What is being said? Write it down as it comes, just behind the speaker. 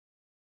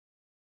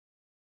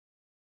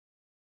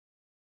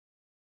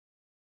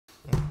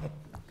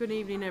Good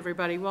evening,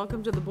 everybody.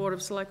 Welcome to the Board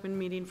of Selectmen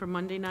meeting for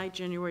Monday night,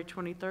 January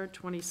 23rd,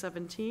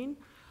 2017.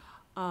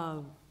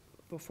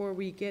 Before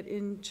we get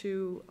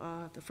into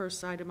the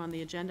first item on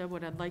the agenda,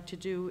 what I'd like to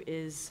do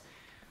is,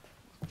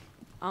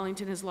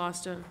 Arlington has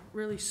lost a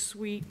really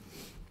sweet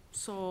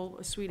soul,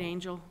 a sweet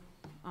angel,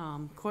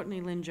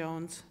 Courtney Lynn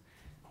Jones,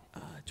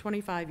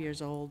 25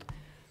 years old.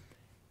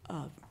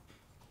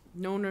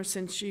 Known her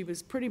since she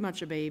was pretty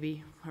much a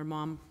baby. Her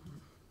mom,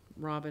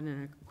 Robin, and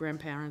her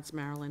grandparents,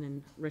 Marilyn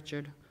and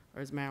Richard,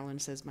 or as Marilyn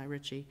says, my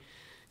Richie.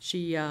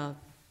 She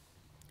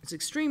is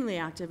extremely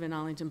active in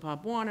Arlington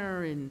Pop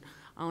Warner, in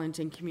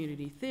Arlington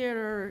Community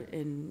Theater,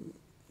 in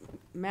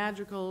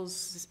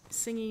madrigals,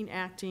 singing,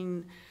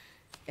 acting,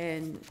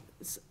 and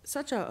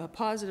such a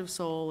positive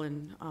soul,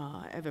 and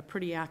I have a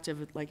pretty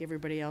active, like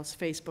everybody else,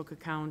 Facebook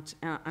account,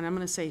 and I'm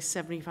gonna say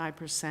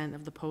 75%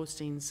 of the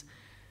postings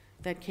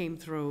that came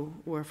through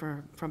were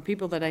from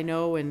people that I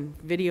know, and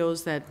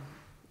videos that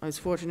I was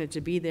fortunate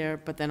to be there,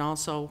 but then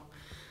also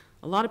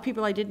a lot of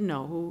people I didn't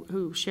know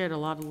who shared a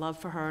lot of love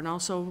for her, and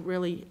also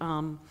really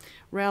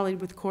rallied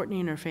with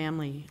Courtney and her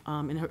family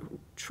in her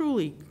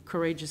truly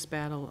courageous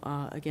battle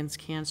against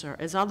cancer,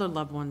 as other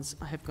loved ones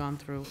have gone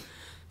through.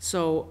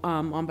 So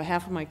on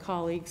behalf of my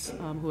colleagues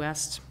who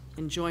asked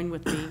and joined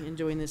with me in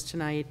doing this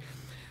tonight,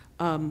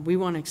 we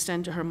want to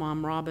extend to her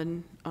mom,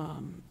 Robin,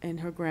 and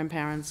her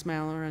grandparents,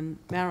 Marilyn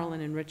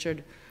and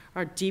Richard,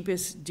 our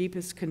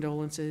deepest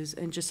condolences,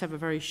 and just have a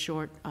very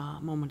short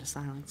moment of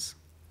silence.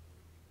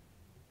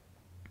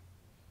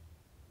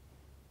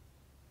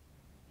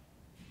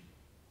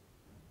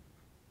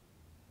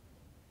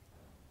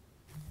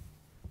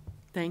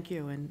 Thank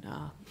you, and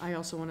I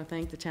also want to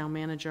thank the town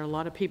manager. A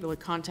lot of people had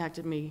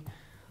contacted me.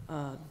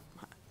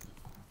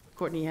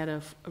 Courtney had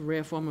a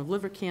rare form of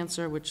liver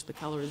cancer, which the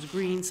color is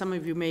green. Some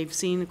of you may have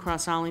seen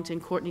across Arlington,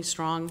 Courtney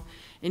Strong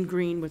in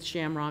green with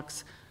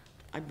shamrocks.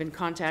 I've been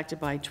contacted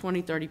by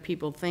 20, 30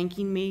 people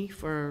thanking me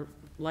for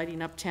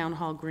lighting up Town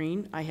Hall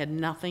green. I had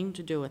nothing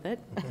to do with it.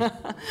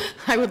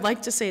 I would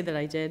like to say that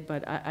I did,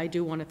 but I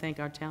do want to thank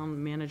our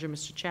town manager,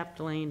 Mr.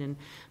 Chapdelaine, and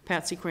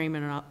Patsy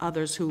Kramer, and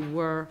others who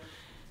were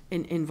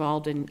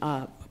involved in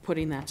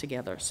putting that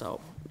together. So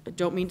I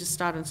don't mean to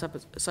start on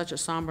such a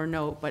somber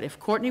note, but if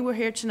Courtney were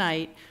here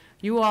tonight,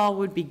 you all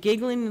would be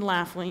giggling and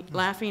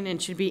laughing,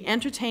 and she'd be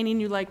entertaining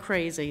you like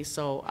crazy.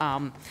 So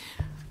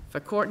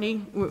for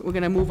Courtney, we're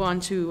going to move on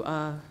to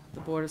the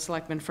Board of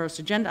Selectmen first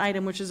agenda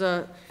item, which is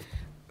a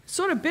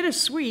sort of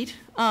bittersweet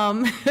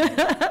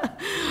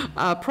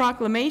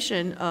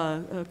proclamation.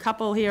 A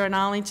couple here in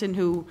Arlington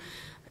who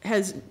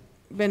has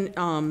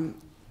been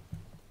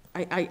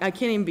I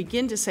can't even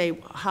begin to say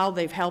how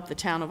they've helped the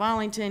town of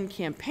Arlington,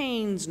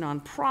 campaigns,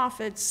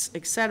 nonprofits,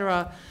 et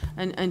cetera,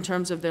 in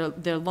terms of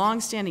their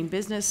long-standing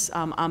business.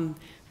 I'm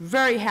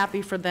very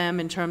happy for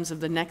them in terms of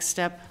the next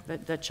step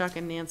that Chuck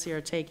and Nancy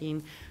are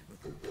taking.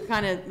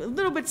 Kind of a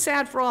little bit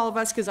sad for all of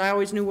us, because I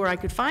always knew where I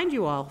could find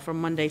you all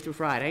from Monday through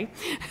Friday.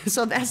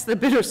 So that's the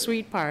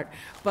bittersweet part.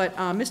 But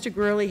Mr.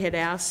 Gurley had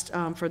asked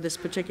for this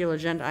particular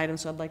agenda item,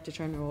 so I'd like to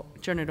turn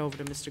it over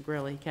to Mr.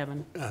 Gurley.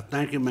 Kevin.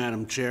 Thank you,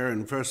 Madam Chair.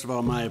 And first of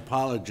all, my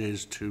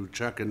apologies to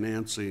Chuck and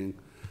Nancy.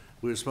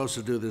 We were supposed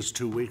to do this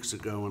 2 weeks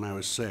ago when I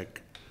was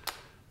sick.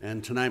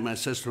 And tonight my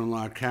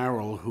sister-in-law,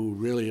 Carol, who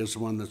really is the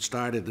one that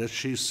started this,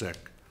 she's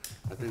sick.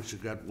 I think she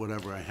got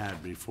whatever I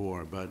had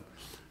before. But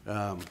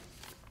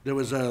there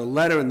was a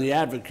letter in the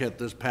Advocate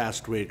this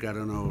past week. I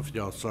don't know if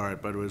y'all saw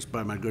it, but it was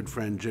by my good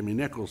friend Jimmy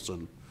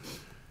Nicholson.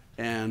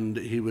 And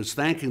he was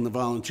thanking the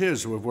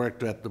volunteers who have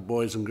worked at the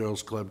Boys and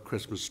Girls Club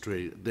Christmas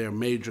tree, their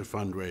major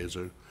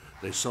fundraiser.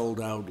 They sold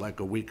out like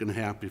a week and a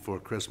half before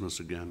Christmas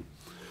again.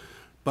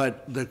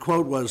 But the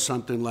quote was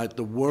something like,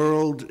 "The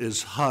world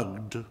is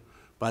hugged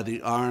by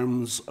the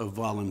arms of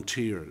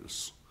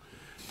volunteers."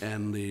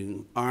 And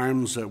the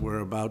arms that we're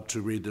about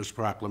to read this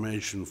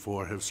proclamation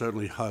for have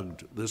certainly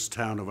hugged this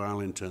town of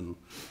Arlington,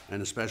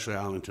 and especially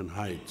Arlington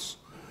Heights.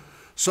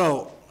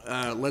 So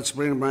let's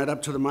bring them right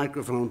up to the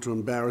microphone to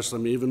embarrass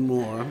them even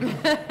more.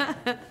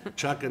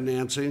 Chuck and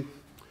Nancy.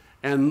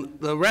 And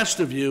the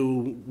rest of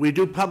you, we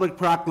do public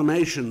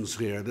proclamations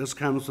here. This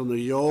comes from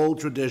the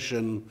old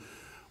tradition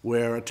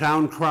where a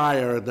town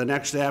crier, the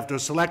next day after a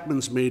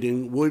selectmen's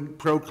meeting, would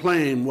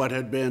proclaim what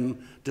had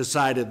been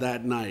decided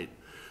that night.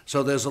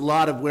 So there's a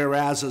lot of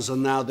whereases,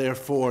 and now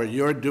therefore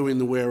you're doing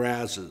the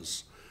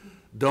whereases.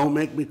 Don't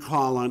make me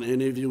call on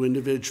any of you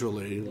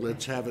individually.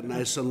 Let's have it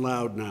nice and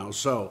loud now.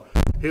 So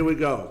here we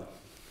go.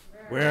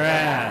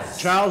 Whereas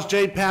Charles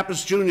J.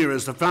 Pappas Jr.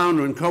 is the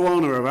founder and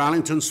co-owner of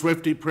Arlington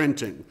Swifty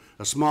Printing,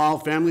 a small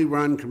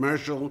family-run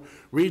commercial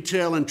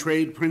retail and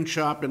trade print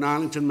shop in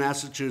Arlington,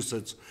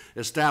 Massachusetts,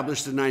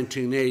 established in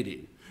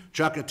 1980.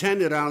 Chuck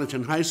attended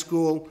Arlington High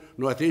School,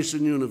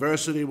 Northeastern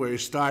University, where he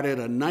started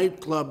a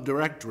nightclub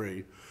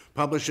directory,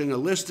 publishing a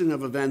listing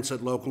of events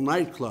at local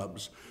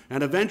nightclubs,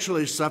 and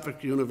eventually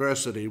Suffolk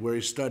University, where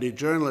he studied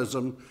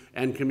journalism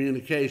and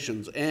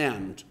communications.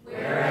 And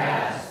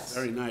whereas,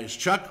 very nice,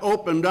 Chuck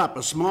opened up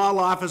a small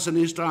office in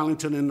East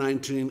Arlington in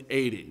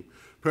 1980,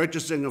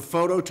 purchasing a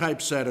photo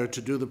typesetter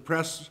to do the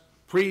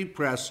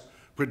pre-press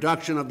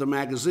production of the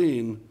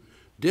magazine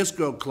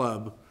Disco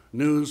Club,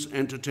 News,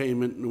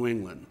 Entertainment, New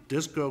England.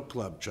 Disco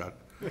Club, Chuck.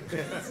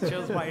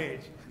 Shows my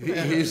age.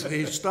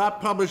 He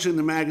stopped publishing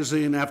the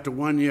magazine after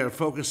 1 year,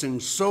 focusing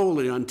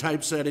solely on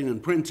typesetting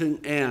and printing,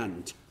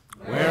 and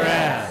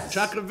whereas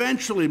Chuck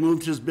eventually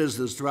moved his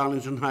business to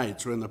Arlington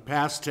Heights, where in the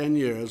past 10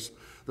 years,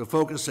 the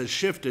focus has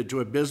shifted to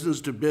a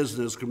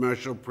business-to-business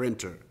commercial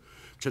printer.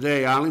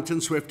 Today,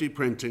 Arlington Swifty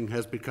Printing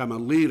has become a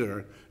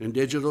leader in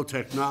digital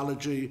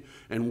technology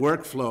and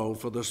workflow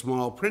for the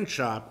small print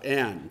shop,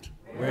 and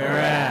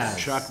whereas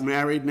Chuck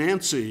married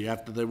Nancy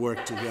after they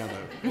worked together,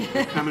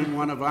 becoming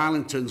one of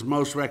Arlington's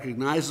most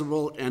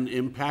recognizable and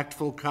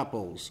impactful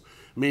couples,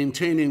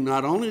 maintaining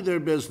not only their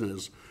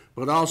business,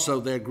 but also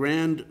their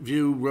Grand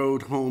View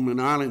Road home in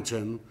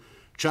Arlington.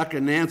 Chuck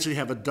and Nancy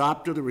have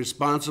adopted a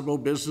responsible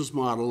business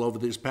model over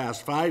these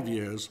past 5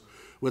 years,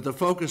 with a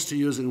focus to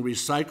using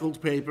recycled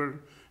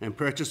paper and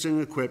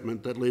purchasing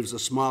equipment that leaves a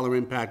smaller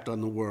impact on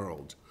the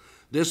world.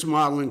 This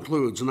model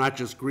includes not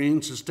just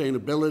green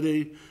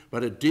sustainability,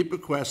 but a deeper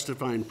quest to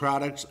find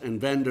products and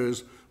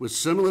vendors with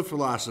similar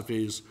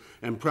philosophies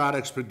and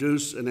products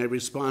produced in a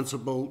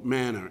responsible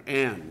manner.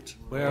 And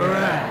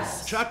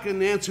whereas Chuck and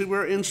Nancy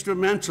were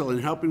instrumental in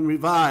helping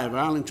revive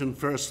Arlington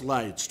First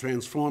Lights,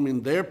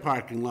 transforming their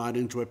parking lot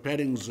into a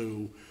petting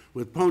zoo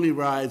with pony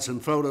rides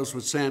and photos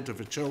with Santa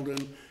for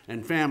children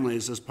and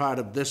families as part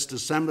of this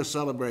December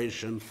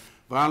celebration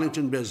of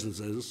Arlington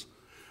businesses.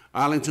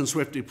 Arlington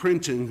Swifty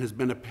Printing has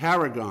been a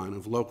paragon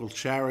of local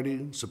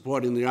charity,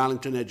 supporting the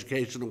Arlington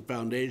Educational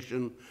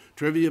Foundation,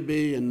 Trivia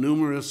Bee, and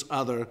numerous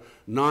other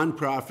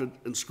nonprofit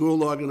and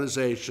school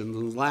organizations.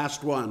 And the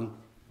last one,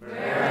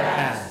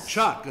 whereas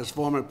Chuck, as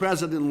former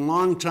president and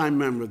longtime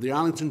member of the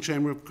Arlington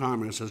Chamber of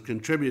Commerce, has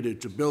contributed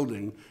to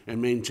building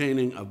and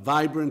maintaining a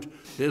vibrant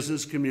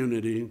business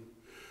community.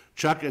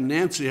 Chuck and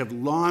Nancy have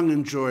long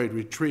enjoyed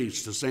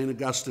retreats to St.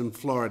 Augustine,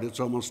 Florida. It's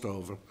almost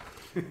over.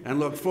 And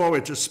look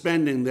forward to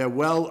spending their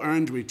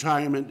well-earned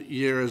retirement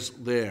years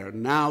there.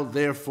 Now,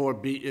 therefore,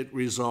 be it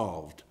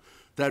resolved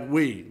that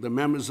we, the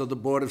members of the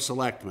Board of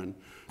Selectmen,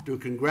 do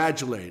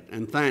congratulate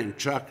and thank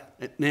Chuck,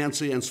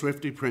 Nancy, and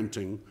Swifty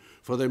Printing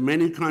for their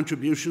many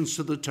contributions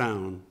to the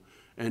town,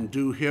 and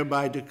do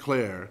hereby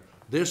declare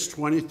this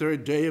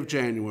 23rd day of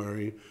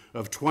January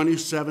of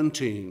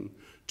 2017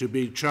 to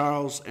be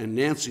Charles and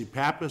Nancy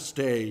Pappas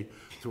Day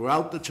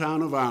throughout the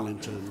town of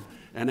Arlington,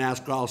 and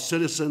ask all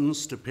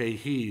citizens to pay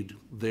heed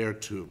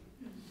thereto.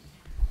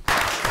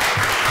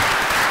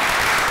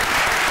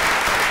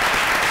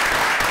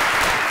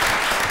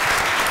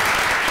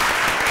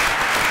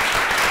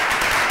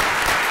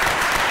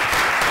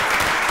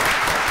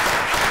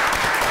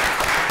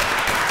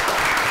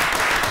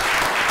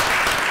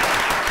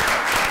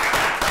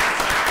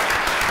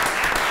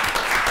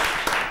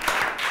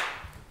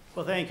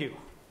 Well, thank you.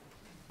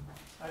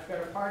 I've got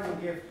a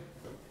parting gift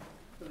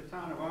for the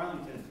town of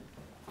Arlington,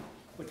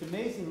 which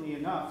amazingly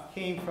enough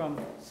came from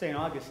St.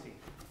 Augustine.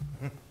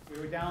 We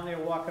were down there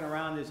walking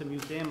around, there's a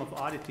museum of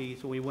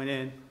oddities, when we went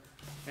in,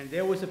 and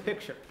there was a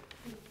picture.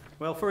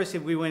 Well, first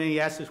we went in, he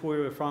asked us where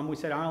we were from, we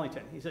said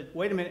Arlington. He said,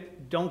 wait a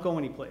minute, don't go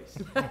anyplace.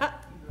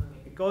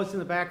 He goes in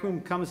the back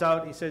room, comes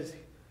out, he says,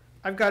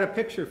 I've got a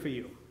picture for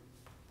you,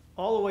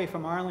 all the way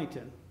from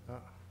Arlington,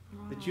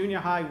 the junior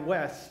high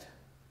west,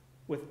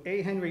 with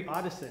A. Henry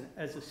Otteson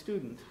as a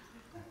student.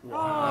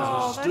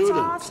 Oh, that's student.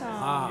 awesome.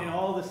 And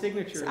all the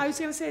signatures I was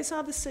going to say, I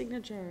saw the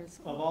signatures.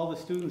 of all the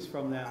students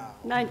from them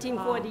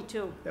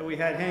 1942. that we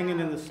had hanging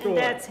in the store. And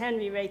that's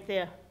Henry right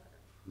there.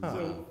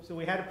 So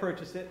we had to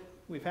purchase it.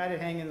 We've had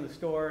it hanging in the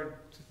store.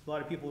 A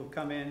lot of people have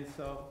come in,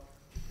 so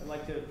I'd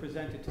like to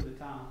present it to the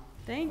town.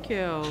 Thank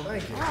you.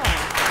 Thank you.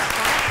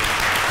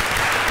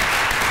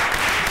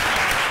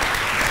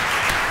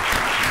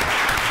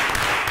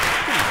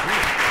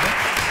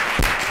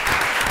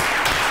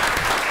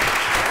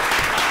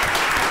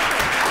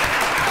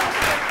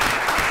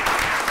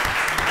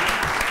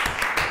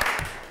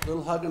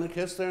 Little hug and a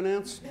kiss there,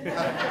 Nance? Thank you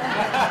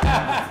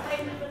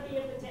for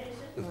the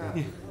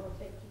invitation.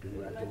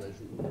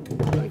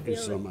 Congratulations. Thank you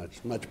so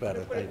much. Much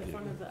better, thank you.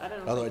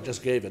 Although I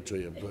just gave it to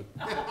you, but.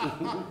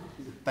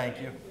 Thank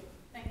you.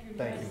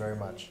 Thank you very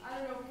much.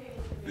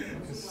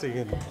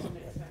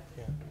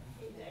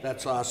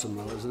 That's awesome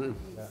though, isn't it?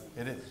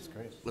 Yeah, it is. It's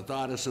great. With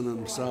Otteson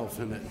himself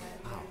in it.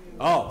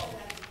 Oh.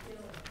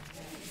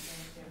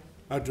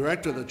 Our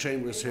director of the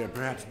chamber is here,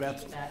 perhaps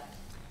Beth?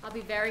 I'll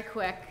be very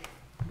quick.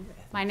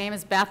 My name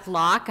is Beth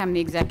Locke. I'm the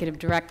Executive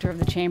Director of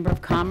the Chamber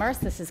of Commerce.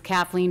 This is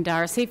Kathleen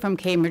Darcy from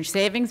Cambridge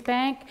Savings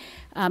Bank,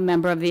 a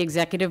member of the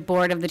Executive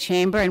Board of the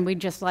Chamber, and we'd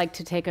just like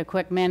to take a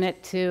quick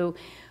minute to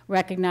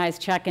recognize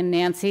Chuck and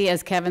Nancy.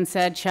 As Kevin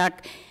said,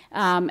 Chuck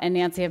and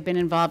Nancy have been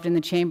involved in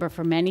the Chamber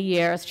for many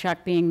years,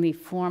 Chuck being the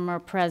former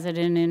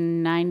president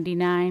in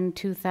 99,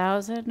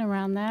 2000,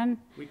 around then.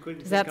 We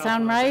couldn't Does that take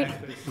sound off our right?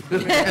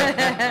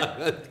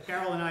 backwards.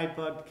 Carol and I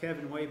bugged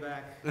Kevin way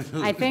back.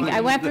 I think, I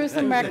went through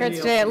some records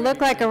today, it looked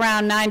like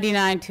around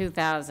 99,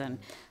 2000.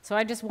 So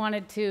I just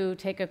wanted to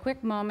take a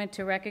quick moment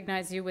to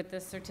recognize you with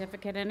this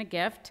certificate and a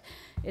gift.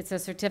 It's a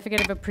certificate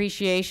of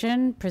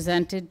appreciation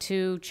presented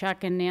to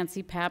Chuck and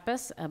Nancy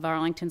Pappas of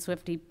Arlington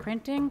Swifty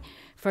Printing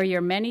for your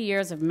many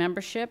years of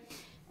membership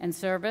and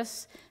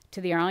service to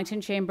the Arlington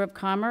Chamber of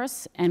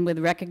Commerce, and with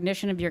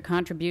recognition of your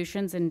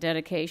contributions and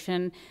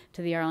dedication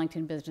to the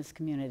Arlington business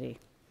community.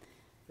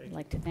 I'd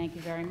like to thank you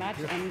very much,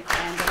 and a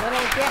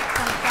little gift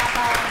from South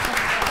Arlington.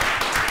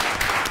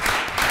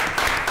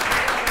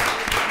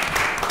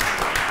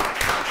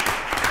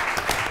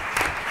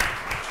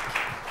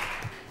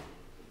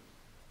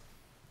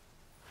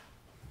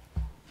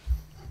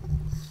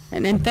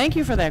 And thank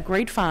you for that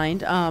great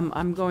find.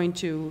 I'm going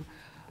to,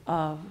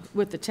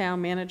 with the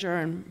town manager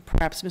and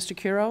perhaps Mr.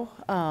 Curo,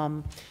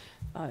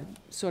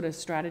 sort of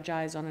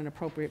strategize on an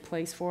appropriate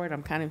place for it.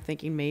 I'm kind of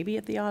thinking maybe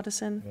at the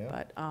Audison,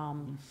 Yeah.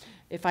 but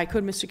if I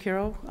could, Mr.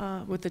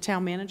 Curo, with the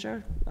town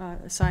manager,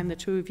 assign the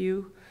two of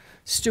you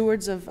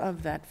stewards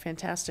of that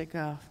fantastic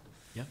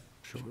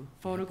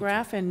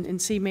photograph,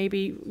 and see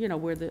maybe, you know,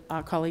 where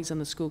our colleagues on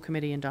the school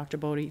committee and Dr.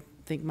 Bodie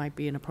think might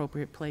be an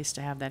appropriate place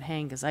to have that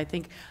hang, because I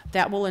think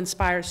that will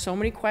inspire so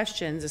many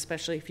questions,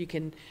 especially if you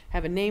can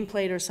have a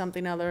nameplate or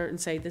something other and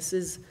say, this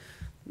is,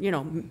 you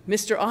know,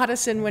 Mr.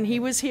 Audison when he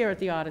was here at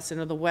the Audison,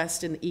 or the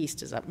West and the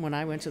East, is up when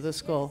I went to the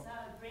school. His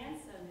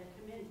grandson had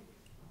come in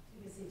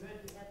because he heard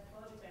we had the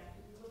photograph,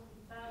 and he looked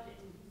and found it,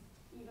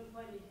 and even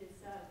pointed his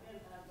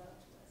grandfather out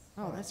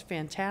to us. Oh, that's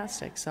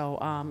fantastic. So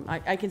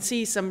I can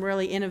see some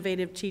really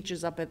innovative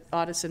teachers up at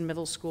Audison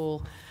Middle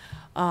School,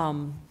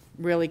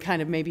 really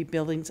kind of maybe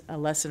building a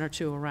lesson or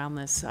two around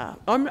this,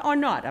 or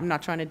not. I'm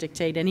not trying to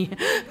dictate any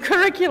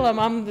curriculum.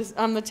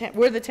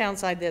 We're the town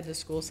side, they're the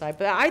school side.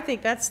 But I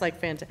think that's like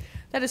fantastic.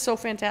 That is so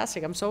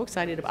fantastic. I'm so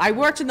excited. I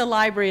worked in the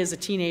library as a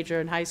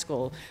teenager in high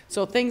school.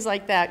 So things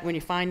like that, when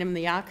you find them in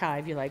the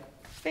archive, you're like,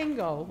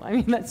 bingo. I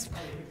mean, that's. We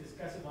could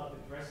discuss about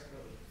the dress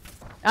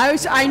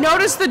code. I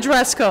noticed the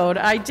dress code.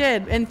 I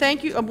did. And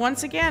thank you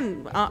once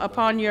again,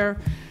 upon your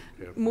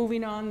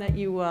moving on, that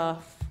you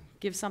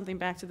give something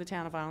back to the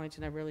town of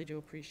Arlington. I really do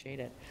appreciate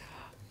it.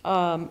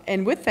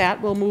 And with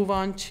that, we'll move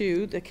on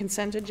to the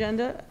consent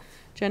agenda.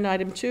 Agenda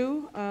item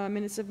 2,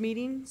 minutes of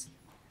meetings.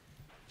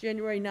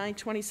 January 9,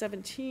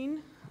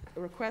 2017, a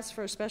request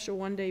for a special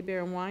one-day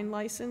beer and wine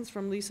license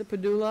from Lisa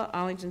Padula,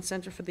 Arlington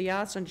Center for the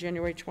Arts, on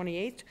January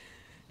 28,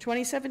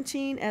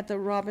 2017, at the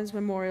Robbins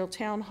Memorial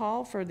Town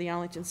Hall for the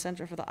Arlington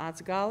Center for the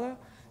Arts Gala.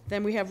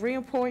 Then we have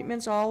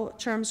reappointments, all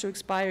terms to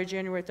expire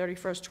January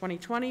 31st,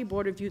 2020.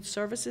 Board of Youth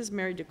Services,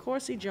 Mary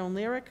DeCourcy, Joan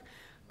Lyric,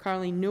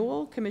 Carleen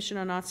Newell. Commission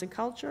on Arts and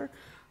Culture,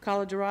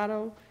 Carla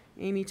Dorado,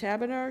 Amy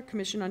Tabiner.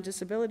 Commission on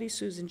Disability,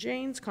 Susan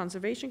Janes.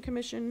 Conservation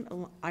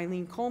Commission,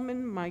 Eileen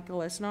Coleman, Michael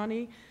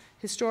Esnani.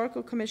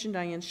 Historical Commission,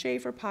 Diane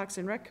Schaefer. Parks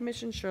and Rec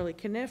Commission, Shirley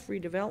Caniff.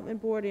 Redevelopment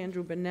Board,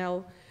 Andrew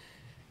Bennell.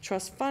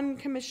 Trust Fund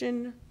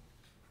Commission,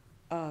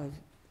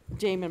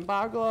 Damon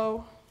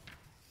Barglow,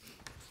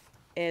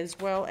 as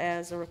well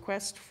as a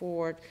request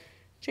for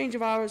change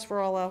of hours for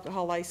all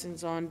alcohol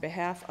license on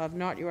behalf of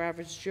Not Your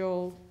Average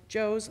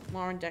Joe's,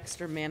 Lauren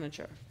Dexter,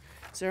 manager.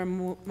 Is there a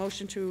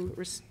motion to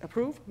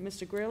approve?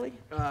 Mr. Greeley?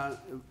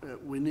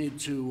 We need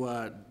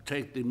to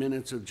take the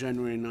minutes of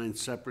January 9th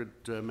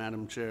separate,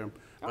 Madam Chair.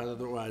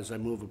 Otherwise, I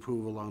move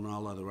approval on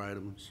all other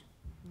items.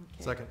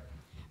 Okay. Second.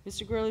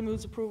 Mr. Greeley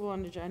moves approval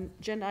on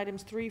agenda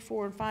items 3,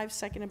 4, and 5,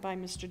 seconded by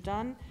Mr.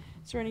 Dunn.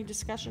 Is there any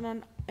discussion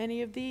on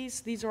any of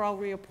these? These are all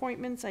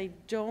reappointments. I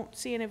don't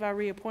see any of our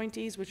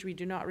reappointees, which we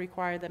do not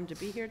require them to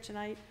be here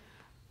tonight.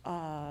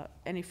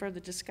 Any further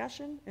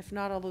discussion? If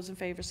not, all those in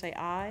favor say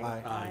aye.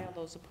 Aye. Aye. All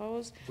those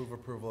opposed? Move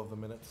approval of the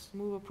minutes.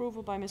 Move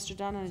approval by Mr.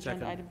 Dunn on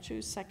agenda item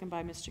 2, second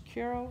by Mr.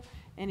 Curo.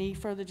 Any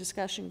further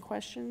discussion,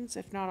 questions?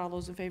 If not, all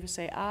those in favor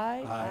say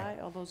aye.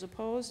 Aye. All those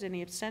opposed?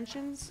 Any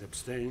abstentions?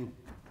 Abstain.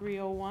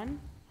 301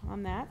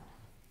 on that.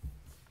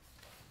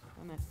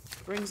 And that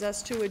brings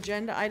us to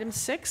agenda item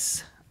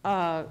 6.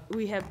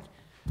 We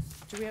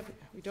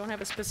don't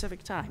have a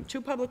specific time. 2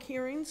 public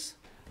hearings.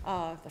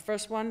 The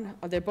first one,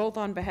 they're both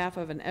on behalf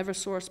of an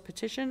Eversource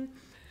petition.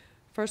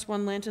 First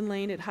one, Lantern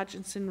Lane at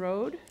Hutchinson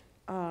Road.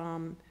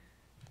 And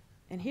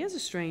here's a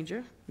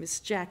stranger,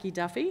 Miss Jackie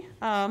Duffy,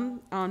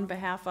 on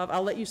behalf of,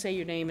 I'll let you say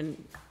your name and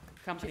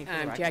company. for the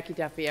record. Jackie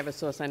Duffy,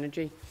 Eversource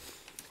Energy.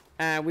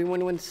 We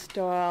want to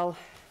install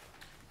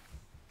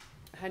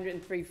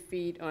 103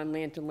 feet on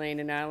Lantern Lane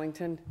in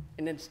Arlington,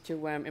 and it's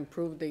to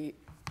improve the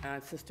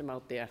system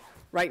out there.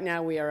 Right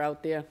now, we are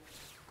out there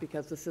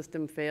because the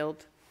system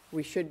failed.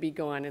 We should be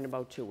gone in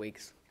about 2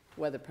 weeks,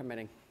 weather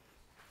permitting.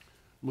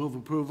 Move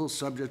approval,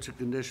 subject to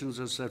conditions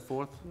as set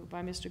forth. Moved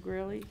by Mr.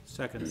 Greeley.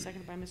 Second.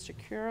 Seconded by Mr.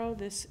 Curo.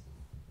 This,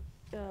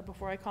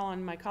 before I call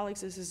on my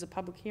colleagues, this is a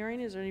public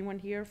hearing. Is there anyone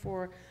here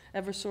for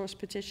Eversource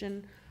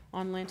petition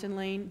on Lantern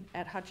Lane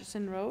at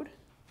Hutchinson Road?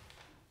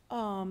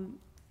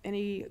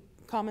 Any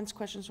comments,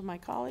 questions from my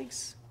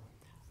colleagues?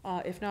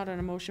 If not, on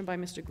a motion by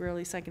Mr.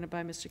 Gurley, seconded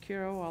by Mr.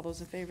 Curo, all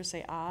those in favor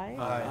say aye.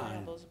 Aye.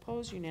 All those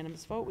opposed,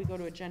 unanimous vote. We go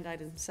to agenda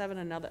item 7,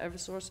 another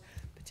Eversource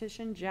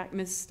petition.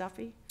 Ms.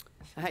 Stuffy?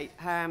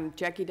 Hi,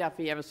 Jackie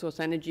Duffy, Eversource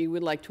Energy.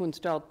 Would like to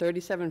install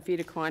 37 feet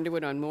of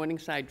conduit on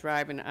Morningside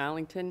Drive in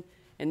Arlington,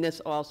 and this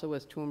also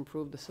is to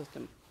improve the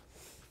system.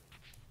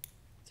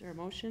 Is there a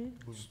motion?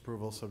 Move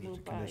approval, subject to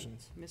Moved by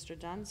conditions. Mr.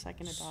 Dunn,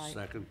 seconded by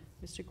Second.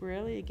 Mr.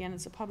 Greeley. Again,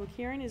 it's a public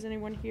hearing. Is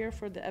anyone here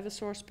for the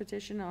Eversource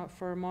petition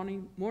for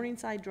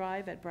Morningside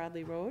Drive at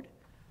Bradley Road?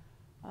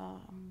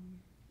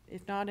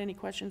 If not, any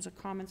questions or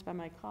comments by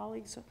my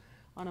colleagues?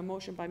 On a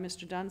motion by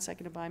Mr. Dunn,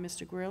 seconded by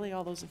Mr. Greeley,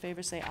 all those in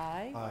favor say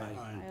aye.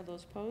 Aye. All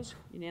those opposed?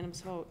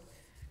 Unanimous vote.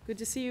 Good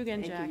to see you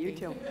again, Thank Jackie. you, you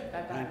too.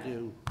 Bye-bye. Thank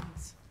you.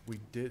 Thanks. We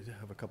did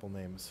have a couple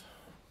names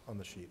on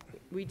the sheet.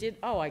 We did,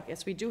 oh, I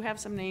guess we do have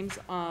some names.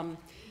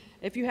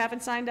 If you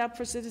haven't signed up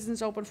for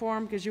Citizens Open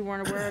Forum because you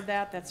weren't aware of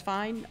that, that's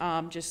fine.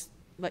 Just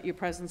let your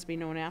presence be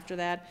known after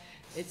that.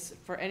 It's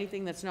for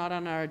anything that's not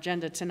on our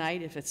agenda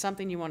tonight. If it's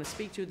something you want to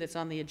speak to that's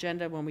on the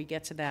agenda when we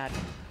get to that,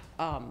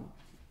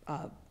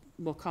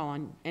 we'll call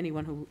on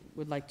anyone who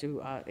would like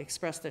to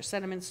express their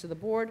sentiments to the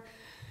board.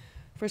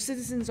 For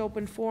Citizens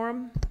Open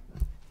Forum,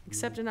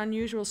 except in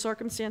unusual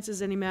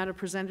circumstances, any matter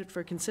presented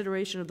for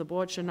consideration of the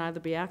board should neither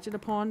be acted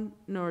upon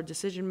nor a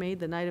decision made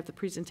the night of the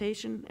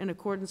presentation in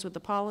accordance with the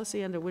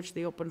policy under which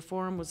the open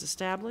forum was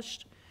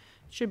established.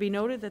 It should be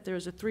noted that there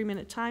is a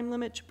 3-minute time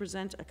limit to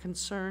present a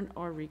concern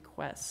or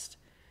request.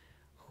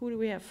 Who do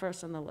we have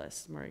first on the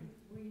list, Marie?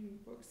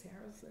 Brooks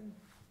Harrison.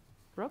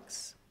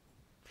 Brooks?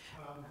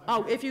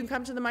 Oh, if you can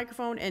come to the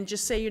microphone and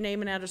just say your name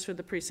and address for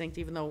the precinct,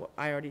 even though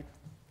I already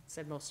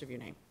said most of your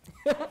name.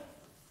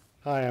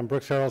 Hi, I'm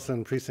Brooks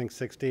Harrelson, Precinct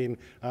 16.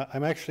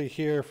 I'm actually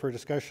here for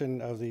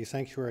discussion of the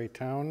Sanctuary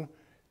Town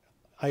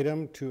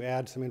item to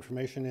add some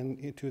information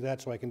into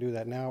that, so I can do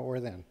that now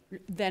or then.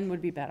 Then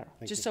would be better,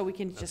 Thank just you. so we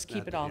can just keep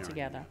not it the all hearing.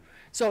 together.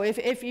 So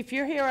if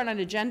you're here on an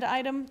agenda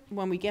item,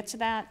 when we get to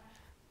that,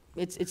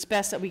 it's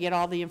best that we get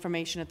all the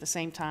information at the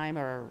same time,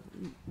 or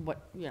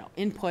what, you know,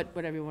 input,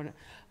 whatever you want to.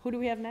 Who do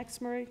we have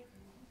next, Marie?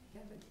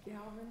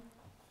 Galvin.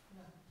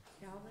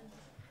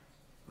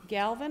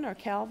 Galvin or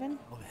Calvin?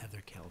 Oh,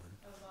 Heather Calvin.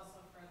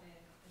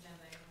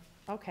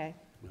 Okay.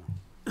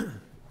 Megan,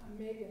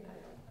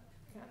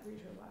 I can't read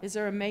her last. Is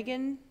there a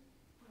Megan?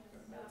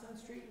 Melton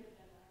Street.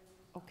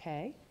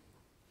 Okay.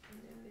 And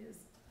then there's,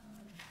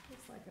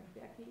 looks like a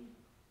Becky.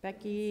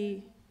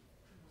 Becky?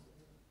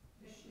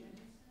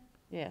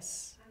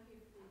 Yes.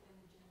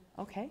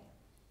 Okay.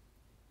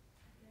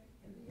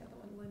 And the other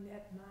one,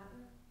 Lynette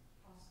Martin.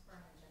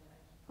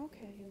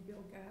 Okay. And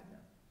Bill Gardner.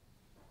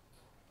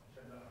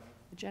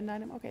 Agenda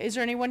item, okay. Is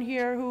there anyone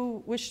here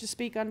who wished to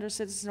speak under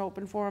Citizen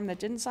Open Forum that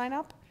didn't sign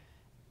up?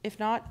 If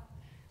not,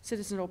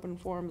 Citizen Open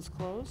Forum is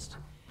closed.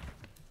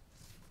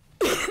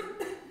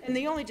 And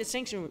the only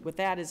distinction with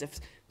that is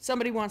if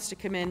somebody wants to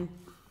come in,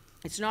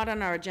 it's not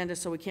on our agenda,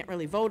 so we can't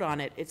really vote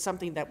on it. It's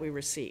something that we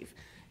receive.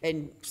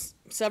 And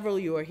several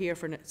of you are here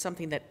for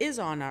something that is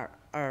on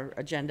our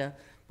agenda,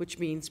 which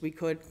means we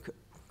could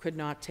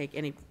not take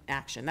any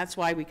action. That's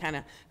why we kind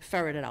of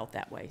ferret it out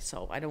that way.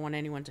 So I don't want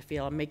anyone to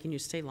feel I'm making you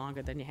stay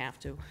longer than you have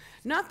to.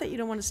 Not that you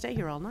don't want to stay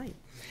here all night.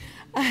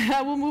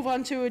 We'll move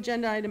on to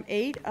agenda item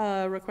 8,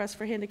 request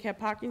for handicap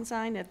parking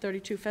sign at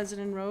 32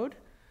 Pheasant Road.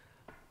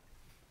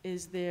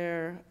 Is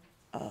there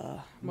a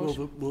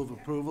motion? Move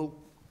approval,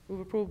 Move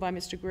approved by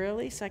Mr.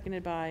 Greeley,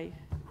 seconded by,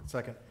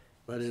 Second.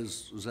 but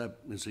is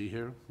he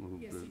here?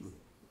 Yes,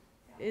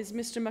 is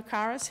Mr.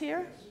 Makaras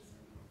here?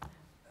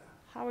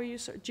 How are you,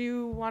 sir? Do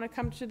you want to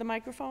come to the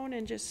microphone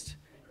and just,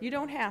 you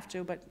don't have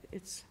to, but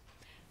it's,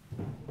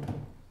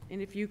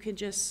 and if you could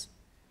just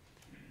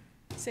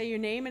say your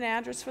name and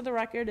address for the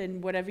record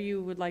and whatever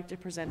you would like to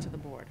present to the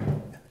board.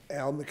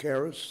 Al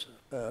McCarris,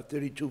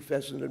 32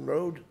 Fessenden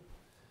Road,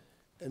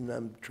 and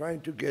I'm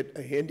trying to get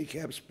a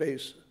handicap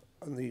space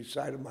on the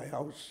side of my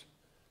house,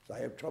 so I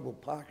have trouble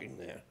parking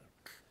there.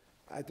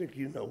 I think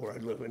you know where I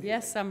live anyway.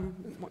 Yes, I'm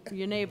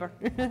your neighbor.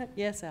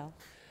 Yes, Al.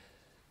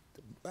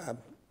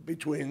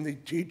 Between the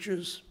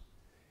teachers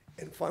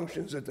and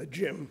functions at the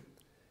gym,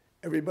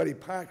 everybody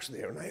parks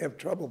there, and I have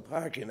trouble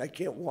parking. I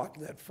can't walk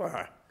that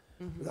far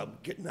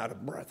without getting out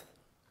of breath.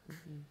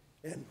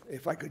 And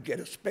if I could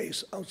get a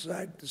space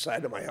outside the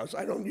side of my house,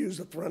 I don't use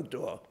the front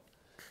door.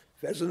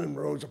 Pheasant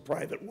Road's a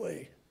private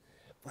way.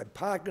 If I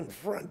park in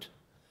front,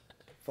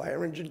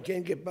 fire engine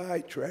can't get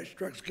by, trash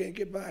trucks can't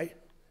get by.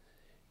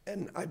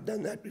 And I've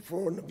done that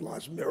before and have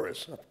lost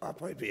mirrors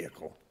off my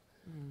vehicle.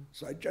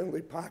 So I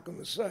generally park on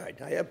the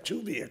side. I have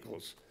 2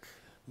 vehicles.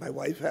 My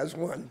wife has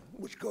one,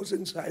 which goes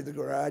inside the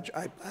garage.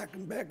 I park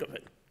in back of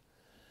it.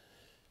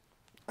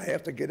 I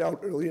have to get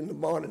out early in the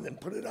morning and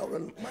put it out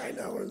on mine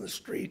out on the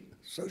street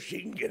so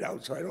she can get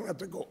out, so I don't have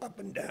to go up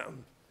and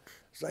down.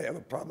 So I have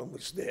a problem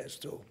with stairs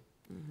too.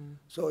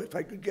 So if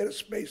I could get a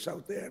space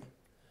out there,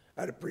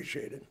 I'd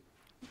appreciate it.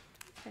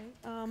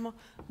 Okay,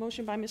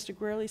 motion by Mr.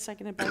 Greeley,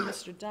 seconded by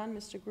Mr. Dunn.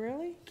 Mr.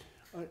 Greeley?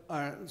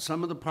 Are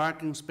some of the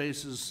parking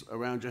spaces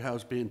around your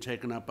house being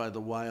taken up by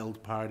the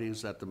wild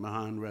parties at the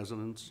Mahan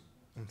residence?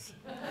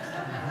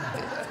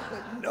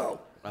 No,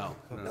 Oh,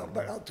 no,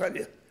 but I'll tell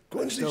you,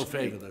 Quincy still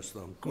Street, favor this,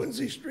 though.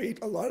 Quincy Street,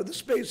 a lot of the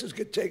spaces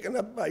get taken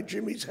up by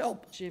Jimmy's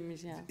help.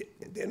 Jimmy's, yeah.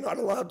 They're not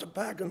allowed to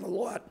park in the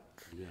lot.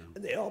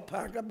 And they all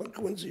park up on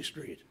Quincy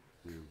Street.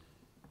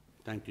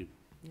 Thank you.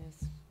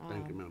 Yes.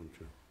 Thank you, Madam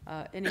Chair.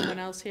 Anyone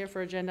else here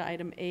for agenda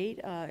item 8?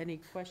 Any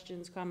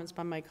questions, comments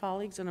by my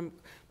colleagues? And a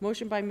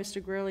motion by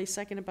Mr. Gurley,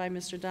 seconded by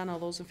Mr. Dunn. All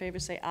those in favor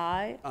say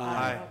aye.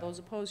 Aye. All those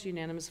opposed,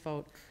 unanimous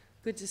vote.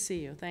 Good to see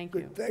you. Thank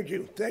you. Good, thank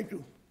you, thank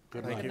you.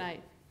 Good Good luck.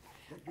 night.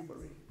 Thank you,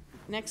 Marie.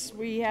 Next,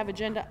 we have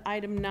agenda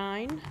item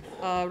 9,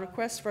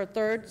 request for a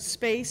third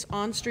space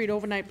on-street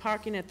overnight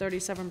parking at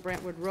 37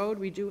 Brentwood Road.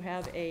 We do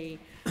have a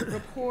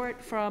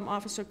report from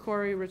Officer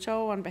Corey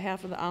Rateau on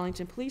behalf of the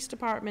Arlington Police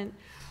Department.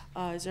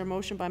 Is there a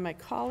motion by my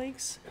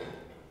colleagues?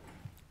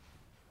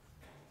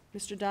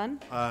 Mr. Dunn?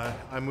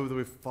 I move that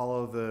we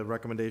follow the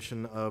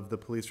recommendation of the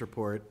police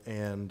report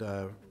and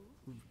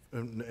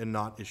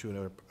not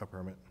issue a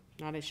permit.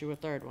 Not issue a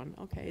third one.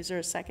 Okay, is there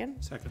a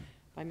second? Second.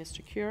 By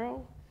Mr.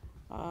 Curo.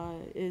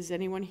 Is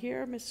anyone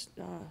here? If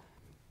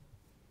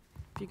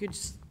you could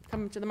just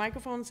come to the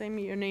microphone, say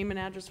me your name and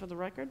address for the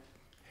record.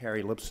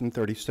 Harry Lipson,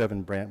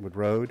 37 Brantwood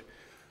Road.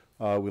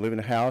 We live in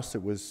a house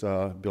that was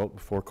built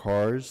before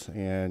cars,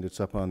 and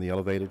it's up on the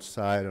elevated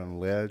side on a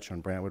ledge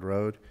on Brantwood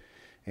Road.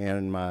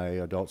 And my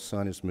adult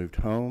son has moved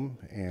home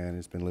and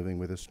has been living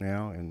with us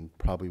now and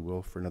probably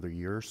will for another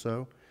year or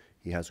so.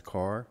 He has a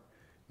car,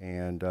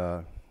 and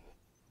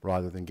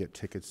rather than get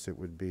tickets, it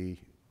would be,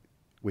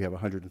 we have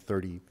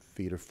 130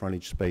 feet of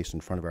frontage space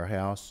in front of our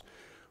house.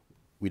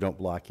 We don't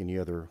block any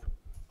other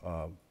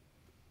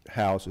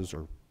houses,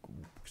 or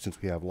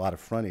since we have a lot of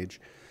frontage,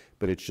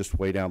 but it's just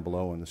way down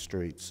below in the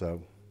street,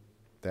 so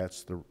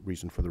that's the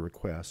reason for the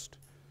request.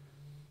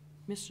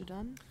 Mr.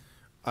 Dunn?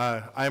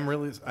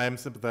 I'm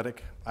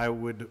sympathetic. I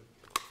would,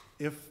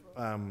 if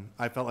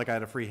I felt like I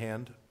had a free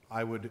hand,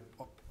 I would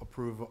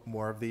approve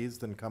more of these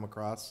than come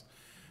across.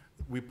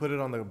 We put it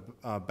on the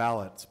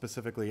ballot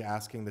specifically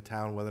asking the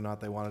town whether or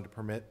not they wanted to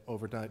permit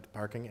overnight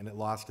parking, and it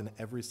lost in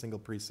every single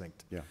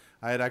precinct. Yeah.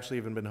 I had actually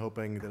even been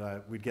hoping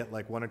that we'd get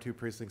like 1 or 2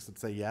 precincts that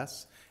say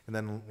yes, and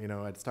then, you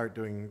know, I'd start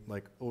doing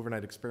like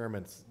overnight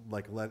experiments,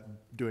 like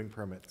doing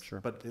permits.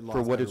 Sure. But it lost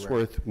For what it's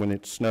everywhere. worth, when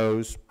it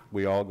snows,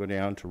 we all go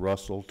down to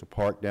Russell to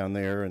park down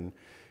there,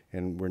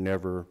 and we're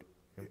never,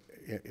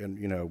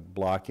 you know,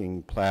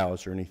 blocking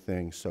plows or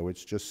anything, so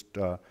it's just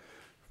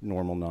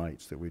normal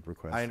nights that we'd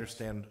request. I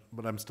understand,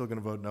 but I'm still going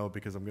to vote no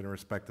because I'm going to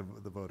respect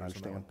the voters. I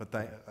understand.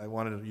 But I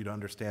wanted you to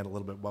understand a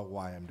little bit about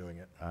why I'm doing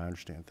it. I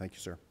understand. Thank you,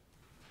 sir.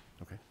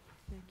 Okay.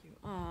 Thank you.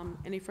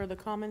 Any further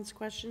comments,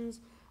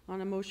 questions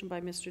on a motion by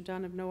Mr.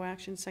 Dunn of no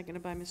action,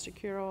 seconded by Mr.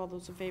 Curo? All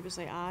those in favor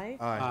say aye.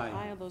 Aye.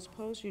 Aye. All those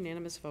opposed,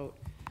 unanimous vote.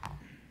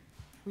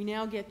 We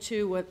now get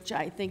to what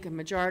I think a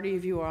majority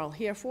of you are all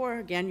here for.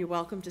 Again, you're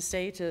welcome to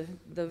stay to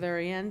the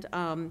very end.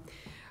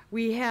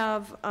 We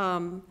have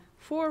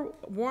 4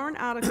 warrant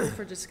articles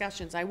for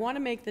discussions. I want to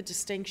make the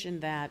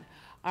distinction that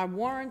our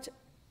warrant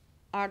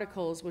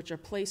articles, which are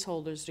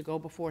placeholders to go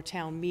before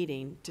town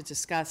meeting to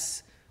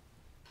discuss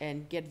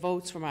and get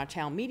votes from our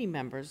town meeting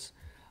members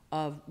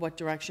of what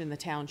direction the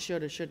town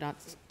should or should not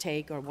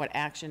take, or what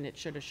action it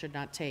should or should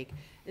not take,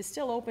 is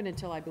still open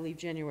until, I believe,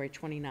 January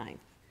 29th.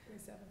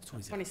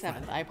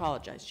 27th, I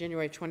apologize,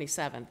 January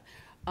 27th.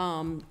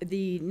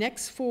 The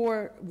next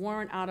 4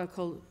 warrant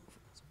articles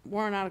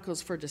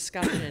for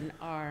discussion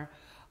are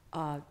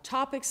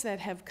topics that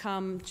have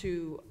come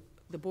to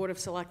the Board of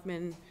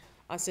Selectmen,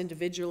 us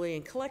individually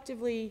and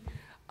collectively,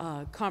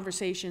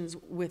 conversations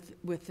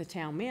with the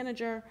town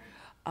manager,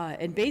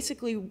 and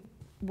basically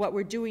what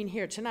we're doing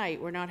here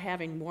tonight, we're not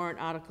having warrant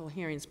article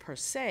hearings per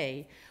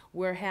se,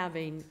 we're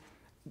having,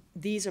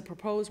 these are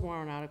proposed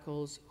warrant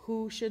articles,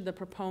 who should the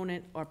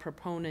proponent or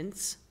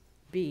proponents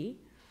be,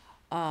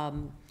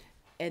 and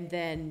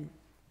then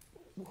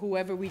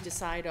whoever we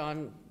decide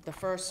on the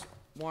first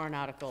warrant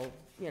article,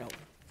 you know,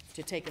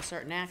 to take a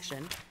certain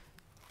action,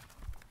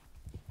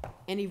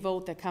 any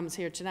vote that comes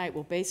here tonight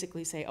will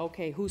basically say,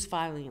 okay, who's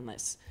filing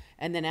this?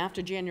 And then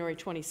after January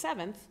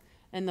 27th,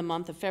 in the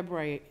month of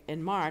February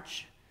and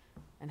March,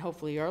 and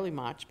hopefully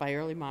by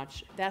early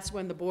March, that's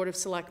when the Board of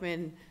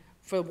Selectmen,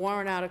 for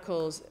warrant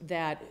articles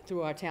that,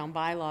 through our town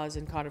bylaws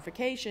and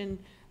codification,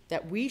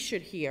 that we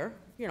should hear,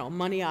 you know,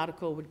 money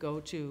article would go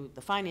to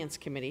the Finance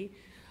Committee.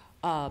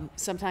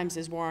 Sometimes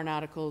there's warrant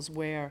articles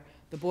where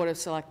the Board of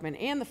Selectmen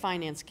and the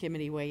Finance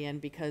Committee weigh in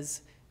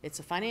because it's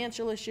a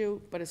financial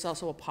issue, but it's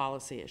also a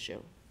policy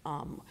issue.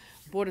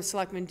 Board of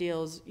Selectmen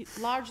deals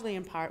largely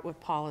in part with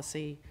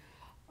policy,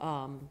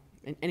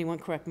 and anyone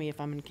correct me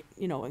if I'm,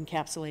 you know,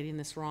 encapsulating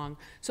this wrong.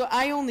 So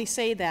I only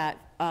say that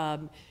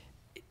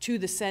to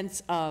the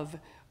sense of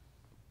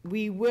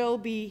we will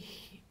be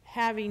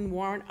having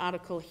warrant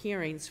article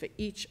hearings for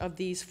each of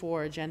these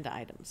 4 agenda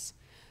items.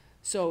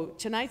 So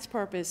tonight's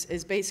purpose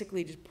is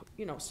basically to,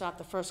 you know, start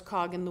the first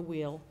cog in the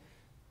wheel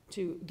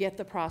to get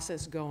the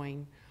process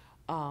going,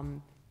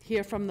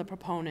 hear from the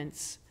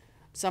proponents.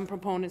 Some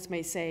proponents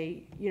may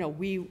say, you know,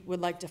 we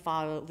would like to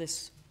follow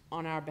this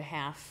on our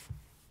behalf,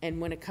 And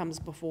when it comes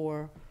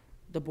before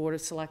the Board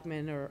of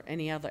Selectmen or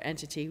any other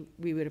entity,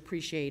 we would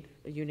appreciate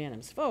a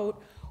unanimous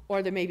vote.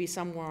 Or there may be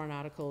some warrant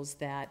articles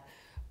that,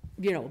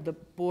 you know, the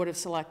Board of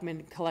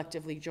Selectmen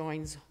collectively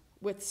joins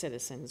with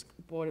citizens,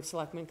 Board of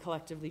Selectmen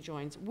collectively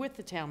joins with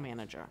the town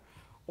manager,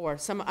 or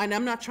some, and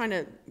I'm not trying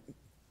to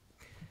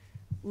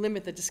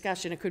limit the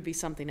discussion, it could be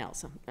something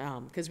else,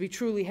 because we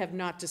truly have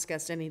not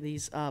discussed any of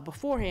these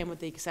beforehand, with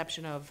the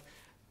exception of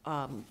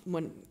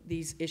when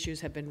these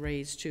issues have been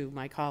raised to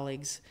my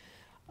colleagues.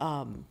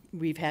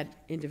 We've had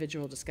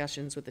individual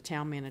discussions with the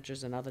town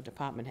managers and other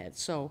department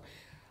heads. So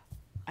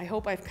I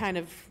hope I've kind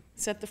of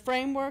set the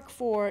framework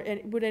for,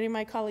 would any of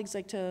my colleagues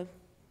like to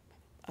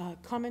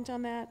comment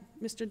on that?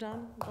 Mr.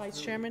 Dunn, Vice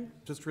Chairman?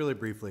 Just really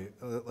briefly,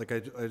 like I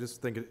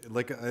just think,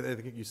 I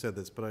think you said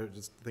this, but I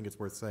just think it's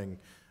worth saying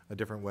a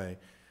different way.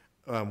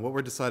 What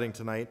we're deciding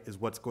tonight is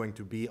what's going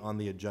to be on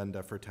the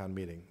agenda for town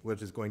meeting,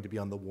 which is going to be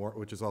on the warrant,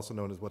 which is also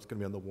known as what's going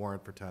to be on the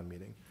warrant for town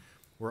meeting.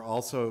 We're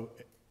also,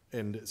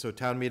 and so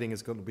town meeting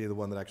is going to be the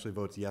one that actually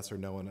votes yes or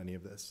no on any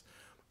of this.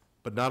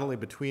 But not only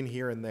between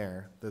here and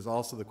there, there's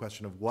also the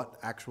question of what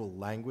actual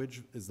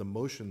language is the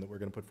motion that we're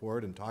going to put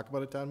forward and talk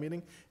about at town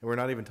meeting, and we're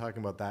not even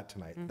talking about that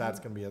tonight. That's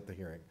going to be at the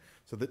hearing.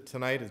 So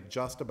tonight is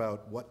just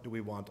about what do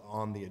we want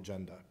on the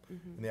agenda,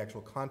 and the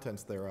actual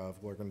contents thereof,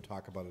 we're going to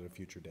talk about at a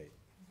future date.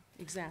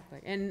 Exactly.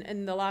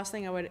 And the last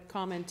thing I would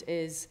comment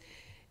is,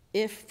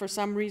 if for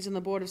some reason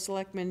the Board of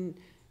Selectmen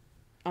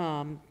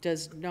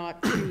does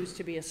not choose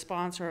to be a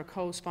sponsor or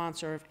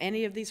co-sponsor of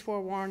any of these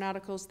 4 warrant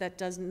articles, that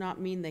does not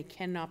mean they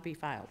cannot be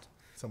filed.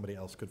 Somebody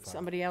else could file.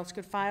 Somebody else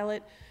could file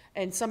it,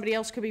 and somebody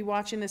else could be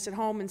watching this at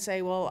home and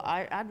say, well,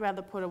 I'd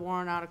rather put a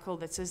warrant article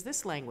that says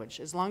this language.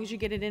 As long as you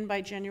get it in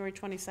by January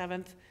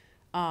 27th,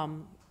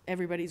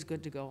 everybody's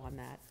good to go on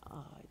that.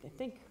 I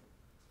think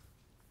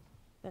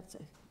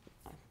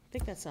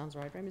that sounds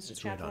right, Mr.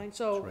 Chaplain?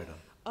 So,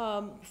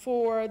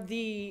 for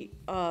the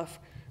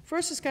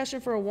first discussion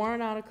for a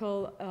warrant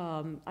article,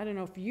 I don't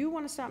know if you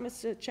want to start,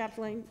 Mr.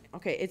 Chaplain?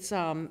 Okay, it's,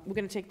 we're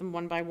going to take them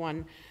one by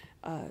one.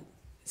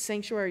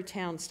 Sanctuary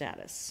town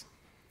status.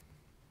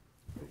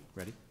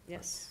 Ready?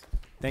 Yes.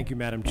 Thank you,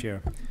 Madam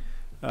Chair.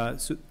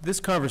 So this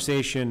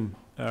conversation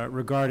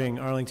regarding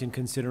Arlington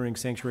considering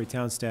sanctuary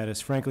town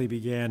status frankly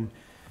began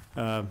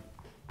the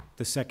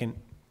second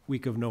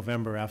week of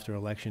November after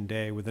Election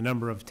Day, with a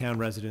number of town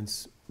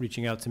residents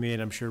reaching out to me,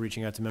 and I'm sure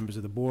reaching out to members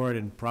of the board,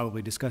 and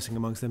probably discussing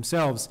amongst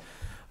themselves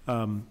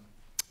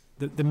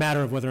the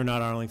matter of whether or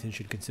not Arlington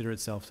should consider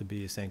itself to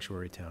be a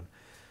sanctuary town.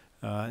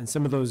 And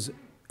some of those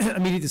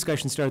immediate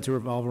discussions started to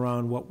revolve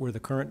around what were the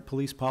current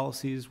police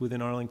policies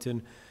within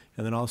Arlington,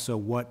 and then also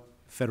what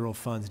federal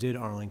funds did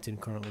Arlington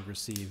currently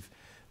receive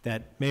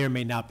that may or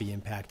may not be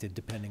impacted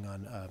depending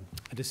on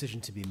a decision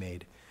to be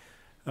made.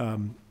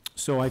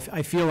 So I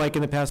feel like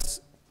in the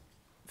past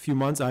few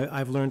months,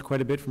 I've learned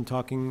quite a bit from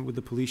talking with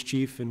the police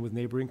chief and with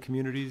neighboring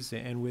communities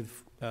and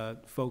with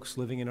folks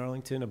living in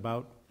Arlington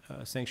about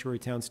sanctuary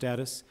town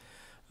status.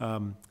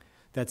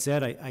 That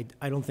said,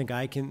 I don't think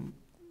I can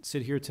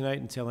sit here tonight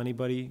and tell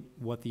anybody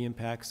what the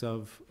impacts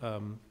of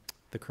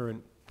the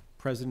current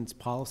president's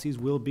policies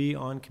will be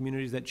on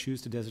communities that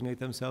choose to designate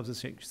themselves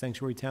as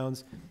sanctuary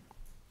towns.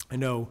 I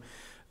know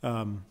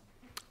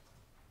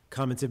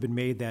comments have been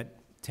made that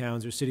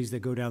towns or cities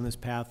that go down this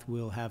path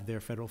will have their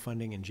federal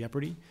funding in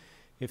jeopardy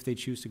if they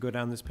choose to go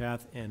down this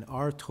path. And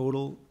our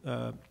total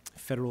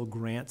federal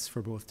grants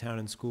for both town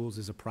and schools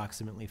is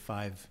approximately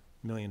 $5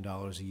 million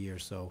a year.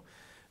 So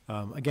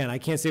again, I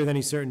can't say with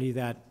any certainty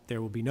that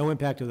there will be no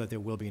impact or that there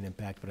will be an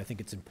impact, but I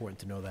think it's important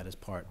to know that as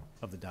part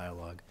of the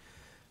dialogue.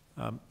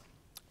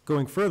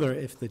 Going further,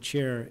 if the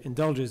chair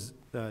indulges,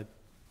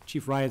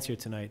 Chief Riot's here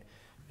tonight,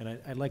 and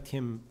I'd like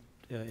him,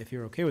 if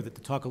you're okay with it,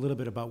 to talk a little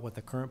bit about what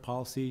the current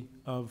policy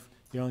of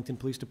the Arlington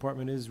Police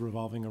Department is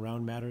revolving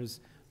around matters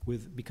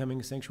with becoming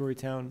a sanctuary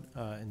town,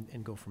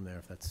 and go from there,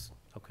 if that's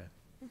okay.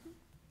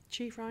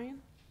 Chief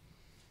Ryan?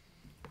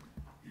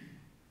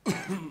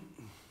 Thank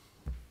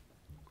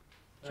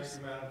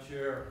you, Madam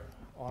Chair,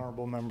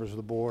 honorable members of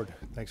the board.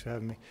 Thanks for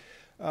having me.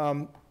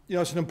 You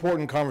know, it's an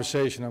important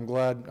conversation. I'm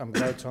glad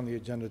it's on the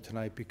agenda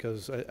tonight,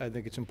 because I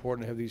think it's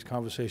important to have these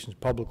conversations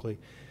publicly.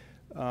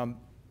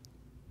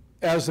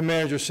 As the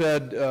manager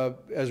said,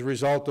 as a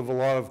result of a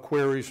lot of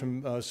queries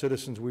from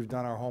citizens, we've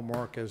done our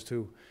homework as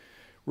to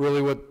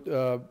really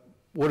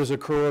what has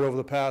occurred over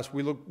the past.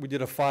 We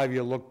did a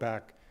 5-year look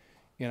back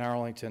in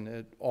Arlington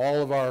at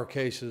all of our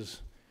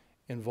cases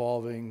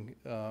involving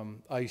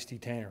ICE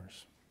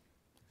detainers.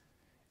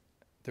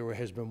 There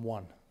has been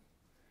one,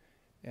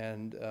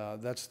 and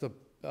that's the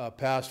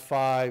past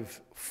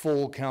 5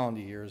 full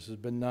calendar years. There's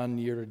been none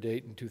year to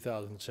date in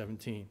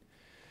 2017.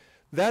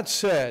 That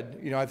said,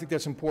 you know, I think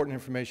that's important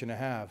information to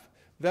have.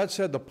 That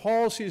said, the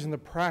policies and the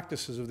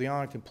practices of the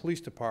Arlington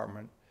Police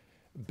Department,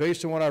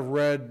 based on what I've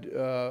read,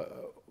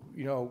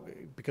 you know,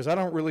 because I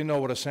don't really know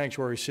what a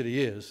sanctuary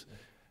city is.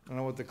 I don't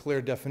know what the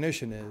clear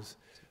definition is,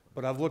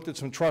 but I've looked at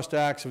some trust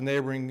acts of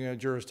neighboring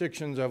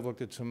jurisdictions. I've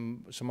looked at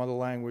some other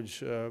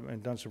language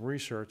and done some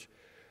research.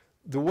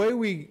 The way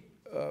we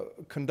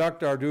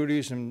conduct our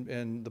duties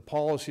and the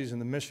policies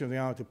and the mission of the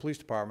Arlington Police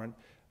Department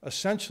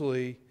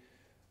essentially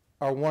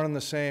are one and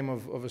the same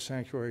of a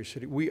sanctuary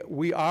city.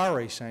 We are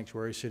a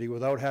sanctuary city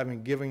without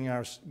having given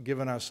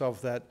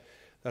ourselves that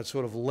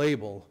sort of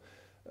label.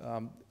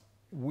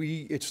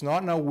 It's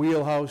not in our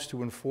wheelhouse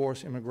to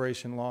enforce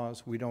immigration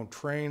laws. We don't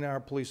train our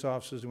police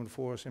officers to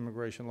enforce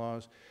immigration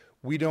laws.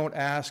 We don't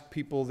ask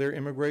people their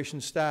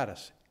immigration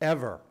status,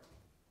 ever.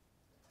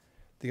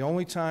 The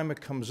only time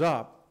it comes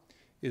up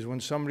is when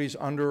somebody's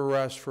under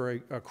arrest for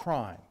a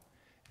crime.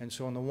 And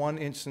so in the one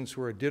instance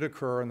where it did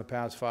occur in the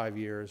past 5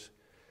 years,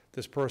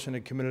 this person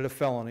had committed a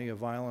felony, a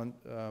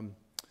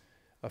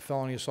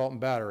felony assault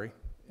and battery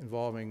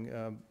involving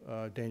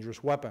a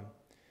dangerous weapon.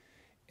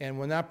 And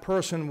when that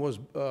person was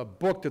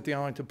booked at the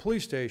Arlington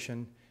Police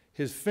Station,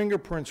 his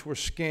fingerprints were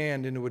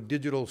scanned into a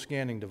digital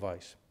scanning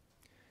device.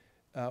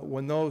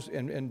 When those,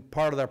 and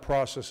part of that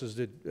process is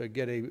to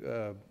get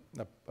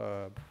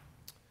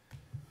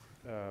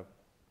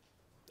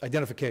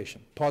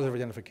identification, positive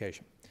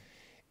identification.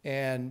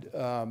 And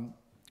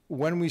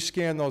when we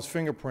scan those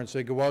fingerprints,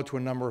 they go out to a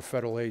number of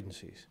federal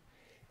agencies.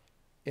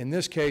 In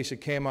this case,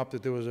 it came up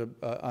that there was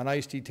an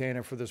ICE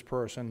detainer for this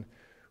person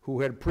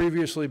who had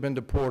previously been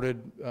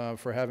deported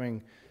for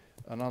having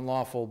an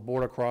unlawful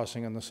border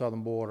crossing on the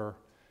southern border,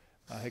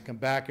 had come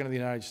back into the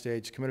United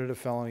States, committed a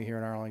felony here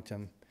in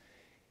Arlington,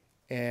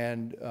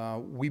 and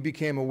we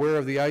became aware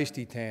of the ICE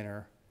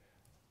detainer.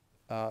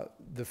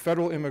 The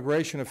federal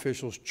immigration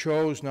officials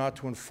chose not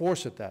to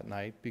enforce it that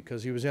night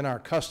because he was in our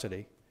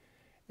custody,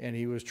 and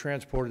he was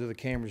transported to the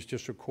Cambridge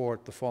District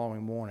Court the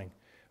following morning.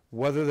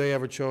 Whether they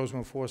ever chose to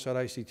enforce that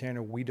ICE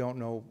detainer, we don't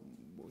know,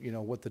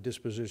 what the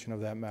disposition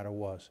of that matter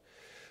was.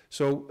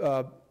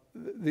 So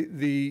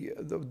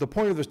the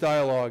point of this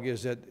dialogue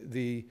is that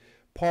the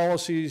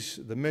policies,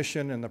 the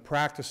mission, and the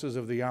practices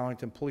of the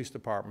Arlington Police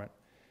Department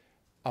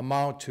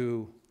amount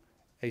to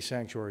a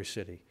sanctuary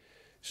city.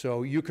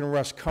 So you can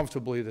rest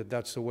comfortably that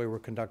that's the way we're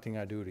conducting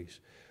our duties.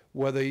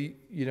 Whether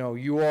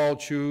you all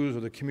choose or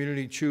the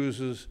community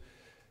chooses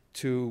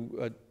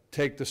to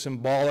take the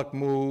symbolic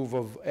move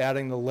of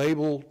adding the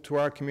label to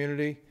our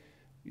community,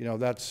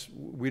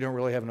 we don't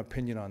really have an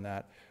opinion on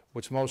that.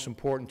 What's most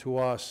important to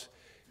us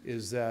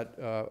is that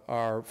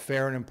our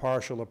fair and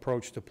impartial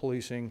approach to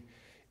policing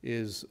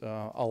is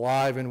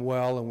alive and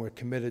well, and we're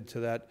committed to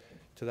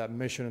that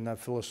mission and that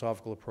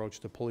philosophical approach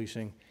to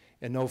policing.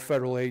 And no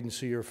federal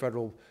agency or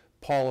federal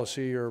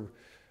policy or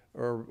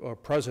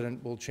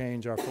president will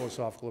change our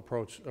philosophical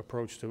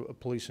approach to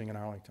policing in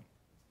Arlington.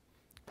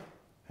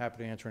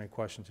 Happy to answer any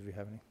questions if you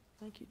have any.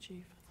 Thank you,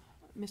 Chief.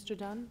 Mr.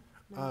 Dunn?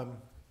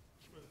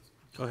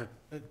 Go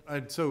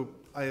ahead. So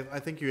I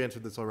think you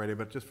answered this already,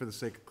 but just for the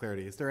sake of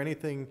clarity, is there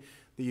anything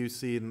that you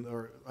see,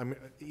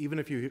 even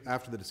if you,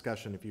 after the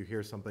discussion, if you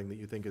hear something that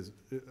you think is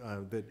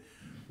that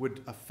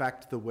would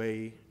affect the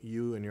way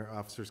you and your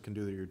officers can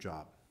do your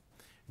job?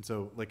 And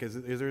so,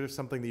 is there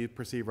something that you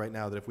perceive right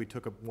now that if we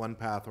took one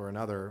path or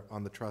another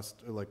on the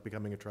trust,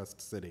 becoming a trust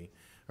city,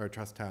 or a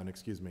trust town,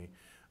 excuse me,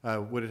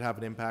 would it have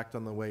an impact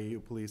on the way you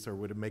police, or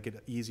would it make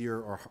it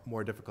easier or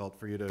more difficult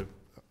for you to?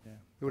 Yeah.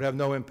 It would have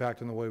no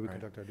impact on the way we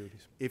conduct our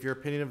duties. If your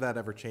opinion of that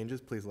ever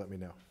changes, please let me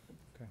know.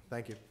 Okay.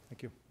 Thank you.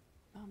 Thank you.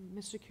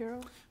 Mr.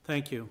 Curo?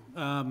 Thank you.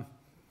 And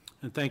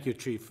thank you,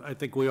 Chief. I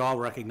think we all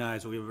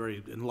recognize we have a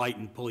very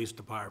enlightened police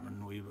department,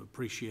 and we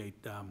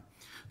appreciate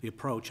the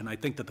approach. And I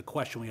think that the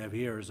question we have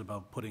here is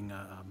about putting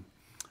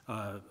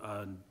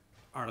an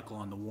article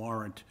on the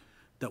warrant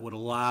that would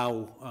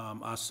allow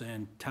us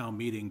and town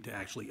meeting to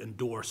actually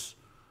endorse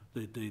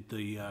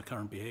the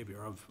current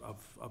behavior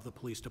of the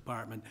police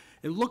department.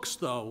 It looks,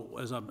 though,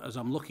 as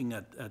I'm looking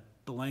at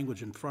the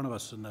language in front of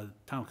us in the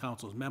town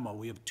council's memo,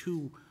 we have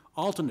two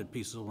alternate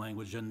pieces of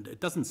language, and it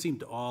doesn't seem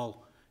to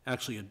all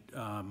actually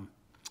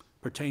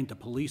pertain to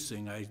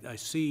policing. I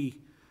see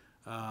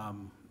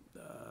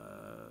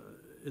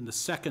in the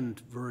second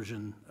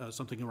version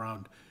something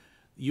around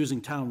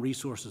using town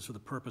resources for the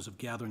purpose of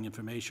gathering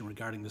information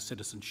regarding the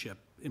citizenship,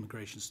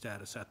 immigration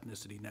status,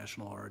 ethnicity,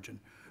 national origin,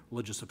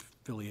 religious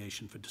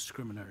affiliation for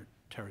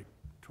discriminatory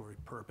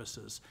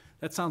purposes.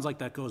 That sounds like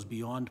that goes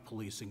beyond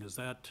policing. Is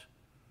that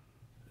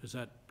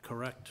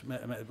correct?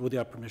 With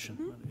your permission?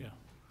 Mm-hmm. Yeah.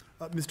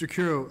 Mr.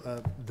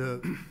 Curo,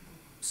 the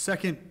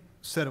second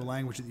set of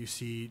language that you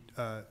see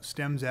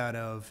stems out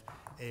of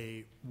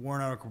a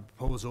warrant article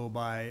proposal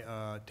by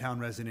a town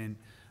resident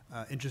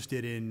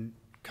interested in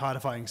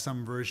codifying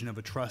some version of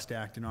a trust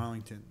act in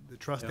Arlington. The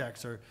trust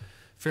acts are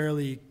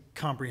fairly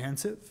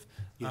comprehensive.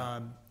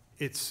 Yeah.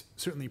 It's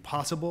certainly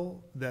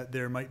possible that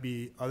there might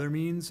be other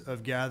means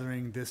of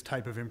gathering this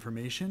type of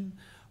information,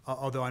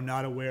 although I'm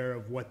not aware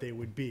of what they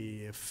would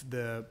be. If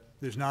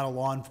there's not a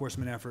law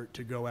enforcement effort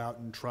to go out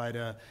and try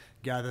to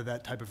gather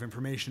that type of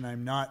information,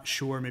 I'm not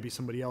sure, maybe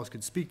somebody else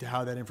could speak to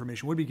how that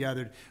information would be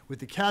gathered, with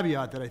the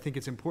caveat that I think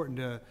it's important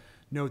to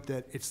note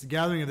that it's the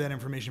gathering of that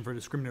information for a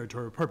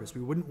discriminatory purpose.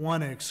 We wouldn't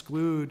want to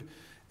exclude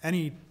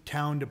any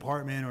town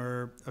department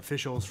or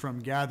officials from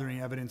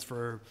gathering evidence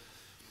for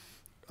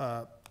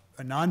a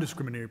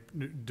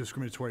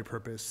non-discriminatory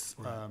purpose.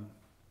 Right.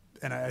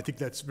 And I think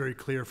that's very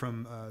clear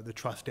from the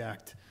Trust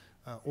Act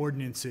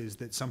ordinances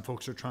that some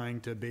folks are trying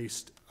to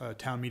base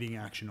town meeting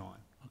action on.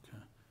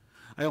 Okay.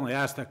 I only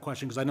asked that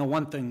question because I know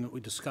one thing that we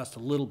discussed a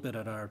little bit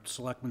at our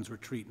selectmen's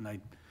retreat, and I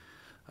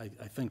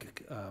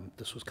think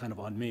this was kind of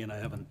on me and I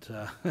haven't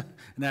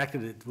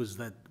enacted it, was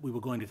that we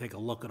were going to take a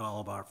look at all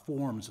of our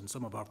forms, and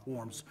some of our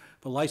forms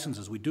for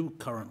licenses, we do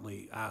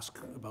currently ask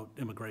about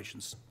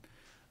immigration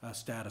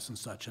status and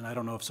such, and I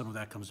don't know if some of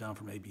that comes down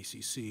from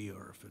ABCC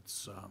or if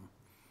it's,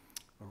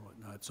 or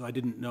whatnot. So I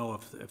didn't know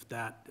if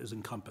that is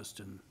encompassed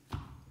in.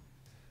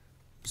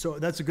 So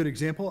that's a good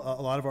example. A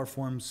lot of our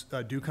forms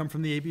do come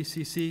from the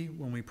ABCC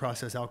when we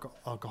process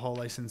alcohol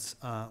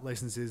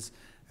licenses.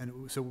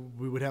 And so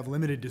we would have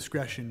limited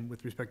discretion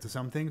with respect to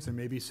some things. There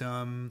may be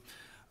some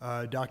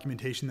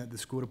documentation that the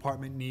school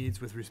department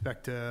needs with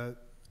respect to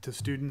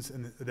students,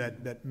 and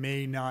that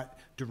may not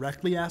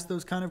directly ask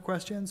those kind of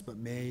questions, but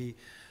may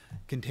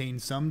contain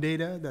some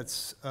data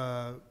that's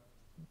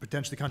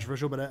potentially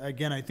controversial. But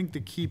again, I think the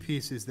key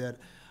piece is that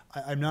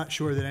I'm not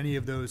sure that any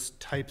of those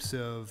types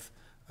of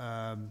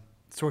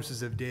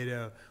sources of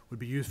data would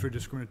be used for a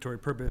discriminatory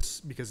purpose,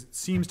 because it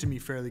seems to me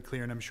fairly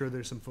clear, and I'm sure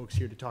there's some folks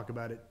here to talk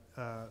about it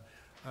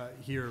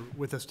here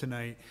with us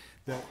tonight,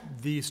 that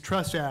these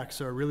trust acts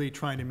are really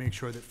trying to make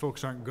sure that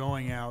folks aren't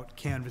going out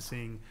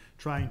canvassing,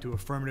 trying to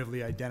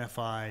affirmatively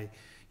identify,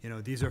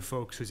 these are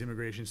folks whose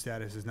immigration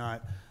status is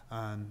not,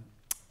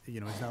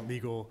 is not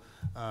legal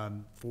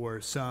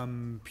for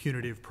some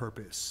punitive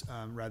purpose,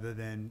 rather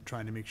than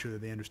trying to make sure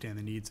that they understand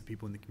the needs of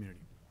people in the community.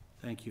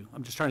 Thank you.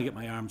 I'm just trying to get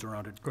my arms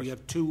around it. We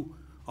have two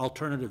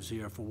alternatives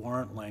here for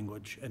warrant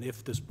language, and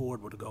if this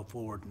board were to go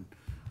forward and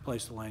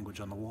place the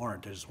language on the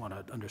warrant, I just want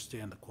to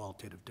understand the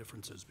qualitative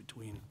differences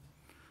between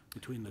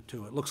the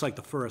two. It looks like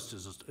the first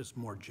is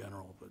more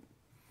general, but,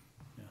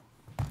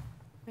 yeah.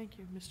 Thank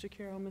you. Mr.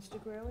 Carroll,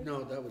 Mr. Greeley?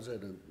 No, that was it.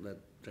 That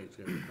takes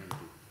care of it.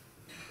 Thank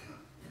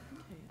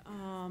you.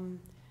 Okay,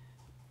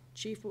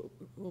 Chief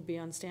will be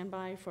on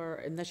standby for,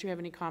 unless you have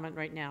any comment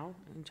right now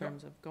in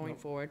terms of going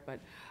forward, but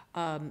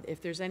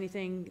if there's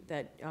anything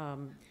that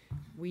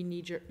we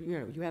need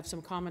you have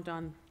some comment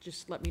on,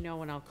 just let me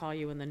know and I'll call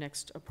you in the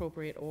next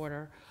appropriate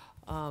order.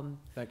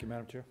 Thank you,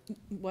 Madam Chair.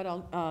 What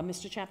else,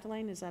 Mr.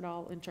 Chapdelaine, is that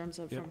all in terms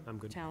of Yep, from I'm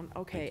good. town?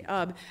 Okay,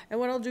 and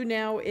what I'll do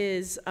now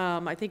is,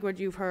 I think what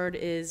you've heard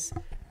is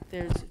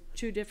there's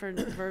two different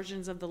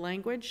versions of the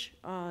language.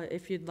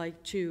 If you'd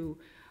like to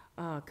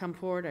come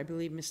forward, I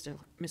believe Mr.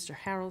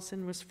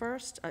 Harrelson was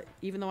first.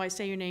 Even though I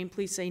say your name,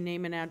 please say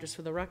name and address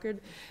for the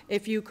record.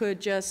 If you could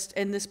just,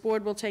 and this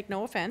board will take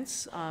no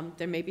offense,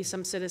 there may be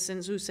some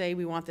citizens who say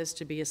we want this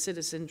to be a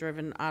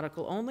citizen-driven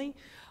article only.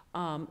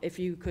 If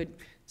you could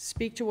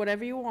speak to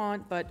whatever you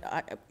want,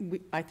 but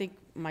I think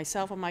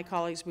myself and my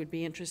colleagues would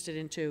be interested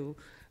into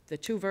the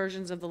two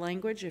versions of the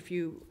language. If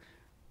you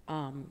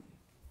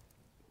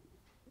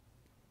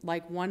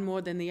like one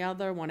more than the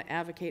other, want to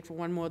advocate for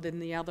one more than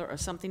the other, or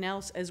something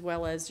else, as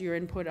well as your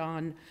input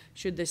on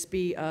should this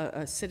be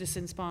a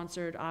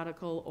citizen-sponsored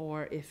article,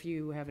 or if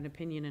you have an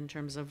opinion in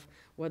terms of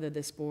whether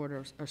this board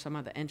or some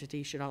other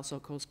entity should also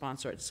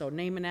co-sponsor it. So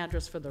name and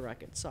address for the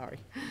record, sorry.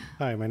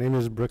 Hi, my name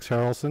is Brooks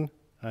Harrelson.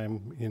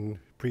 I'm in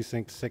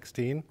Precinct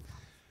 16.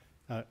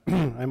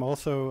 I'm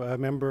also a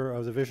member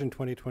of the Vision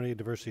 2020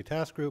 Diversity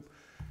Task Group,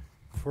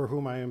 for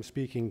whom I am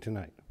speaking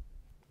tonight.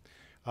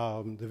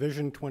 The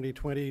Vision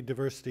 2020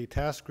 Diversity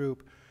Task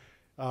Group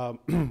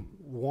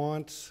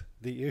wants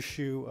the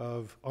issue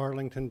of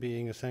Arlington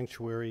being a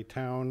sanctuary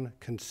town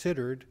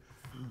considered,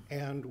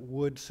 and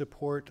would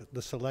support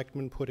the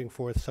selectmen putting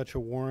forth such a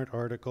warrant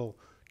article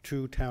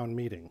to town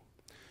meeting.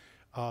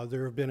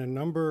 There have been a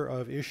number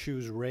of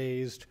issues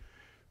raised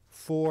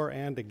for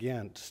and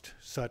against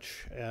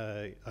such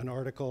an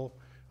article.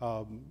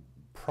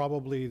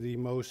 Probably the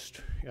most,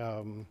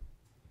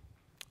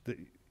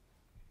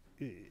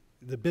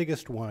 the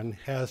biggest one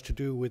has to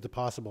do with the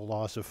possible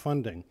loss of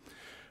funding.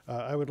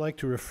 I would like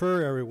to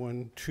refer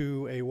everyone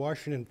to a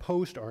Washington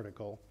Post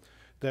article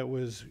that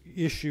was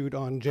issued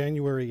on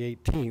January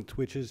 18th,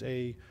 which is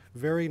a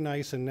very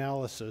nice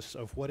analysis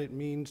of what it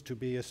means to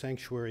be a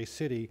sanctuary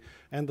city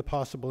and the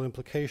possible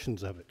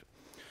implications of it.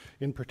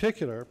 In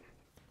particular,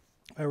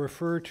 I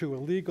refer to a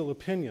legal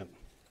opinion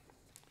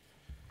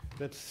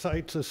that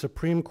cites a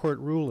Supreme Court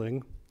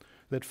ruling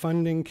that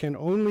funding can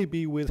only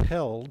be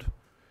withheld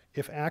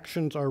if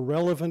actions are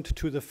relevant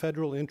to the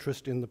federal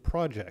interest in the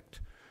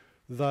project.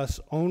 Thus,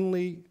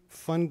 only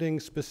funding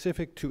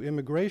specific to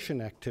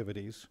immigration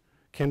activities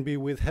can be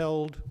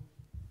withheld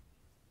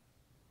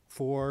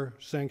for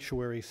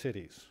sanctuary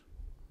cities.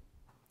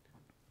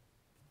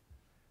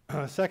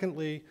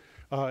 Secondly,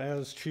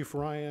 as Chief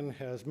Ryan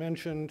has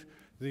mentioned,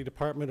 the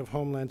Department of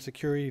Homeland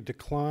Security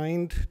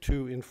declined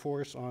to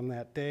enforce on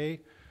that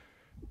day.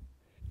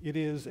 It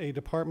is a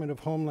Department of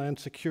Homeland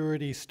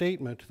Security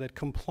statement that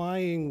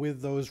complying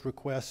with those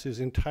requests is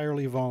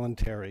entirely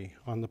voluntary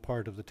on the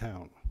part of the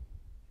town.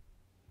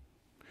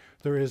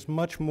 There is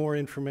much more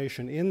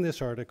information in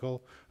this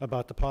article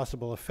about the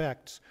possible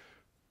effects.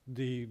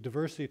 The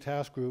Diversity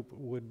Task Group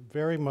would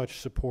very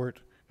much support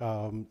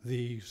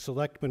the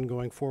selectmen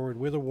going forward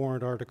with a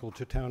warrant article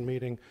to town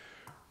meeting,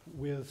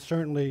 with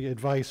certainly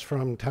advice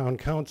from town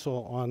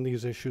council on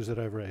these issues that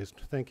I've raised.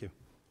 Thank you.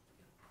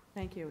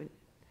 Thank you.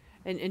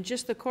 And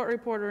just the court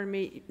reporter and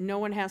me, no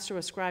one has to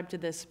ascribe to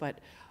this, but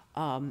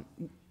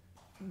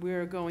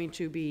we're going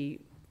to be,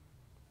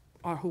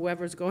 or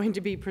whoever's going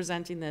to be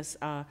presenting this,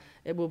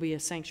 it will be a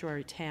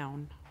sanctuary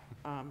town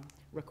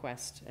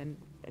request. And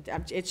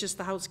it's just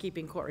the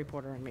housekeeping court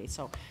reporter and me.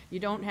 So you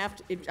don't have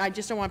to, I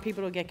just don't want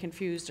people to get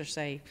confused or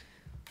say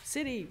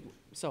city,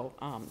 so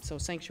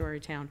sanctuary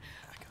town.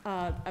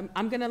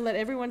 I'm gonna let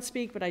everyone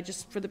speak, but I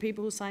just, for the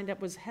people who signed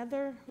up, was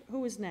Heather,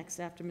 who was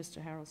next after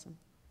Mr. Harrelson?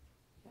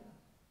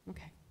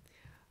 Okay.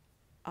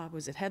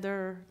 Was it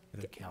Heather?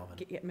 Calvin.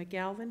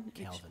 McGalvin?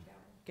 Calvin.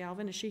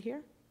 Galvin, is she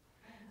here?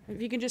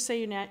 If you can just say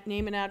your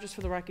name and address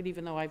for the record,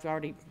 even though I've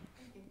already.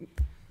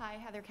 Hi,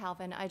 Heather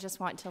Calvin. I just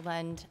want to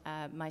lend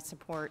my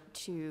support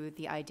to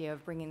the idea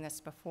of bringing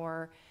this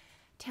before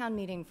town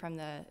meeting from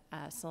the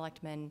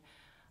selectmen.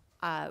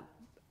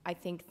 I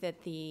think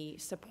that the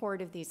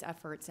support of these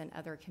efforts in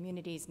other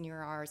communities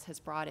near ours has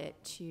brought it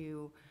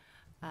to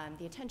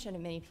the attention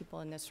of many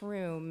people in this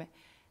room.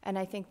 And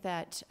I think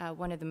that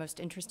one of the most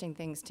interesting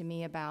things to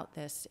me about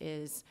this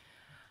is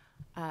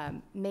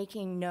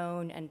making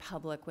known and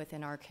public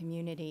within our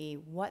community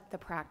what the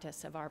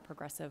practice of our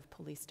progressive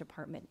police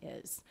department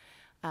is.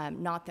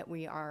 Not that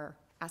we are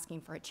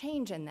asking for a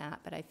change in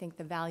that, but I think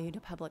the value to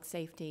public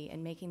safety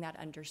and making that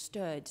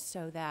understood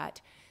so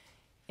that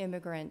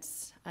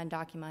immigrants,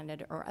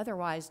 undocumented or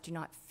otherwise, do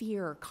not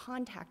fear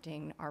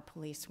contacting our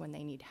police when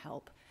they need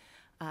help.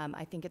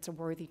 I think it's a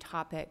worthy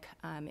topic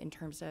in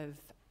terms of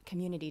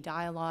community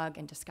dialogue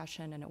and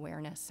discussion and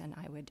awareness, and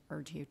I would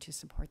urge you to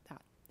support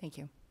that. Thank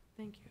you.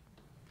 Thank you.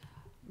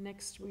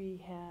 Next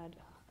we had,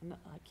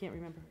 I can't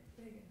remember.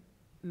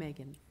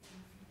 Megan.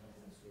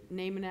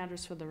 Name and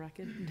address for the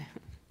record.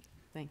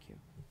 Thank you.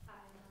 Hi,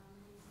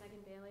 Megan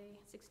Bailey,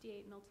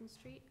 68 Milton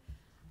Street.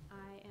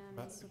 I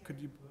am.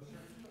 Could you?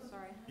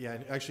 Sorry. Yeah,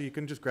 actually, you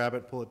can just grab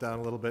it, pull it down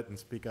a little bit, and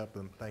speak up.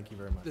 And thank you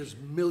very much. There's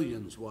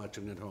millions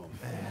watching at home.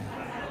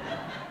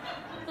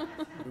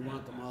 We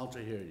want them all to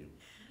hear you.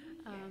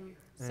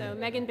 So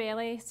Megan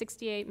Bailey,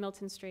 68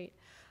 Milton Street.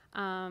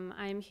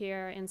 I'm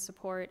here in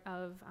support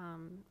of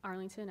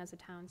Arlington as a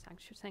town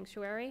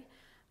sanctuary,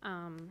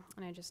 and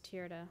I'm just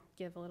here to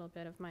give a little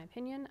bit of my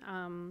opinion.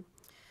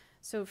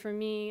 So for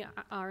me,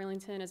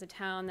 Arlington is a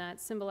town that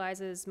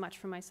symbolizes much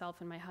for myself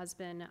and my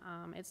husband.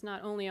 It's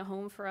not only a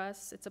home for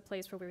us, it's a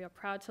place where we are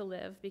proud to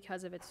live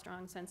because of its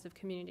strong sense of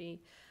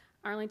community.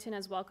 Arlington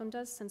has welcomed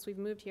us since we've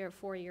moved here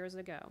 4 years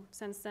ago.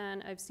 Since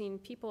then, I've seen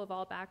people of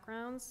all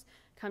backgrounds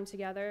come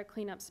together,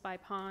 clean up Spy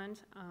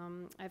Pond.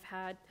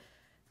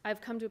 I've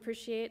come to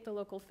appreciate the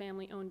local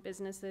family-owned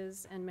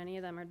businesses, and many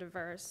of them are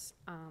diverse.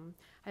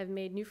 I've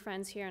made new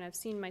friends here, and I've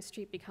seen my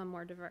street become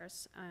more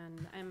diverse,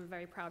 and I'm a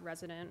very proud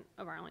resident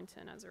of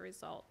Arlington as a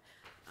result.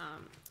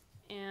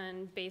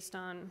 And based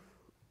on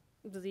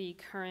the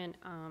current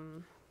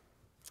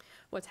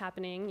what's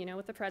happening,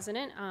 with the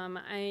president,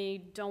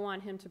 I don't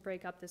want him to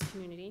break up this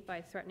community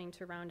by threatening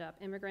to round up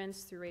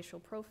immigrants through racial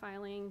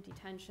profiling,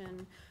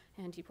 detention,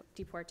 and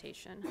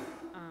deportation.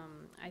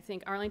 I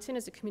think Arlington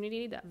is a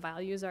community that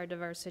values our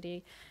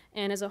diversity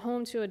and is a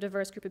home to a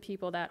diverse group of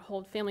people that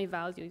hold family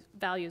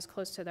values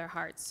close to their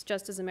hearts,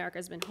 just as America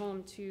has been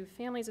home to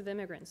families of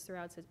immigrants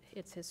throughout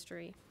its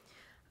history.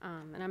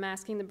 And I'm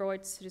asking the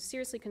board to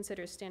seriously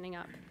consider standing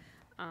up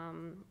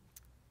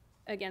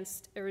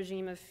against a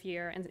regime of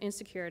fear and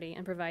insecurity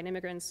and provide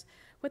immigrants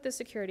with the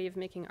security of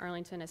making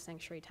Arlington a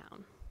sanctuary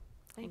town.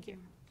 Thank you.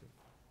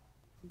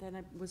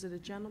 Then, was it a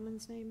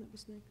gentleman's name that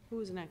was next? Who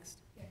was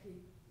next? Becky.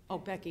 Oh,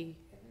 Becky.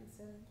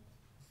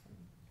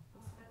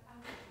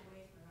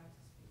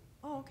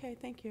 Oh, okay,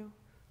 thank you.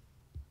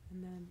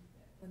 And then?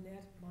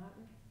 Lynette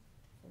Martin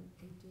from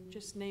 18.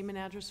 Just name and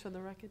address for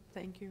the record.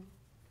 Thank you.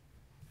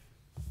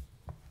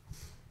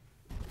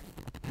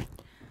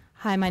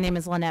 Hi, my name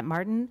is Lynette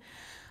Martin.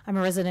 I'm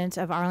a resident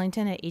of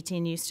Arlington at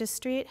 18 Eustis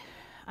Street.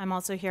 I'm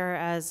also here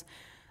as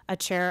a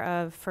chair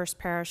of First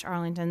Parish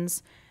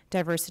Arlington's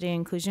Diversity and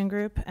Inclusion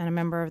Group and a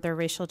member of their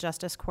Racial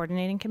Justice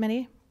Coordinating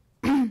Committee.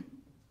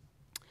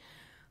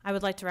 I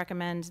would like to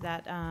recommend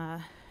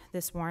that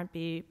this warrant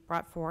be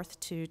brought forth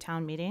to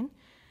town meeting.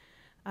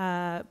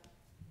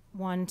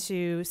 One,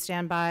 to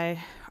stand by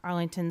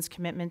Arlington's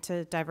commitment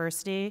to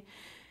diversity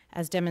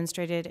as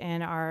demonstrated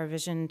in our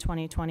Vision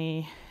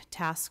 2020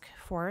 task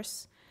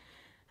force,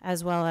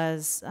 as well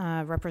as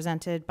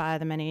represented by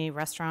the many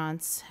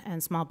restaurants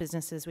and small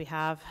businesses we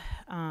have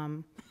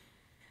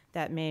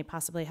that may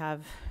possibly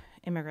have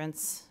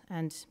immigrants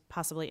and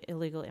possibly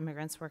illegal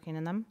immigrants working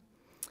in them.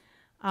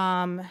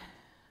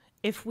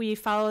 If we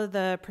follow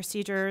the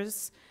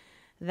procedures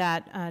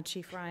that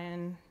Chief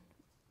Ryan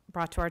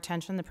brought to our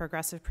attention, the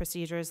progressive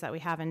procedures that we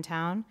have in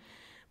town,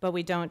 but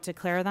we don't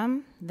declare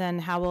them, then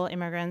how will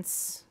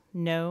immigrants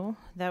know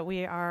that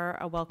we are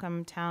a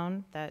welcome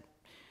town, that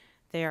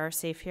they are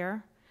safe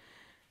here?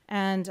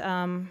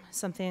 And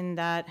something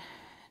that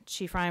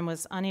Chief Ryan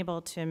was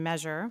unable to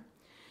measure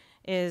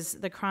is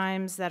the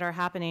crimes that are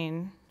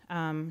happening,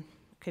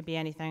 could be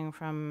anything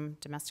from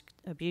domestic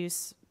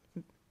abuse,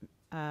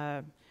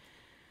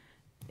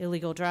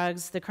 illegal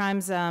drugs, the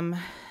crimes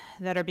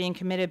that are being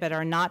committed but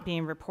are not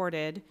being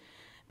reported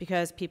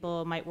because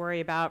people might worry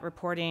about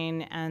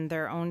reporting and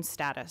their own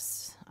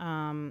status,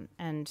 and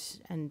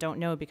don't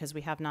know because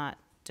we have not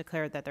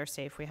declared that they're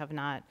safe. We have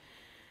not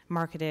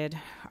marketed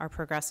our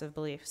progressive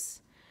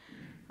beliefs.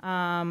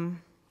 And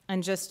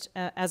just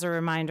as a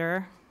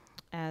reminder,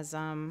 as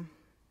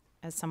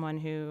someone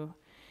who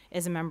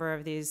is a member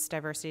of these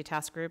diversity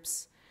task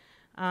groups,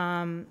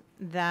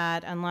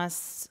 that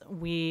unless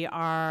we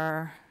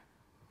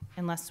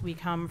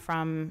come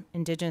from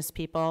indigenous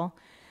people,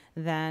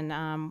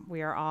 then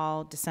we are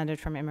all descended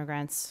from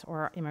immigrants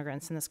or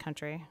immigrants in this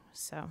country.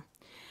 So,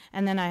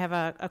 and then I have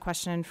a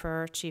question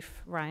for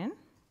Chief Ryan.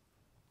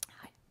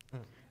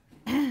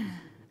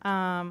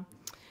 Hi.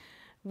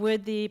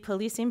 Would the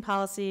policing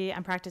policy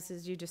and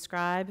practices you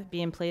describe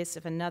be in place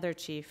if another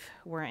chief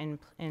were in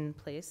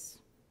place?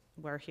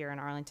 We're here in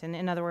Arlington.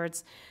 In other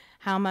words,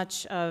 how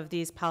much of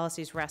these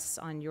policies rests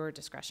on your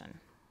discretion?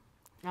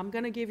 I'm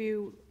going to give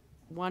you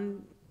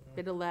one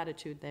bit of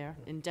latitude there,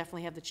 and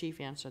definitely have the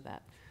chief answer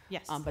that.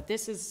 Yes. But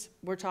this is,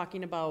 we're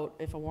talking about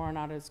if a warrant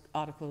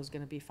article is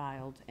going to be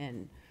filed,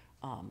 and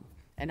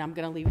I'm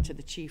going to leave it to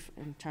the chief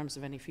in terms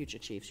of any future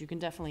chiefs. You can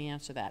definitely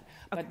answer that.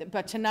 Okay.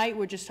 But tonight,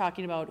 we're just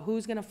talking about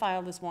who's going to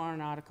file this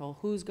warrant article,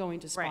 who's going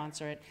to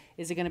sponsor it.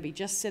 Is it going to be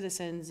just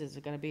citizens? Is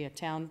it going to be a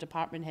town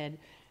department head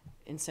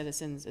and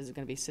citizens? Is it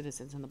going to be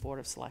citizens and the Board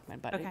of Selectmen?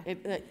 But Okay.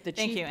 The Thank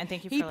chief, you, and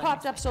thank you for he letting me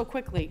popped up so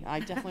quickly. I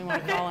definitely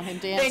want to call on him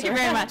to answer. Thank you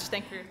very much.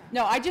 Thank you.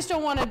 No, I just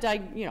don't want to,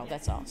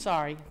 that's all.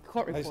 Sorry.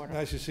 Court reporter.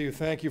 Nice to see you.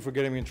 Thank you for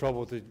getting me in trouble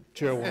with the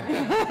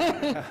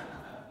chairwoman.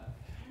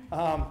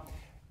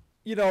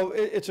 You know,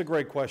 it's a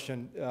great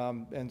question,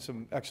 and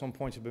some excellent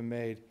points have been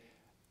made.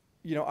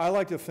 You know, I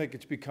like to think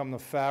it's become the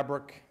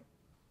fabric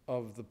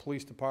of the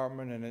police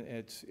department, and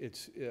it's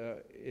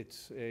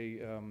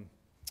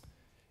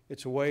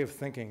a way of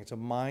thinking. It's a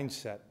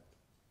mindset.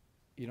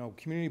 You know,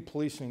 community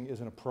policing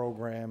isn't a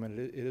program, and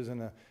it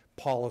isn't a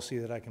policy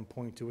that I can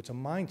point to. It's a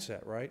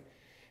mindset, right?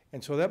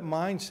 And so that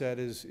mindset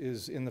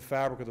is in the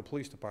fabric of the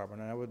police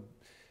department. And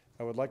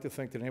I would like to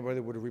think that anybody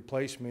that would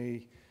replace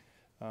me,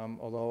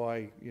 although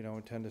I,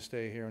 intend to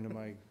stay here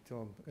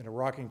till I'm in a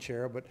rocking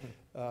chair, but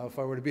if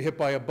I were to be hit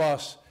by a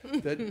bus,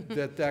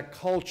 that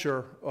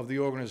culture of the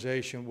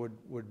organization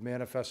would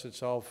manifest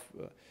itself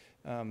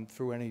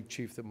through any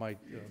chief that might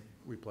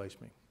replace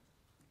me.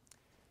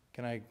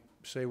 Can I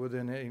say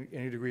within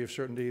any degree of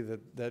certainty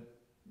that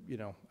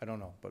I don't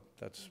know, but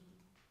that's.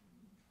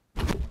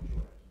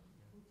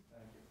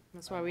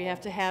 That's why we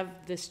have to have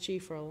this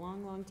chief for a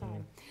long, long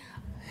time,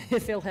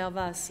 if he'll have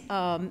us.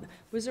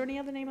 Was there any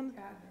other name on the?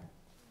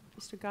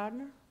 Mr.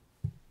 Gardner?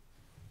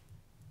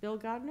 Bill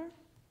Gardner?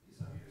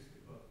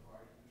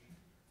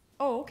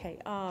 Oh, okay.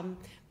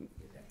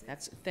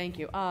 Thank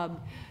you.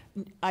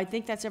 I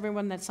think that's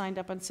everyone that signed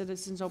up on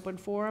Citizens Open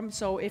Forum.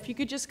 So if you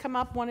could just come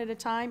up one at a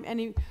time,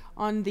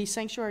 on the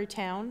Sanctuary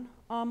Town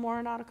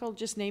warrant article,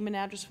 just name and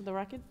address for the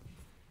record.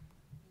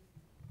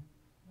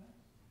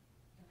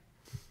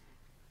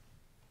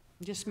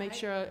 Just make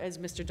sure, as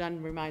Mr.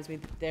 Dunn reminds me,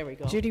 there we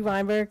go. Judy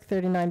Weinberg,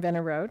 39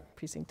 Venner Road,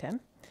 Precinct 10.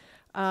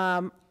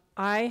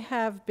 I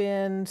have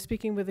been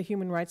speaking with the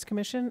Human Rights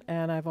Commission,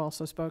 and I've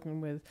also spoken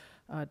with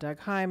Doug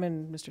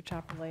Hyman, Mr.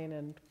 Chapdelaine,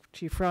 and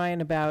Chief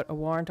Ryan about a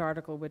warrant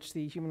article which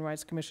the Human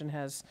Rights Commission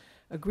has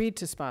agreed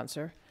to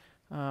sponsor.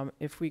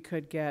 If we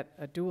could get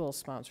a dual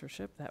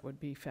sponsorship, that would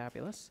be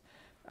fabulous.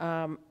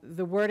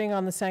 The wording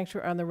on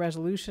the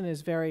resolution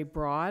is very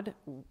broad,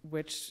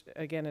 which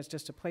again is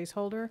just a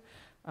placeholder.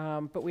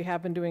 But we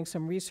have been doing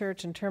some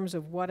research in terms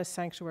of what a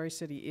sanctuary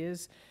city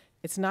is.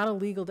 It's not a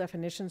legal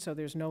definition, so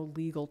there's no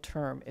legal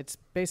term. It's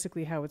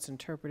basically how it's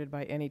interpreted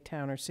by any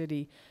town or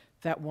city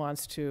that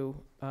wants to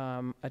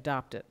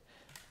adopt it.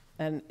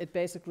 And it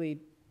basically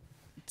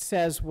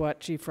says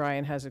what Chief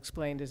Ryan has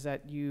explained, is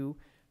that you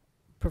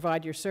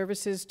provide your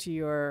services to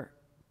your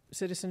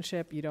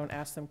citizenship. You don't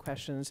ask them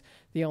questions.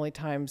 The only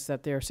times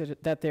that their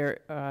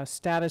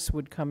status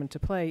would come into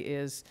play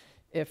is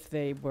if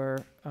they were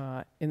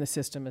in the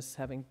system as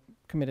having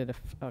committed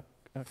a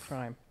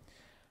crime.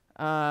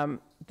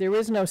 There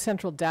is no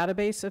central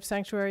database of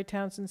sanctuary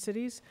towns and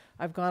cities.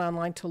 I've gone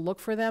online to look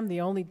for them.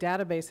 The only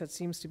database that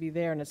seems to be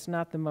there, and it's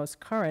not the most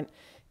current,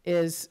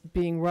 is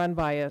being run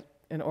by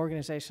an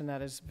organization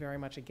that is very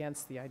much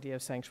against the idea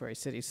of sanctuary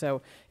cities.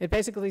 So it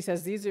basically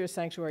says these are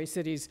sanctuary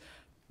cities,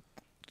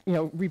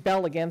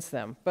 rebel against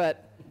them.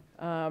 But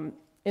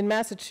in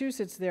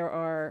Massachusetts,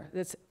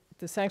 the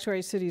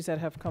sanctuary cities that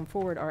have come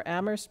forward are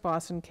Amherst,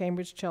 Boston,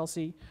 Cambridge,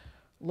 Chelsea,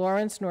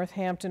 Lawrence,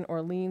 Northampton,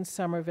 Orleans,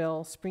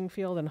 Somerville,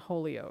 Springfield, and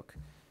Holyoke.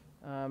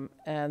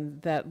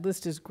 And that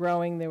list is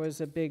growing. There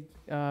was a big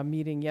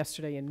meeting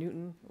yesterday in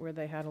Newton where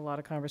they had a lot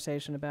of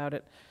conversation about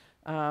it.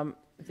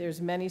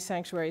 There's many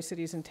sanctuary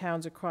cities and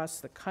towns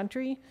across the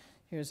country.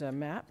 Here's a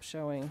map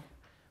showing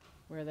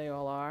where they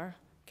all are.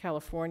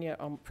 California,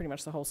 pretty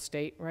much the whole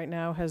state right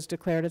now has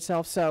declared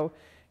itself. So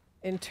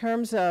In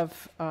terms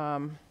of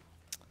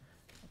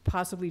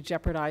possibly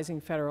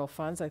jeopardizing federal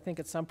funds, I think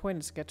at some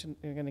point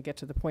you're going to get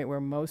to the point where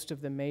most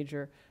of the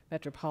major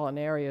metropolitan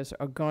areas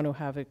are going to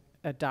have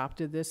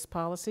adopted this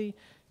policy,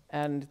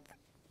 and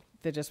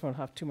they just won't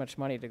have too much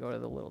money to go to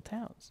the little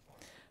towns.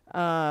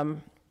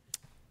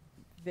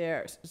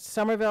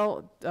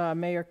 Somerville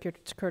Mayor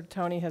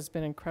Curtatone has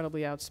been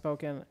incredibly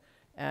outspoken,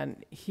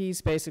 and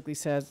he's basically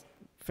says,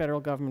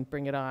 federal government,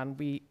 bring it on.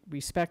 We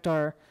respect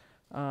our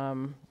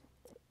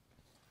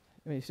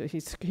he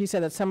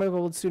said that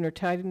Somerville would sooner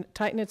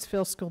tighten its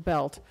fiscal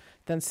belt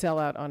than sell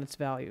out on its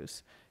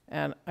values.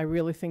 And I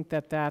really think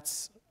that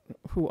that's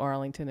who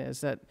Arlington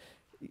is, that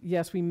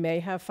yes, we may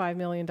have $5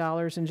 million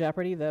in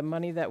jeopardy. The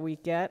money that we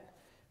get,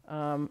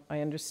 I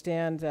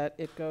understand that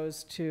it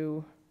goes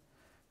to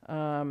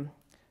the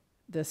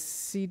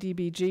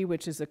CDBG,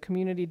 which is a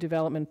Community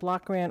Development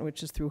Block Grant,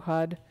 which is through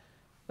HUD,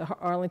 the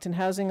Arlington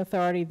Housing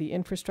Authority, the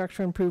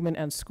Infrastructure Improvement,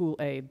 and School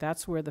Aid.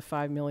 That's where the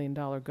 $5 million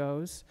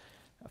goes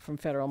from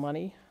federal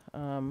money.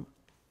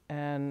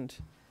 And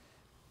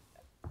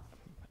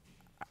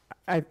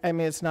I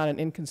mean, it's not an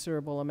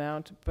inconsiderable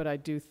amount, but I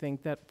do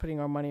think that putting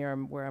our money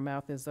where our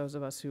mouth is, those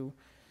of us who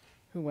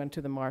went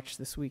to the march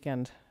this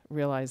weekend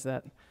realize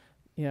that,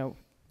 you know,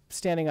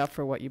 standing up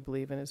for what you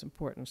believe in is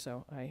important,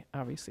 so I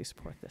obviously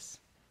support this.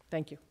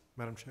 Thank you.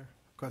 Madam Chair,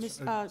 question?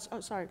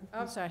 Sorry.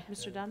 Oh, sorry.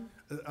 Mr.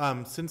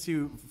 Dunn? Since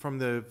you, from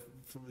the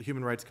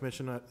Human Rights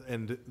Commission,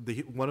 and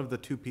one of the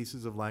two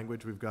pieces of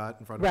language we've got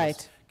in front of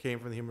us came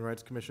from the Human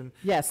Rights Commission.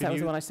 Yes, that was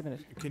the one I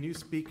submitted. Can you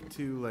speak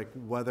to like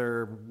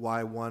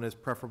why one is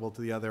preferable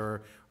to the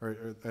other,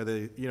 or are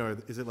they, you know,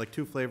 is it like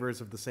two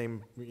flavors of the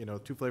same, you know,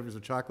 two flavors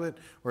of chocolate,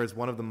 or is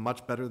one of them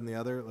much better than the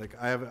other? Like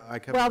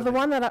well, the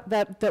one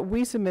that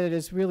we submitted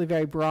is really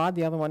very broad.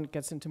 The other one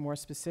gets into more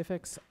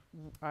specifics.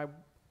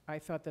 I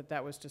thought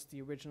that was just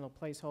the original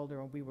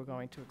placeholder, and we were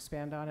going to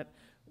expand on it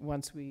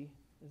once we,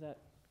 is that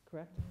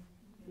correct?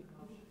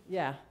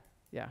 Yeah,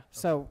 yeah.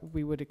 So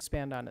we would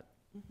expand on it.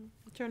 Mm-hmm.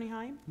 Attorney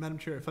Heim? Madam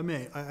Chair, if I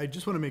may, I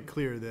just want to make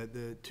clear that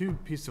the two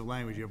pieces of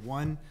language, you have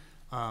one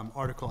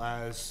article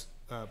as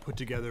put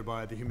together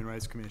by the Human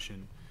Rights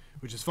Commission,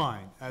 which is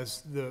fine.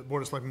 As the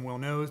Board of Selectmen well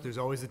knows, there's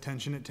always a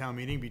tension at town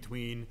meeting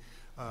between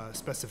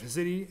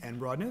specificity and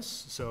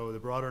broadness. So the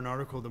broader an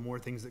article, the more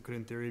things that could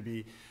in theory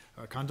be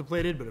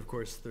contemplated, but of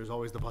course there's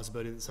always the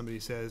possibility that somebody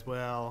says,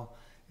 well,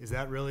 is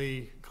that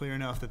really clear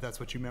enough that that's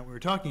what you meant we were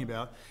talking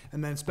about?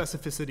 And then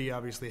specificity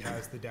obviously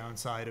has the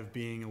downside of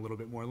being a little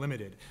bit more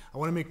limited. I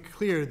want to make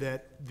clear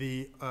that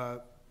the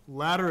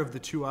latter of the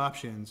two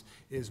options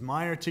is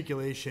my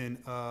articulation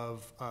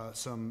of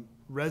some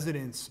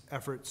residents'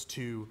 efforts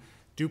to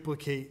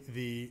duplicate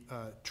the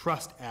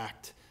Trust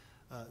Act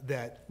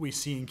that we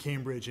see in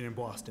Cambridge and in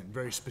Boston,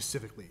 very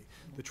specifically.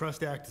 The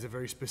Trust Act is a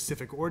very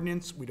specific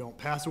ordinance. We don't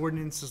pass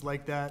ordinances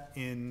like that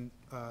in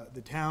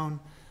the town.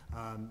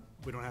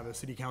 We don't have a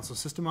city council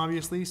system,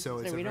 obviously, so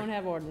it's we don't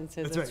have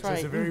ordinances, that's right. So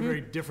it's a very,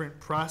 very different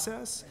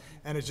process,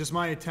 and it's just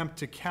my attempt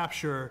to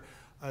capture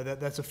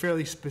that's a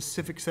fairly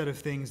specific set of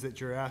things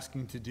that you're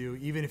asking to do,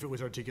 even if it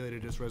was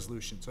articulated as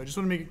resolution. So I just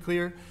want to make it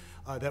clear,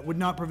 that would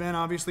not prevent,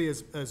 obviously,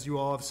 as you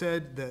all have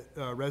said,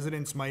 that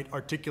residents might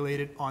articulate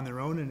it on their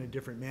own in a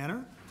different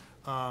manner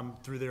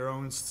through their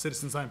own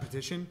citizen-signed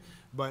petition,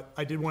 but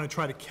I did want to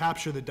try to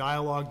capture the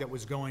dialogue that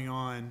was going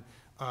on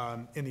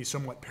in these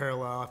somewhat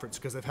parallel efforts,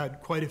 because I've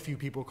had quite a few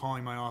people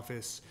calling my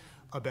office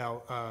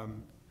about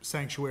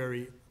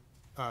sanctuary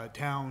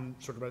town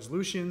sort of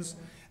resolutions,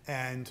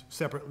 and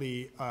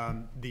separately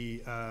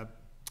the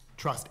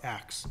trust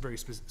acts very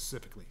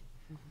specifically.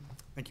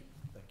 Thank you.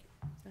 Thank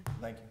you.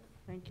 Thank you.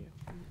 Thank you.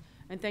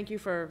 And thank you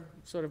for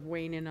sort of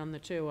weighing in on the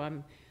two.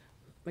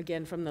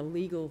 Again, from the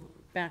legal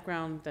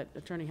background that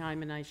Attorney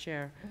Heim and I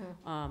share,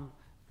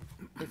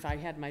 if I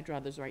had my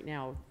druthers right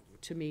now,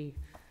 to me,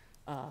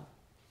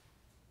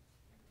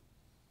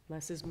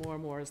 less is more,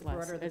 more is less.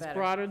 Broader the It's better.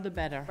 broader the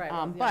better. Right,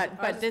 well,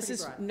 But this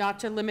is not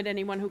to limit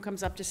anyone who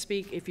comes up to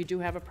speak. If you do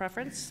have a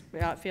preference,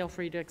 feel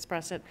free to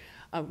express it.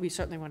 We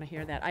certainly want to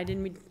hear that. I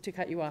didn't mean to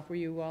cut you off. Were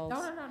you all?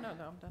 No, I'm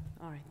done.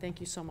 All right, thank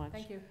you so much.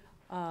 Thank you.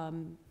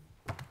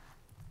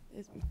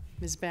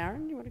 Ms.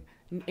 Barron, you want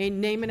to,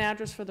 name and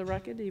address for the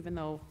record, even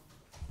though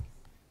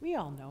we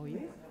all know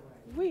you.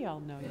 We all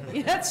know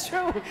you. That's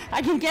true.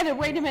 I can get it.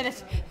 Wait a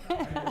minute.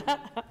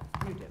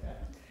 You do.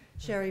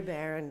 Sherry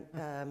Barron,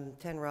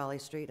 10 Raleigh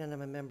Street, and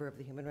I'm a member of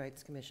the Human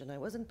Rights Commission. I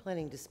wasn't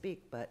planning to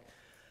speak, but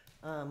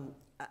I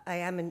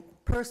am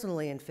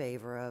personally in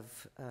favor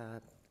of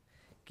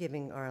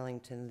giving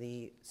Arlington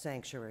the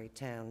sanctuary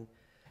town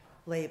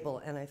label,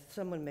 and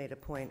someone made a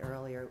point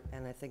earlier,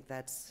 and I think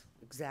that's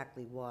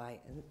exactly why,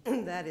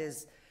 and that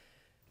is,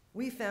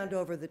 we found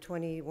over the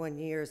 21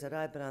 years that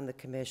I've been on the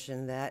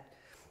commission that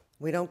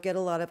we don't get a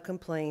lot of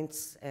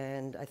complaints,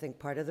 and I think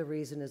part of the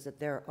reason is that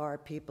there are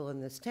people in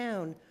this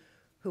town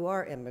who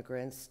are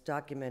immigrants,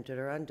 documented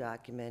or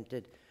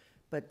undocumented,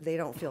 but they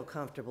don't feel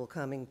comfortable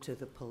coming to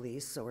the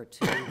police or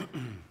to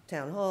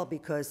town hall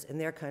because in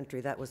their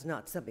country that was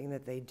not something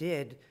that they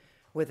did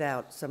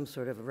without some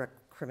sort of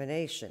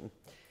recrimination.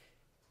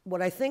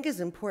 what I think is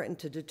important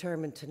to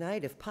determine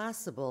tonight, if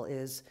possible,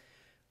 is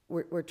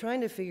we're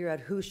trying to figure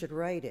out who should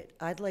write it.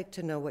 I'd like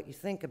to know what you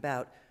think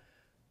about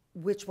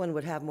which one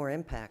would have more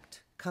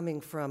impact, coming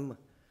from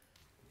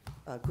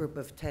a group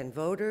of 10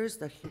 voters,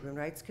 the Human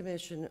Rights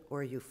Commission,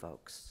 or you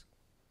folks.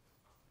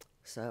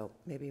 So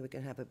maybe we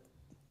can have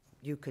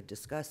you could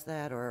discuss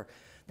that, or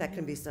that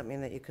can be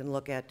something that you can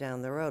look at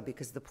down the road,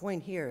 because the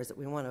point here is that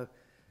we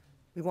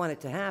want it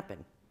to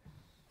happen.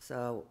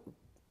 So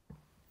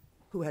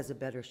who has a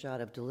better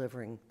shot of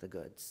delivering the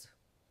goods?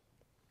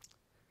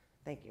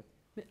 Thank you.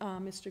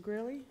 Mr.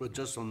 Greeley? But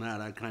just on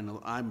that,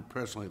 I'm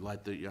personally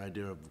like the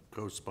idea of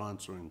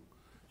co-sponsoring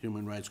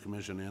Human Rights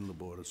Commission and the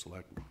Board of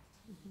Selectmen.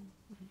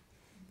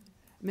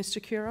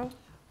 Mr. Curo?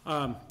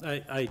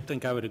 I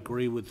think I would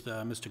agree with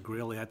Mr.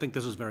 Greeley. I think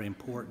this is very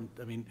important.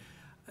 I mean,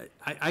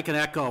 I can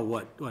echo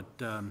what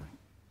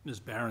Ms.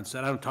 Barron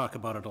said. I don't talk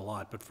about it a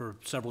lot, but for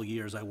several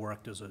years I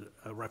worked as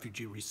a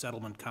refugee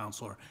resettlement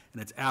counselor,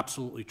 and it's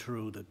absolutely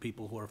true that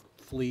people who are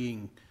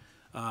fleeing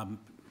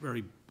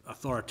very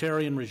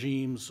authoritarian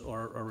regimes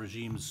or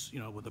regimes, you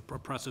know, with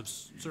oppressive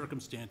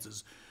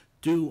circumstances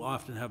do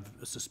often have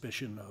a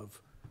suspicion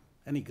of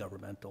any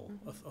governmental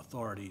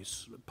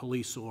authorities,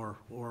 police or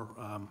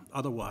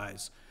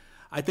otherwise.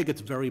 I think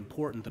it's very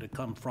important that it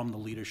come from the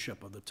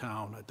leadership of the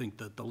town. I think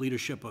that the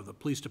leadership of the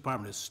police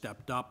department has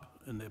stepped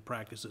up in their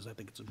practices. I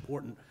think it's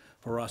important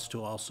for us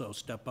to also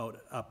step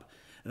up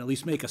and at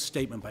least make a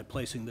statement by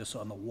placing this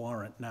on the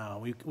warrant now.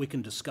 We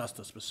can discuss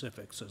the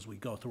specifics as we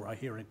go through our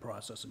hearing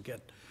process and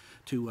get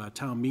to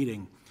town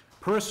meeting.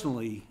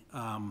 Personally,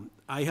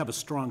 I have a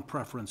strong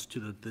preference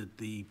to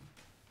the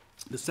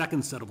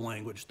second set of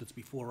language that's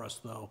before us,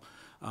 though.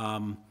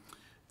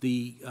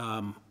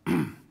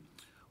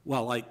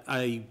 Well,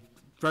 I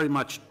very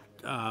much,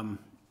 I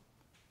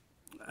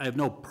have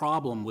no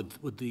problem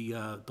with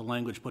the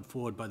language put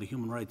forward by the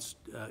Human Rights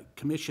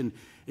Commission.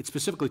 It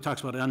specifically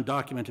talks about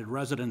undocumented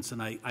residents,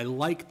 and I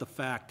like the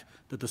fact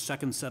that the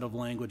second set of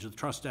language, the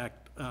Trust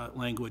Act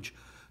language,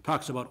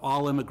 talks about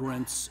all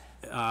immigrants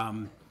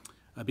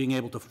being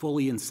able to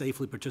fully and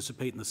safely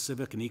participate in the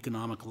civic and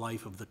economic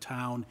life of the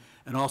town,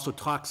 and also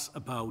talks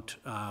about,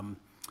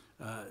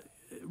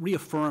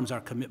 reaffirms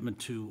our commitment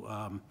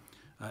to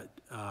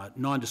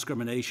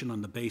non-discrimination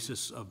on the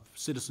basis of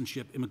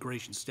citizenship,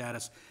 immigration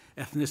status,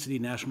 ethnicity,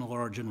 national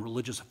origin,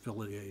 religious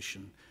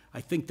affiliation.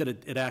 I think that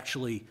it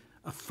actually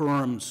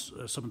affirms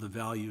some of the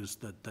values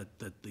that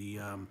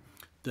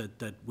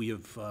we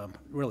have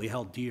really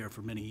held dear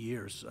for many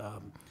years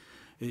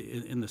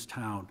in this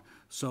town.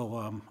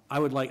 So I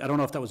would like, I don't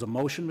know if that was a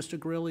motion, Mr.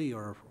 Greeley,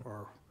 or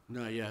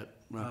Not yet,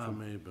 not for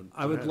me, but.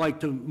 I would like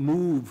to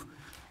move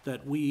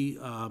that we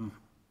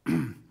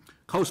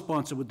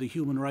co-sponsor with the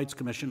Human Rights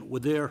Commission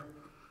with their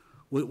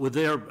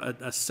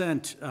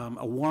assent,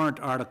 a warrant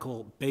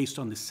article based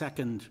on the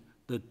second,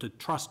 the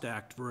Trust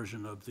Act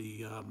version of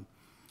the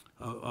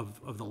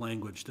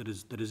language that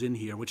is in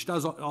here, which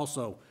does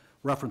also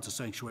reference a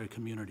sanctuary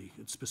community.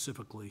 It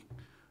specifically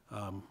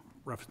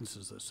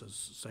references this as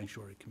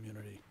sanctuary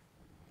community.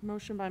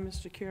 Motion by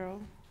Mr.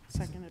 Curo,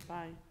 seconded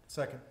by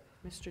Second.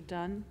 Mr.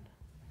 Dunn.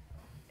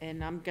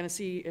 And I'm going to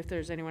see if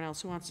there's anyone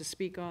else who wants to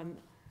speak on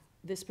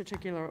this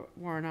particular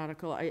warrant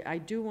article. I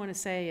do want to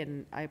say,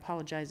 and I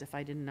apologize if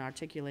I didn't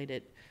articulate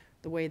it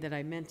the way that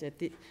I meant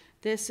it,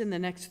 this and the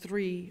next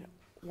 3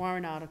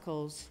 warrant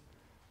articles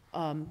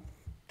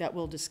that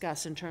we'll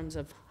discuss in terms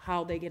of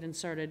how they get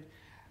inserted,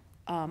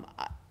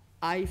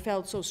 I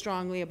felt so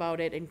strongly about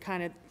it and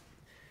kind of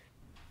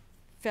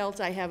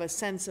felt I have a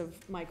sense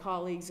of my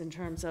colleagues in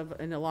terms of,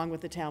 and along with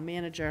the town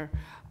manager,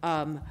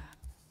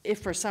 if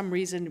for some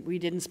reason we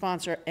didn't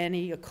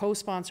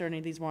co-sponsor any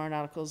of these warrant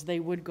articles, they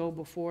would go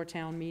before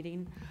town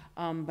meeting.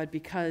 But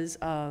because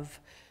of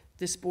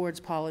this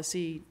board's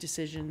policy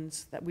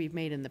decisions that we've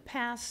made in the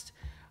past,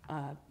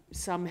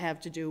 some have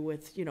to do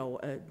with,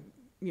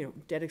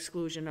 debt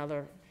exclusion,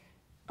 other,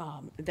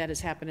 that has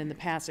happened in the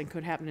past and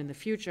could happen in the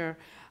future.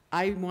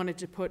 I wanted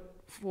to put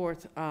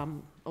forth,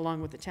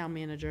 along with the town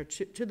manager,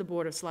 to the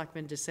Board of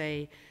Selectmen to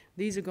say,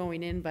 these are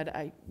going in,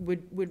 but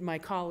would my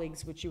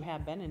colleagues, which you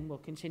have been and will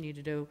continue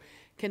to do,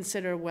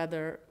 consider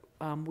whether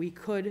we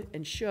could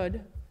and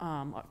should,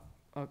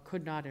 or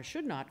could not or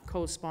should not,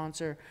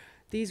 co-sponsor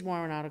these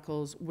warrant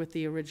articles with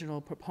the original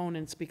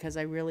proponents, because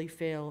I really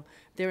feel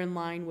they're in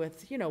line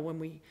with, when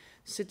we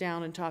sit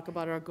down and talk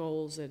about our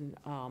goals and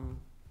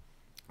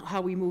how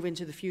we move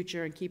into the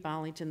future and keep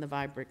Arlington the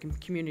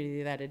vibrant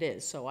community that it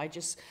is. So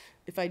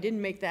if I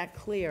didn't make that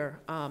clear,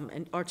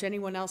 or to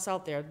anyone else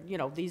out there,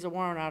 these are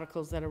warrant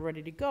articles that are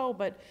ready to go,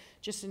 but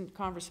just in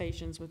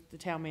conversations with the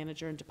town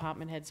manager and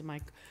department heads and my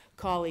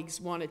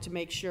colleagues, wanted to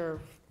make sure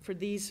for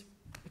these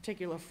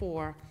particular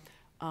 4,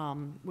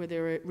 where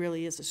there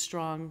really is a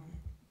strong,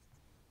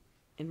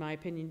 in my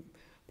opinion,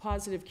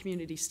 positive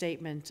community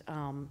statement,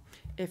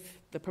 if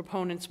the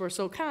proponents were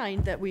so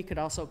kind, that we could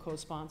also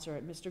co-sponsor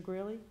it. Mr.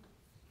 Greeley?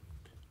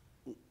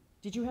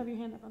 Did you have your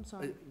hand up? I'm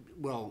sorry.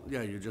 Well,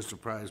 yeah, you just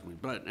surprised me.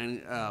 But,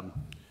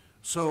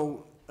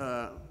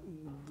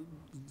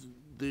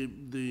 the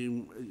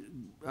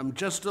I'm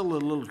just still a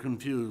little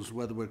confused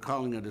whether we're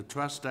calling it a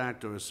trust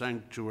act or a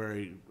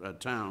sanctuary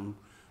town.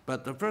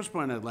 But the first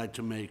point I'd like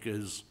to make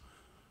is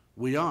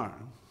we are,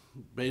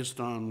 based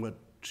on what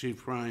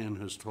Chief Ryan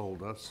has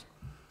told us,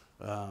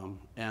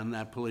 and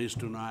that police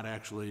do not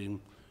actually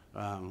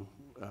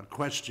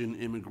question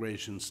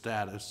immigration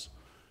status.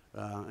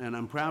 And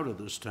I'm proud of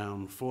this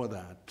town for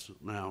that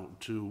now,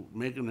 to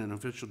make it an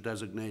official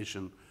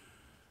designation.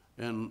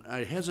 And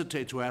I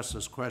hesitate to ask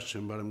this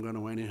question, but I'm going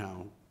to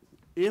anyhow.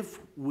 If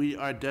we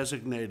are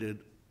designated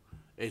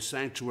a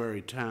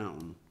sanctuary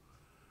town,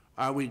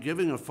 are we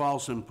giving a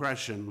false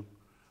impression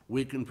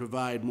we can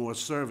provide more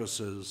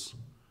services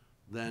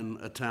than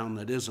a town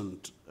that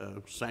isn't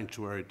a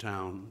sanctuary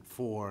town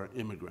for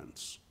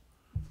immigrants?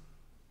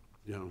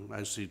 You know,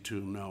 I see two,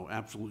 no,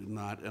 absolutely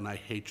not, and I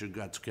hate your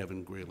guts,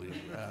 Kevin Greeley,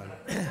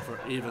 for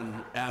even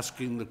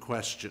asking the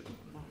question.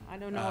 I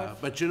don't know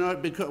if... But you know,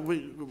 because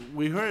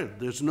we heard,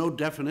 there's no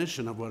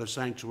definition of what a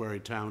sanctuary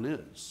town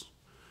is.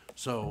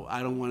 So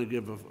I don't want to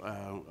give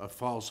a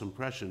false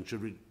impression.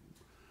 Should we,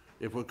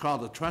 if we're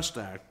called a trust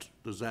act,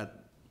 does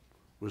that,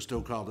 we're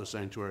still called a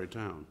sanctuary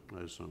town,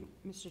 I assume?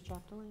 Mr.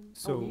 Chapdelaine?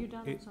 So were you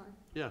done? I'm sorry.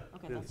 Yeah.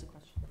 Okay, yeah. that's the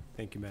question.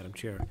 Thank you, Madam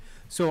Chair.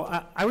 So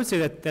I would say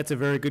that that's a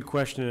very good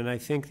question, and I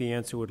think the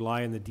answer would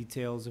lie in the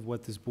details of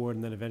what this board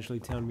and then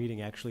eventually town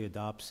meeting actually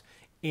adopts,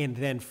 and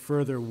then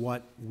further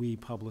what we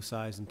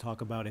publicize and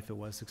talk about if it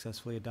was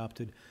successfully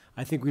adopted.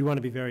 I think we want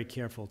to be very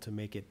careful to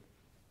make it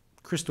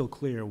crystal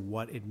clear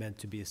what it meant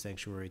to be a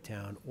sanctuary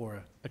town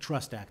or a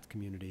trust act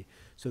community,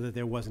 so that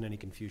there wasn't any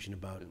confusion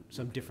about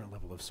some different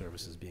level of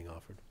services being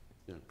offered.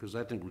 Yeah, because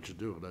I think we should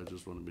do it. I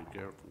just want to be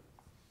careful.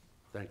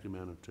 Thank you,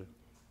 Madam Chair.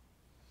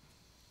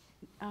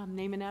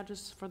 Name and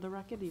address for the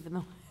record, even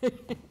though...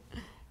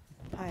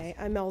 Hi,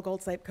 I'm Mel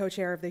Goldsnipe,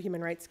 co-chair of the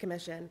Human Rights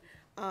Commission.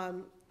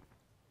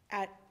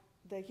 At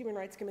the Human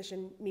Rights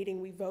Commission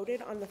meeting, we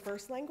voted on the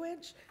first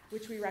language,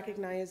 which we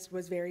recognized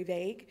was very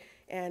vague,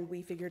 and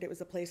we figured it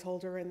was a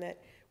placeholder and that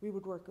we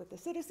would work with the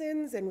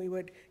citizens and we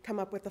would come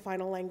up with the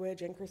final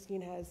language, and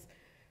Christine has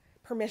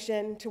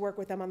permission to work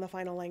with them on the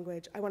final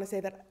language. I want to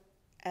say that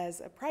as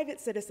a private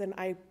citizen,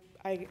 I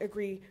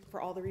agree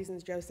for all the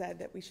reasons Joe said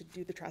that we should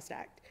do the Trust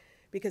Act,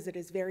 because it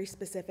is very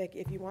specific.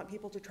 If you want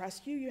people to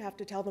trust you, you have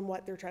to tell them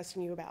what they're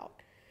trusting you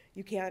about.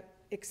 You can't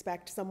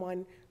expect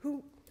someone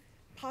who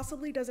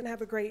possibly doesn't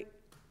have a great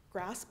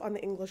grasp on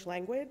the English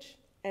language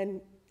and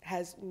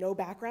has no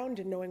background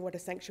in knowing what a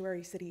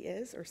sanctuary city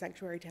is or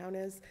sanctuary town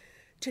is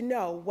to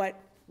know what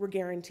we're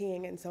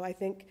guaranteeing. And so I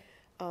think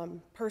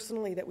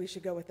personally that we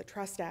should go with the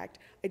Trust Act.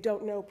 I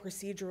don't know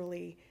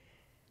procedurally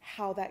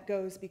how that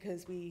goes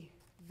because we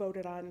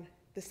voted on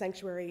the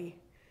sanctuary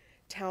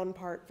town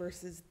part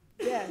versus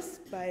this,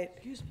 but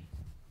excuse me.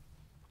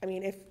 I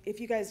mean, if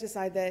you guys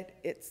decide that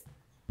it's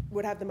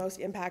would have the most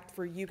impact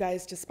for you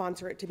guys to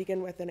sponsor it to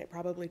begin with, then it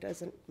probably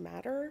doesn't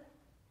matter.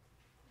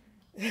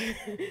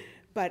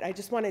 But I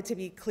just wanted to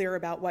be clear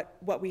about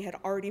what we had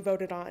already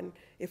voted on.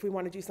 If we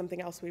want to do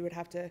something else, we would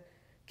have to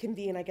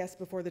convene, I guess,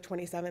 before the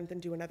 27th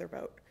and do another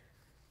vote.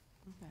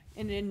 Okay.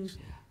 And then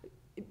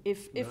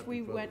if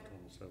we went,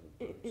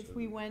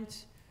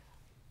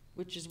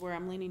 which is where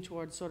I'm leaning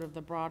towards sort of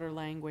the broader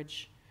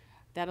language,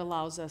 that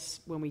allows us,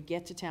 when we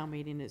get to town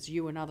meeting, as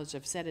you and others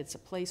have said, it's a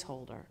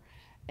placeholder.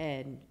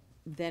 And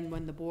then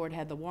when the board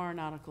had the warrant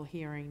article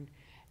hearing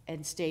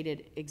and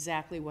stated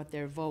exactly what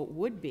their vote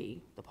would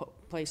be, the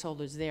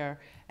placeholder's there,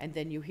 and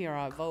then you hear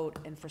our vote,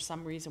 and for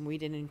some reason we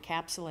didn't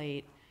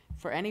encapsulate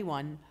for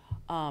anyone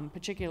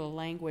particular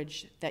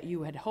language that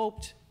you had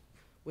hoped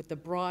with the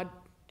broad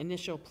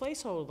initial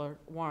placeholder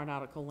warrant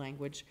article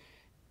language,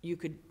 you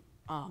could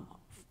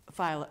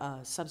file a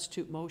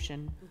substitute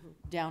motion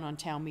down on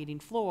town meeting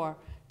floor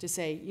to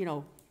say, you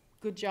know,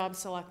 good job,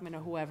 selectmen or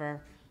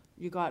whoever,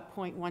 you got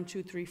point 1,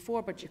 2, 3,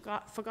 4, but you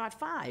forgot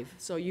 5.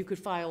 So you could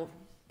file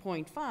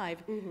point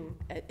 5,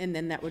 and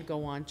then that would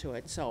go on to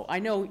it. So I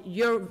know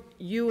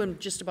you and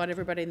just about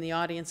everybody in the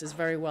audience is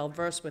very well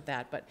versed with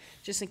that, but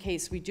just in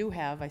case we do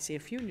have, I see a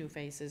few new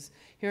faces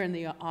here in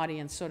the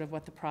audience, sort of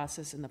what the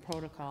process and the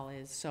protocol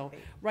is. So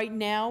right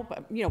now,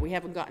 but you know, we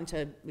haven't gotten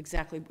to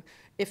exactly,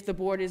 if the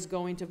board is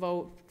going to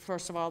vote,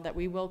 first of all, that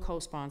we will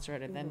co-sponsor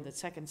it, and then the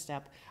second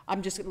step,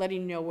 I'm just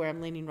letting you know where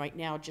I'm leaning right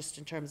now, just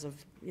in terms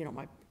of, you know,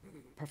 my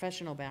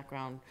professional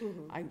background.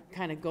 I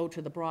kind of go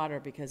to the broader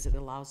because it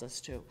allows us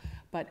to.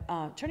 But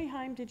Attorney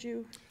Heim, did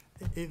you?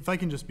 If I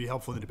can just be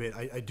helpful in the debate,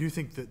 I do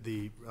think that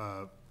the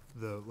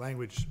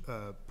language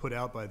put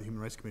out by the Human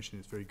Rights Commission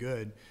is very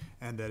good,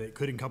 and that it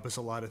could encompass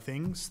a lot of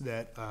things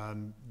that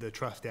the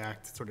Trust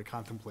Act sort of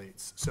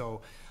contemplates.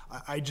 So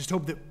I just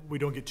hope that we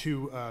don't get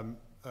too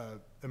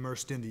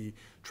immersed in the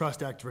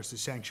Trust Act versus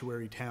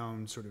sanctuary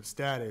town sort of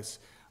status.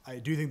 I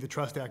do think the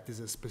Trust Act is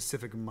a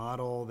specific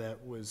model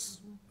that was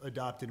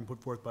adopted and put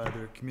forth by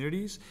other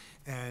communities,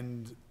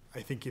 and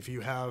I think if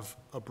you have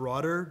a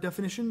broader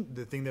definition,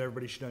 the thing that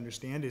everybody should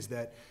understand is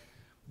that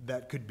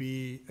that could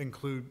be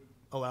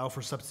allow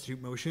for substitute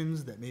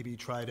motions that maybe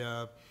try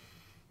to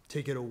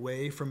take it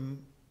away from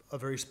a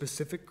very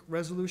specific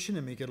resolution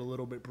and make it a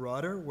little bit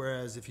broader,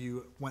 whereas if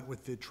you went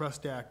with the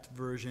Trust Act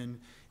version,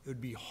 it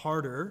would be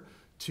harder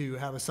to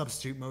have a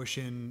substitute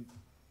motion,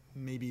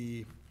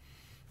 maybe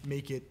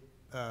make it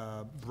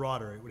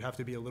broader. It would have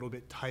to be a little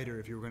bit tighter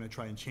if you were going to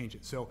try and change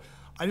it. So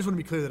I just want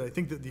to be clear that I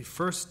think that the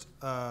first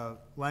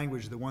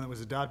language, the one that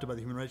was adopted by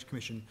the Human Rights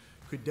Commission,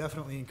 could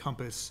definitely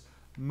encompass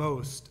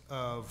most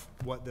of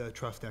what the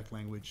Trust Act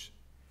language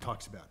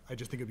talks about. I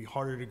just think it'd be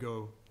harder to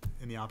go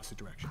in the opposite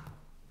direction.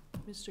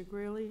 Mr.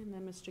 Greeley and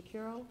then Mr.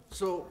 Kuro.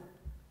 So,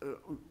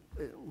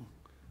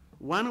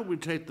 why don't we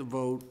take the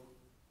vote,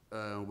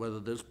 whether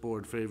this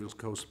board favors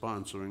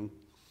co-sponsoring,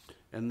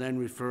 and then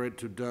refer it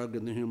to Doug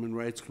and the Human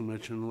Rights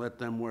Commission, let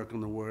them work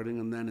on the wording,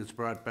 and then it's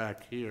brought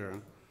back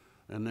here,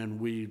 and then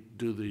we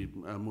do the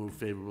move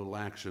favorable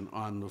action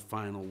on the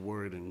final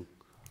wording.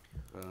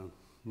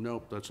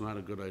 Nope, that's not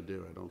a good idea,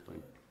 I don't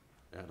think.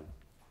 Adam?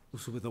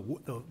 So with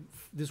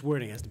this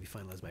wording has to be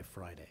finalized by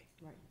Friday.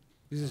 Right.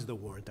 This is the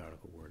warrant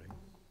article wording.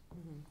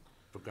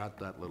 Forgot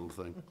that little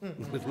thing.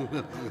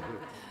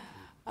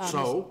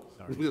 So?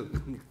 No.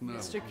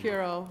 Mr.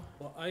 Kuro.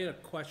 Well, I had a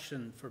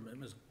question for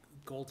Ms.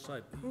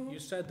 Goldside. You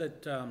said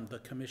that the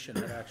commission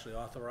had actually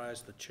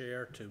authorized the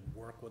chair to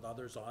work with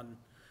others on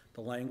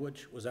the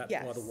language. Was that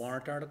for the Yes.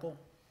 warrant article?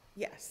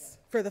 Yes,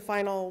 for the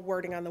final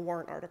wording on the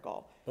warrant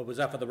article. But was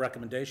that for the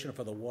recommendation or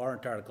for the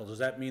warrant article? Does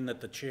that mean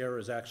that the chair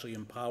is actually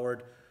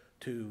empowered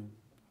to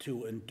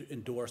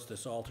endorse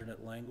this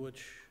alternate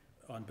language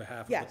on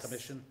behalf of Yes. the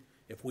commission?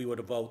 If we were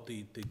to vote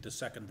the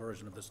second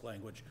version of this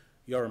language,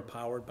 you're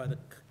empowered by the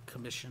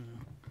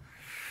commission?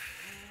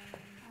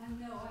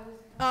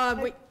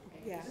 Wait,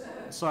 yeah.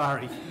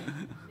 Sorry.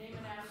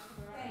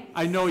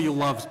 I know you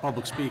love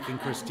public speaking,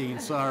 Christine,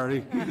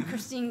 sorry.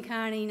 Christine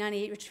Carney,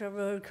 98 Richfield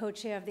Road,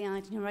 co-chair of the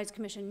Arlington Human Rights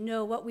Commission.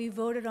 No, what we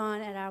voted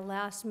on at our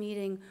last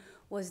meeting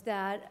was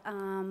that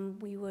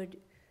we would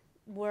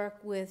work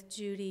with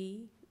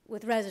Judy,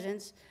 with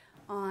residents,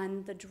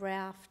 on the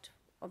draft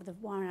of the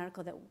warrant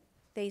article that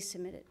they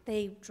submitted,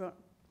 they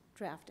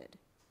drafted.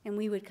 And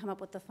we would come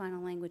up with the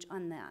final language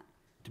on that.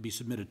 To be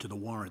submitted to the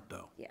warrant,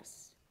 though?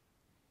 Yes.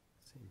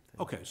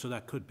 Okay, so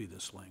that could be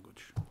this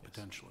language,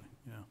 potentially,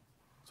 yeah.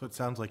 So it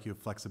sounds like you have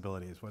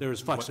flexibility is what. There is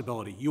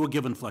flexibility. You were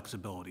given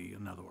flexibility,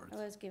 in other words,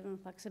 I was given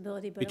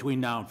flexibility, but. between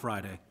now and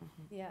Friday.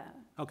 Yeah.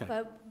 Okay.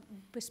 But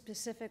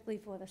specifically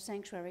for the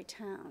sanctuary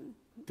town.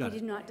 Got We it.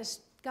 did not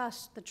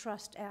discuss the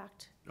Trust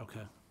Act.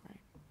 Okay.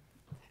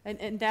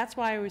 And that's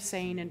why I was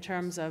saying in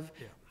terms of,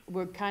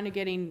 we're kind of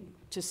getting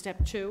to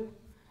step 2.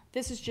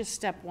 This is just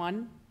step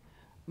 1.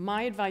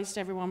 My advice to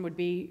everyone would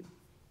be,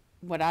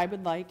 what I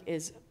would like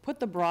is put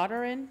the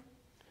broader in,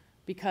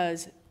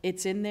 because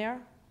it's in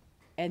there,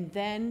 and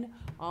then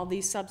all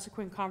these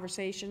subsequent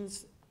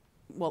conversations,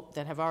 well,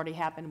 that have already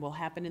happened, will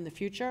happen in the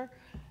future.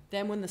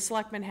 Then when the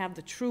selectmen have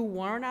the true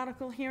warrant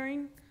article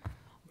hearing,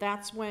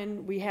 that's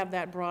when we have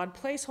that broad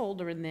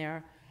placeholder in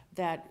there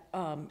that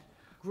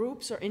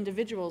groups or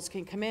individuals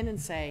can come in and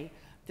say,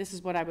 this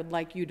is what I would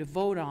like you to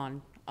vote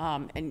on,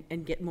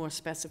 and get more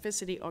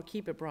specificity, or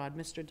keep it broad.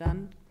 Mr.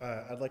 Dunn?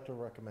 I'd like to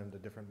recommend a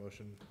different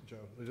motion, Joe,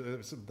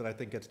 that I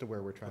think gets to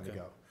where we're trying to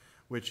go,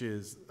 which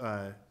is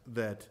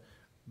that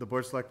the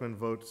Board of Selectmen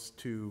votes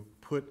to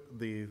put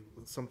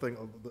something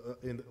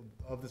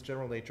of this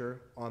general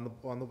nature on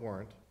the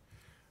warrant,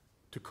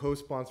 to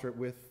co-sponsor it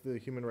with the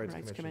Human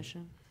Rights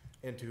Commission,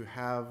 and to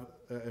have,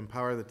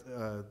 empower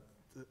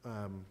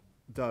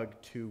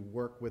Doug to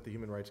work with the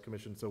Human Rights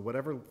Commission. So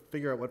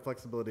figure out what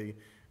flexibility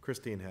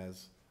Christine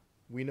has.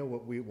 We know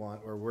what we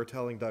want, or we're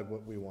telling Doug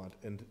what we want,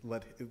 and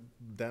let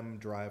them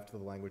drive to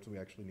the language we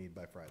actually need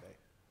by Friday.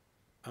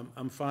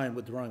 I'm fine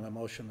withdrawing my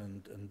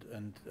motion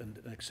and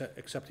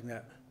accepting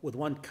that, with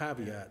one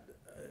caveat.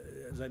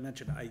 As I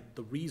mentioned,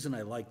 the reason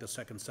I like the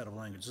second set of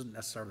language isn't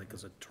necessarily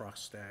because of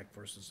Trust Act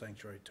versus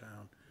Sanctuary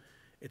Town.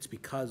 It's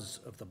because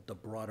of the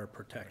broader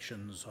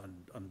protections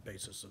on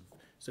basis of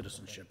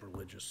citizenship,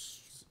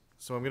 religious.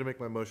 So I'm going to make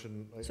my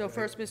motion. So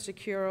first, Mr.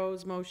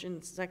 Curo's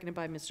motion, seconded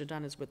by Mr.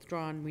 Dunn, is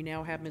withdrawn. We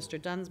now have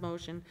Mr. Dunn's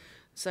motion,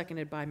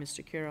 seconded by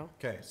Mr. Curo.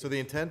 Okay, so the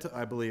intent,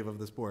 I believe, of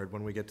this board,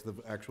 when we get to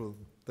the actual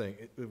thing,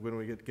 when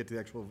we get to the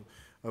actual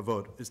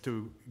vote, is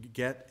to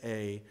get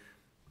a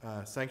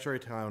Sanctuary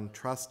Town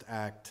Trust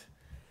Act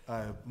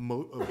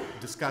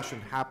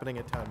discussion happening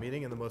at town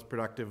meeting in the most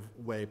productive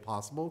way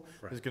possible.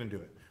 Right. Is going to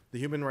do it. The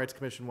Human Rights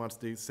Commission wants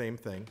the same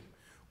thing.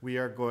 We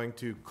are going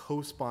to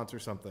co-sponsor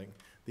something.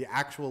 The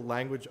actual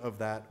language of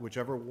that,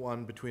 whichever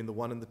one between the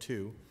 1 and the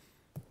 2,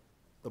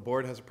 the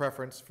board has a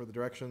preference for the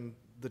direction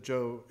that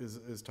Joe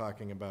is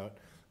talking about,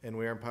 and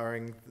we are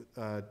empowering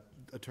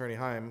Attorney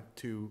Heim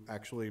to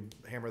actually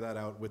hammer that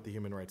out with the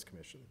Human Rights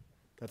Commission.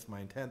 That's my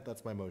intent,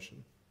 that's my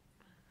motion.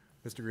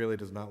 Mr. Greeley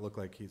does not look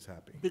like he's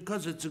happy.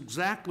 Because it's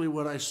exactly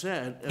what I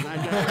said, and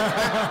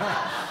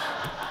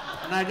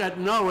I got,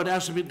 no, it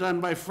has to be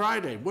done by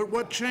Friday.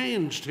 What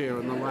changed here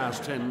in the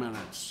last 10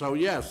 minutes? So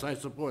yes, I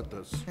support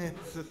this.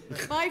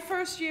 My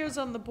first year's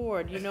on the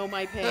board, you know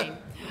my pain.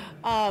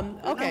 You know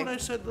Okay. what I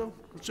said, though?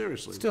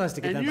 Seriously. Still has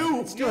to get And done by,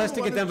 you still has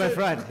to get done by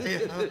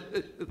Friday.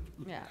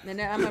 Yeah,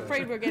 and I'm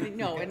afraid we're getting,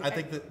 no. And I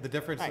think the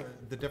difference, right.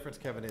 the difference,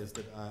 Kevin, is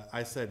that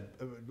I said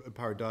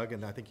empower Doug,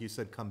 and I think you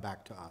said come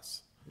back to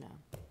us. No.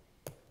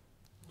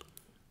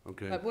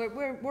 Okay. But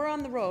we're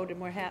on the road, and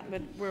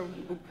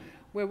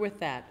we're with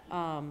that.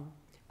 And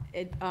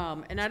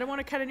I don't want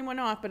to cut anyone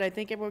off, but I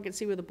think everyone can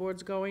see where the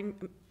board's going.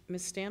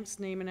 Ms. Stamps,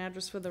 name and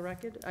address for the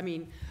record. I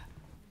mean,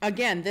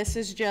 again, this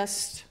is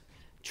just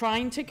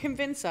trying to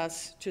convince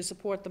us to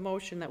support the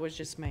motion that was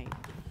just made.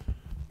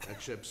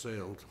 That ship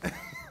sailed.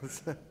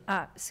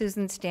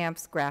 Susan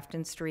Stamps,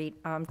 Grafton Street.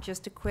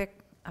 Just a quick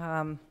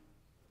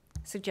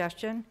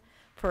suggestion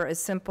for a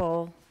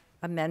simple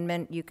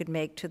amendment you could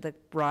make to the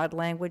broad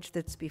language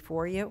that's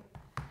before you.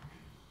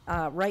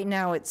 Right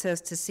now, it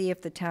says to see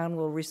if the town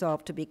will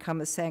resolve to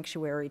become a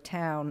sanctuary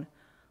town,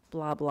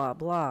 blah, blah,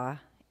 blah.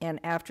 And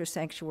after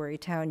sanctuary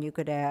town, you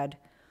could add,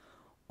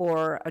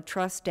 or a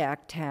trust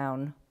act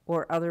town,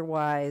 or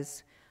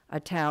otherwise a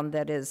town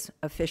that is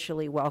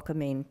officially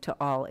welcoming to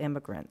all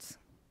immigrants.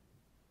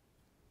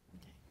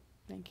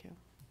 Thank you.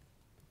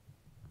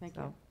 Thank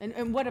you.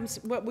 And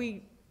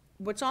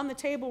what's on the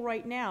table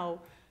right now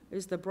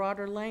is the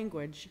broader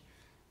language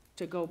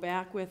to go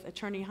back with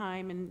Attorney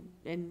Heim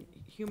and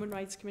Human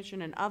Rights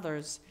Commission and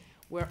others,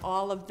 where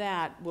all of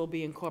that will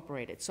be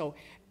incorporated. So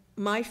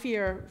my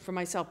fear for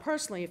myself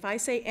personally, if I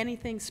say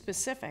anything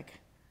specific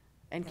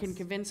and can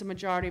convince a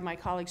majority of my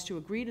colleagues to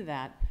agree to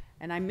that,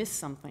 and I miss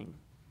something,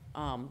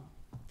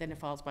 then it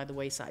falls by the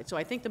wayside. So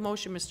I think the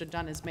motion Mr.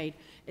 Dunn has made,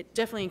 it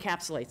definitely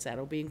encapsulates that.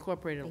 It'll be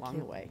incorporated along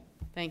the way.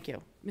 Thank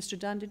you. Mr.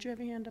 Dunn, did you have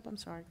your hand up? I'm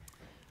sorry.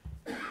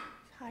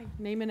 Hi,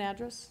 name and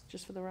address,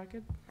 just for the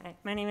record. Hi,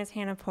 my name is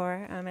Hannah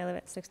Poor. I live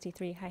at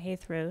 63 High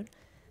Heath Road.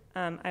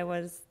 I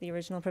was the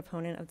original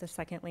proponent of the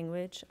second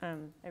language. I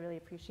really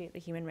appreciate the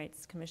Human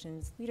Rights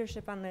Commission's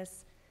leadership on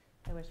this.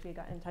 I wish we had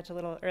gotten in touch a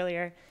little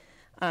earlier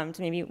to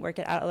maybe work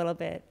it out a little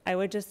bit. I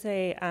would just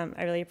say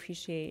I really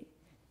appreciate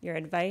your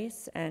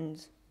advice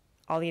and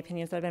all the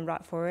opinions that have been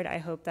brought forward. I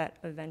hope that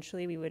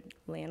eventually we would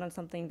land on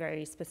something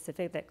very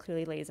specific that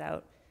clearly lays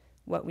out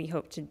what we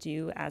hope to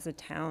do as a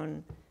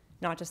town,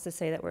 not just to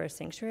say that we're a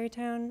sanctuary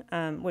town,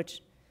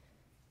 which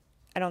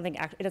I don't think,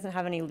 it doesn't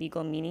have any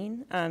legal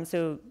meaning.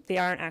 So they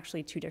aren't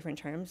actually two different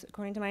terms,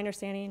 according to my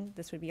understanding.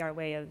 This would be our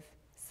way of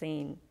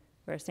saying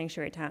we're a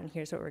sanctuary town,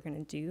 here's what we're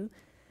gonna do.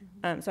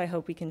 So I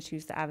hope we can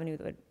choose the avenue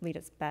that would lead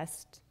us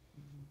best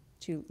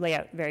to lay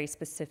out very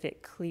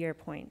specific, clear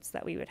points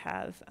that we would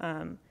have,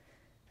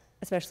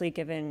 especially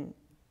given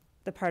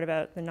the part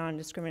about the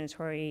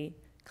non-discriminatory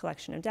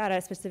collection of data,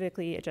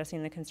 specifically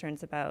addressing the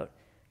concerns about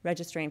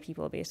registering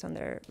people based on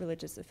their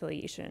religious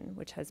affiliation,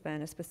 which has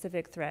been a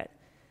specific threat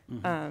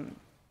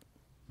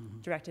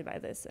directed by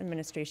this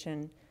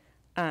administration.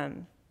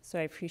 So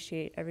I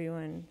appreciate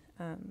everyone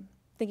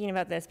thinking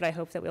about this, but I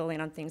hope that we'll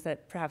land on things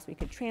that perhaps we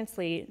could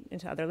translate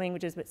into other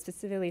languages, but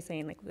specifically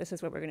saying, like, this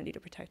is what we're going to do to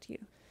protect you.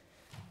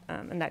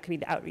 And that could be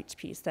the outreach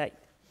piece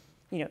that,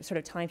 you know, sort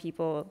of telling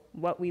people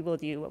what we will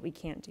do, what we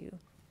can't do.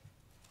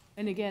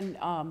 And again,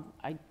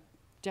 I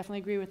definitely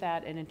agree with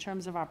that. And in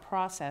terms of our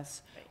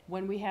process,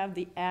 when we have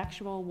the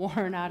actual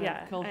warrant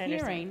article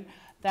hearing,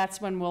 that's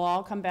when we'll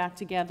all come back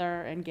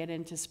together and get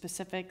into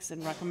specifics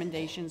and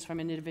recommendations from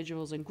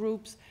individuals and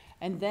groups.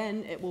 And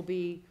then it will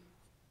be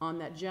on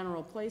that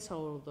general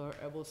placeholder,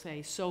 it will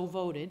say, so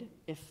voted,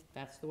 if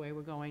that's the way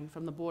we're going,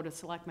 from the Board of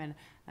Selectmen.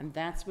 And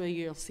that's where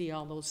you'll see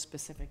all those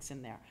specifics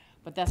in there.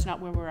 But that's not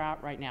where we're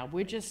at right now.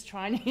 We're just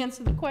trying to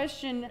answer the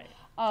question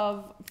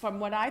of, from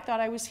what I thought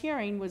I was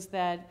hearing, was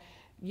that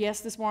yes,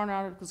 this warrant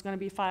article is going to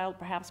be filed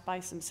perhaps by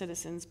some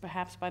citizens,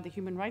 perhaps by the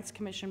Human Rights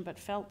Commission, but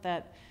felt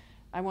that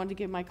I wanted to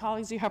give my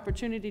colleagues the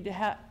opportunity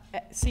to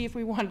see if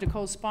we wanted to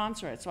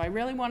co-sponsor it. So I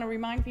really want to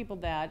remind people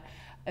that,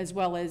 as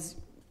well as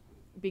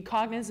be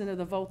cognizant of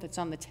the vote that's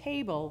on the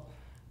table.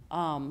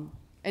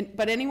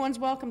 But anyone's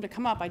welcome to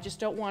come up. I just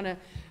don't want to,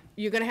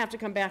 you're going to have to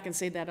come back and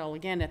say that all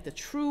again at the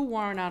true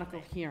warrant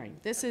article hearing.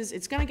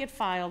 It's going to get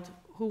filed.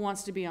 Who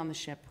wants to be on the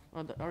ship,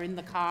 or in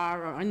the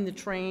car, or in the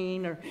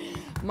train, or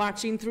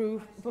marching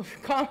through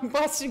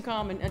Boston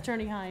Common?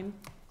 Attorney Heim.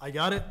 I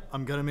got it.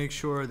 I'm going to make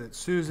sure that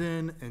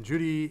Susan and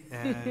Judy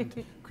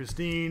and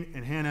Christine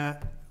and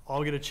Hannah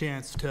all get a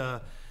chance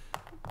to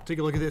take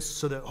a look at this,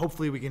 so that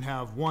hopefully we can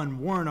have one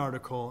warrant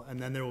article, and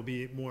then there will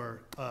be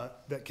more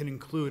that can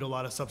include a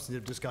lot of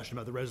substantive discussion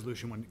about the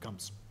resolution when it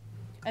comes.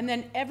 And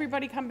then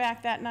everybody come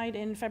back that night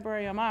in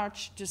February or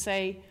March to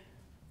say,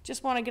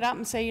 just want to get up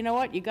and say, you know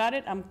what, you got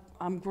it,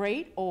 I'm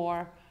great,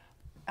 or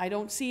I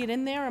don't see it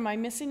in there, am I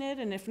missing it?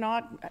 And if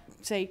not,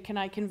 say, can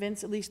I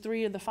convince at least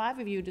 3 of the 5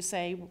 of you to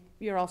say,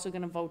 you're also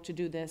going to vote to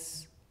do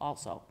this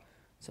also?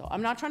 So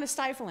I'm not trying to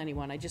stifle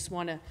anyone, I just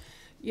want to,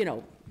 you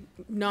know,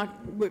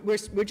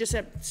 we're just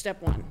at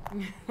step 1.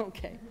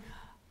 Okay.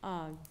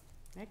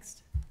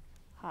 Next.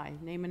 Hi,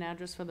 name and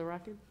address for the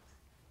record.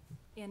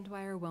 Ann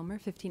Dwyer Wilmer,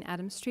 15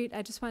 Adams Street.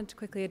 I just wanted to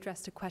quickly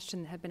address a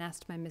question that had been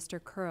asked by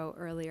Mr. Currow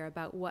earlier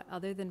about what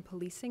other than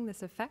policing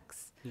this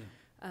affects. Yeah.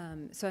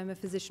 So I'm a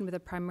physician with a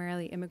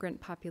primarily immigrant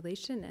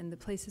population, and the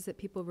places that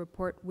people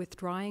report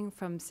withdrawing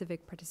from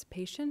civic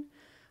participation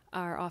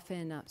are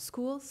often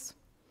schools,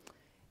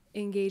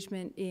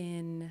 engagement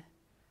in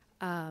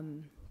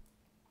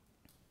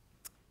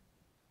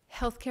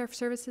healthcare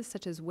services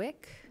such as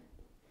WIC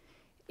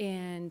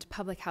and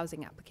public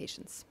housing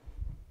applications.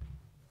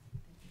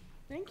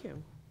 Thank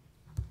you.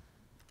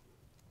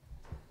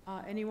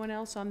 Anyone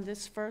else on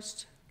this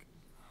first?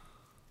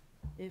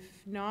 If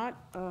not,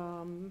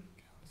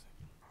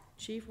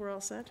 Chief, we're all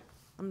set?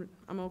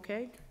 I'm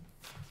okay?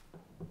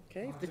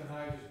 Okay.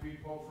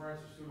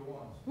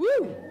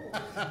 Woo!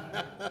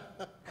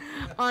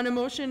 On a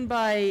motion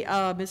by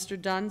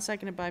Mr. Dunn,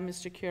 seconded by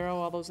Mr. Curo,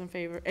 all those in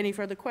favor. Any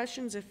further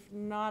questions? If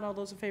not, all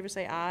those in favor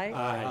say aye.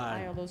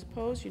 Aye. All those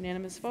opposed,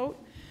 unanimous vote.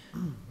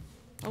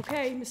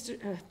 Okay,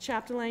 Mr.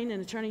 Chapdelaine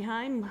and Attorney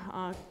Heim,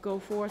 go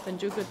forth and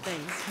do good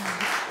things.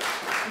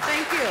 And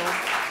thank you.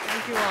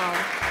 Thank you all.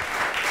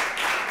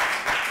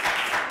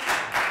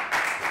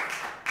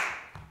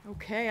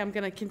 Okay, I'm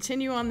going to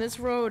continue on this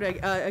road.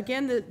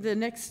 Again, the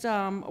next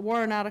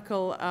warrant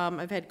article,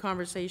 I've had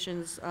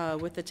conversations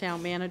with the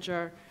town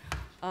manager.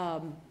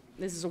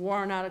 This is a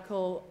warrant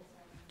article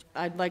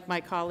I'd like my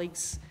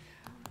colleagues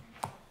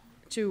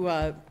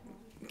to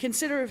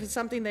consider if it's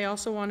something they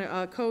also want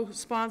to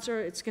co-sponsor.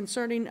 It's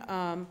concerning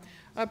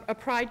a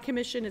Pride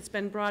Commission. It's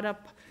been brought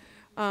up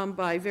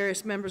by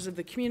various members of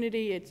the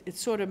community. It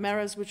sort of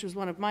mirrors, which was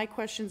one of my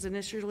questions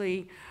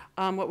initially,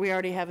 what we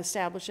already have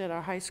established at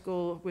our high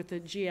school with the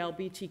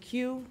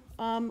GLBTQ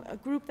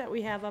group that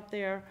we have up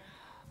there.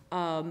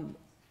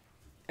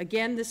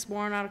 Again, this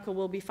warrant article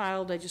will be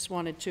filed. I just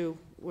wanted to,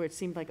 where it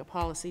seemed like a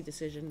policy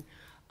decision,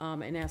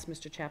 and ask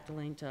Mr.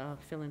 Chapdelaine to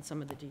fill in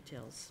some of the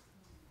details.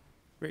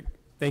 Great.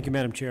 Thank you,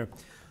 Madam Chair.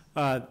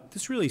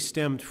 This really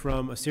stemmed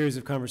from a series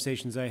of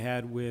conversations I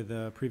had with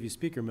a previous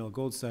speaker, Mel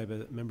Goldstein,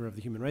 a member of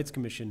the Human Rights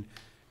Commission,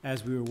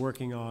 as we were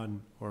working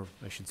on, or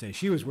I should say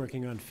she was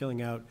working on,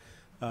 filling out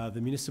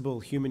the Municipal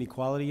Human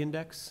Equality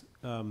Index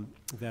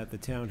that the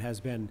town has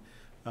been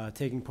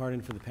taking part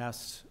in for the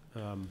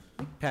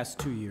past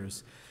 2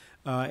 years.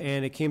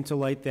 And it came to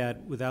light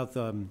that without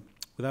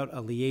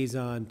a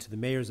liaison to the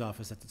mayor's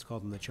office, as it's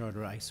called in the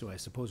charter, I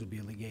suppose would be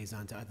a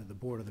liaison to either the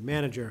board or the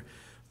manager,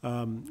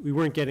 we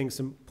weren't getting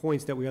some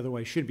points that we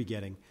otherwise should be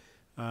getting.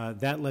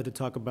 That led to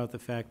talk about the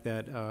fact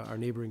that our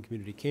neighboring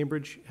community,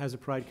 Cambridge, has a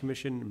Pride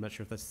Commission. I'm not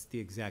sure if that's the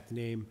exact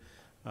name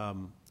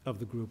of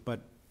the group,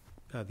 but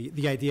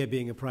the idea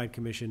being a Pride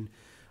Commission.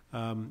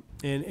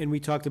 And we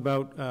talked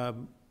about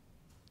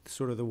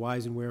sort of the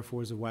whys and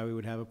wherefores of why we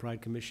would have a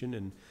Pride Commission.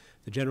 And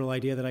the general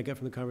idea that I got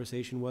from the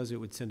conversation was it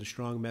would send a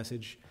strong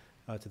message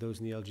to those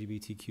in the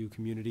LGBTQ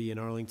community in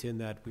Arlington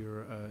that we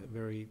were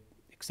very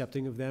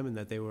accepting of them and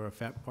that they were a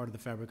part of the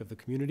fabric of the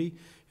community,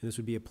 and this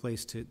would be a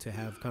place to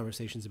have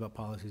conversations about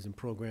policies and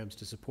programs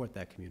to support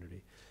that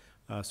community.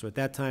 So at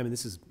that time, and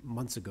this is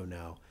months ago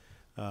now,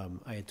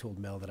 I had told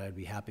Mel that I'd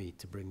be happy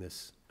to bring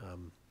this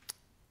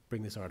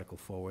article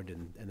forward,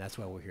 and that's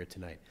why we're here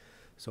tonight.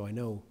 So I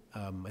know,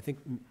 I think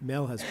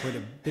Mel has quite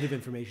a bit of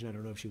information. I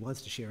don't know if she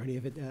wants to share any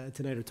of it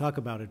tonight or talk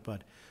about it,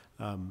 but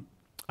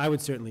I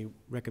would certainly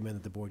recommend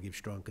that the board give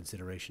strong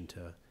consideration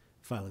to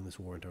filing this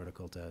warrant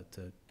article to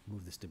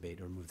move this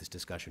debate or move this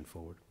discussion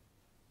forward.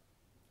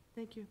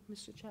 Thank you,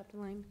 Mr.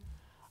 Chapdelaine.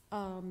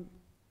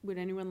 Would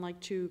anyone like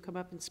to come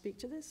up and speak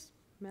to this?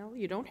 Mel,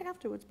 you don't have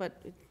to,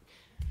 but.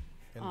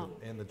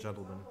 And the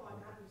gentleman.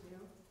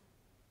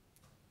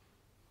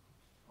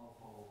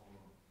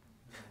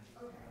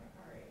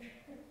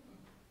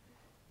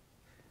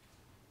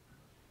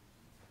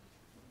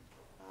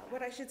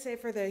 What I should say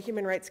for the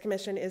Human Rights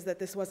Commission is that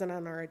this wasn't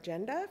on our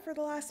agenda for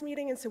the last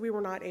meeting, and so we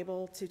were not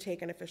able to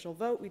take an official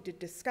vote. We did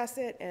discuss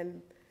it,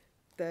 and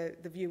the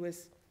view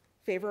was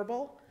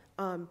favorable,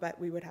 but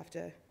we would have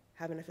to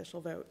have an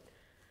official vote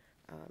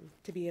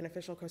to be an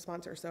official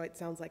co-sponsor. So it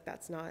sounds like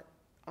that's not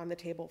on the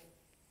table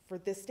for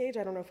this stage.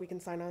 I don't know if we can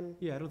sign on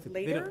Yeah, I don't think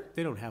later.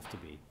 they don't have to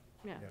be.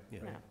 Yeah. Yeah.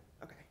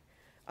 Okay.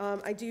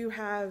 I do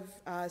have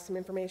some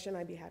information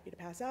I'd be happy to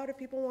pass out if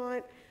people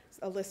want,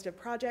 a list of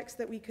projects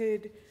that we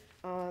could,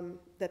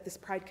 that this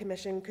Pride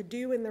Commission could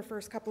do in their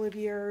first couple of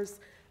years,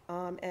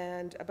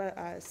 and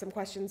about, some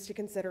questions to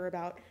consider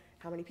about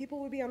how many people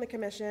would be on the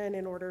commission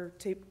in order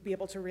to be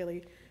able to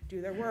really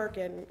do their work,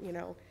 and, you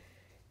know,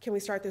 can we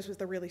start this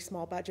with a really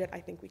small budget? I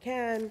think we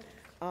can.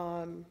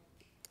 And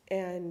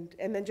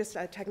then just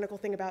a technical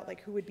thing about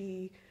like who would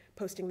be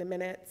posting the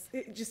minutes,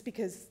 just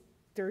because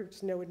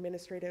there's no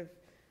administrative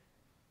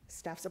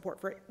staff support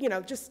for it, you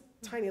know, just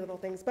tiny little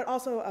things, but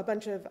also a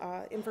bunch of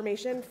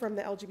information from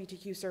the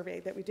LGBTQ survey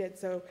that we did.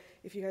 So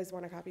if you guys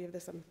want a copy of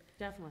this, I'm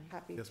definitely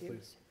happy Yes, to.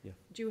 please. Yeah.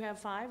 Do you have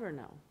 5 or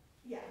no?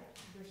 Yeah.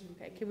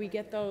 Okay, can we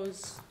get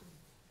those?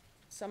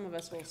 Some of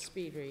us will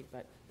speed read,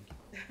 but.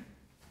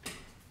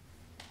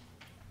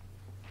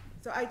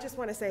 So I just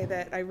want to say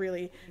that I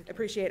really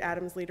appreciate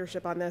Adam's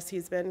leadership on this.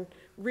 He's been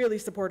really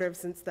supportive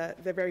since the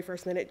very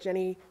first minute.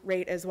 Jenny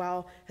Raitt as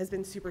well has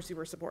been super,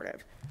 super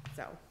supportive.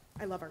 So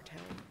I love our town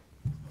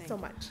so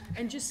much.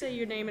 And just say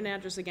your name and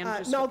address again.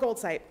 Mel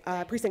Goldsipe,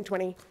 Precinct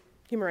 20,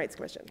 Human Rights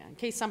Commission. In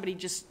case somebody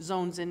just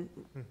zones in,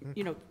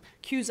 you know,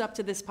 queues up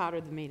to this part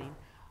of the meeting.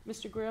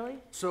 Mr. Greeley?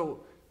 So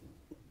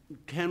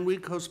Can we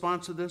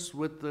co-sponsor this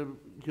with the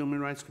Human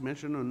Rights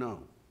Commission or no?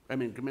 I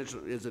mean,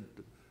 commission, is it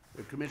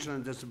the Commission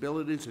on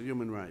Disabilities or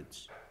Human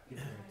Rights?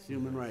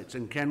 Human Rights,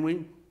 and can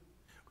we?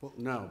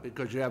 No,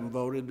 because you haven't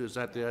voted, is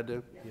that the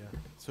idea? Yeah,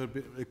 so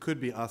it could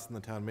be us and the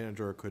town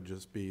manager, or it could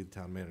just be the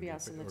town manager. Be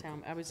us and the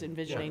town, I was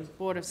envisioning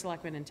Board of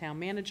Selectmen and Town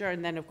Manager,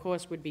 and then, of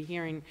course, would be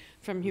hearing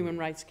from Human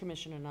Rights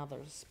Commission and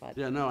others, but.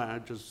 Yeah, no, I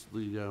just,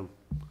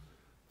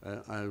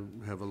 I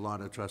have a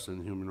lot of trust in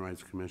the Human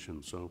Rights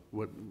Commission, so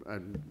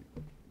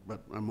but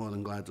I'm more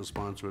than glad to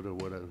sponsor it or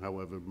whatever,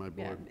 however my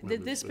Yeah, board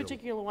members this feel.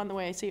 particular one, the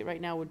way I see it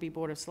right now, would be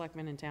Board of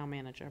Selectmen and Town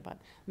Manager, but,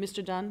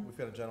 Mr. Dunn? We've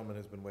got a gentleman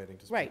who's been waiting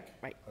to speak. Right,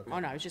 right. Okay. Oh,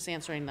 no, I was just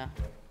answering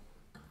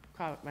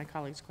my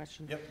colleague's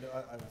question. Yep, no,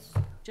 I was.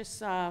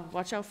 Just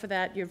watch out for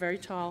that, you're very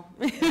tall.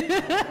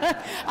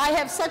 I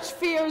have such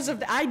fears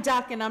of, I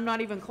duck and I'm not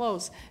even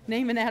close.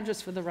 Name and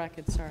address for the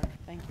record, sir.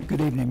 Thank you.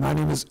 Good evening. My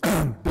name is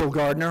Bill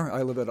Gardner.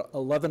 I live at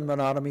 11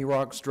 Menotomy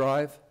Rocks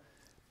Drive.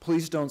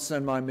 Please don't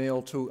send my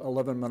mail to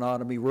 11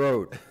 Menotomy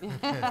Road.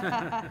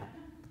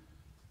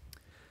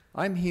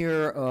 I'm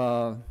here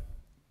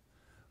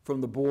from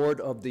the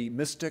board of the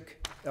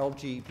Mystic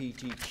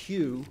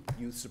LGBTQ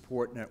Youth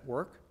Support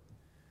Network.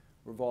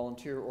 We're a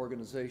volunteer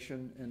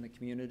organization in the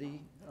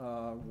community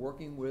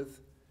working with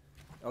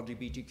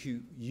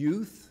LGBTQ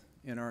youth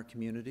in our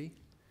community.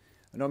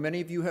 I know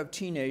many of you have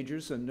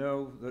teenagers and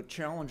know the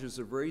challenges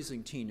of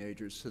raising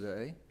teenagers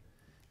today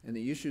and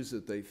the issues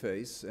that they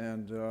face,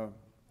 and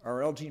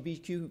our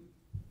LGBTQ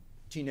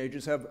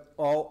teenagers have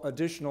all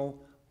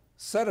additional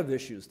set of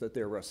issues that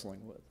they're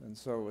wrestling with, and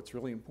so it's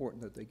really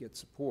important that they get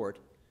support.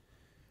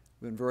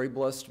 We've been very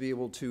blessed to be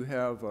able to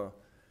have a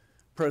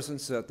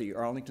presence at the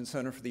Arlington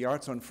Center for the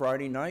Arts on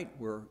Friday night,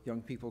 where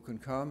young people can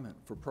come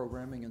for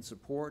programming and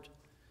support,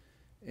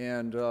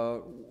 and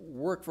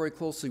work very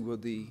closely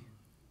with the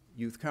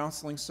Youth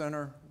Counseling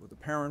Center, with the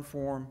Parent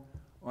Forum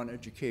on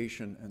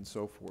education and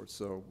so forth.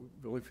 So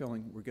we're really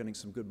feeling we're getting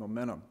some good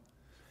momentum.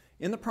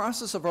 In the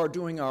process of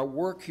doing our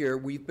work here,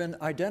 we've been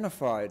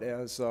identified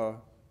as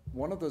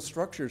one of the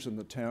structures in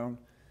the town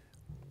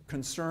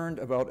concerned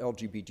about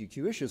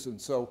LGBTQ issues, and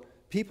so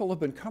people have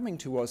been coming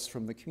to us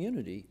from the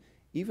community,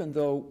 even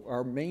though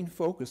our main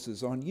focus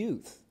is on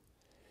youth.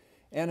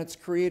 And it's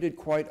created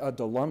quite a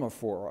dilemma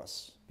for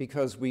us,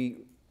 because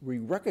we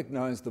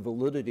recognize the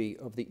validity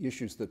of the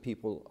issues that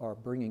people are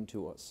bringing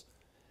to us.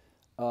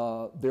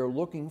 They're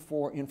looking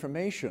for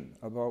information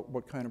about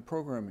what kind of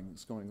programming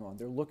is going on.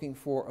 They're looking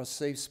for a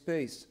safe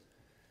space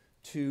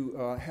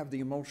to have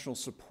the emotional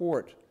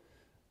support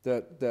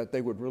that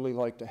they would really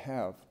like to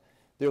have.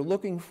 They're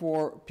looking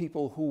for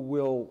people who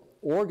will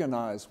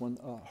organize when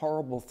a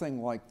horrible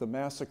thing like the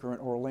massacre in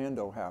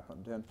Orlando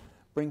happened and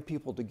bring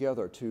people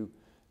together to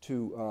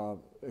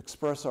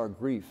express our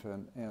grief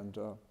and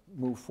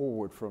move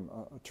forward from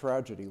a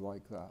tragedy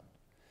like that.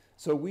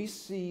 So we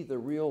see the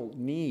real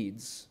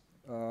needs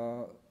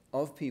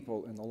of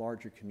people in the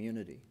larger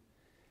community.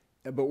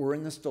 But we're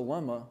in this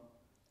dilemma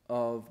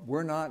of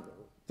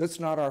that's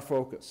not our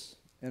focus.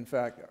 In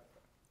fact,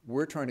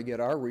 we're trying to get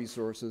our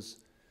resources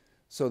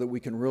so that we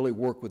can really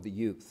work with the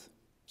youth.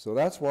 So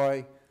that's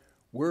why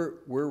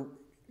we're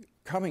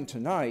coming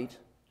tonight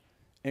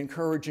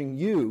encouraging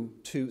you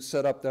to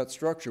set up that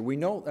structure. We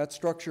know that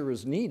structure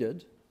is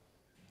needed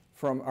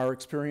from our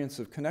experience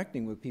of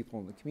connecting with people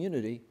in the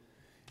community,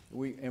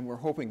 and we're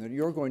hoping that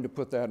you're going to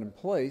put that in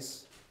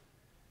place.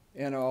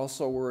 And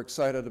also we're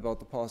excited about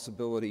the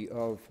possibility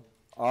of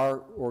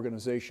our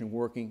organization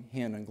working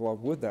hand in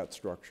glove with that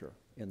structure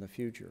in the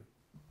future.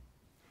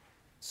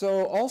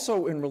 So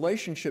also in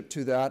relationship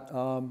to that,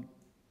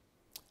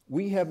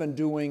 we have been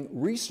doing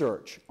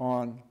research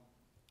on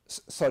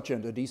such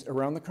entities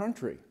around the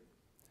country.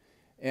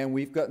 And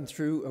we've gotten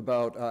through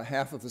about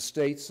half of the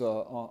states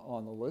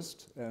on the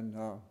list, and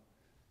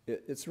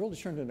it's really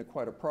turned into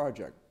quite a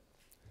project.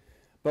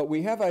 But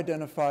we have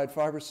identified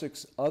 5 or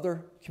 6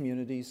 other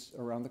communities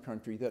around the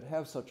country that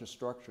have such a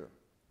structure.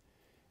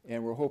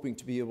 And we're hoping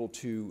to be able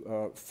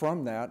to,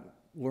 from that,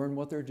 learn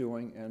what they're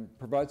doing and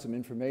provide some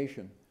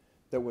information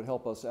that would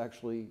help us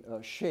actually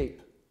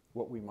shape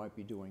what we might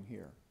be doing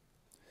here.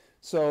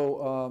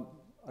 So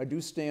I do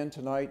stand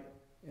tonight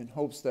in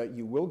hopes that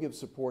you will give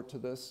support to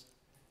this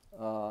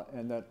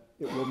and that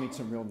it will meet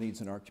some real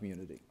needs in our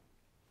community.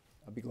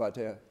 I'll be glad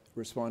to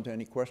respond to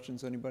any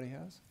questions anybody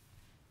has.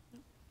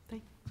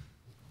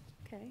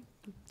 Okay,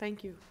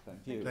 thank you.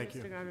 Thank you.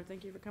 Mr. Gardner,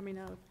 thank you for coming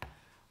out.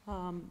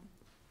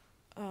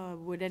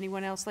 Would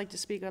anyone else like to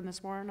speak on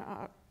this warrant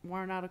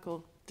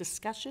article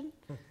discussion?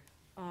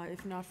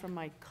 If not from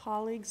my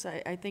colleagues,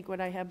 I think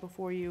what I have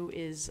before you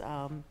is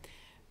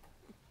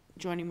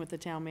joining with the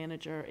town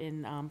manager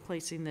in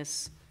placing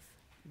this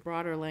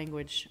broader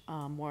language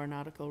warrant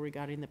article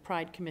regarding the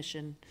Pride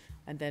Commission,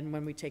 and then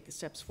when we take the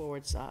steps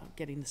forwards,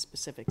 getting the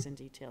specifics and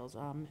details.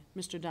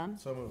 Mr. Dunn?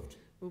 So moved.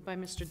 Moved by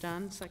Mr.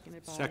 Dunn,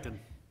 seconded by Second.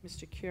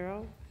 Mr.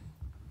 Curo.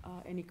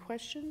 Any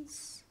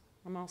questions?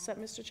 I'm all set,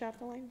 Mr.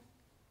 Chapdelaine?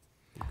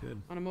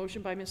 Good. On a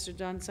motion by Mr.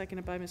 Dunn,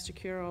 seconded by Mr.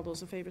 Curo, all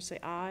those in favor say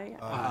aye.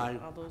 Aye.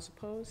 All those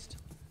opposed?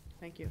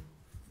 Thank you.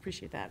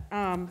 Appreciate that.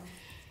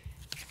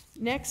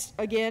 Next,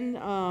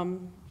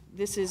 again,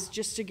 this is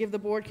just to give the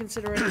board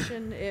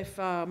consideration if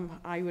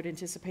I would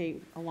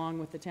anticipate, along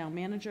with the town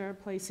manager,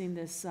 placing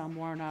this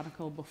warrant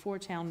article before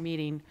town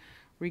meeting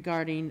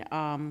regarding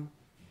an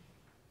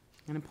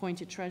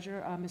appointed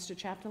treasurer. Mr.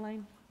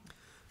 Chapdelaine?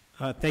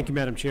 Thank you,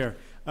 Madam Chair.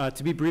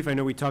 To be brief, I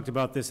know we talked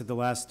about this at the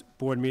last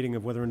board meeting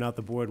of whether or not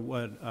the board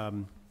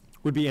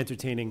would be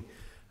entertaining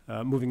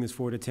moving this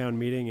forward to town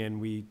meeting,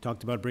 and we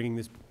talked about bringing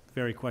this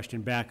very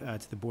question back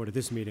to the board at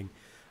this meeting.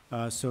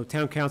 So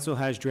town council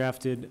has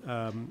drafted,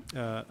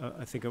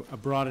 I think, a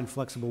broad and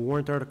flexible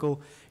warrant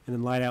article, and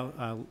then laid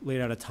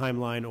out a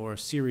timeline or a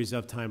series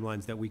of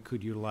timelines that we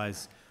could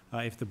utilize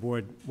if the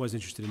board was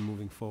interested in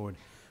moving forward.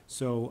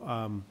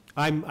 So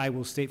I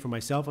will state for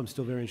myself, I'm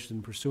still very interested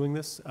in pursuing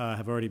this.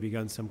 Have already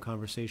begun some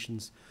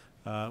conversations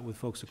with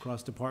folks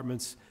across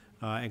departments,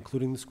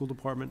 including the school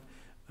department.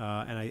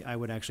 And I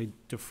would actually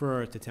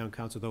defer to town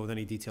council, though, with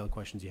any detailed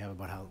questions you have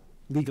about how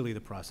legally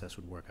the process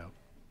would work out.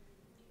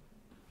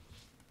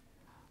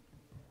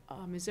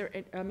 Is there,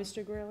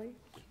 Mr. Greeley?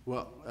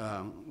 Well,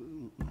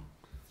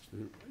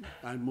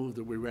 I move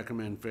that we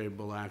recommend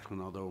favorable action,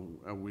 although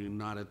are we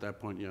not at that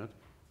point yet?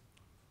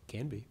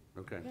 Can be.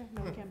 Okay. Yeah,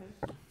 no, it can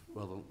be.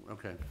 Well,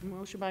 okay.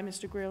 Motion by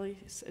Mr. Greeley.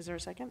 Is there a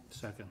second?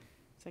 Second.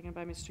 Second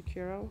by Mr.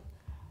 Curo.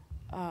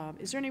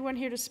 Is there anyone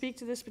here to speak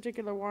to this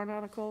particular warrant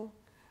article?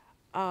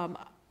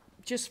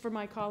 Just for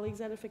my colleagues'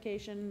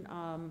 edification,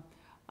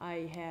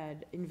 I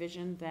had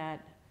envisioned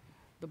that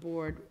the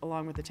board,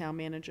 along with the town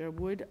manager,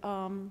 would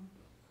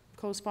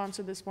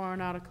co-sponsor this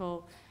warrant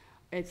article.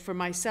 For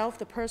myself,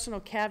 the personal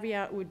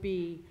caveat would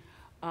be,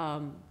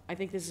 I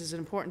think this is an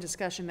important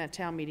discussion that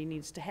town meeting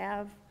needs to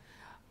have.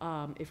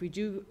 If we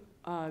do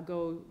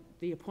go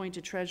the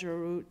appointed treasurer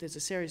route, there's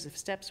a series of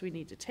steps we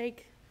need to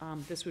take.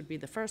 This would be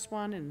the first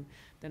one, and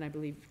then I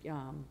believe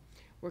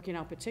working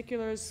out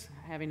particulars,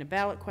 having a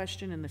ballot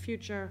question in the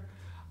future,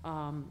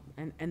 and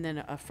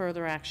then a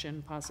further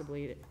action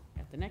possibly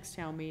at the next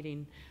town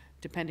meeting,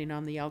 depending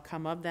on the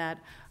outcome of that.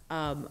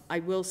 I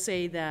will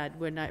say that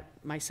when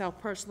myself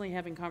personally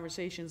having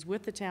conversations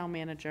with the town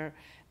manager,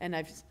 and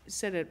I've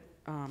said it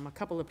a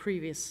couple of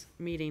previous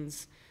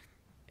meetings,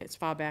 as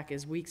far back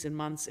as weeks and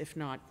months, if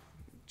not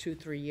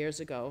 2-3 years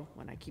ago,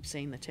 when I keep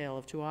saying the tale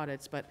of two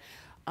audits, but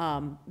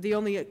the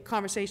only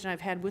conversation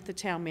I've had with the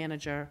town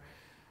manager,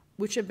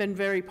 which have been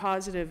very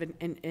positive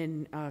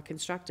and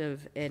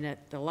constructive, and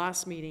at the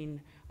last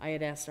meeting, I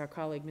had asked our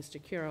colleague,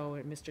 Mr. Curo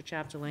and Mr.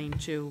 Chapdelaine,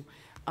 to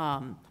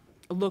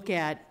look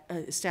at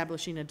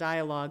establishing a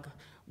dialogue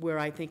where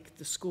I think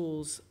the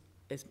schools,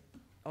 as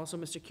also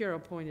Mr.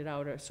 Curo pointed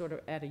out, are sort of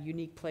at a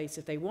unique place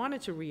if they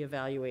wanted to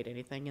reevaluate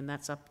anything, and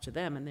that's up to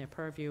them and their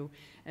purview.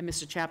 And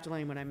Mr.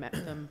 Chapdelaine, when I met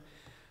with them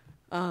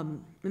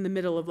in the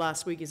middle of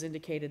last week, has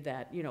indicated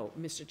that, you know,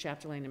 Mr.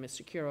 Chapdelaine and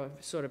Mr. Curo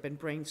have sort of been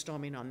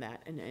brainstorming on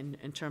that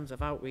in terms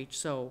of outreach.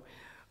 So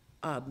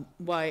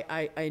why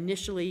I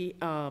initially,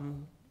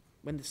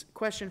 when this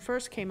question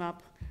first came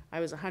up, I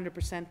was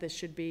 100% this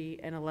should be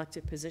an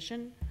elected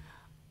position.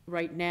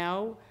 Right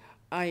now,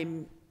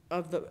 I'm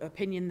of the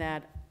opinion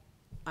that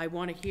I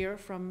want to hear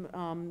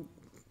from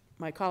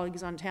my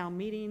colleagues on town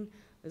meeting,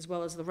 as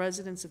well as the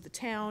residents of the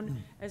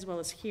town, as well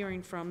as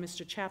hearing from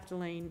Mr.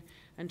 Chapdelaine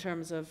in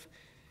terms of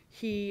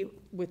he,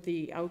 with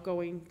the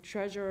outgoing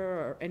treasurer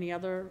or any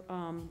other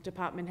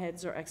department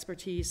heads or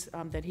expertise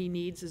that he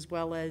needs, as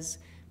well as,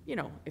 you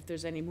know, if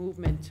there's any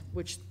movement,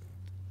 which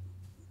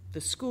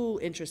the school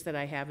interest that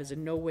I have is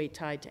in no way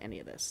tied to any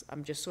of this.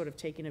 I'm just sort of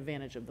taking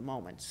advantage of the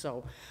moment.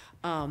 So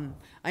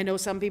I know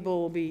some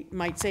people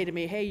might say to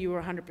me, hey, you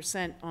were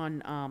 100%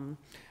 on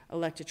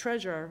elected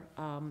treasurer,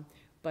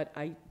 but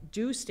I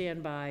do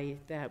stand by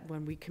that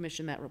when we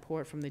commissioned that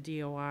report from the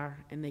DOR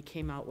and they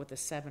came out with a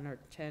 7 or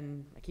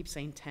 10, I keep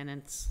saying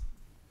tenants,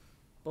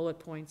 bullet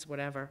points,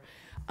 whatever,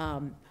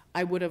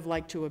 I would have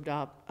liked to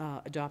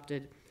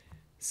adopted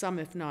some,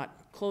 if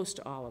not close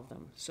to all of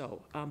them.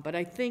 So, but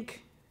I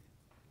think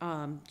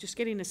just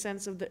getting a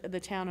sense of the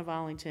town of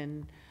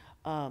Arlington,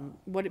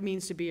 what it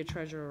means to be a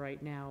treasurer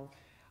right now.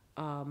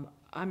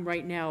 I'm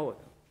right now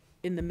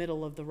in the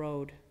middle of the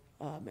road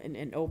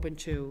and open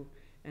to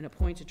an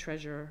appointed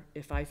treasurer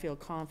if I feel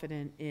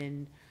confident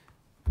in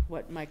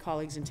what my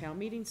colleagues in town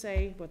meeting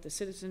say, what the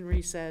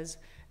citizenry says,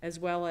 as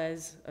well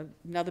as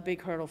another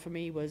big hurdle for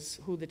me was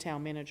who the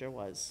town manager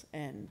was.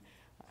 And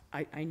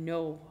I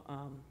know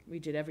we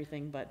did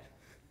everything but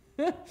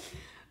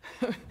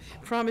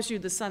promise you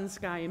the sun,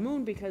 sky, and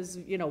moon, because,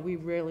 you know, we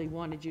really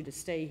wanted you to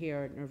stay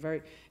here and are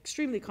very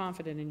extremely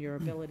confident in your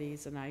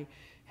abilities, and I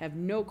have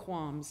no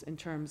qualms in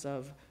terms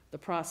of the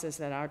process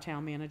that our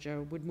town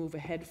manager would move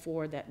ahead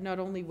for, that not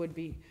only would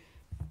be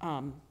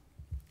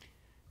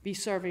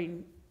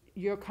serving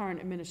your current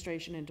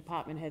administration and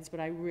department heads, but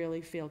I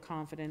really feel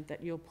confident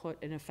that you'll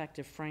put an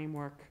effective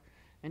framework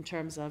in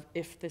terms of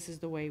if this is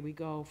the way we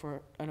go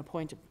for an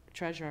appointed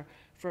treasurer,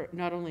 for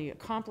not only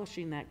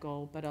accomplishing that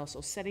goal, but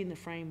also setting the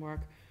framework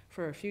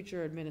for a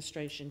future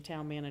administration,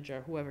 town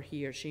manager, whoever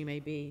he or she may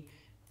be,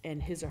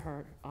 and his or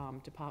her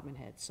department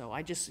head. So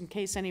I just, in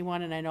case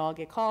anyone, and I know I'll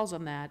get calls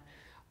on that,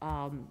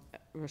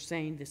 were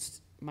saying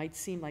this might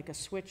seem like a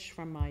switch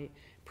from my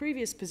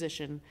previous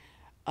position.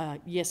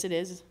 Yes, it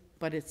is,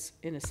 but it's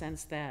in a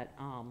sense that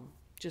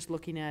just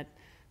looking at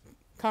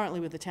currently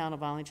what the town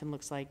of Arlington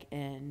looks like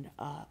and,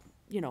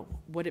 you know,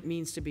 what it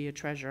means to be a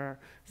treasurer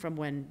from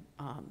when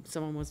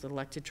someone was the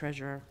elected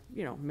treasurer,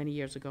 you know, many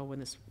years ago when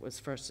this was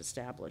first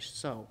established.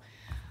 So,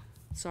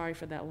 sorry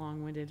for that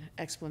long-winded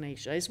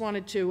explanation. I just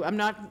wanted to, I'm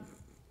not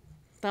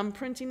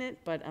thumbprinting it,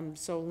 but I'm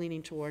so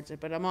leaning towards it.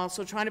 But I'm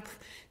also trying to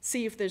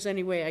see if there's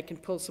any way I can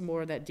pull some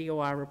more of that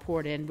DOR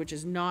report in, which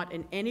is not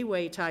in any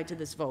way tied to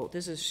this vote.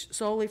 This is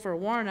solely for a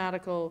warrant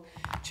article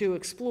to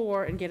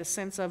explore and get a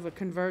sense of a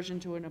conversion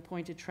to an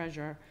appointed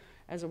treasurer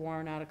as a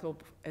warrant article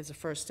as a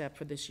first step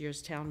for this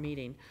year's town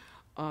meeting.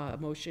 A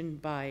motion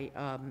by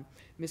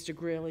Mr.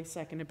 Greeley,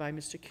 seconded by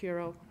Mr.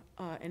 Curo.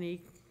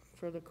 Any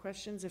further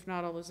questions? If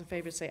not, all those in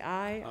favor say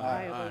aye.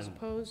 Aye. All those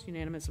opposed,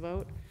 unanimous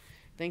vote.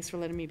 Thanks for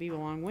letting me be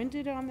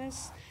long-winded on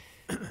this.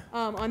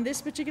 On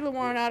this particular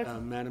warrant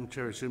article. Madam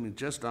Chair, excuse me,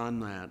 just on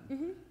that,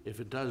 if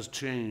it does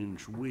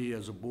change, we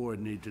as a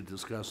board need to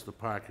discuss the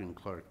parking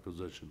clerk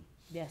position.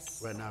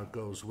 Yes. Right now it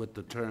goes with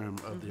the term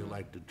of the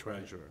elected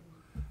treasurer.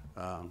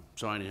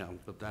 So anyhow,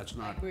 but that's I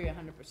not, agree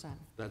 100%.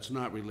 that's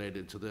not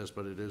related to this,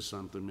 but it is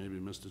something maybe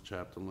Mr.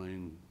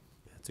 Chapdelaine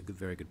That's a good,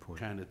 very good point.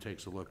 kind of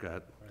takes a look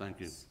at.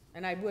 Thank you.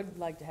 And I would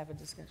like to have a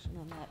discussion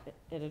on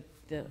that at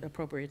the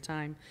appropriate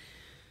time.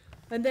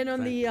 And then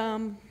on the,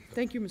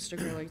 thank you, Mr.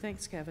 Gurley,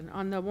 thanks, Kevin.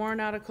 On the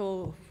warrant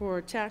article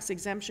for tax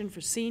exemption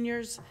for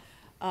seniors,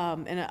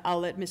 and I'll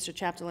let Mr.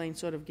 Chapdelaine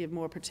sort of give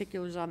more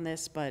particulars on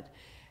this, but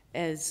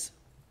as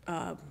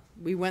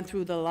we went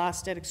through the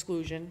last debt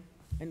exclusion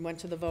and went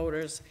to the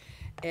voters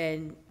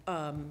and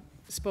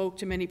spoke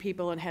to many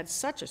people and had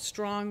such a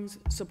strong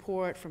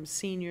support from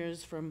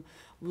seniors, from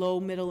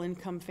low,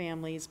 middle-income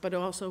families, but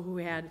also who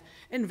had,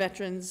 and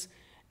veterans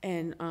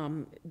and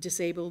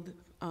disabled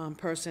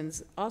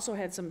persons, also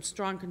had some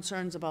strong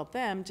concerns about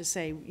them to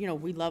say, you know,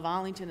 we love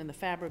Arlington and the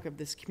fabric of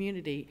this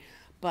community,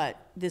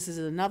 but this is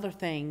another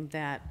thing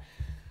that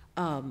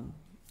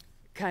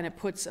kind of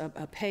puts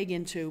a peg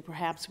into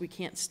perhaps we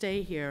can't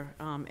stay here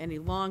any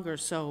longer.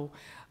 So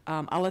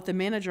I'll let the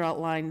manager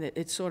outline that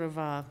it's sort of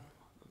a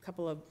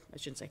couple of, I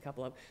shouldn't say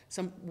couple of,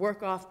 some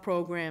work-off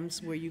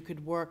programs where you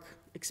could work,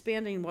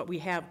 expanding what we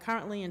have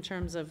currently in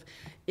terms of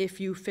if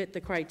you fit the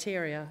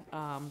criteria,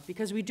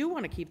 because we do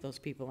want to keep those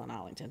people in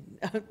Arlington.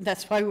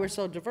 That's why we're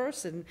so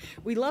diverse, and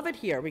we love it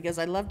here, because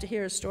I love to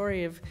hear a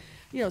story of,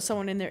 you know,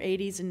 someone in their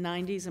 80s and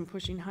 90s and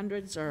pushing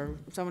hundreds, or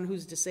someone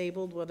who's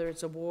disabled, whether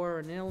it's a war or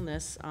an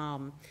illness,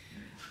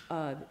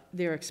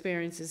 their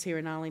experiences here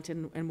in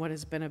Arlington and what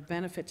has been a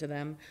benefit to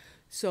them.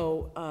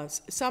 So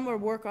some are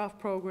work-off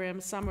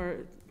programs, some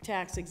are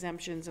tax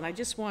exemptions, and I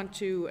just want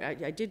to,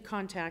 I did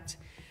contact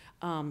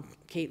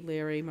Kate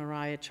Leary,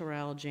 Mariah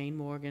Terrell, Jane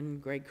Morgan,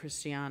 Greg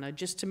Christiana,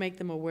 just to make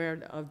them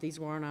aware of these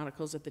warrant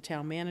articles that the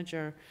town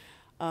manager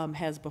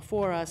has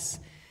before us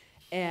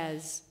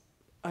as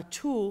a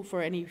tool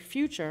for any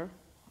future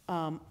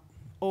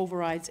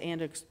overrides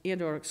and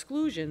or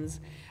exclusions,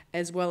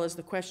 as well as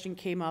the question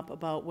came up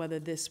about whether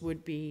this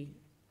would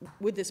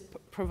this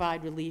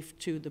provide relief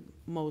to the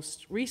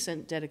most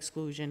recent debt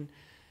exclusion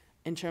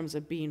in terms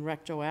of being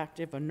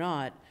retroactive or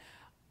not.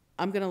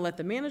 I'm going to let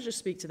the manager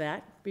speak to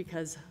that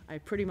because I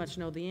pretty much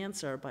know the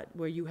answer, but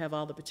where you have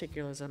all the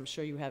particulars, I'm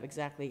sure you have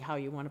exactly how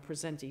you want to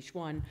present each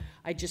one.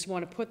 I just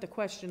want to put the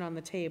question on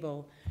the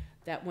table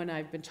that when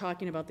I've been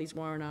talking about these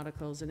warrant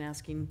articles and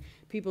asking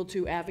people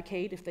to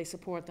advocate if they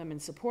support them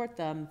and support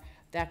them,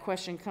 that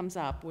question comes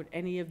up. Would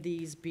any of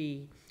these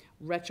be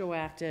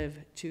retroactive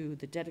to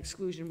the debt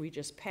exclusion we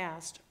just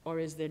passed, or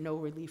is there no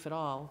relief at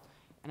all?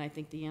 And I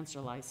think the answer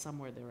lies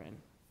somewhere therein.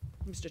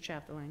 Mr.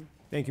 Chapdelaine.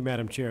 Thank you,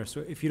 Madam Chair. So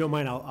if you don't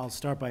mind, I'll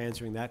start by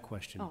answering that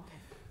question. Oh,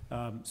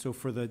 okay. So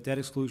for the debt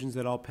exclusions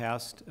that all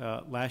passed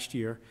last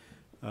year,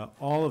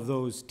 all of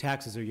those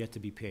taxes are yet to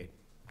be paid.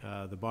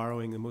 The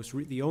borrowing,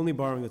 the only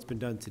borrowing that's been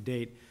done to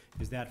date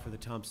is that for the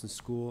Thompson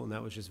School, and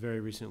that was just very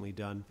recently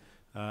done,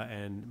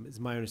 and as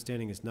my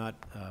understanding has not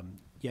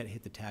yet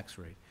hit the tax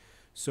rate.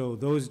 So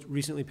those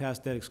recently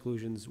passed debt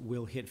exclusions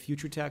will hit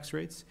future tax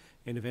rates,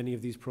 and if any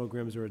of these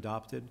programs are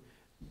adopted,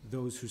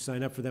 those who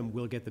sign up for them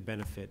will get the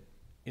benefit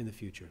in the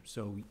future.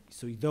 So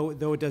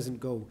though it doesn't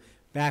go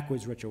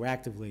backwards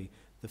retroactively,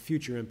 the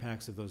future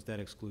impacts of those debt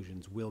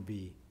exclusions will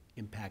be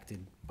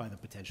impacted by the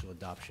potential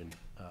adoption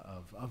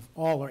of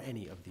all or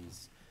any of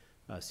these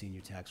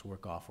senior tax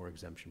work-off or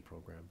exemption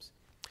programs.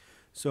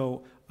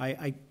 So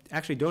I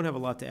actually don't have a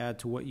lot to add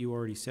to what you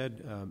already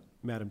said,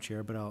 Madam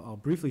Chair, but I'll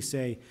briefly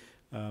say,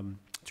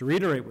 to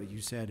reiterate what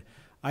you said,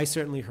 I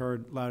certainly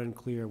heard loud and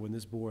clear when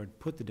this board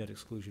put the debt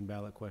exclusion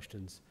ballot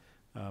questions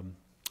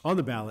on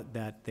the ballot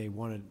that they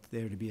wanted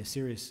there to be a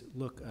serious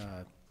look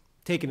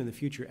taken in the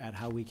future at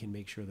how we can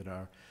make sure that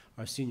our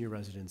senior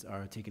residents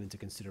are taken into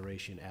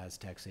consideration as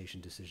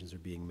taxation decisions are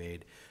being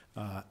made.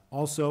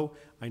 Also,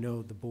 I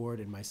know the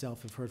board and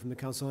myself have heard from the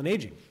Council on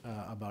Aging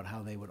about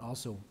how they would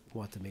also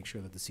want to make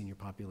sure that the senior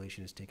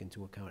population is taken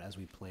into account as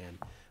we plan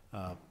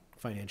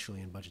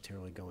financially and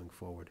budgetarily going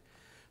forward.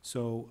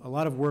 So a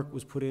lot of work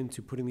was put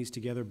into putting these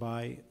together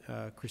by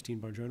Christine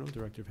Bargiorno,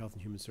 Director of Health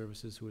and Human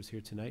Services, who is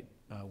here tonight,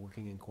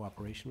 working in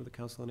cooperation with the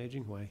Council on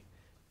Aging, who I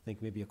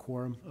think maybe a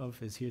quorum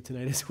of is here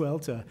tonight as well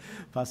to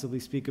possibly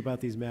speak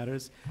about these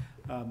matters.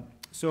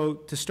 So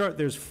to start,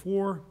 there's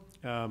 4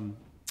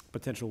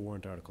 potential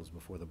warrant articles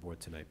before the board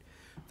tonight.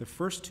 The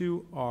first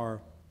 2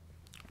 are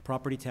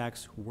property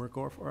tax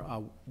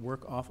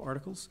work-off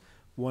articles,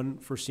 one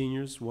for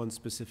seniors, one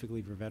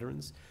specifically for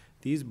veterans.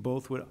 These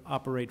both would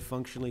operate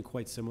functionally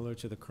quite similar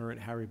to the current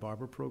Harry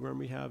Barber program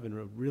we have,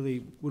 and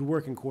really would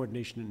work in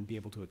coordination and be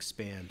able to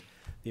expand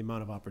the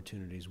amount of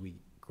opportunities we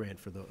grant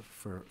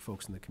for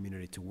folks in the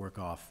community to work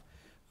off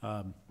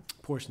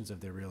portions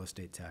of their real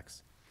estate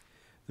tax.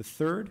 The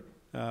third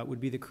would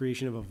be the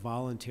creation of a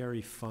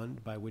voluntary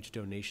fund by which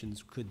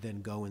donations could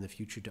then go in the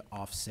future to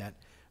offset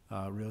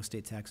real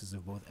estate taxes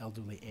of both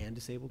elderly and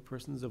disabled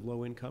persons of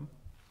low income.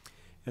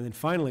 And then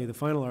finally, the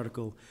final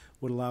article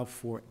would allow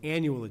for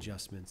annual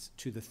adjustments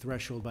to the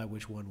threshold by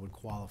which one would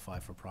qualify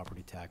for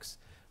property tax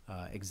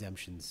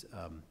exemptions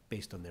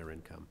based on their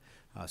income.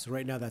 So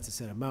right now that's a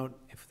set amount.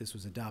 If this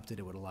was adopted,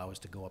 it would allow us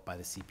to go up by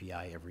the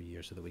CPI every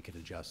year so that we could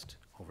adjust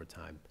over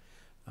time.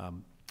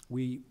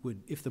 We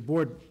would, if the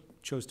board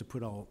chose to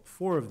put all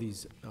 4 of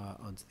these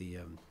onto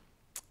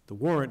the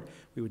warrant,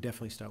 we would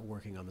definitely start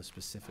working on the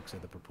specifics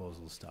of the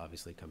proposals to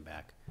obviously come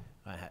back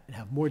and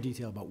have more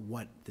detail about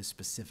what the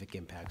specific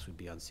impacts would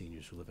be on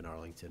seniors who live in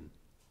Arlington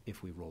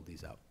if we rolled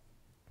these out.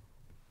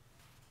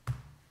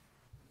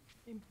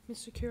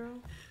 Mr. Curo?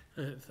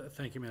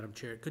 Thank you, Madam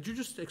Chair. Could you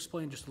just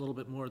explain just a little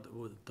bit more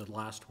the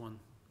last one,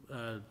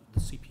 the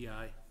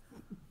CPI?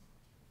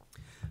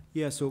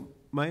 Yeah, so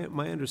my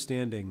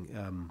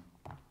understanding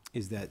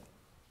is that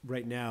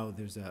right now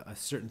there's a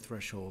certain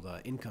threshold,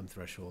 income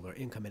threshold or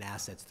income and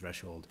assets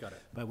threshold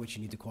by which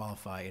you need to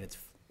qualify, and it's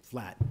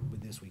flat.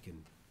 With this, we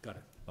can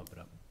bump it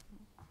up.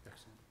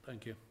 Excellent.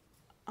 Thank you.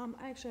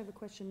 I actually have a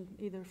question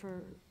either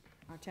for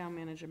our town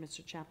manager,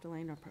 Mr.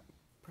 Chapdelaine, or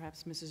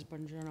perhaps Mrs.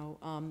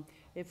 Bongiorno.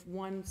 If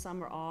one,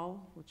 some, or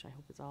all, which I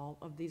hope is all,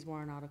 of these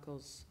warrant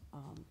articles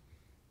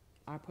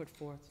are put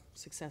forth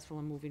successful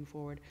and moving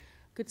forward,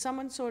 could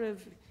someone sort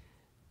of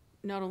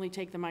not only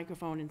take the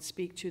microphone and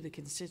speak to the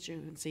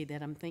constituency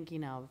that I'm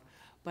thinking of,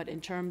 but in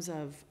terms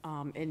of,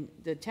 and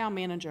the town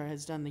manager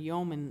has done the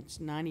yeoman's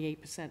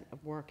 98%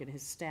 of work and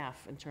his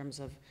staff in terms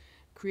of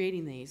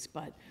creating these,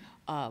 but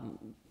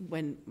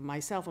when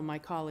myself and my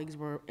colleagues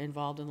were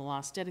involved in the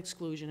lost debt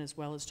exclusion, as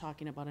well as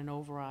talking about an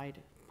override,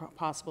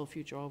 possible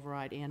future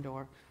override and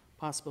or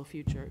possible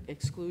future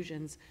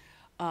exclusions,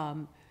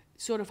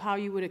 sort of how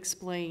you would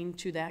explain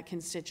to that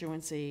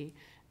constituency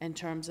in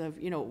terms of,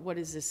 you know, what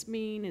does this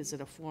mean? Is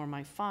it a form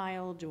I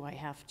file? Do I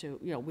have to,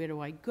 you know, where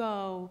do I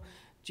go?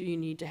 Do you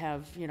need to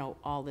have, you know,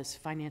 all this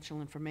financial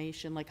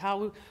information? Like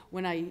how,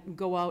 when I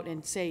go out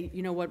and say,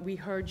 you know what, we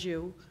heard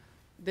you,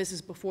 this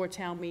is before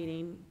town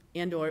meeting,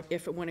 and or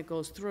when it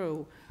goes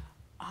through,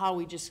 how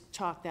we just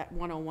talk that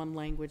 101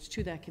 language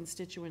to that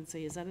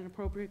constituency. Is that an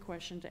appropriate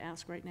question to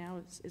ask right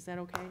now? Is that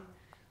okay?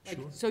 Like,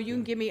 sure. So you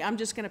can give me, I'm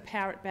just gonna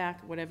parrot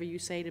back whatever you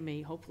say to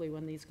me, hopefully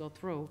when these go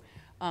through.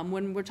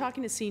 When we're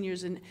talking to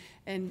seniors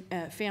and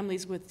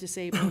families with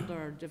disabled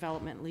or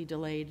developmentally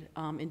delayed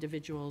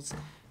individuals,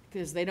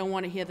 because they don't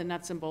want to hear the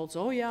nuts and bolts,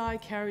 oh yeah, I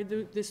carried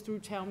this through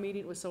town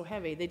meeting, it was so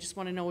heavy. They just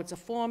want to know it's a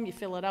form, you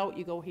fill it out,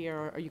 you go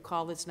here, or you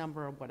call this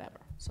number or whatever.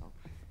 So,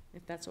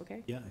 if that's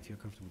okay? Yeah, if you're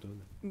comfortable doing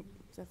that.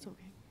 If that's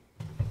okay.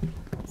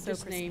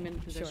 Just name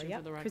and position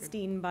for the record.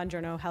 Christine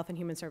Bongiorno, Health and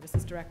Human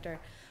Services Director.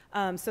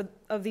 So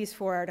of these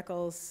 4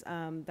 articles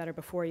that are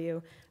before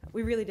you,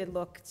 we really did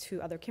look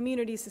to other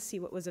communities to see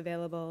what was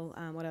available,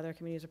 what other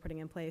communities are putting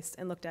in place,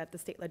 and looked at the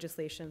state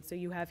legislation. So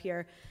you have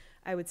here,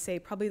 I would say,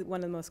 probably one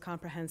of the most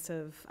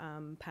comprehensive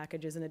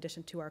packages in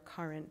addition to our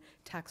current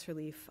tax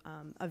relief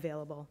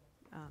available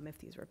if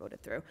these were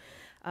voted through.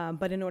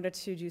 But in order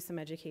to do some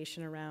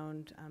education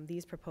around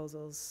these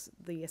proposals,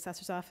 the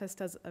Assessor's Office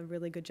does a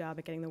really good job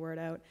at getting the word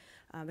out.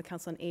 The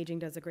Council on Aging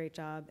does a great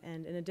job.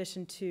 And in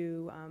addition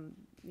to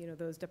you know,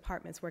 those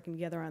departments working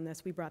together on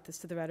this, we brought this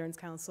to the Veterans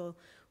Council,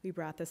 we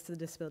brought this to the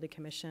Disability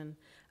Commission.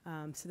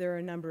 So there are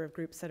a number of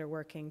groups that are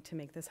working to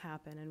make this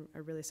happen and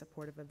are really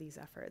supportive of these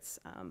efforts.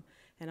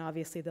 And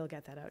obviously they'll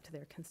get that out to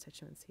their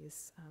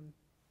constituencies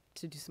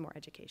to do some more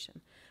education.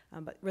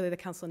 But really the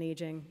Council on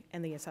Aging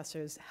and the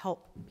assessors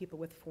help people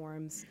with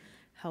forms,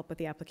 help with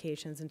the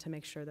applications, and to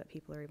make sure that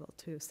people are able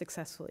to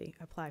successfully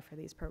apply for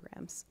these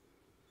programs.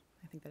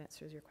 I think that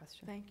answers your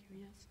question. Thank you,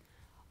 yes.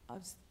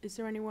 Is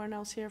there anyone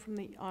else here from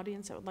the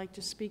audience that would like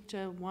to speak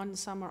to one,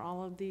 some, or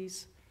all of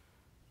these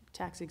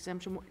tax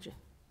exemption?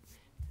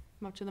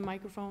 Come up to the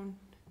microphone.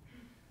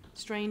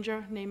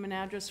 Stranger, name and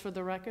address for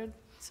the record,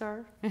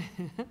 sir.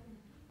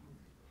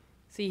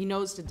 See, he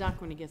knows to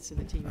duck when he gets to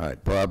the TV. All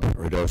right, Bob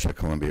Radosha,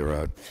 Columbia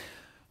Road.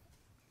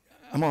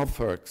 I'm all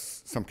for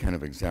some kind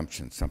of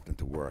exemption, something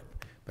to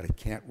work, but it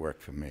can't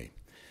work for me.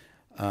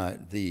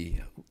 The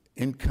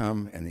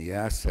income and the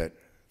asset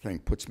thing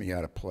puts me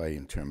out of play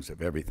in terms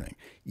of everything.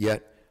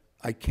 Yet,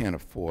 I can't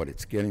afford.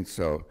 It's getting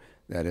so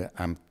that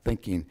I'm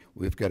thinking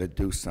we've got to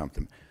do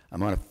something.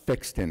 I'm on a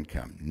fixed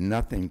income.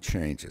 Nothing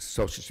changes.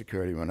 Social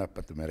Security went up,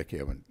 but the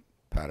Medicare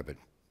part of it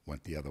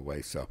went the other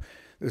way. So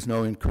there's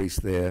no increase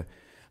there.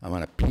 I'm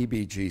on a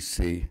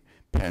PBGC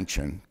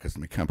pension because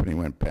my company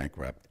went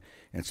bankrupt.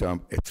 And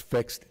so it's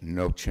fixed,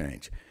 no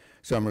change.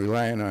 So I'm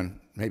relying on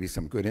maybe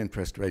some good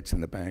interest rates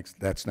in the banks.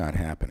 That's not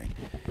happening.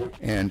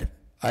 And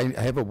I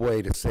have a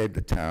way to save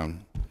the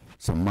town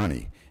some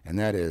money, and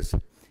that is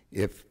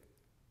if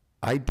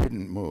I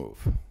didn't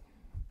move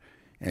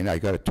and I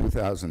got a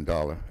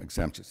 $2,000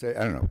 exemption, say,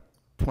 I don't know,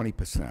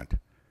 20%,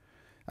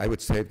 I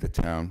would save the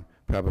town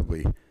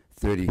probably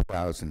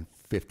 $30,000,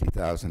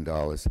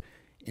 $50,000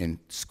 in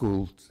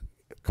school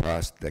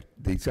costs. That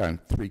these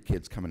aren't 3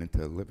 kids coming in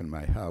to live in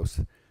my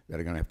house that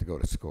are going to have to go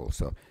to school.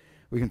 So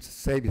we can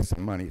save you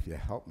some money if you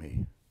help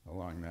me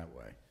along that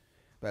way.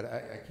 But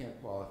I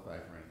can't qualify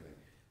for anything.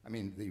 I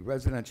mean, the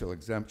residential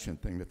exemption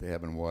thing that they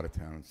have in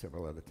Watertown and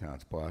several other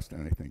towns,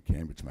 Boston, and I think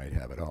Cambridge might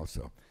have it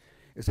also,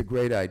 is a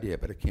great idea,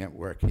 but it can't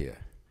work here.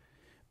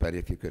 But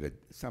if you could,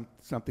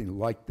 something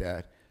like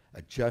that,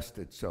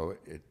 adjusted so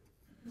it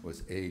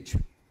was age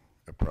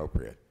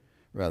appropriate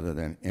rather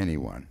than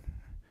anyone,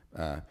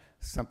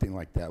 something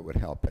like that would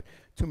help. But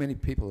too many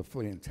people are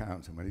fleeing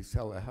towns, and when they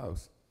sell their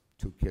house,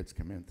 2 kids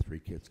come in, 3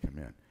 kids come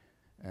in.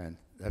 And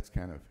that's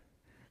kind of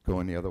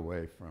going the other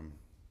way from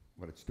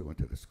what it's doing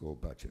to the school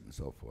budget and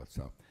so forth.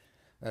 So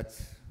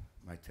that's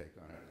my take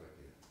on it.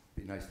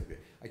 It'd be nice to be.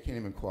 I can't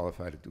even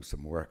qualify to do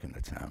some work in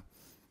the town,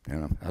 you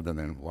know, other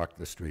than walk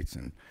the streets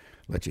and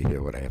let you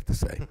hear what I have to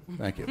say.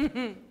 Thank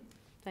you.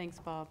 Thanks,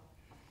 Bob.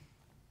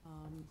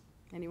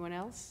 Anyone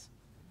else?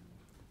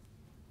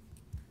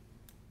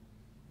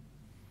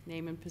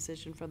 Name and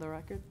position for the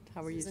record.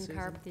 How are you, Susan? Susan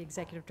Karp, the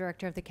Executive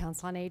Director of the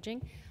Council on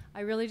Aging. I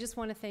really just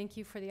want to thank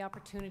you for the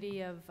opportunity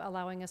of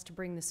allowing us to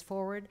bring this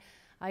forward.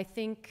 I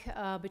think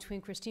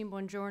between Christine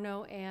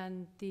Buongiorno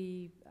and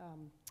the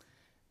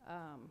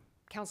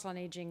Council on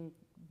Aging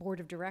Board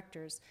of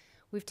Directors,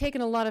 we've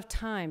taken a lot of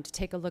time to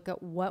take a look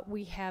at what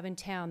we have in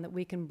town that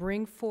we can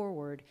bring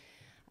forward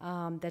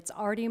that's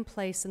already in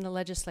place in the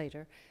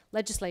legislature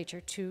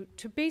to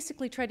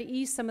basically try to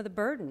ease some of the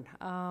burden.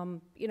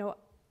 You know,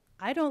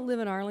 I don't live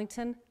in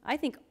Arlington. I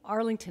think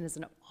Arlington is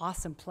an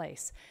awesome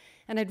place.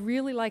 And I'd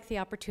really like the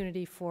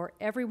opportunity for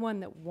everyone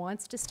that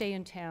wants to stay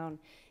in town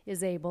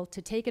is able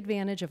to take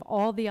advantage of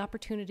all the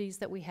opportunities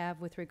that we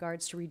have with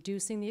regards to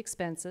reducing the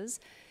expenses.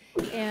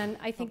 And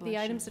I think the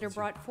items that are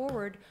brought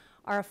forward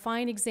are a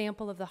fine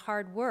example of the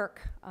hard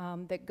work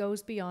that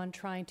goes beyond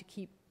trying to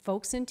keep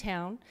folks in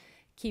town,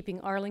 keeping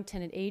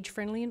Arlington an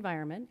age-friendly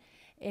environment.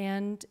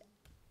 And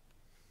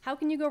how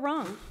can you go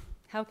wrong?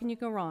 How can you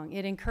go wrong?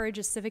 It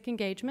encourages civic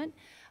engagement.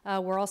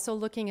 We're also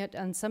looking at,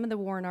 on some of the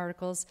warrant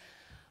articles,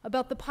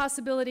 about the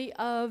possibility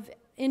of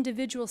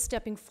individuals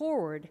stepping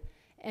forward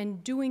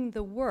and doing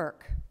the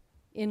work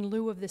in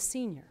lieu of the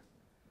senior.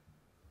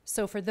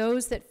 So for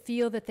those that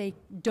feel that they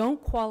don't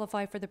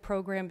qualify for the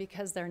program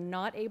because they're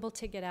not able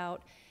to get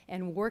out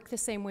and work the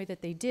same way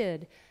that they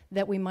did,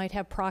 that we might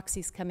have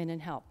proxies come in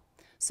and help.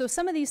 So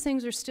some of these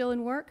things are still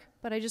in work,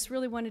 but I just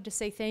really wanted to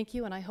say thank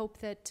you, and I hope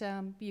that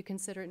you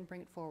consider it and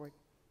bring it forward.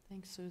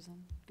 Thanks,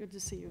 Susan. Good to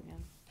see you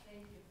again.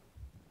 Thank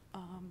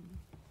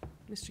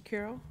you. Mr.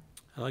 Carroll?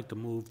 I'd like to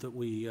move that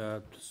we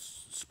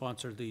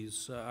sponsor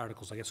these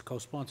articles, I guess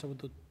co-sponsor with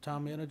the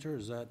town manager,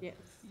 is that? Yes.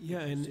 Yeah,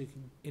 and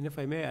if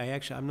I may,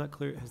 I'm not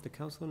clear, has the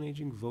Council on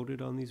Aging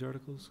voted on these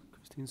articles,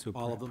 Christine? So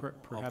all of them?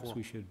 Perhaps All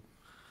we should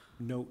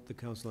note the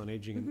Council on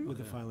Aging with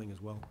the filing as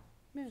well.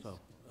 Yes. So,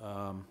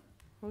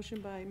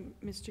 motion by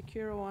Mr.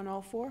 Carroll on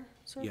all 4,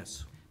 sir?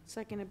 yes.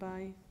 Seconded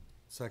by?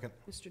 Second.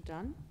 Mr.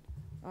 Dunn.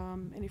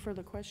 Any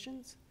further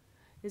questions?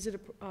 Is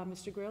it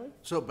Mr. Greeley?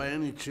 So by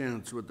any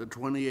chance, with the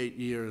 28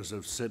 years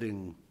of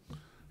sitting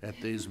at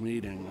these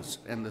meetings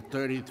and the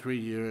 33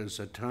 years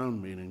at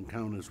town meeting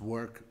count as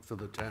work for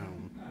the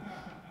town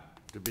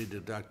to be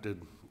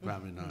deducted?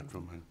 Probably not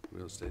from my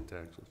real estate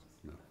taxes,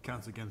 no.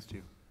 Counts against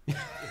you.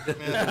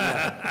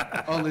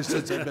 Only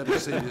since I've been a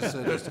senior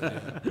citizen.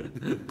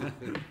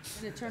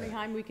 And Attorney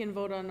Heim, we can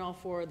vote on all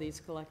 4 of these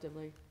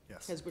collectively?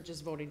 Yes. Because we're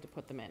just voting to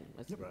put them in.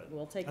 Right.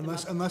 We'll take them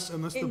up. Unless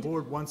the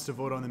board wants to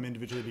vote on them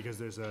individually, because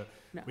there's No.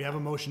 we have a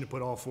motion to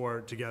put all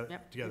 4 together,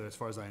 Yep. as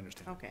far as I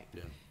understand. Okay.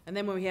 Yeah. And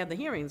then when we have the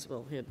hearings,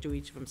 we'll do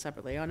each of them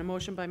separately. On a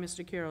motion by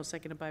Mr. Carroll,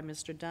 seconded by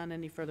Mr. Dunn.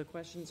 Any further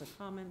questions or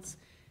comments?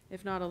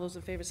 If not, all those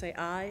in favor say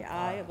aye.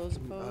 Aye. All those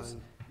opposed?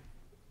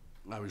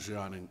 I was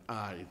yawning,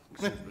 aye,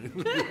 excuse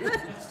me.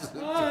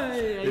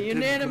 A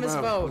unanimous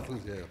come out. vote.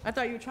 Yeah. I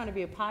thought you were trying to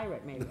be a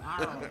pirate, maybe.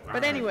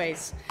 But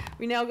anyways,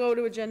 we now go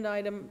to agenda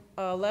item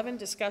 11,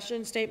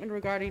 discussion statement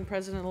regarding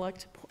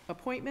president-elect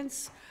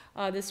appointments.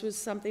 This was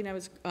something I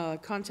was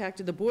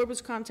contacted, the board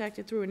was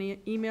contacted through an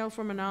email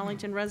from an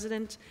Arlington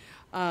resident.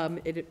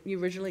 It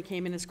originally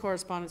came in as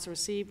correspondence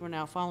received. We're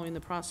now following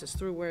the process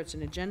through where it's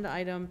an agenda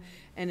item.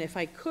 And if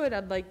I could,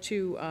 I'd like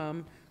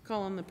to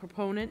call on the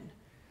proponent.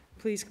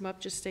 Please come up,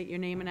 just state your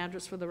name and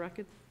address for the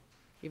record,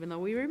 even though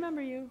we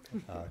remember you.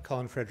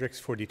 Colin Fredericks,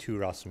 42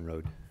 Rawson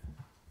Road.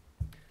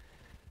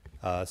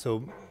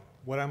 So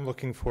what I'm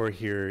looking for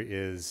here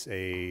is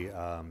a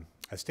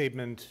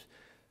statement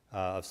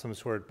of some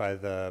sort by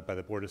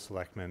the Board of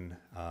Selectmen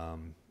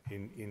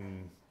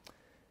in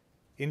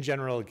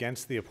general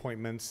against the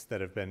appointments that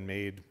have been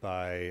made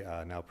by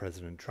now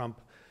President Trump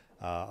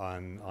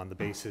on the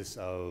basis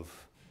of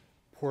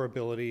poor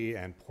ability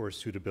and poor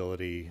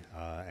suitability,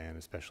 and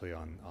especially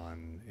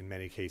on in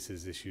many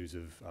cases issues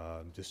of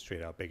just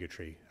straight out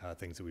bigotry,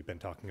 things that we've been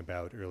talking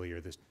about earlier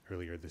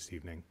this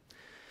evening.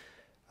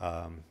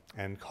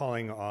 And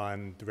calling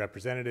on the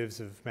representatives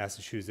of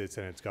Massachusetts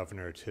and its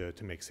governor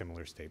to make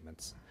similar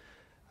statements.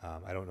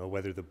 I don't know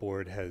whether the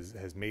board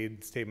has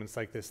made statements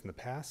like this in the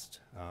past,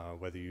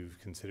 whether you've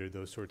considered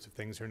those sorts of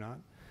things or not.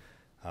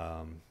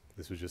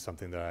 This was just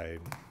something that I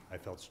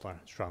felt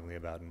strongly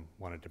about and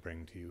wanted to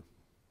bring to you.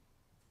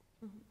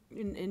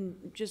 And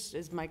just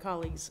as my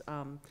colleagues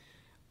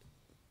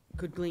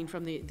could glean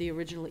from the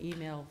original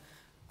email,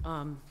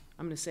 I'm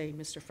going to say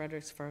Mr.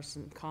 Fredericks first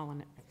and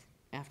Colin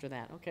after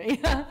that, okay?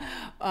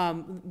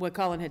 What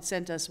Colin had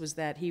sent us was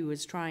that he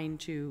was trying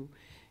to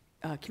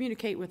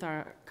communicate with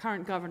our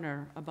current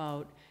governor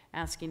about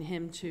asking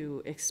him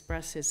to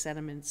express his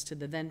sentiments to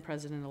the then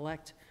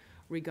president-elect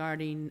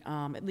regarding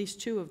at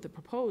least 2 of the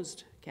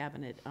proposed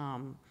cabinet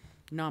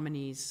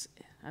nominees.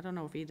 I don't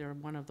know if either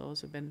one of those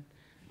have been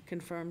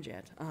confirmed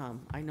yet.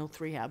 I know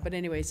 3 have, but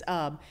anyways,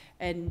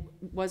 and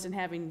wasn't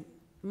having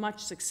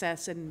much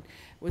success, and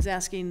was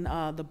asking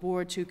the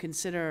board to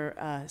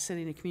consider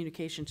sending a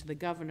communication to the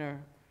governor,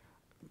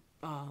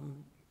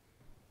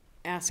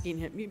 asking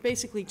him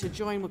basically to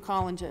join with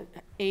Colin to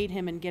aid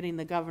him in getting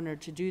the governor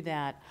to do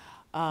that.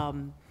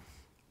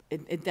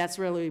 That's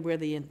really where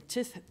the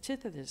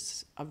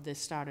antithesis of this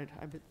started.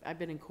 I've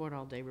been in court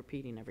all day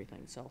repeating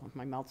everything, so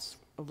my mouth's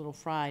a little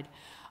fried.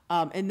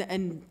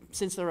 And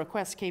since the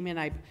request came in,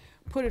 I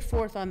put it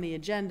forth on the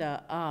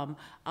agenda.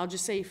 I'll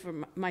just say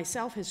for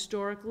myself,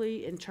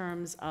 historically, in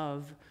terms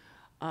of,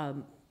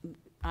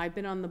 I've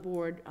been on the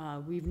board,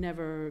 we've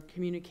never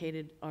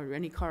communicated or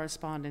any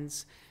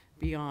correspondence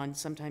beyond,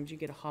 sometimes you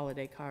get a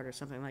holiday card or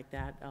something like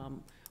that,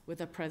 with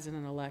a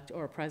president-elect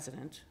or a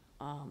president,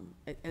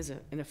 as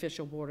an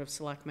official Board of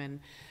Selectmen,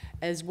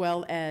 as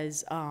well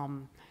as,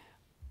 I'm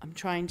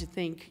trying to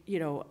think, you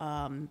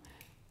know,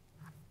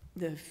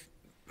 the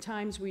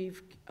times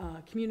we've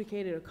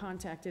communicated or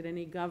contacted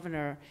any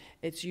governor,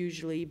 it's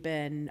usually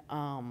been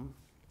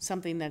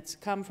something that's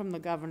come from the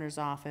governor's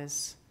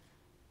office,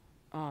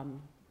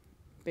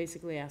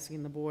 basically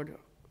asking the board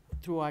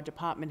through our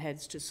department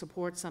heads to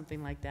support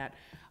something like that.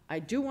 I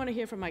do want to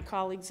hear from my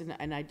colleagues,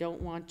 and I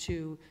don't want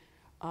to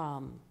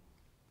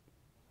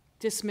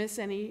dismiss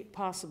any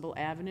possible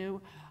avenue.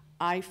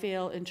 I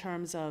feel, in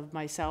terms of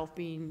myself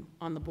being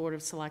on the Board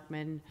of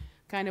Selectmen,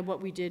 kind of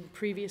what we did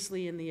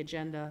previously in the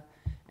agenda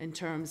in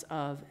terms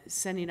of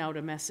sending out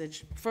a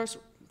message, first,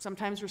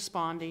 sometimes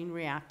responding,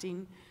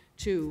 reacting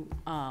to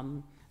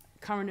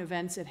current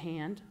events at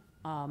hand,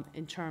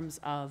 in terms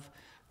of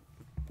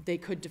they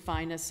could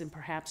define us and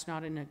perhaps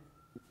not in a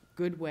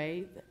good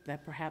way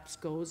that perhaps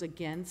goes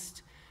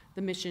against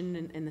the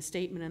mission and the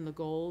statement and the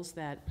goals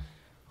that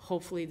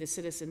hopefully the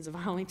citizens of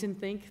Arlington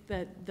think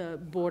that the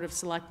Board of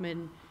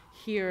Selectmen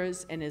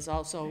hears and is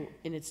also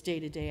in its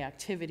day-to-day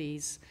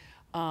activities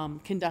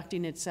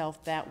conducting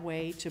itself that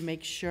way to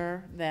make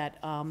sure that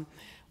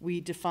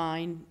we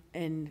define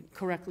and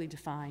correctly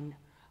define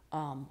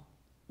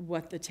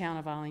what the town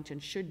of Arlington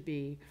should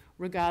be,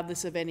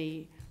 regardless of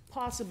any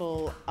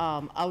possible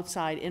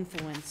outside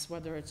influence,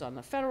 whether it's on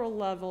the federal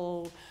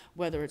level,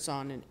 whether it's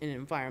on an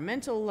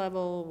environmental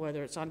level,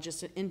 whether it's on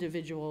just an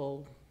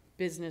individual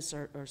business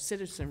or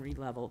citizenry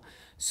level.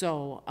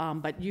 So,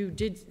 but you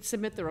did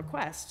submit the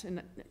request,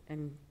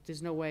 and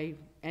there's no way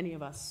any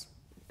of us,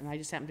 and I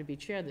just happen to be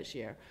chair this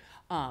year,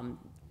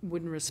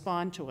 wouldn't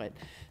respond to it.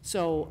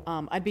 So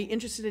I'd be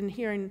interested in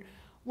hearing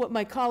what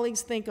my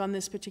colleagues think on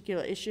this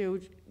particular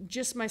issue.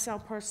 Just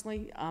myself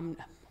personally, I'm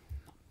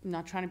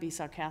not trying to be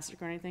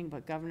sarcastic or anything,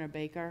 but Governor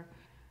Baker,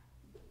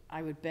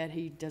 I would bet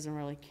he doesn't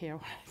really care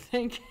what I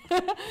think.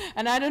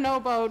 And I don't know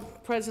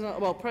about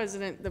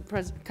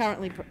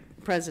currently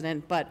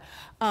president, but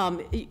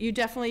you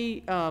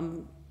definitely,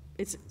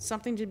 it's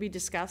something to be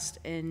discussed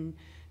and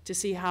to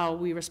see how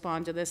we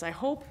respond to this. I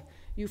hope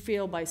you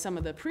feel by some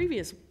of the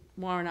previous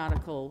warrant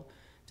article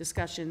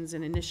discussions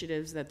and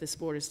initiatives that this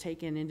board has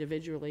taken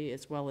individually,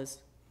 as well as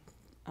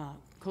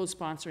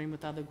co-sponsoring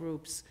with other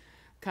groups,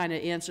 kind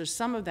of answers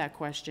some of that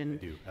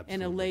question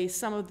and allay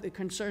some of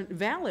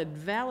the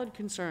valid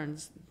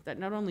concerns that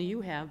not only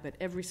you have, but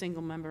every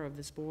single member of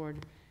this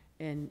board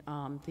and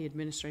the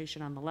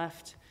administration on the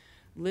left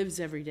lives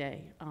every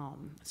day.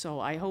 So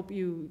I hope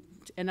you,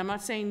 and I'm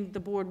not saying the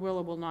board will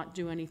or will not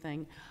do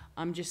anything,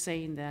 I'm just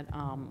saying that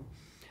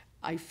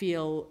I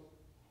feel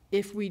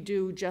if we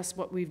do just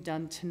what we've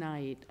done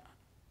tonight,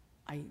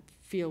 I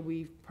feel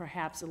we've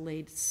perhaps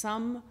allayed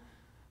some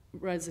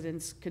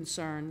residents'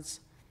 concerns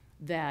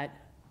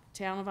that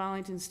town of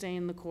Arlington stay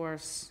in the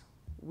course.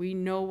 We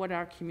know what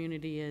our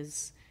community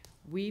is.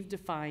 We've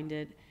defined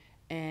it,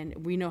 and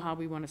we know how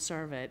we want to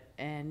serve it.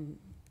 And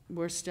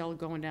we're still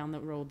going down the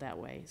road that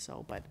way,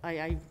 so, but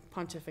I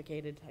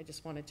pontificated. I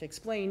just wanted to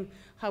explain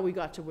how we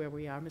got to where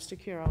we are. Mr.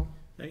 Curo?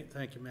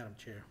 Thank you, Madam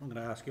Chair. I'm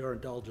going to ask your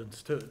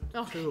indulgence too,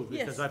 Oh, yes.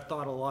 because I've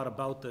thought a lot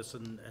about this,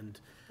 and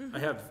I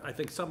have, I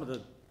think, some of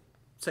the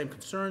same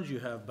concerns you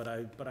have, but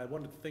I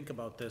wanted to think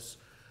about this,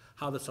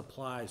 how this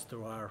applies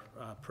through our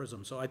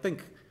prism. So I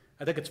think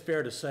it's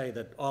fair to say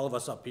that all of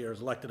us up here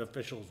as elected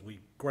officials, we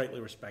greatly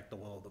respect the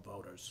will of the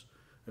voters.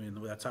 I mean,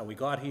 that's how we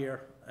got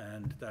here,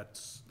 and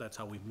that's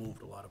how we've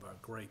moved a lot of our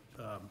great,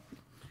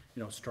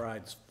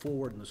 strides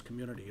forward in this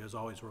community. Has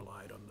always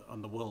relied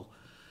on the will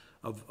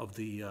of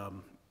the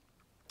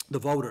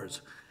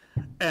voters.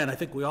 And I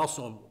think we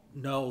also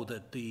know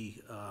that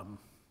the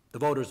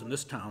voters in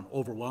this town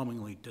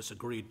overwhelmingly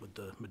disagreed with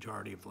the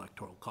majority of the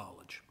Electoral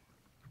College.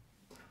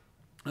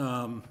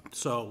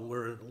 So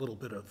we're a little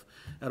bit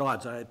at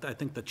odds. I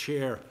think the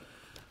chair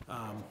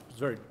was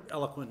very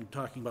eloquent in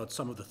talking about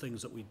some of the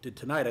things that we did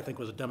tonight. I think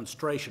was a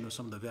demonstration of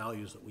some of the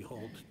values that we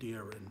hold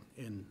dear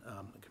in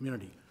the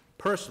community.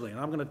 Personally, and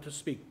I'm going to just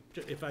speak,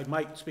 if I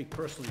might speak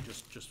personally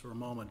just for a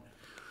moment,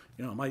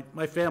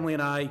 my family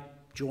and I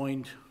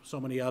joined so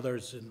many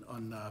others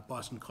on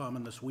Boston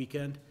Common this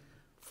weekend.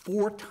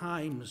 4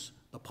 times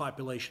the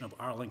population of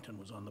Arlington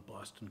was on the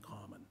Boston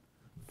Common.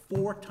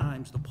 4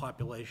 times the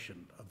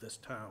population of this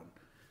town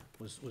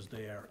was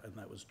there, and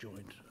that was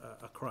joined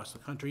across the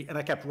country. And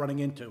I kept running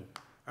into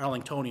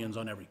Arlingtonians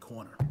on every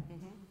corner,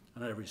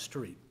 on every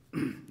street,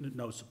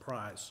 no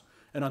surprise,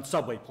 and on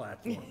subway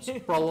platforms,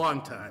 for a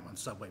long time on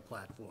subway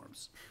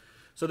platforms.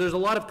 So there's a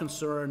lot of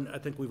concern. I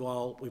think we've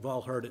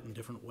all heard it in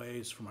different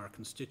ways from our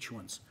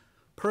constituents.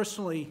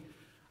 Personally,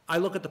 I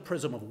look at the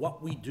prism of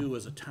what we do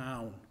as a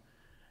town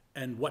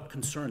and what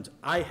concerns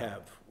I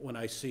have when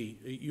I see,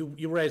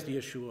 you raised the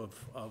issue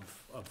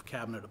of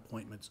cabinet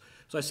appointments.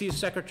 So I see a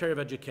Secretary of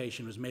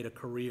Education who's made a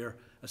career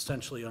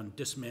essentially on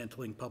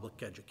dismantling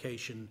public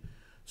education,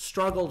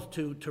 struggled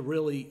to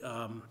really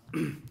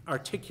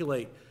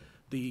articulate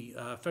the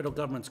federal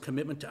government's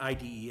commitment to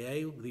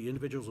IDEA, the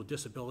Individuals with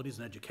Disabilities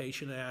in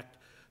Education Act,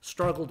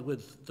 struggled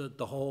with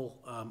the whole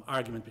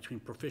argument between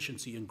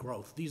proficiency and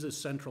growth. These are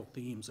central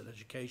themes in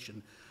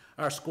education.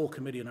 Our school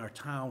committee in our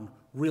town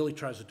really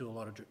tries to do a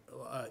lot of,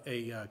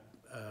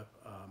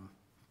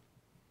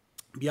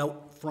 be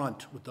out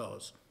front with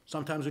those.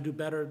 Sometimes we do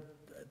better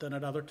than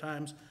at other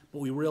times, but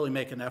we really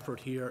make an effort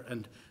here,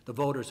 and the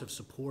voters have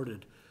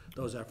supported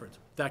those efforts.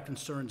 That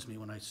concerns me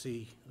when I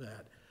see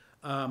that.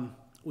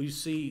 We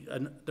see,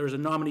 there's a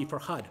nominee for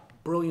HUD,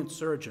 brilliant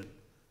surgeon,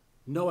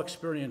 no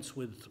experience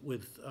with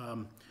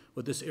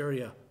this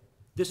area.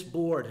 This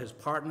board has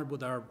partnered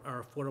with our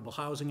affordable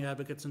housing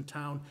advocates in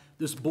town.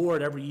 This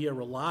board every year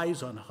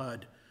relies on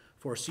HUD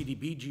for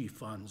CDBG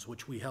funds,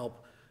 which we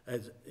help,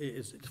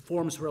 it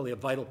forms really a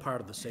vital part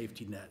of the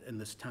safety net in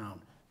this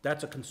town.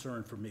 That's a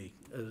concern for me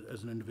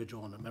as an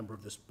individual and a member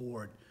of this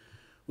board.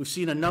 We've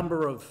seen a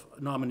number of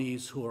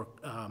nominees who are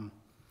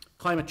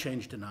climate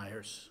change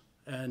deniers,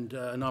 and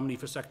a nominee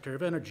for Secretary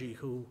of Energy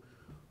who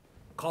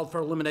called for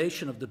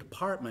elimination of the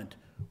department,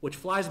 which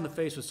flies in the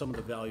face of some of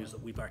the values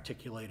that we've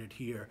articulated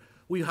here.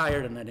 We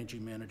hired an energy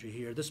manager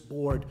here. This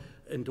board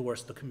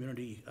endorsed the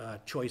Community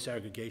Choice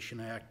Aggregation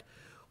Act.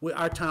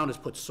 Our town has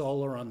put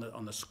solar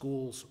on the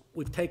schools.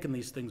 We've taken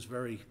these things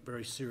very,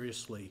 very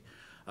seriously.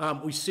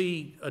 We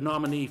see a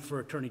nominee for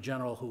Attorney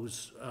General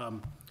who's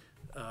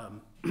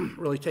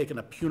really taken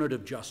a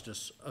punitive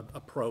justice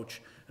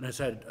approach and has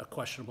had a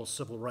questionable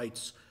civil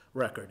rights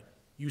record.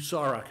 You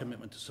saw our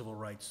commitment to civil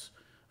rights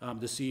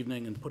this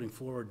evening and putting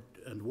forward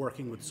and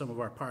working with some of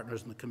our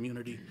partners in the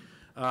community.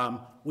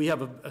 We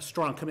have a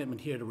strong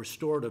commitment here to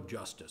restorative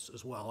justice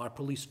as well. Our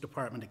police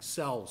department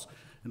excels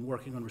in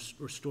working on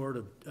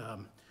restorative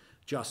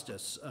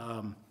justice,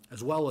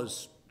 as well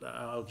as,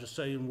 I'll just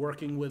say, in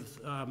working with,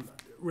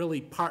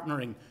 really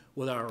partnering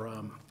with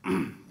our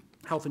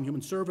health and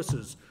human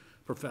services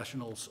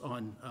professionals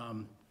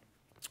on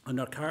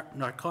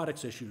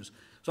narcotics issues.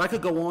 So I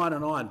could go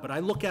on, but I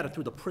look at it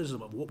through the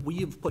prism of what we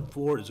have put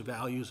forward as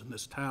values in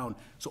this town.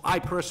 So I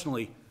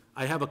personally,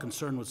 I have a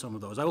concern with some of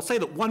those. I will say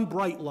that one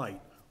bright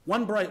light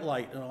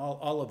in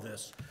all of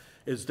this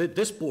is that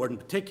this board in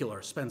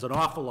particular spends an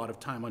awful lot of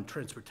time on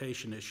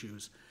transportation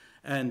issues.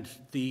 And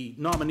the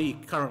nominee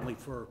currently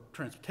for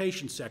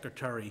Transportation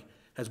Secretary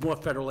has more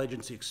federal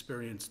agency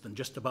experience than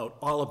just about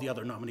all of the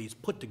other nominees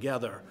put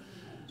together.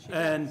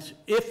 And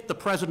if the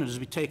president is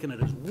to be taken at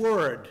his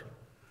word,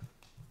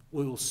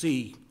 we will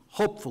see,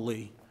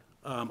 hopefully,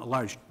 a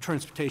large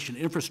transportation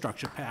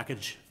infrastructure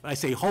package. I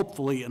say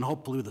hopefully, and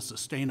hopefully with a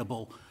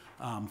sustainable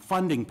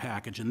funding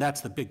package, and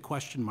that's the big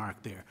question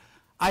mark there.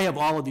 I have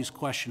all of these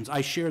questions.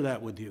 I share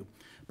that with you.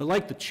 But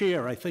like the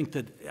chair, I think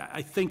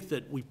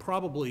that we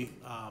probably,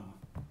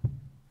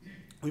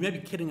 we may be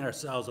kidding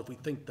ourselves if we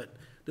think that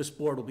this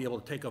board will be able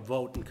to take a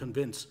vote and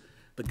convince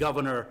the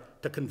governor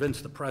to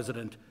convince the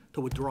president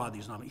to withdraw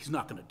these nominees. He's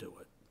not going to do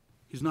it.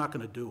 He's not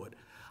going to do it.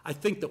 I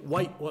think that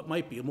what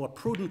might be a more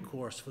prudent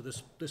course for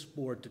this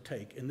board to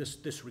take in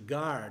this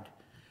regard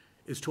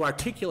is to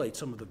articulate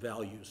some of the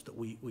values that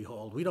we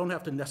hold. We don't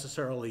have to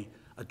necessarily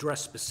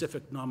address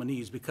specific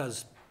nominees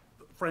because,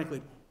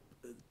 frankly,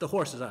 the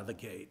horse is out of the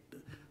gate.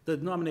 The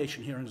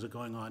nomination hearings are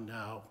going on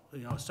now,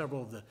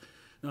 several of the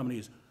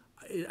nominees.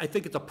 I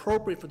think it's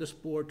appropriate for this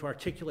board to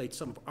articulate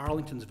some of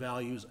Arlington's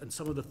values and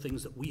some of the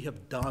things that we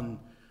have done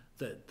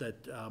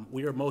that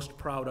we are most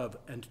proud of,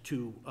 and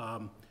to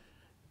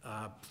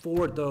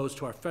forward those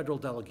to our federal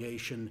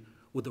delegation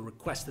with the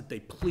request that they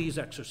please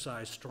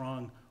exercise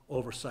strong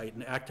oversight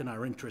and act in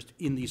our interest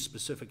in these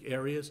specific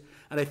areas.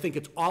 And I think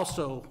it's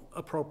also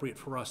appropriate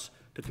for us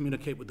to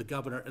communicate with the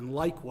governor and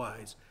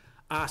likewise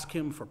ask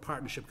him for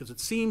partnership, because it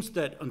seems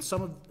that on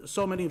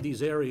so many of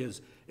these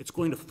areas, it's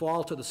going to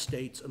fall to the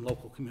states and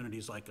local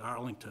communities like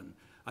Arlington,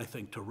 I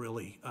think, to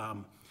really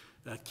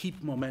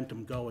keep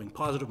momentum going,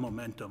 positive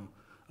momentum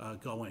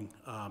going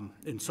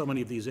in so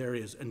many of these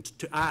areas, and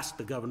to ask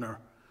the governor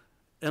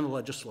and the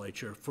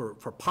legislature for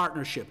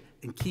partnership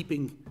in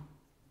keeping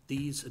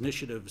these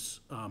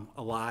initiatives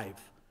alive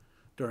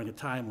during a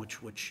time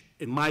which,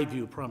 in my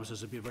view,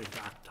 promises to be a very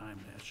dark time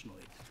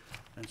nationally.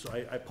 And so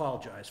I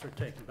apologize for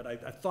taking, but I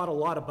thought a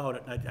lot about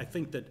it, and I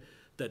think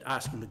that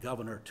asking the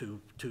governor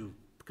to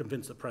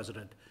convince the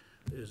president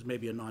is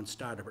maybe a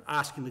non-starter, but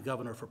asking the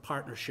governor for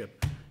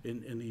partnership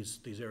in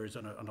these areas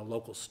on a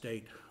local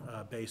state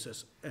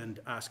basis, and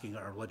asking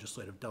our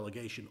legislative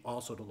delegation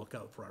also to look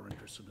out for our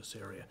interests in this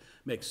area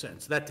makes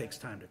sense. That takes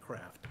time to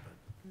craft.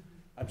 But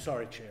I'm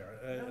sorry, Chair,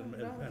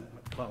 and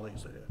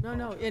colleagues.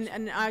 No,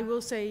 and I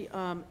will say,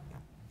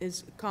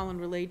 as Colin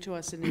relayed to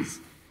us in his,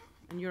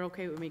 and you're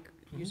okay with me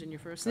using your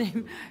first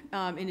name,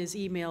 in his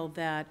email,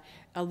 that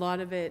a lot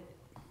of it,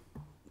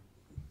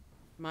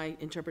 my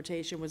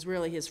interpretation was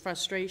really his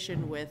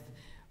frustration with,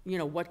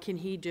 what can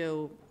he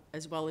do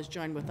as well as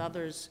join with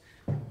others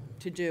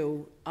to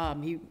do.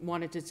 He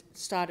wanted to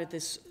start at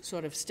this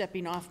sort of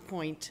stepping off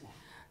point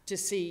to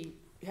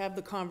have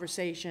the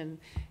conversation,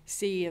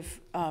 see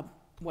if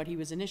what he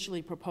was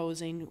initially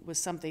proposing was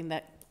something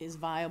that is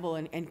viable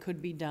and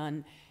could be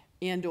done,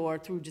 and or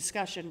through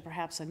discussion,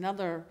 perhaps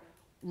another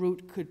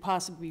route could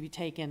possibly be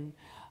taken,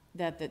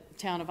 that the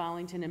town of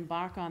Arlington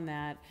embark on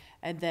that,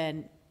 and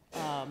then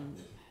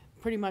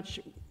pretty much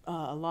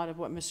a lot of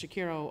what Mr.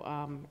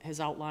 Kiro has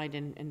outlined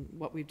and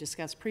what we've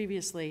discussed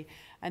previously.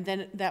 And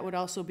then that would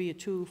also be a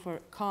tool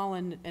for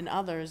Colin and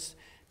others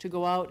to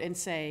go out and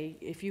say,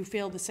 if you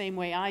feel the same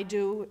way I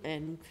do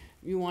and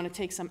you want to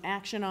take some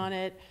action on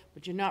it,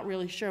 but you're not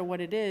really sure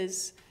what it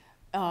is,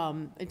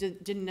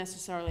 it didn't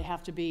necessarily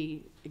have to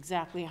be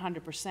exactly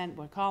 100%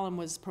 what Colin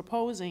was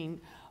proposing,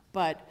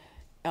 but,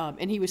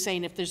 and he was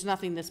saying if there's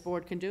nothing this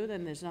board can do,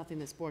 then there's nothing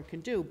this board can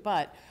do.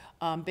 But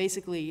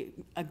basically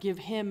give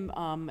him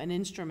an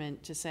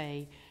instrument to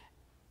say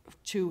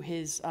to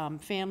his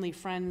family,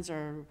 friends,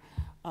 or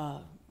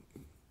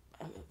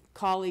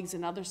colleagues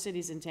in other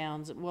cities and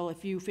towns, well,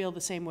 if you feel the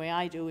same way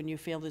I do and you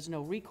feel there's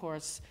no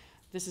recourse,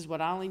 this is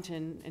what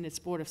Arlington and its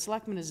Board of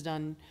Selectmen has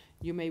done,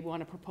 you may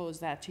want to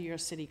propose that to your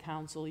city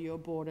council, your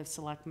Board of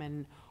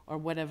Selectmen, or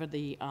whatever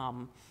the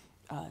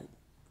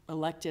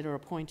elected or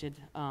appointed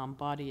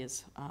body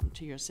is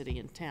to your city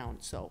and town.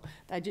 So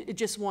I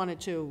just wanted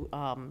to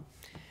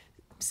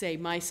say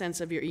my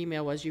sense of your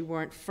email was you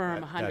weren't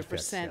firm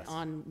 100% yes.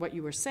 on what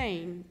you were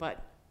saying,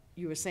 but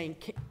you were saying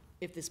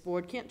if this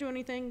board can't do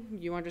anything,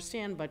 you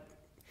understand, but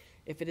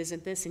if it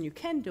isn't this and you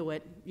can do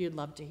it, you'd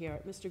love to hear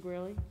it. Mr.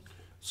 Greeley?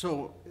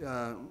 So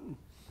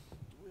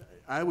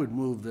I would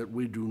move that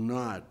we do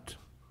not,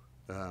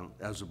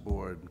 as a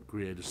board,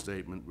 create a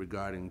statement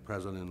regarding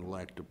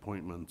president-elect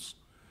appointments.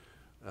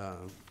 I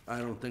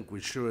don't think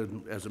we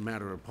should as a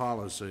matter of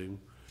policy,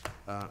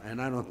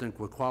 and I don't think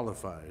we're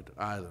qualified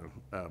either.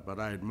 But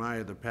I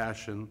admire the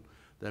passion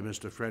that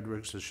Mr.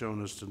 Fredericks has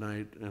shown us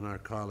tonight and our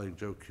colleague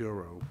Joe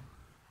Curo,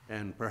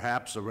 and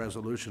perhaps a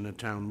resolution at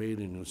town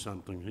meeting is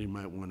something he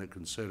might want to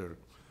consider.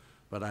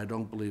 But I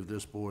don't believe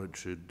this board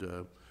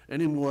should,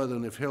 any more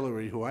than if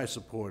Hillary, who I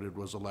supported,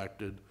 was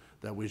elected,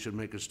 that we should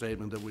make a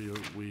statement that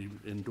we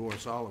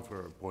endorse all of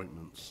her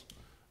appointments.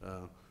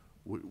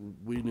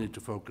 We need to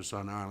focus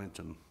on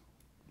Arlington,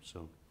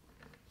 so.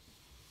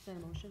 Is that a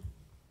motion?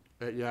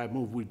 Yeah, I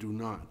move we do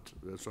not.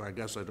 So I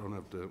guess I don't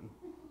have to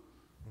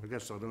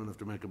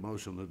make a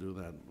motion to do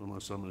that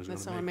unless somebody's going Unless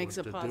to someone make makes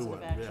one a to do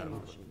positive it. action Yeah.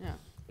 motion, yeah.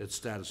 It's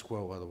status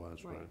quo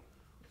otherwise, right?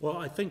 Well,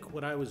 I think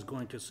what I was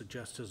going to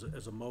suggest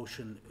as a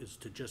motion is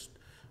to just,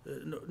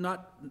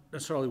 not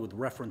necessarily with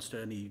reference to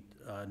any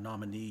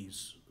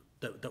nominees,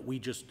 that we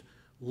just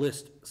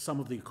list some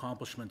of the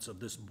accomplishments of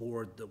this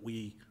board that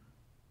we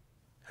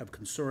have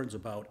concerns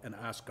about, and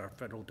ask our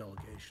federal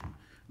delegation and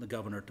the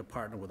governor to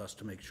partner with us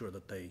to make sure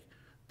that they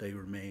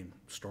remain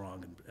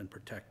strong and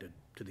protected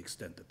to the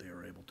extent that they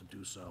are able to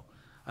do so.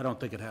 I don't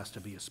think it has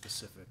to be a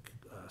specific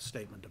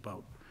statement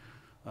about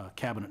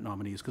cabinet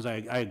nominees, because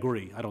I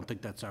agree. I don't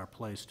think that's our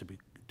place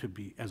to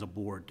be as a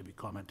board to be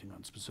commenting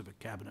on specific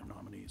cabinet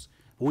nominees.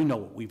 But we know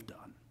what we've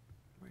done,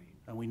 right,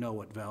 and we know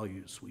what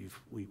values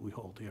we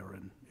hold here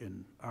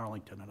in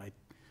Arlington, and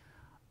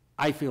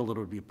I feel that it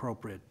would be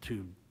appropriate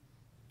to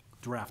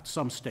draft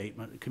some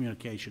statement,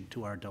 communication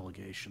to our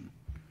delegation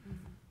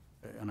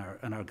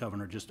and our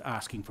governor, just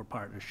asking for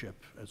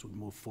partnership as we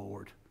move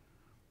forward.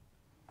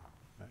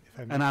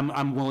 And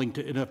I'm willing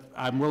to, and if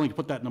I'm willing to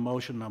put that in a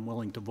motion, I'm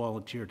willing to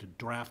volunteer to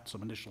draft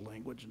some initial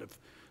language, and if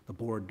the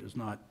board is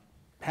not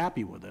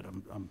happy with it,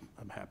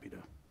 I'm happy to.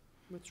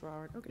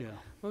 Withdraw it, okay. Yeah.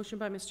 Motion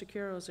by Mr.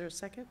 Curo, is there a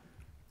second?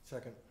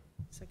 Second.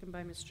 Second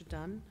by Mr.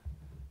 Dunn.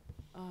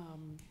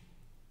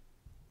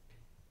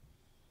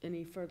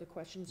 Any further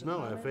questions or No,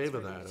 I comments? favor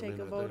Ready to that. I Take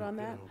mean, a I vote think, on you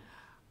that?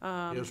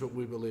 know, here's what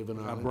we believe in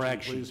Arlington.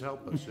 brag sheet. Please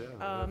help us, yeah,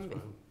 that's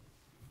fine.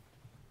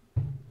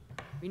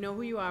 We know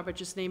who you are, but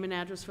just name and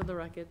address for the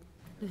record.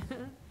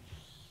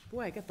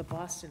 Boy, I got the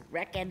Boston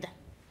record.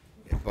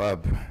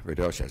 Bob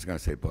Radosha, I was going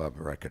to say Bob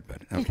Record,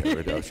 but okay,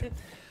 Radosha.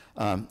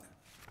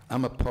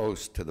 I'm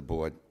opposed to the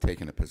board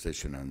taking a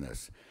position on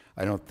this.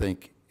 I don't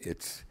think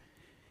it's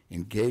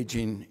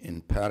engaging in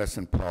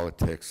partisan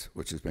politics,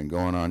 which has been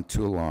going on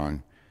too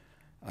long,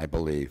 I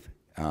believe,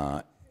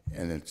 and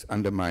it's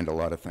undermined a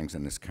lot of things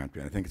in this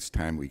country. I think it's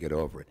time we get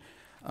over it.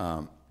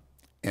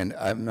 And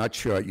I'm not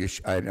sure,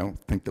 I don't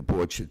think the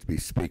board should be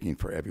speaking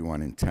for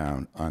everyone in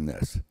town on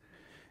this.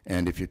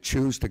 And if you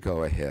choose to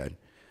go ahead,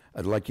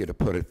 I'd like you to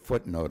put a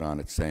footnote on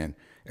it saying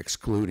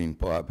excluding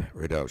Bob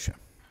Radosha,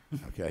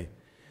 okay?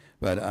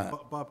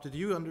 But Bob, did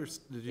you hear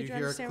understand what he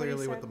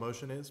clearly what said? the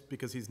motion is?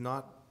 Because he's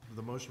not,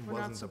 the motion We're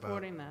not wasn't about.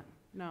 supporting that,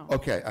 no.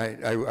 okay,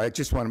 I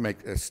just want to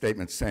make a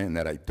statement saying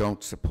that I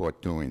don't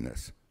support doing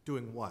this.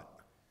 Doing what?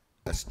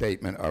 A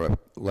statement or a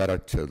letter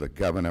to the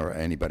governor or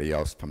anybody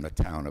else from the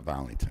town of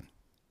Arlington.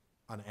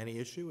 On any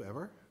issue,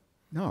 ever?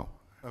 No,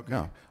 Okay.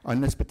 no.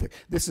 On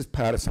this is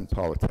partisan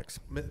politics.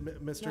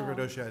 Mr. No.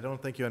 Radosha, I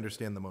don't think you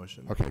understand the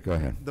motion. Okay, go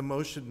ahead. The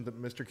motion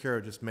that Mr.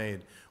 Curo just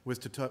made was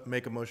to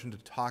make a motion to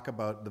talk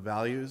about the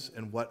values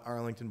and what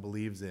Arlington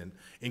believes in,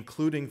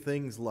 including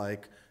things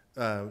like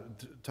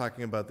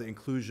talking about the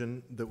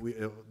inclusion that we.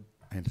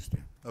 I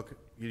understand. Okay,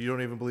 you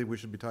don't even believe we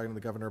should be talking to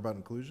the governor about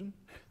inclusion?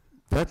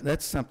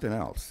 That's something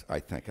else, I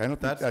think. I don't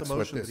think That's the that's what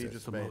motion this that he is.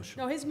 just made.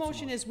 No, his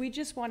motion is, we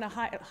just want to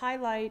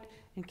highlight,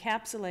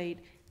 encapsulate,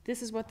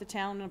 this is what the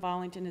town of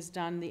Arlington has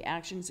done, the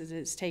actions it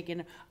has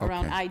taken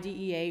around Okay.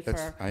 IDEA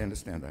for I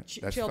understand that.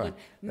 That's children.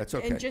 fine. That's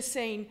okay. And just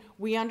saying,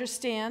 we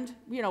understand,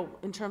 you know,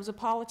 in terms of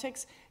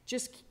politics,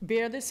 just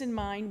bear this in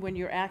mind when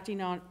you're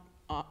acting on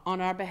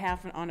our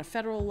behalf on a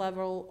federal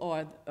level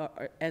or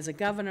as a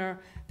governor,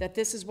 that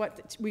this is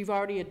what we've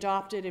already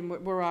adopted and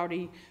we're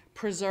already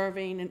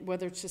preserving, and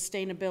whether it's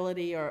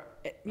sustainability or,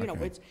 you know,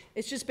 Okay.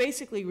 it's just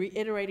basically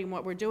reiterating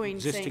what we're doing.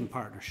 Existing saying-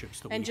 partnerships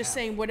that we have. And just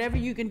saying, whatever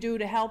you can do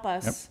to help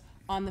us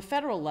on the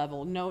federal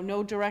level,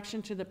 no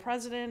direction to the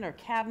president or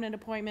cabinet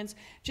appointments,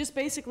 just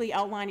basically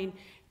outlining,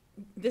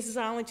 this is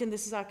Arlington,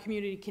 this is our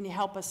community, can you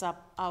help us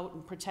out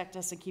and protect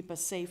us and keep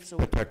us safe? So,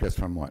 Protect us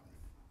from what?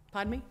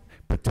 pardon me?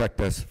 Protect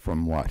us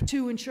from what?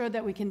 To ensure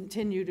that we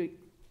continue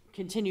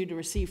to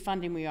receive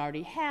funding we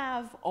already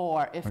have,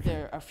 or if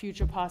there are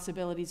future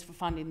possibilities for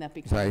funding that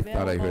become I available.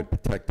 thought I heard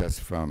protect us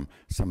from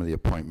some of the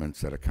appointments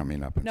that are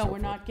coming up and so No,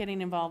 forth. we're not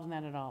getting involved in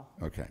that at all.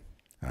 Okay.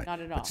 All right. Not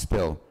at all. But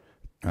still,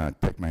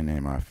 take my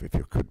name off if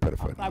you could put a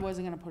footnote. I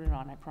wasn't gonna put it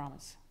on, I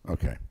promise.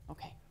 Okay.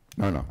 Okay.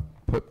 No,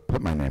 put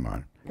my name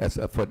on. As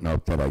a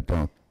footnote that I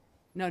don't.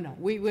 No,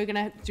 we're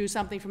gonna do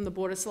something from the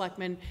Board of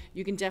Selectmen.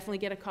 You can definitely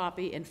get a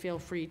copy, and feel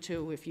free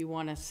to, if you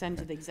wanna send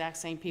to the exact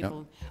same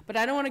people. But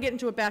I don't wanna get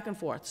into a back and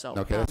forth, so.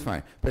 Okay, that's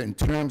fine. But in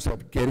terms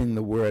of getting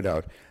the word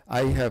out,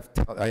 I have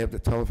the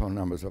telephone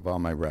numbers of all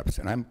my reps,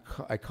 and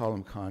I call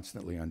them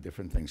constantly on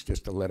different things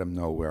just to let them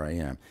know where I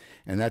am.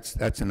 And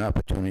that's an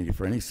opportunity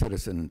for any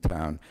citizen in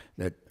town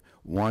that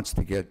wants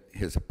to get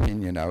his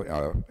opinion out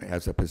or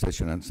has a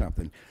position on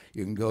something.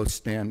 You can go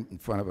stand in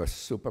front of a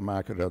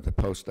supermarket or the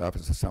post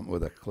office or something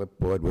with a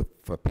clipboard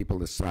for people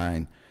to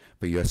sign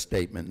for your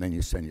statement, and then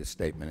you send your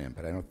statement in.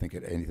 But I don't think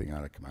anything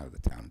ought to come out of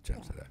the town in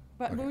terms of that.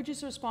 But we were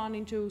just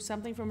responding to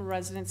something from a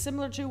resident,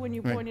 similar to when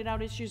you pointed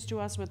out issues to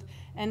us with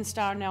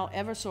NSTAR, now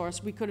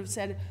Eversource. We could have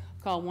said,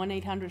 call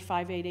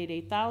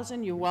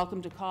 1-800-588-8000. You're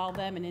welcome to call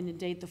them and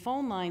inundate the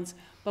phone lines.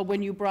 But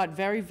when you brought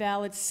very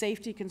valid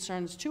safety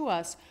concerns to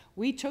us,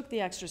 we took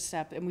the extra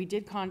step and we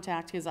did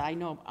contact, because I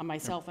know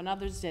myself and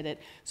others did it.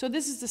 So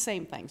this is the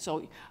same thing.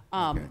 So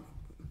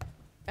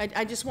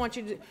I just want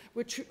you to,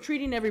 we're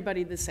treating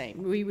everybody the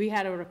same. We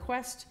had a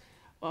request.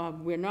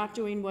 We're not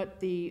doing what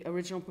the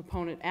original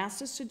proponent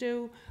asked us to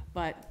do,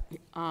 but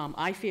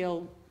I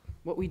feel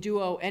what we do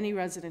owe any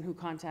resident who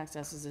contacts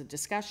us is a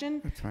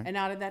discussion. That's fine. And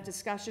out of that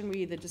discussion, we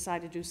either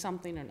decide to do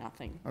something or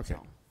nothing. Okay. So,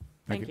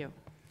 thank you.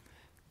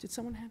 Did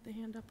someone have their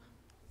hand up?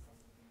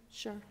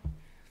 Sure.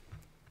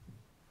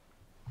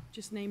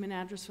 Just name and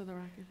address for the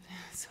record.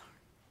 Sorry.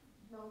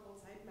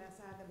 Mass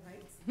Ave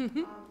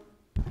Heights.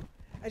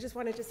 I just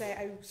wanted to say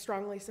I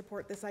strongly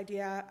support this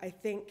idea. I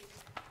think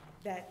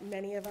that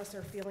many of us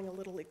are feeling a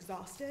little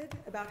exhausted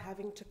about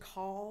having to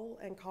call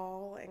and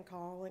call and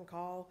call and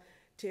call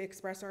to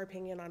express our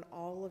opinion on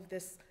all of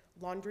this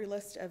laundry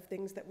list of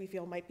things that we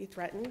feel might be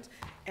threatened.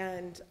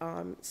 And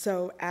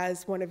so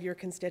as one of your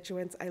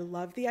constituents, I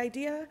love the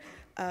idea.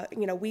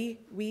 You know,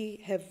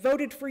 we have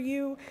voted for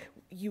you.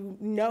 You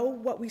know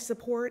what we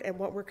support and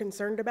what we're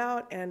concerned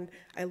about. And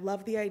I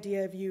love the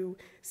idea of you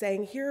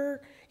saying,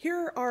 here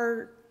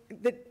are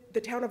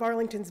the town of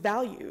Arlington's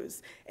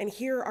values, and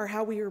here are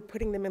how we are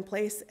putting them in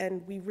place,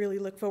 and we really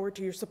look forward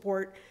to your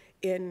support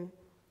in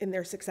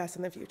their success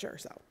in the future.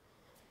 So,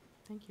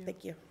 thank you.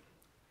 Thank you.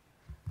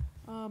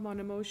 On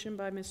a motion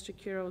by Mr.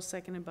 Kuro,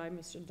 seconded by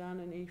Mr. Dunn.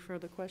 Any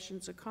further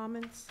questions or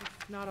comments?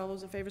 If not, all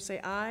those in favor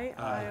say aye.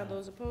 Aye. All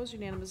those opposed,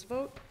 unanimous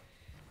vote.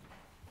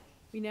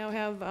 We now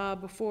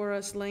have before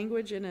us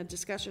language and a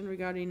discussion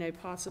regarding a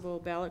possible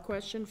ballot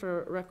question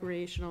for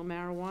recreational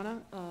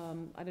marijuana.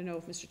 I don't know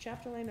if Mr.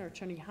 Chapdelaine or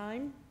Attorney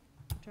Heim.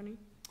 Attorney?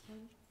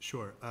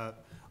 Sure. I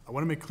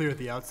want to make clear at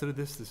the outset of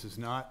this is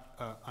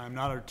not, I'm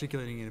not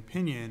articulating an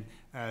opinion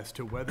as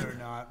to whether or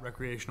not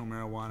recreational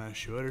marijuana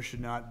should or should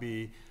not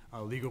be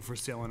legal for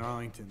sale in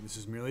Arlington. This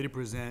is merely to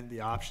present the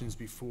options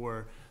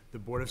before the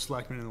Board of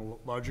Selectmen and the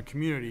larger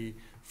community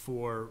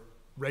for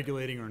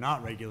regulating or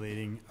not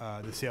regulating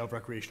the sale of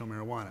recreational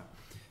marijuana.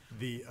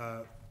 The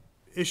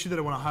issue that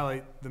I want to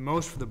highlight the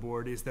most for the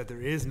board is that there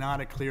is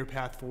not a clear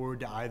path forward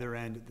to either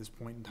end at this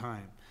point in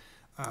time.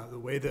 The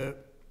way the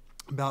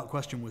ballot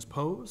question was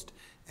posed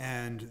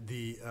and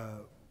the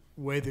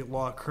way the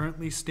law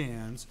currently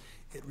stands,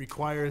 it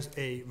requires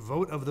a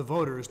vote of the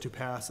voters to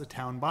pass a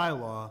town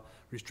bylaw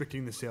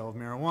restricting the sale of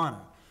marijuana.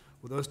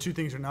 Well, those two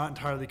things are not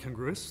entirely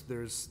congruous.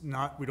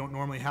 We don't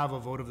normally have a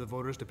vote of the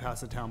voters to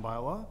pass a town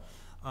bylaw.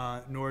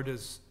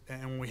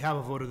 And when we have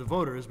a vote of the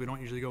voters, we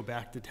don't usually go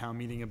back to town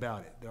meeting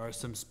about it. There are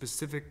some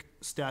specific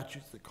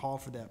statutes that call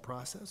for that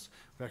process.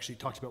 We've actually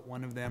talked about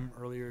one of them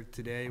earlier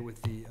today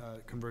with the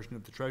conversion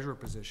of the treasurer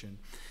position.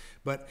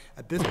 But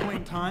at this point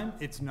in time,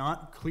 it's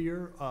not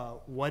clear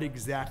what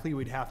exactly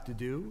we'd have to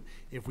do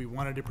if we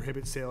wanted to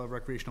prohibit sale of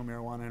recreational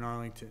marijuana in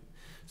Arlington.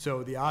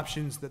 So the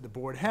options that the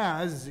board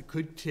has is it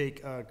could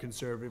take a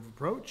conservative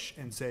approach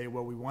and say,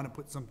 well, we want to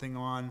put something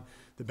on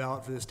the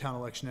ballot for this town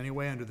election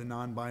anyway under the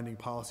non-binding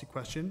policy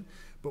question,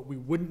 but we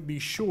wouldn't be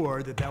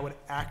sure that that would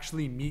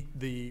actually meet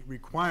the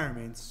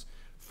requirements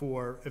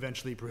for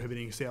eventually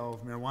prohibiting sale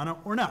of marijuana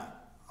or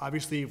not.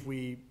 Obviously, if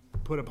we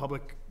put a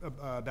public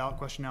ballot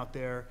question out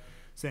there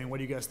saying, what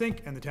do you guys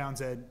think? And the town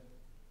said,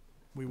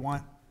 we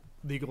want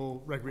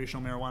legal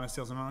recreational marijuana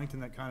sales in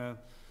Arlington, that kind of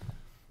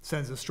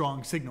sends a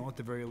strong signal at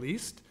the very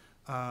least.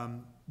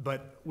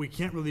 But we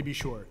can't really be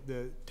sure.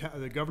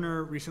 The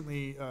governor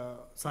recently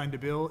signed a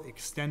bill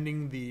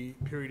extending the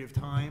period of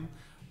time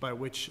by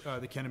which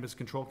the Cannabis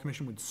Control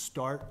Commission would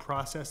start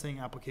processing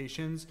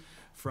applications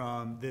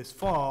from this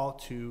fall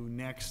to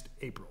next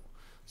April.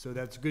 So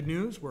that's good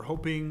news. We're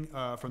hoping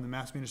from the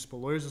Mass Municipal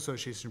Lawyers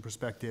Association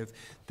perspective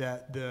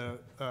that the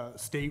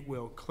state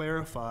will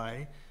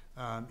clarify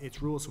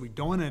its rules so we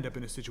don't end up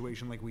in a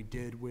situation like we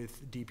did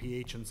with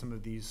DPH and some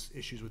of these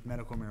issues with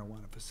medical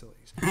marijuana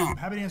facilities. I'm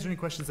happy to answer any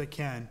questions I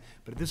can,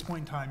 but at this point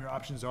in time, your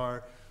options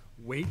are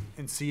wait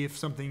and see if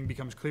something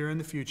becomes clear in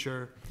the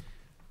future,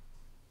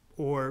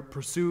 or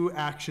pursue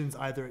actions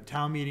either at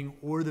town meeting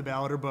or the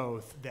ballot or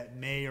both that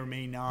may or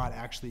may not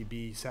actually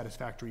be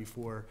satisfactory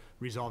for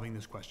resolving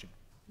this question.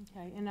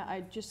 Okay, and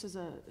I just as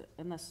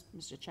unless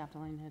Mr.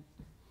 Chapdelaine had.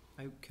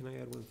 Can I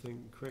add one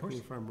thing? Correct me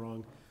if I'm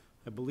wrong.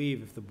 I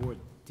believe if the board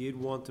did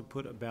want to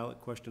put a ballot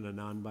question, a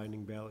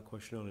non-binding ballot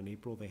question on in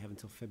April, they have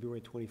until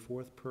February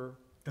 24th per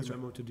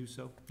memo to do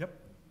so. Yep.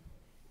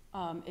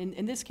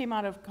 And this came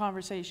out of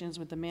conversations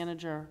with the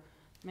manager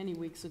many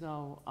weeks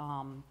ago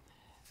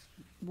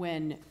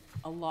when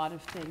a lot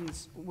of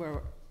things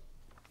were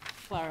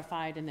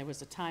clarified and there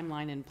was a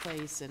timeline in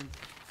place, and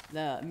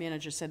the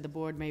manager said the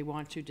board may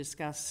want to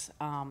discuss,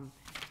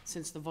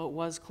 since the vote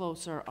was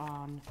closer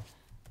on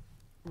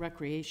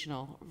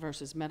recreational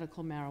versus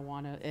medical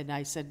marijuana, and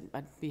I said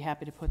I'd be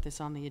happy to put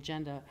this on the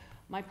agenda.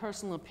 My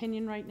personal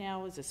opinion right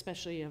now is,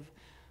 especially of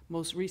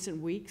most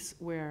recent weeks,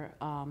 where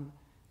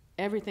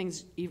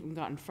everything's even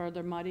gotten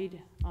further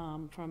muddied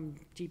from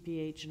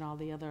DPH and all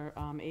the other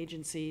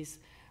agencies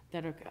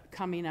that are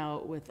coming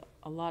out with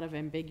a lot of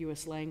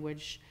ambiguous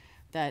language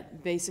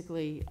that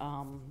basically,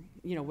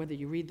 you know, whether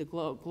you read the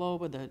Globe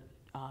or the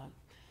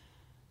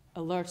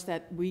alerts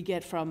that we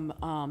get from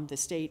the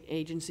state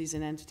agencies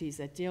and entities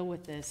that deal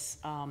with this.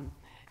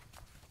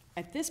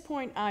 At this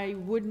point, I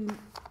wouldn't,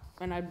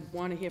 and I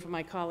want to hear from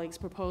my colleagues,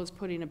 propose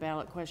putting a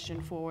ballot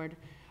question forward,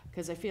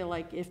 because I feel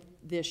like if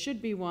there should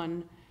be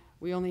one,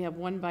 we only have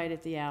one bite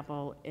at the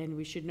apple, and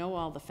we should know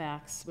all the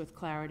facts with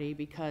clarity,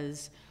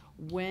 because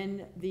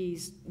when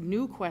these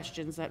new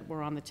questions that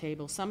were on the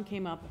table, some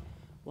came up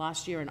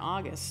last year in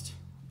August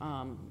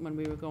when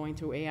we were going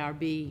through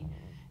ARB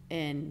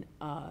and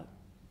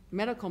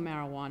medical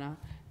marijuana,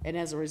 and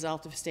as a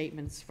result of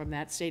statements from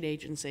that state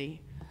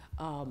agency,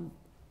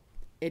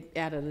 it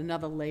added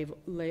another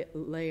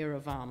layer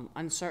of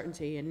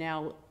uncertainty. And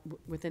now,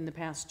 within the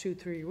past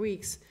 2-3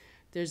 weeks,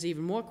 there's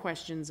even more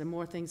questions and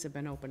more things have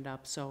been opened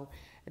up. So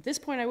At this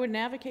point, I wouldn't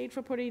advocate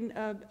for putting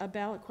a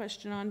ballot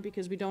question on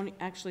because we don't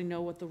actually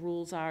know what the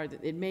rules are.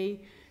 It may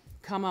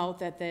come out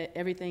that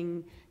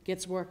everything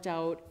gets worked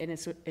out and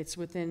it's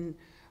within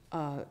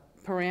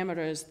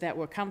parameters that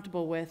we're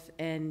comfortable with,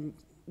 and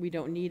we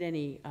don't need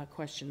any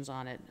questions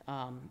on it.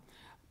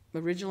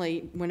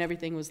 Originally, when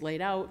everything was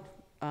laid out,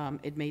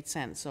 it made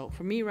sense. So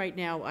for me right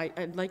now,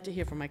 I'd like to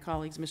hear from my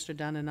colleagues, Mr.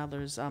 Dunn and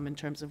others, in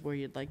terms of where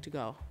you'd like to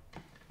go.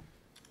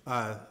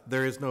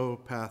 There is no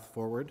path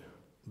forward.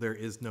 There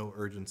is no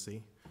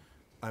urgency.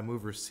 I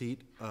move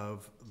receipt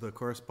of the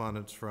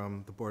correspondence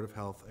from the Board of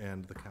Health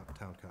and the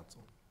Town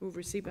Council. Move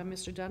receipt by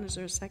Mr. Dunn. Is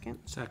there a second?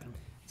 Second.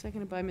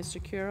 Seconded by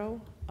Mr.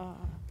 Curo.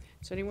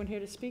 Is anyone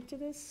here to speak to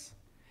this?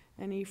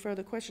 Any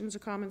further questions or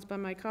comments by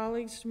my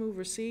colleagues? Move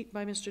receipt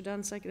by Mr.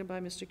 Dunn, seconded by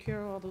Mr.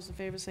 Curo. All those in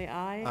favor say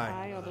aye.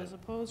 Aye. All those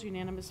opposed,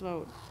 unanimous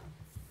vote.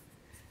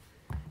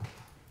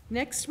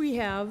 Next, we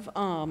have,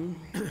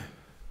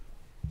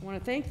 I want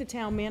to thank the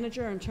town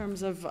manager in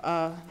terms of,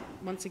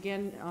 once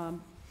again,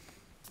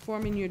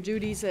 performing your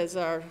duties as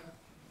our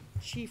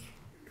chief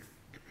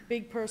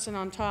big person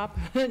on top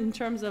in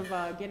terms of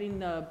getting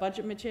the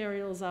budget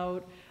materials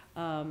out,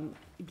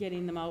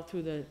 getting them out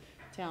through the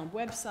town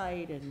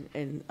website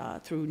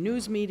and through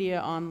news media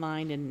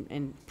online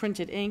and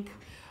printed ink.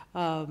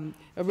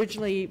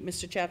 Originally,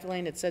 Mr.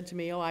 Chapdelaine had said to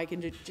me, I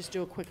can just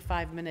do a quick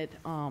 5-minute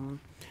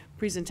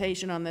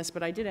presentation on this,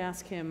 but I did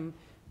ask him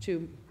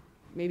to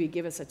maybe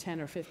give us a 10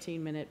 or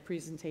 15-minute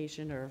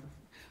presentation. Or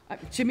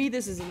to me,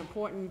 this is an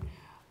important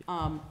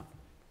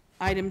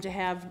item to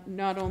have,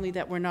 not only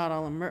that we're not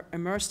all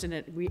immersed in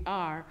it, we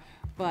are,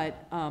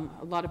 but a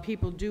lot of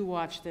people do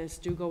watch this,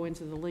 do go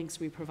into the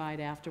links we provide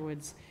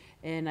afterwards.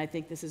 And I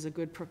think this is a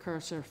good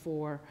precursor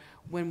for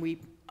when we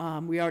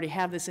already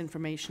have this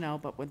information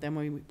out, but then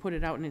when we put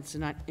it out in its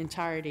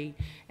entirety,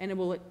 and it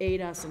will aid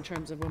us in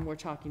terms of when we're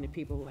talking to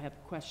people who have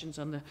questions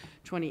on the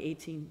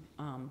 2018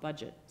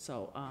 budget.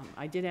 So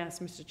I did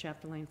ask Mr.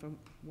 Chapdelaine for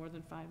more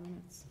than 5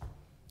 minutes.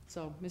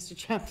 So, Mr.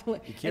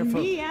 Chapdelaine, and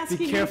me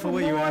asking him for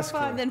more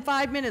than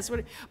 5 minutes.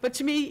 But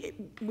to me,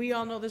 we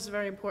all know this is a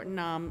very important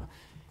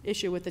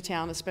issue with the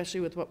town, especially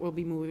with what we'll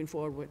be moving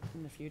forward with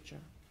in the future.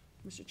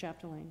 Mr.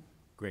 Chapdelaine.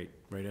 Great,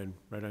 right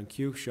on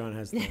cue. Sean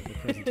has the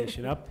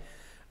presentation up.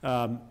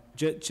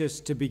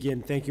 Just to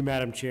begin, thank you,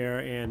 Madam Chair,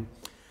 and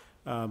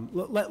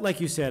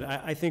like you said,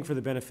 I think for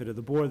the benefit of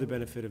the board, the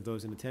benefit of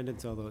those in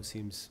attendance, although it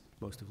seems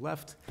most have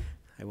left,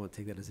 I won't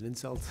take that as an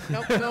insult.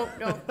 Nope.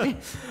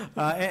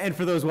 And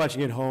for those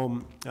watching at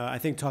home, I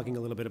think talking a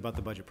little bit about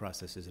the budget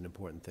process is an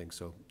important thing,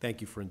 so thank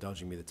you for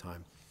indulging me the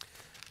time.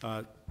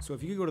 So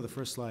if you could go to the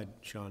first slide,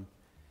 Sean.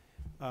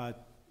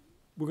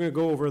 We're going to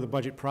go over the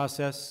budget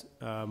process,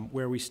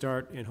 where we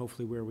start and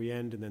hopefully where we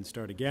end, and then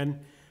start again.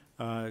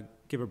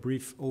 Give a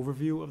brief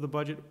overview of the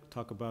budget,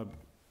 talk about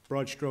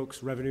broad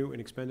strokes, revenue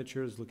and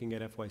expenditures, looking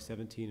at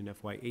FY17 and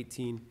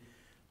FY18.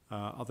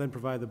 I'll then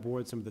provide the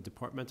board some of the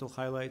departmental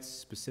highlights,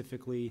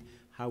 specifically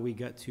how we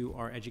got to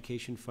our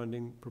education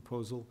funding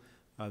proposal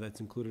that's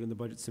included in the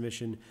budget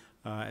submission,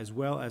 as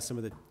well as some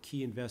of the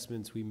key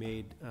investments we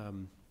made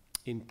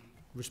in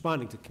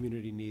responding to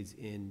community needs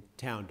in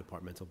town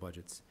departmental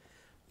budgets.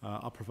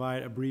 I'll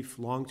provide a brief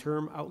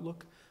long-term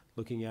outlook,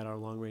 looking at our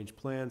long-range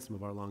plan, some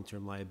of our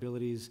long-term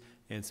liabilities,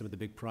 and some of the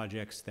big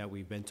projects that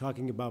we've been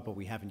talking about, but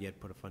we haven't yet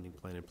put a funding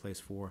plan in place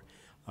for,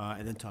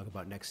 and then talk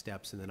about next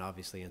steps, and then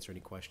obviously answer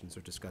any questions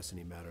or discuss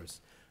any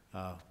matters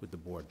with the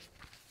board.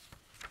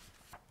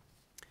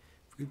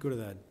 If we could go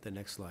to the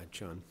next slide,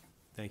 Sean.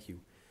 Thank you.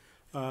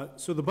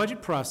 So the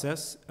budget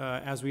process,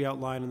 as we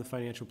outline in the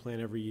financial plan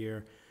every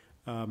year,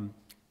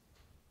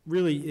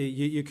 really,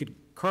 you could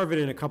carve it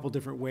in a couple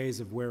different ways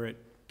of where it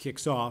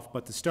kicks off,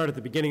 but to start at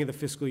the beginning of the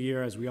fiscal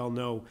year, as we all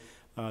know,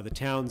 the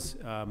towns,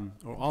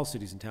 or all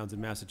cities and towns in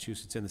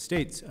Massachusetts and the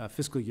states,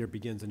 fiscal year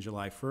begins on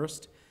July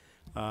 1st.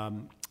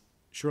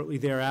 Shortly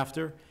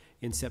thereafter,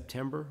 in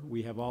September,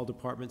 we have all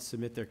departments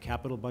submit their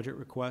capital budget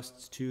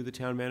requests to the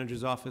town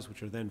manager's office,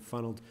 which are then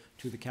funneled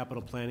to the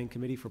capital planning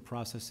committee for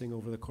processing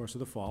over the course of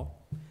the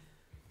fall.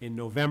 In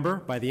November,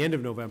 by the end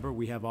of November,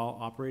 we have all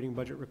operating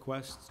budget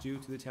requests due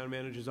to the town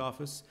manager's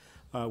office,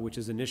 which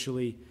is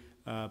initially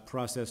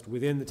processed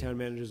within the town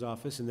manager's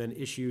office and then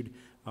issued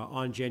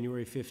on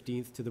January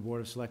 15th to the Board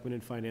of Selectmen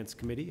and Finance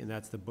Committee, and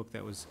that's the book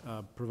that was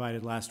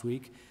provided last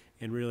week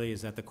and really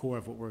is at the core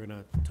of what we're going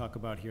to talk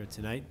about here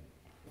tonight.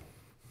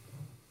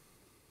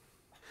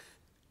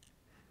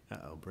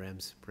 Uh-oh,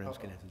 Bram's gonna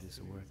have to do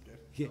some work.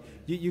 Yeah,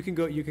 you can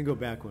go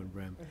back one,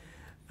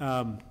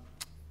 Bram.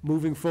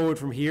 Moving forward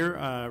from here,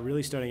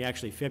 really starting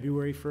actually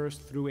February 1st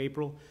through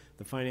April,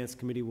 the Finance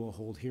Committee will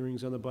hold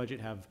hearings on the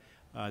budget, have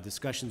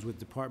discussions with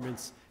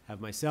departments, have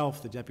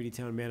myself, the Deputy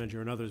Town Manager,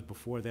 and others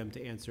before them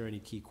to answer any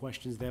key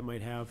questions they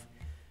might have.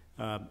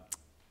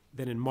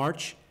 Then in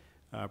March,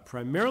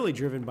 primarily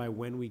driven by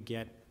when we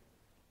get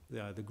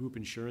the group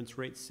insurance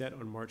rates set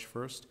on March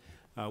 1st,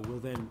 we'll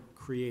then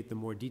create the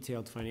more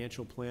detailed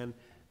financial plan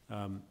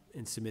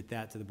and submit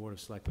that to the Board of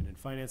Selectmen and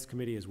Finance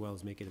Committee, as well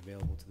as make it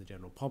available to the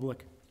general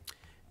public.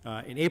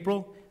 In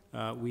April,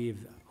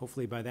 We've,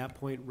 hopefully by that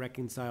point,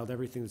 reconciled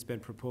everything that's been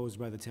proposed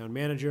by the town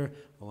manager,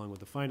 along with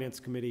the finance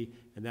committee,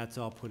 and that's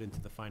all put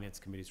into the finance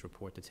committee's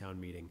report to town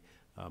meeting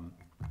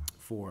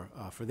for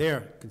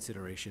their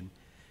consideration.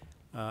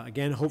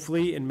 Again,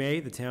 hopefully in May,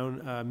 the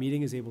town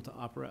meeting is able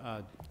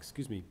to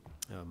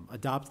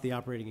adopt the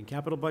operating and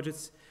capital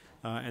budgets,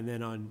 and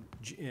then on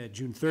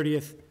June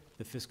 30th,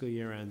 the fiscal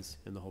year ends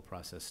and the whole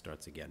process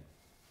starts again.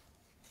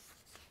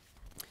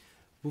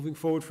 Moving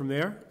forward from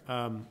there,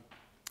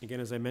 again,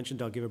 as I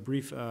mentioned, I'll give a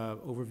brief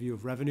overview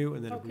of revenue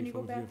and then a brief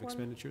overview of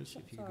expenditures.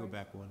 If you could go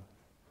back one.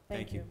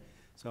 Thank you.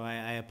 So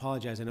I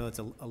apologize. I know it's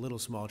a little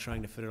small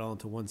trying to fit it all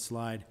into one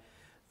slide.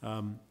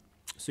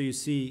 So you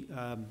see,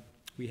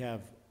 we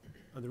have,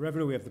 on the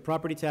revenue, we have the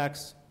property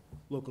tax,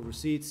 local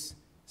receipts,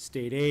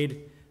 state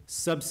aid,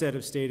 subset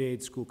of state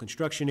aid, school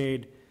construction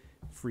aid,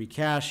 free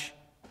cash,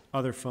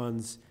 other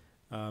funds,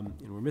 and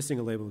we're missing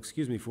a label,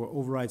 excuse me, for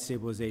override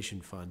stabilization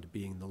fund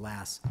being the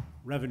last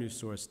revenue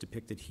source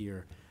depicted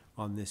here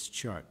on this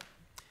chart.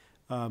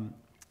 The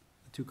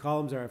two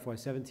columns are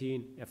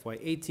FY17,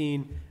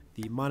 FY18,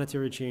 the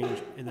monetary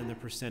change, and then the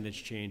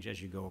percentage change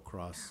as you go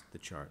across the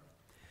chart.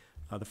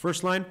 The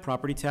first line,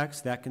 property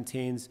tax, that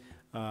contains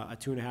a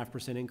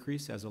 2.5%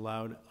 increase as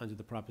allowed under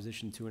the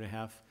Proposition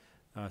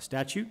 2.5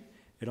 statute.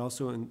 It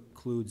also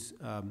includes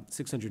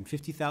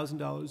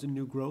 $650,000 in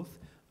new growth.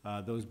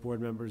 Those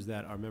board members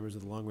that are members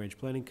of the Long Range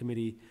Planning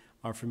Committee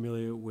are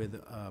familiar with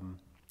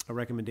a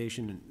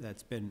recommendation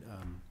that's been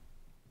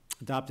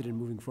adopted and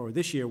moving forward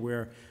this year,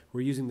 where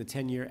we're using the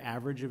 10-year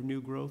average of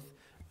new growth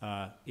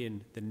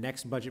in the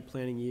next budget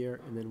planning year,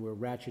 and then we're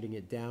ratcheting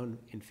it down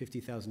in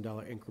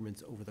 $50,000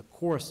 increments over the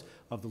course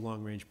of the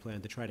long-range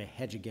plan to try to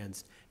hedge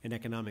against an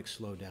economic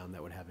slowdown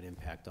that would have an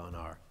impact on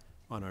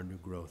our new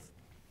growth.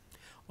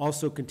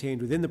 Also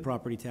contained within the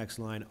property tax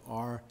line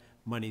are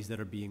monies that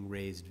are being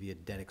raised via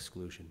debt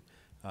exclusion.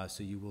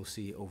 So you will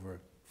see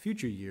over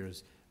future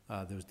years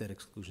those debt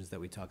exclusions that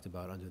we talked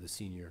about under the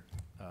senior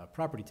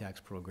property tax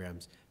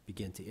programs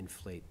begin to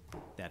inflate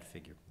that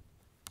figure.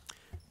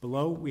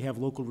 Below, we have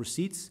local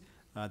receipts.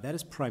 That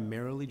is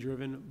primarily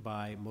driven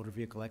by motor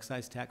vehicle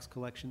excise tax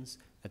collections.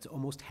 That's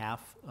almost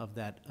half of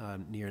that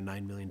near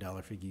 $9 million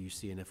figure you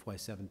see in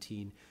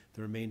FY17.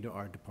 The remainder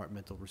are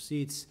departmental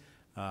receipts,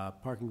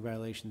 parking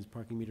violations,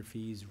 parking meter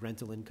fees,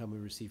 rental income we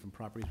receive from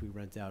properties we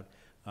rent out,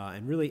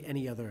 and really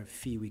any other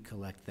fee we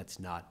collect that's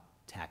not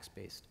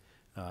tax-based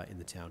in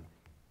the town,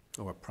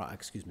 or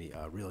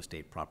real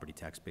estate property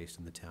tax-based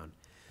in the town.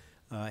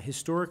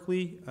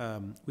 Historically,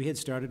 we had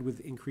started with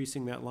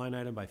increasing that line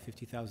item by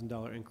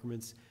 $50,000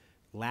 increments.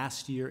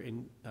 Last year,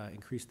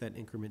 increased that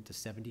increment to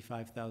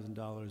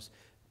 $75,000.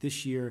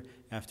 This year,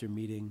 after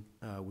meeting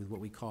with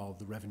what we call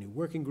the Revenue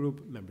Working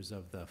Group, members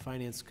of the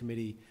Finance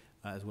Committee,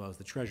 as well as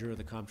the Treasurer,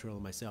 the Comptroller,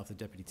 myself, the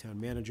Deputy Town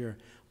Manager,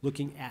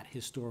 looking at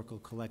historical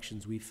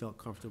collections, we felt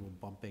comfortable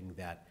bumping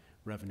that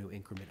revenue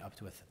increment up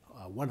to a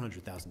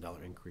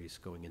 $100,000 increase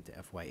going into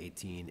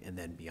FY18 and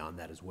then beyond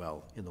that as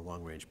well in the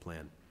long-range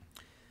plan.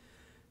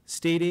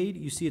 State aid,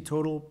 you see a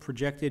total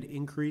projected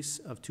increase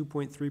of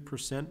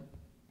 2.3%.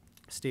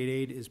 State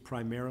aid is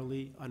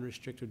primarily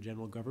unrestricted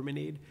general government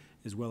aid,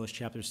 as well as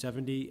Chapter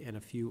 70 and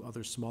a few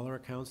other smaller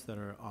accounts that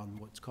are on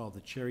what's called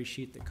the cherry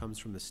sheet that comes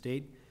from the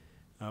state.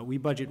 We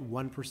budget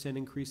 1%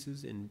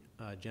 increases in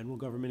general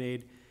government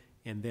aid,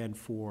 and then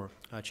for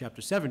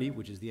Chapter 70,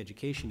 which is the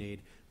education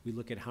aid, we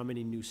look at how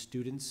many new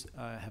students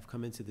have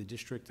come into the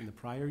district in the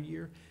prior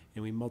year,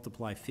 and we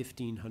multiply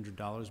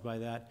 $1,500 by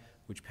that,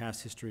 which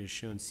past history has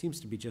shown seems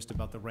to be just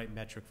about the right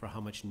metric for how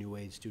much new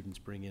aid students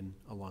bring in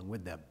along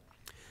with them.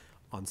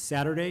 On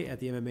Saturday at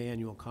the MMA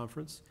annual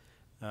conference,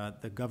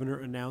 the governor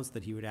announced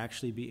that he would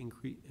actually be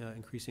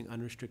increasing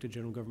unrestricted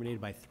general government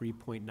aid by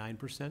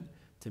 3.9%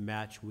 to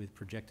match with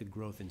projected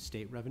growth in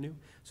state revenue.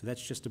 So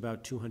that's just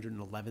about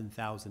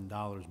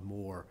 $211,000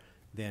 more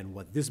than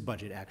what this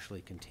budget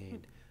actually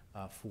contained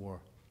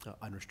for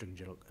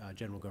unrestricted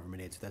general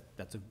government aid. So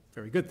that's a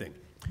very good thing.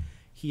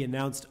 He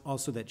announced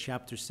also that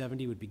Chapter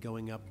 70 would be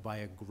going up by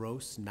a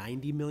gross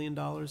 $90 million.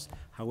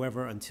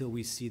 However, until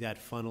we see that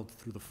funneled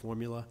through the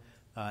formula,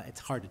 it's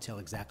hard to tell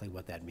exactly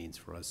what that means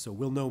for us. So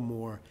we'll know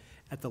more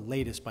at the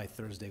latest by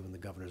Thursday when the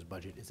governor's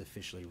budget is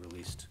officially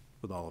released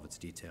with all of its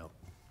detail.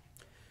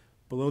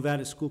 Below that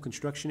is school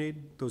construction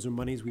aid. Those are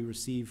monies we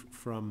receive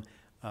from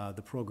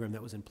the program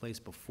that was in place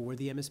before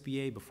the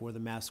MSBA, before the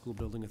Mass School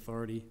Building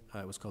Authority.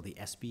 It was called the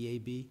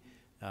SBAB.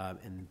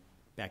 And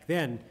back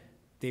then,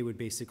 they would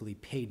basically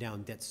pay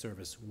down debt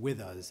service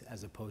with us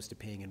as opposed to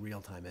paying in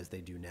real time as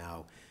they do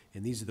now.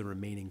 And these are the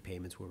remaining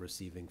payments we're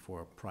receiving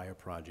for prior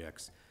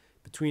projects.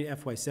 Between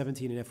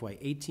FY17 and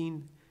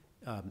FY18,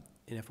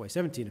 in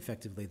FY17,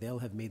 effectively, they'll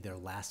have made their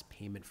last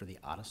payment for the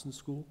Ottoson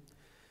School.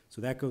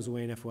 So that goes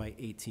away in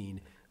FY18.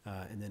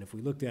 And then if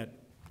we looked at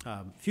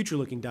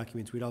future-looking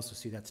documents, we'd also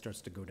see that starts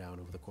to go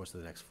down over the course of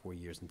the next 4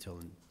 years until,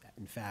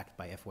 in fact,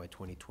 by FY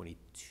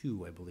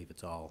 2022, I believe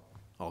it's all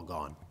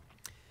gone.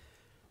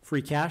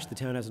 Free cash, the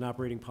town has an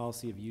operating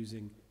policy of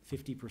using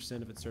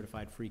 50% of its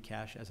certified free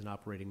cash as an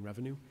operating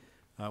revenue.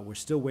 We're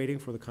still waiting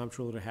for the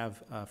comptroller to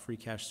have free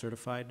cash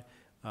certified.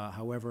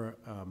 However,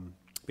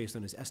 based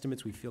on his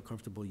estimates, we feel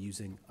comfortable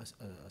using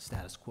a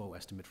status quo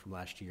estimate from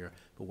last year,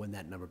 but when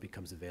that number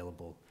becomes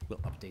available, we'll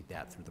update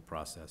that through the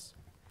process.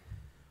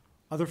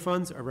 Other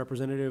funds are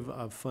representative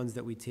of funds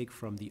that we take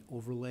from the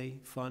overlay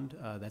fund.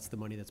 That's the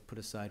money that's put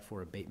aside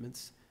for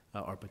abatements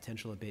or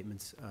potential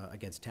abatements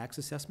against tax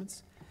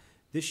assessments.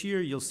 This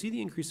year, you'll see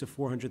the increase of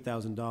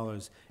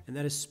 $400,000, and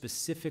that is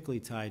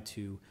specifically tied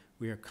to,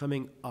 we are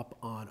coming up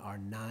on our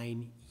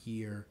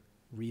 9-year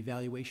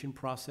revaluation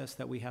process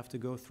that we have to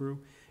go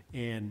through.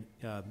 And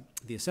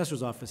the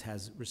assessor's office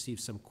has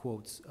received some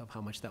quotes of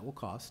how much that will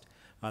cost.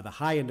 The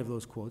high end of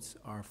those quotes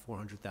are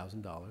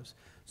 $400,000.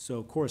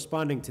 So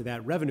corresponding to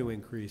that revenue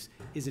increase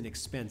is an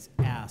expense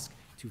ask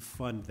to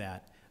fund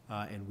that,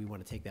 and we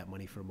want to take that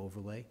money from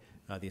overlay.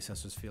 The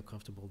assessors feel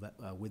comfortable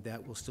that, with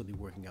that. We'll still be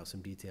working out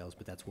some details,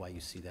 but that's why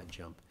you see that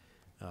jump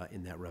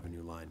in that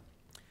revenue line.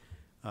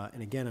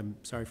 And again, I'm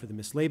sorry for the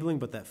mislabeling,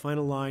 but that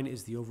final line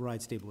is the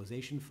override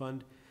stabilization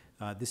fund.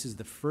 This is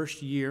the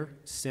first year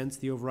since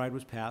the override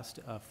was passed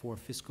for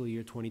fiscal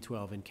year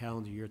 2012 and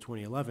calendar year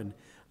 2011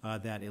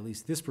 that at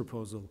least this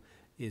proposal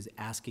is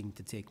asking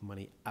to take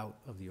money out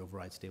of the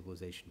override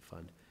stabilization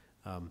fund.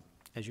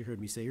 As you heard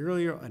me say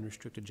earlier,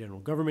 unrestricted general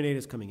government aid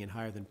is coming in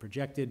higher than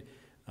projected,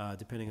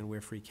 depending on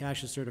where free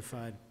cash is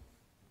certified.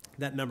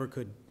 That number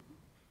could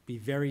be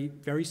very,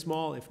 very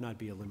small, if not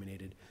be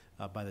eliminated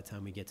by the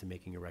time we get to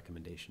making a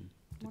recommendation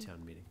to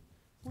town meeting.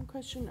 One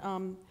question,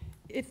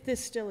 if this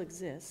still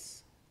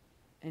exists,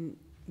 and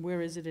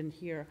where is it in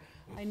here?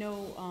 I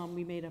know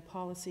we made a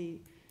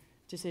policy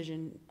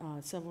decision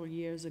several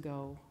years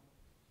ago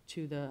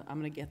to the, I'm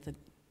going to get the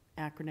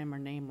acronym or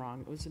name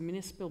wrong. It was a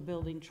municipal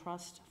building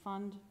trust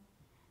fund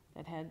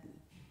that had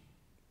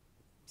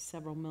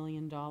several $1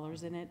 million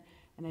in it,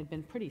 and had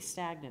been pretty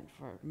stagnant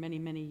for many,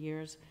 many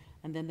years.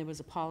 And then there was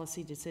a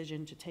policy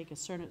decision to take a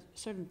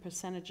certain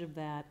percentage of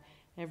that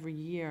every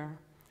year.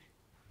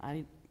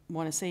 I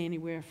want to say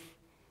anywhere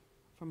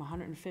from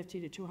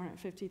 150 to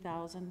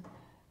 250,000.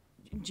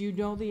 Do you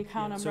know the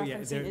account I'm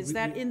referencing? Is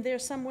that in there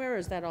somewhere, or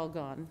is that all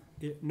gone?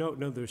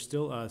 No, there's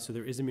still, so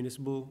there is a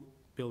municipal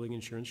building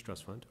insurance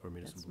trust fund, or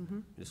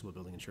municipal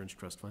building insurance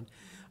trust fund.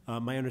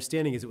 My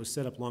understanding is it was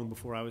set up long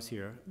before I was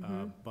here,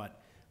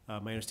 but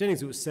my understanding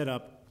is it was set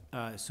up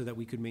so that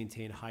we could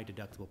maintain high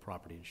deductible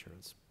property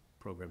insurance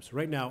programs. So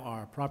right now,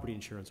 our property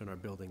insurance on our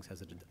buildings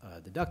has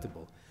a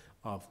deductible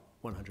of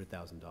 $100,000.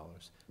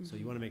 So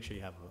you want to make sure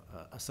you have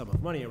a sum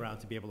of money around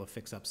to be able to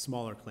fix up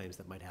smaller claims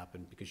that might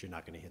happen because you're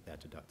not going to hit that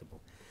deductible.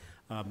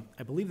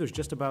 I believe there's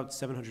just about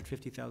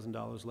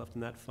 $750,000 left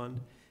in that fund,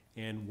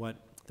 and what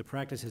the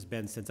practice has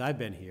been since I've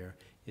been here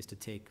is to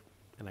take,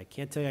 and I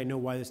can't tell you I know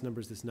why this number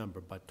is this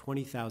number, but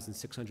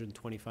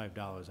 $20,625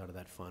 out of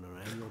that fund on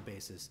an annual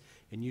basis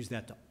and use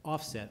that to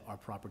offset our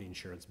property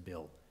insurance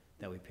bill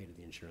that we pay to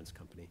the insurance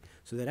company.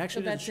 So that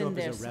actually doesn't show up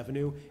as a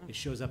revenue, it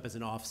shows up as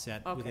an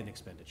offset within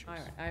expenditures. All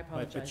right, I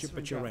apologize.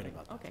 But you're right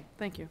about that. Okay,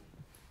 thank you.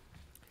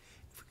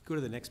 If we could go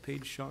to the next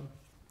page, Sean.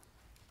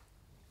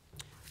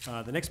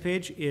 The next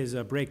page is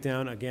a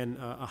breakdown, again,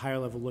 a higher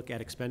level look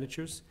at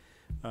expenditures.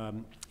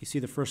 You see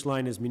the first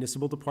line is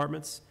municipal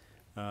departments.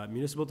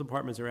 Municipal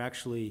departments are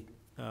actually,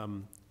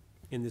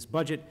 in this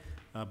budget,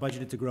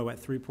 budgeted to grow at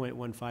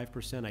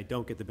 3.15%. I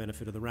don't get the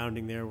benefit of the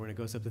rounding there when it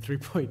goes up to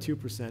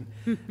 3.2%.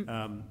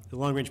 The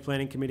Long Range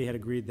Planning Committee had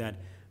agreed that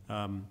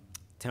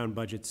town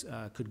budgets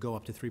could go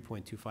up to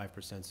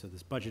 3.25%. So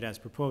this budget as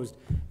proposed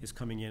is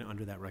coming in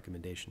under that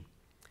recommendation.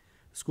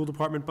 School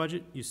department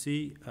budget, you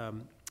see,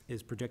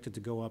 is projected to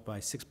go up by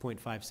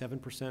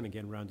 6.57%,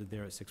 again rounded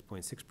there at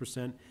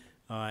 6.6%.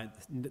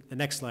 The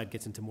next slide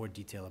gets into more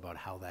detail about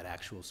how that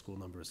actual school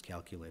number is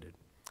calculated.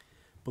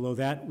 Below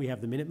that, we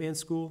have the Minuteman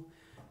School.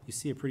 You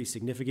see a pretty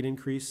significant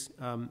increase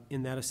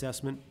in that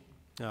assessment.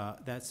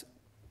 That's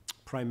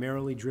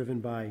primarily driven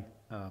by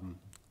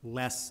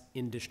less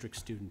in-district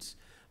students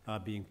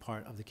being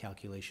part of the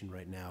calculation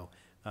right now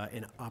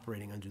and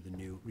operating under the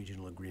new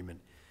regional agreement.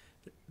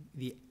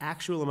 The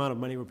actual amount of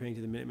money we're paying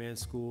to the Minuteman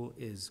School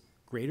is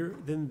greater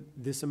than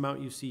this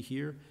amount you see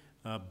here,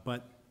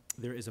 but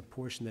there is a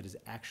portion that is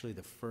actually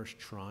the first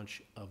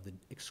tranche of the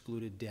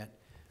excluded debt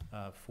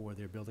for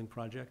their building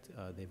project.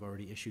 They've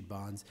already issued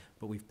bonds,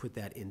 but we've put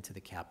that into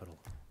the capital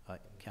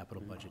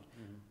budget.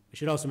 I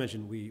should also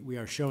mention we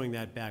are showing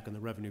that back on the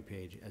revenue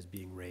page as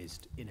being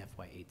raised in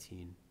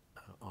FY18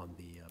 on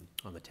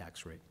the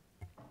tax rate.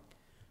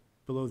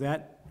 Below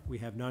that, we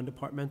have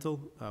non-departmental,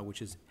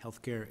 which is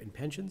healthcare and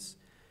pensions.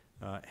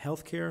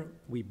 Healthcare,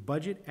 we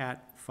budget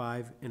at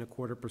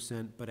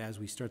 5.25%, but as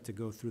we start to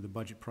go through the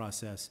budget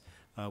process,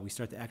 we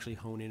start to actually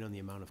hone in on the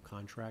amount of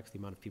contracts, the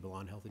amount of people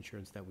on health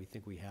insurance that we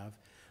think we have.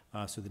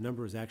 So the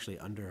number is actually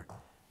under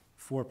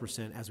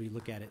 4% as we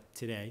look at it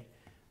today.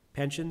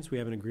 Pensions, we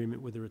have an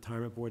agreement with the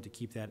retirement board to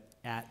keep that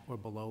at or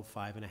below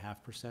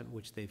 5.5%,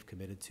 which they've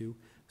committed to.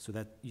 So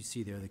that you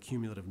see there, the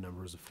cumulative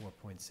number is a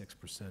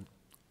 4.6%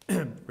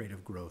 rate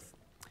of growth.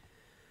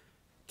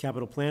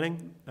 Capital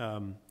planning,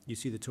 you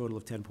see the total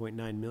of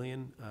 10.9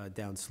 million,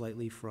 down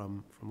slightly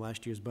from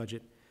last year's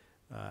budget.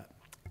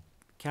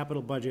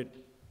 Capital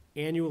budget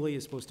annually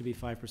is supposed to be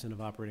 5% of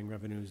operating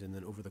revenues, and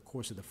then over the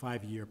course of the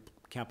 5-year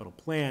capital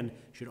plan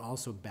should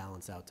also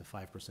balance out to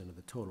 5% of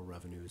the total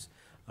revenues.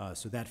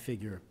 So that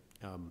figure,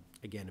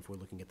 again, if we're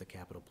looking at the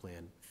capital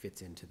plan,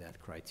 fits into that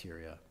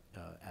criteria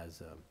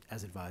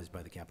as advised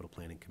by the Capital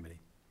Planning Committee.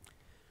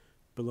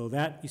 Below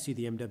that, you see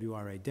the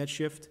MWRA debt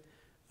shift.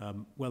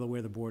 Well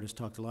aware the board has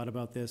talked a lot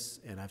about this,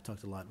 and I've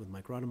talked a lot with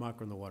Mike Rodemacher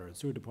in the Water and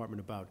Sewer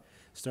Department about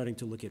starting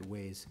to look at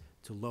ways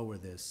to lower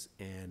this.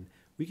 And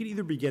we could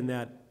either begin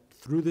that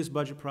through this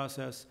budget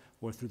process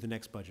or through the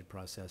next budget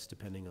process,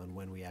 depending on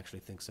when we actually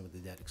think some of the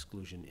debt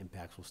exclusion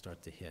impacts will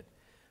start to hit.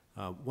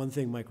 One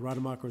thing Mike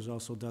Rodemacher has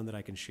also done that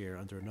I can share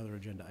under another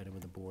agenda item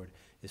of the board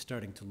is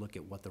starting to look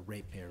at what the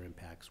ratepayer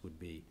impacts would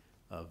be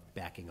of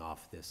backing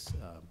off this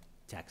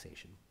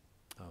taxation.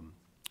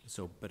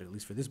 But at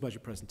least for this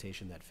budget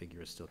presentation, that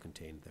figure is still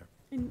contained there.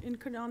 And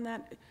could on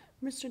that,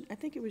 I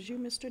think it was you,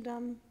 Mr.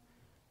 Dunn,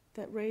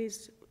 that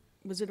raised,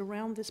 was it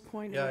around this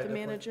point with the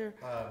manager?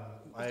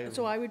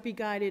 So I would be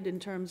guided in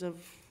terms of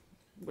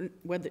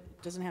whether,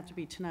 it doesn't have to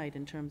be tonight,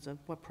 in terms of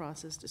what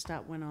process to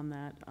start when on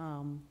that.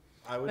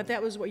 But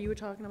that was what you were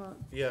talking about?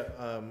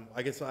 Yeah,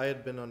 I guess I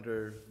had been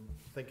under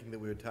thinking that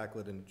we would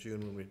tackle it in June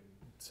when we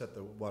set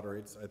the water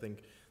rates. I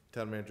think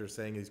town manager is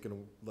saying he's going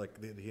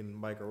to, he and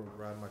Mike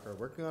Rodemacher are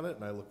working on it,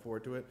 and I look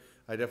forward to it.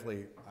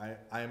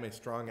 I am a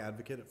strong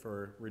advocate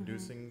for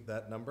reducing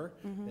that number,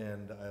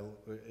 and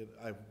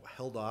I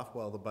held off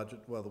while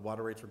the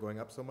water rates were going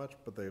up so much,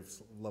 but they've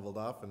leveled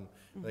off, and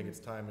I think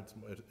it's time,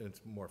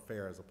 it's more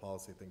fair as a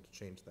policy thing to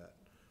change that.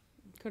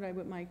 Could I,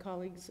 with my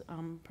colleagues'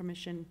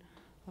 permission,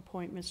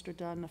 appoint Mr.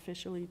 Dunn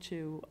officially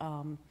to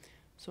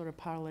sort of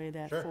parlay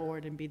that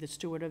forward and be the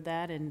steward of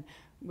that, and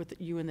with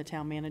you and the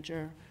town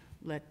manager,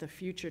 let the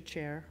future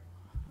chair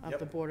of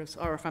the board of,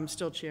 or if I'm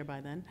still chair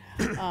by then,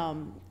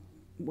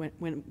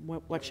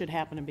 what should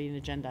happen and be an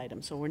agenda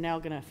item. So we're now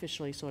going to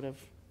officially sort of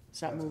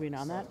start moving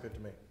on that. Sounds good to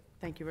me.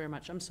 Thank you very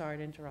much. I'm sorry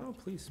to interrupt. Oh,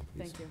 please.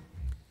 Thank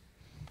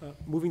you.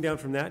 Moving down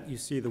from that, you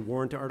see the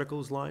warrant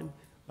articles line.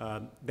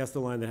 That's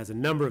the line that has a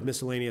number of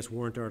miscellaneous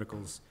warrant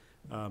articles.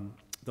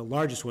 The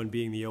largest one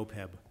being the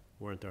OPEB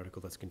warrant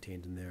article that's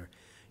contained in there.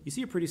 You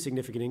see a pretty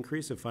significant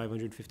increase of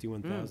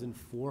 551,000.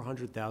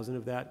 400,000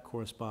 of that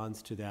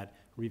corresponds to that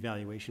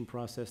revaluation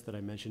process that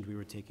I mentioned we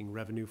were taking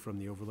revenue from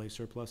the overlay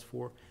surplus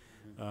for.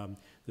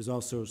 There's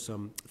also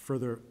some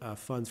further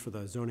funds for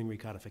the zoning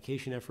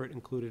recodification effort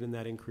included in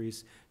that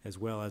increase, as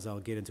well as, I'll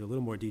get into a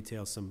little more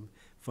detail, some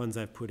funds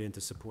I've put in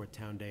to support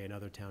Town Day and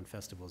other town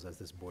festivals, as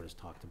this board has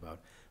talked about,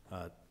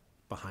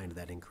 behind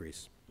that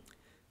increase.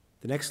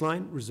 The next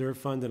line, reserve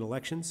fund and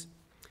elections.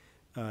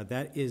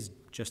 That is,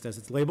 just as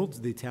it's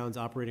labeled, the town's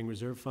operating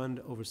reserve fund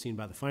overseen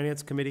by the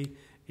Finance Committee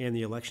and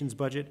the elections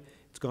budget.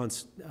 It's gone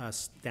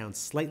down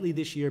slightly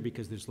this year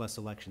because there's less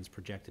elections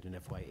projected in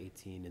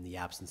FY18 in the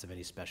absence of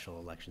any special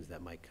elections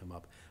that might come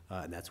up,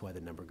 and that's why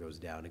the number goes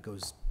down. It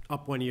goes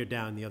up one year,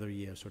 down the other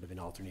year, sort of in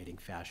alternating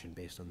fashion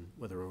based on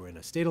whether we're in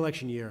a state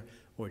election year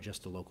or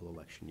just a local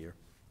election year.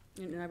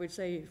 And I would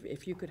say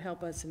if you could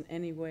help us in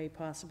any way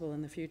possible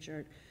in the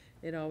future,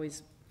 it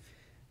always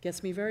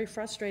gets me very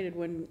frustrated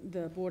when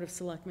the Board of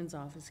Selectmen's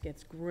office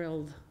gets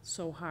grilled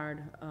so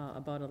hard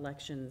about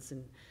elections.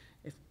 And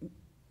if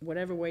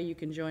whatever way you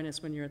can join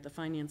us when you're at the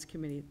Finance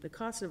Committee, the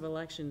cost of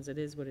elections, it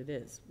is what it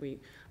is.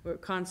 We're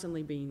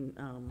constantly being,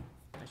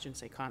 I shouldn't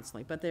say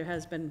constantly, but there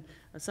has been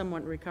a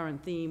somewhat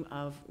recurrent theme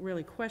of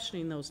really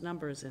questioning those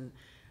numbers. And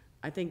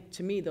I think,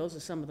 to me, those are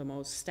some of the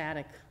most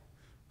static,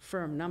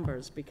 firm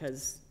numbers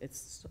because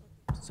it's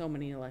so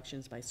many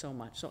elections by so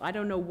much. So I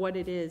don't know what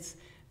it is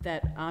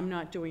that I'm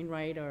not doing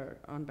right, or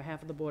on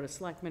behalf of the Board of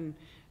Selectmen,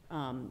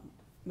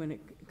 when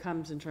it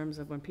comes in terms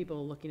of when people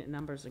are looking at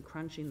numbers and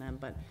crunching them.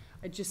 But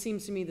it just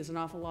seems to me there's an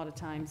awful lot of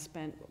time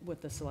spent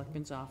with the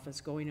Selectmen's office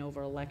going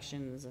over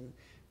elections and,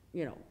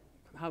 you know,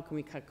 how can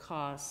we cut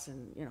costs,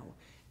 and, you know,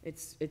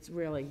 it's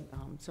really,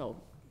 so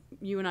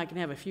you and I can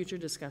have a future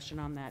discussion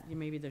on that.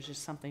 Maybe there's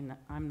just something that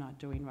I'm not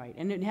doing right.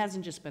 And it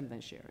hasn't just been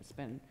this year. It's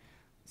been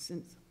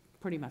since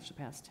pretty much the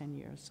past 10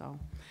 years. So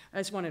I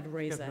just wanted to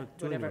raise that,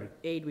 whatever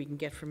aid we can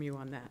get from you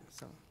on that.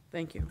 So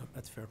thank you. No,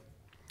 that's fair.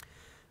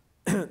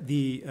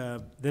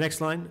 The next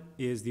line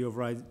is the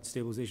override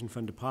stabilization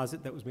fund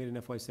deposit that was made in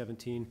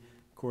FY17,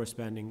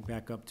 corresponding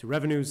back up to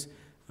revenues.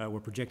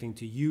 We're projecting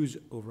to use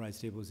override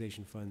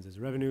stabilization funds as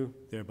revenue,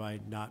 thereby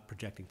not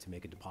projecting to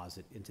make a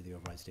deposit into the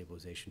override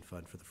stabilization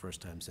fund for the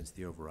first time since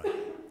the override.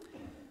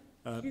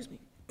 Excuse me.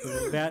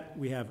 With that,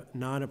 we have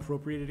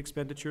non-appropriated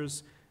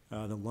expenditures.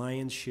 The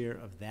lion's share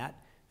of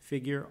that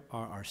figure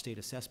are our state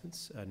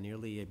assessments.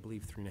 Nearly, I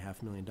believe,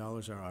 $3.5 million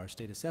are our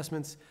state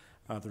assessments.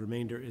 The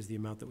remainder is the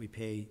amount that we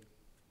pay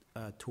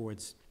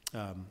towards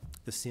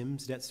the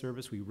SIMS debt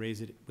service. We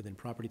raise it within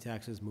property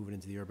taxes, move it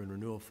into the urban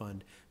renewal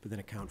fund, but then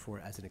account for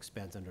it as an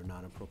expense under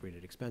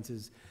non-appropriated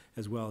expenses,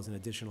 as well as an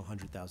additional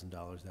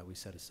 $100,000 that we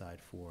set aside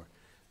for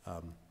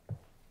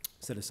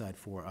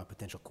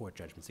potential court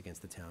judgments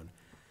against the town.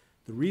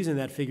 The reason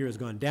that figure has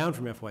gone down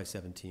from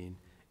FY17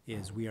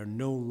 is we are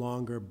no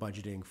longer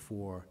budgeting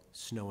for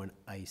snow and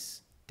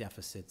ice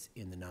deficits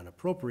in the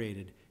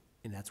non-appropriated,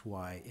 and that's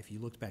why if you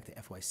looked back to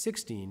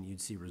FY16,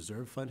 you'd see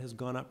reserve fund has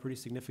gone up pretty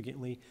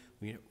significantly.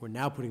 We're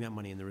now putting that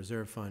money in the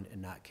reserve fund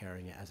and not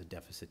carrying it as a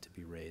deficit to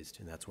be raised,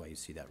 and that's why you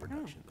see that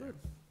reduction there.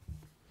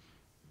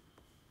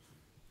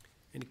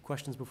 Any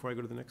questions before I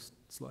go to the next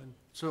slide?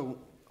 So,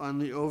 on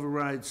the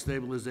override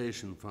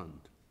stabilization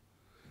fund,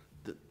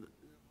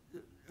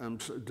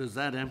 does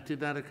that empty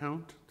that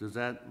account? Does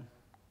that,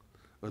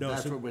 or No,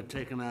 that's so- what we're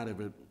taking out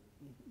of it,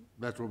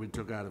 that's what we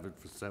took out of it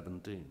for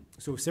 17?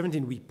 So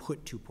 17, we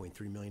put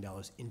 $2.3 million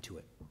into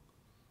it.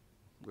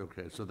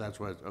 Okay, so that's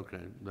why,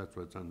 that's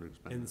what's under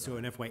expended. And so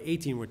in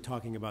FY18, we're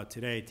talking about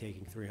today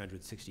taking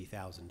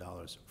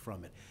 $360,000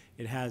 from it.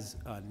 It has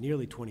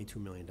nearly $22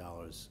 million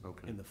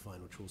in the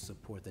fund, which will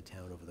support the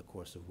town over the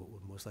course of what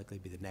will most likely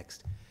be the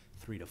next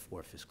 3 to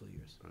 4 fiscal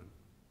years. Right.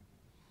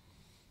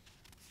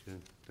 Okay,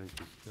 thank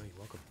you. No, you're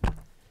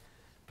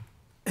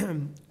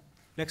welcome.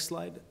 Next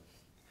slide.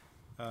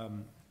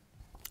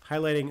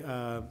 Highlighting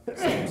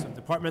some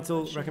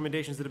departmental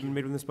recommendations that have been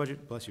made within this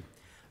budget. Bless you.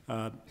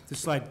 This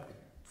slide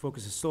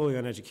focuses solely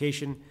on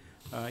education.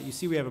 You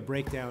see we have a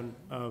breakdown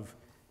of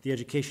the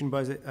education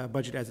budget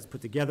as it's put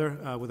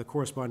together with a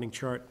corresponding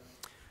chart.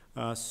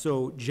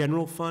 So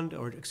general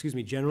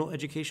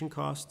education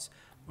costs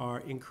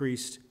are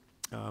increased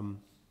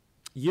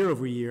year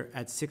over year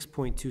at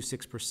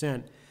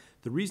 6.26%.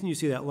 The reason you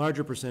see that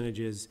larger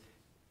percentage is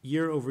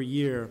year over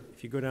year,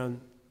 if you go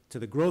down to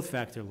the growth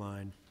factor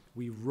line,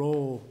 we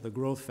roll the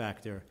growth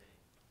factor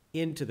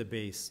into the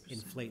base,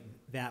 inflate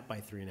that by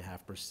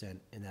 3.5%,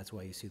 and that's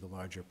why you see the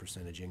larger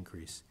percentage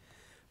increase.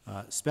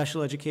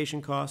 Special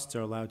education costs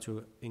are allowed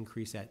to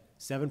increase at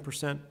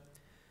 7%.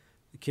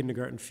 The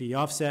kindergarten fee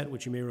offset,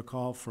 which you may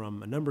recall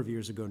from a number of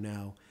years ago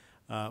now,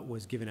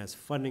 was given as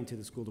funding to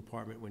the school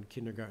department when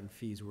kindergarten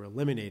fees were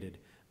eliminated,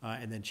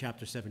 and then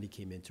Chapter 70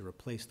 came in to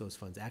replace those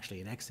funds,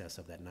 actually in excess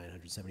of that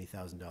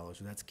 $970,000,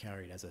 and that's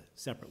carried as a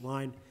separate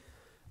line.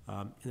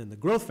 And then the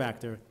growth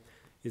factor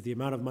is the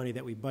amount of money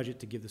that we budget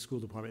to give the school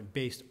department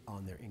based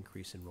on their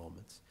increased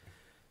enrollments.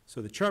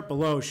 So the chart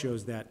below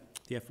shows that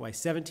the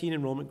FY17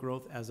 enrollment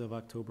growth as of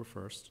October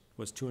 1st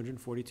was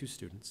 242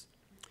 students.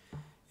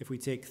 If we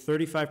take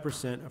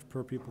 35% of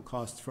per pupil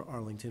costs for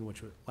Arlington,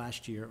 which was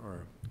last year,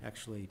 or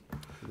actually, I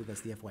believe that's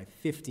the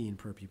FY15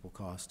 per pupil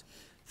cost,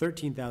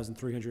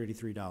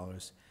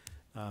 $13,383.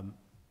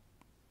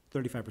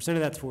 35% of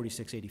that's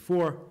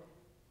 $46.84.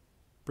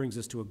 Brings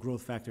us to a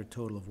growth factor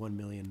total of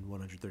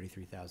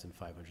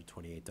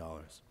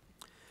 $1,133,528.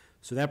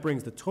 So that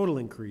brings the total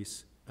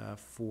increase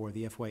for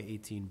the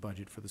FY18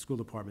 budget for the school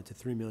department to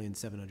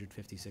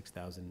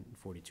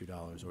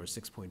 $3,756,042, or a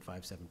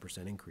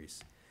 6.57%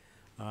 increase.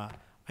 I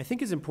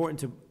think it's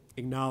important to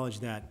acknowledge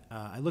that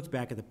I looked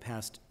back at the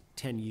past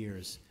 10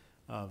 years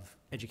of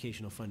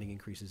educational funding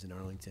increases in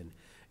Arlington,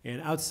 and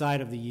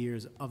outside of the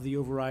years of the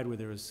override where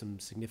there was some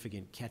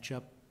significant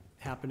catch-up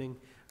happening,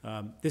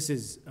 this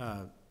is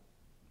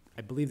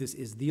I believe this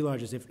is the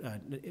largest,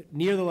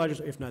 near the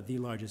largest, if not the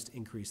largest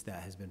increase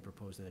that has been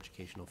proposed in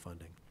educational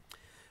funding.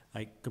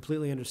 I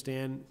completely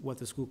understand what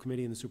the school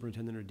committee and the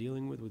superintendent are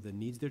dealing with the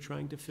needs they're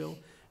trying to fill,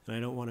 and I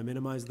don't want to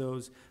minimize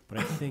those, but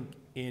I think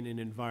in an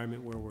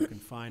environment where we're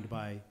confined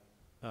by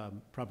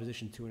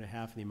Proposition 2.5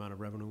 and the amount of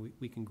revenue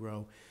we can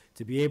grow,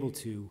 to be able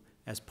to,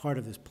 as part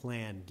of this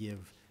plan,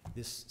 give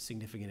this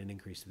significant an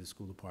increase to the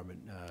school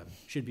department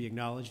should be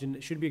acknowledged, and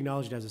it should be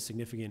acknowledged as a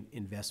significant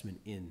investment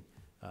in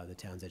the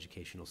town's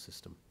educational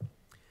system.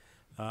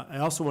 I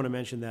also want to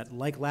mention that,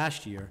 like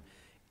last year,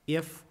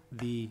 if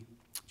the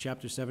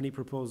Chapter 70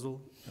 proposal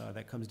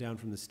that comes down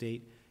from the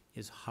state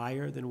is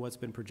higher than what's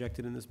been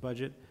projected in this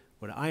budget,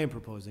 what I am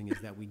proposing is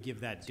that we give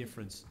that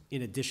difference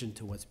in addition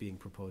to what's being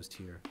proposed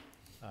here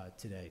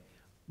today.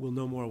 We'll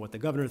know more what the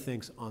governor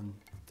thinks on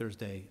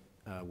Thursday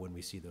when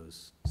we see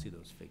those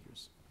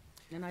figures.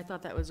 And I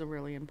thought that was a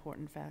really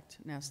important fact,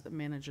 and asked the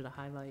manager to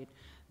highlight.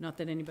 Not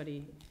that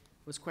anybody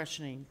was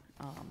questioning,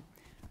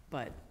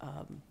 but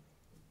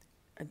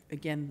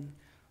again,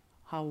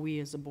 how we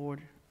as a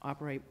board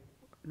operate,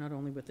 not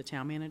only with the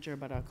town manager,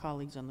 but our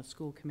colleagues on the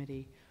school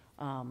committee.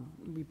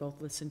 We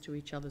both listen to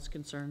each other's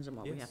concerns and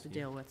what we have to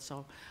deal with.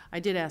 So I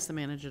did ask the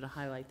manager to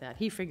highlight that.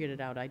 He figured it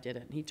out, I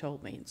didn't. He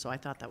told me, and so I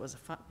thought that was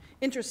a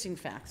interesting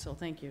fact. So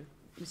thank you,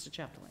 Mr.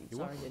 Chaplain.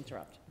 Sorry to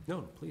interrupt.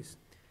 No, please.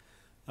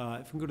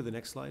 If we can go to the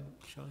next slide,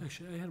 Sean.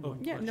 Actually, I had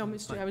one Yeah, question. no,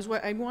 Mr.,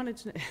 I wanted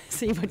to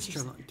see what you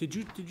said. Did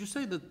you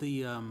say that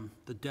the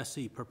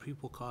DESI per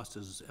pupil cost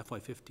is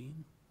FY15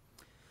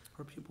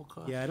 per pupil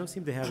cost? Yeah, I don't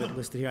seem to have it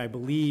listed here. I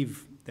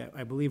believe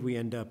we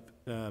end up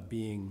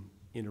being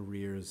in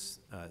arrears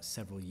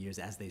several years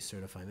as they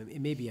certify.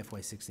 It may be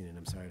FY16, and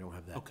I'm sorry, I don't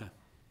have that. Okay.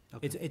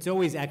 It's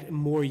always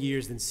more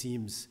years than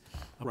seems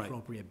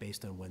appropriate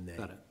based on when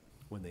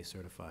they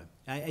certify.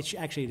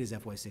 Actually, it is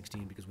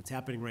FY16 because what's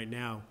happening right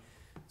now,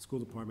 the school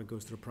department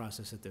goes through a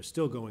process that they're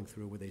still going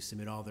through where they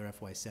submit all their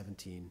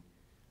FY17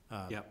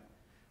 Yep.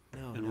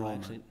 No,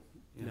 Enrollment. actually,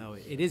 No,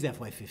 it is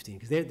FY15,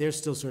 because they're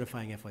still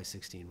certifying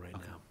FY16 right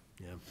now,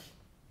 yeah.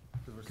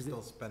 Because we're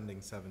still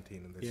spending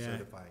 17 and they're Yeah.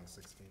 certifying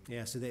 16.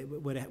 Yeah, so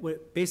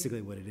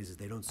basically what it is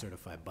they don't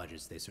certify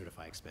budgets, they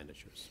certify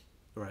expenditures.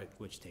 Right.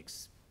 Which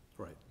takes,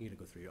 you gotta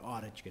go through your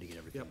audit, you gotta get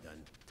everything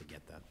done to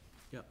get that.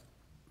 Yep.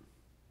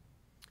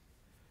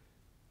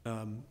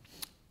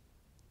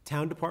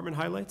 Town department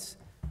highlights.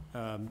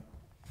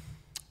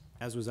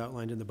 As was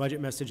outlined in the budget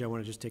message, I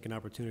want to just take an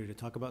opportunity to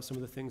talk about some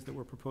of the things that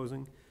we're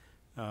proposing.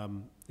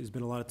 There's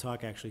been a lot of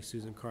talk, actually,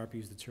 Susan Karp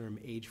used the term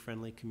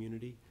age-friendly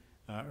community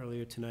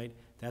earlier tonight.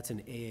 That's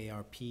an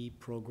AARP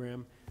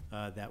program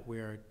that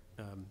we're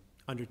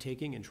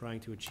undertaking and trying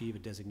to achieve a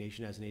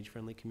designation as an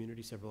age-friendly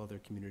community. Several other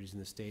communities in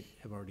the state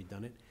have already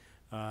done it.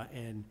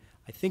 And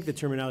I think the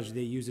terminology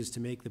they use is to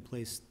make the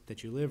place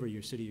that you live or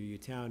your city or your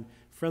town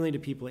friendly to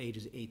people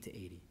ages 8 to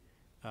 80.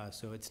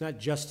 So it's not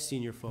just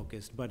senior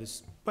focused, but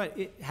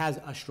it has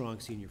a strong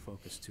senior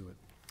focus to it.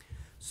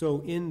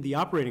 So in the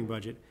operating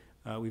budget,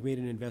 we've made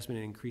an investment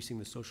in increasing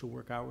the social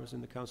work hours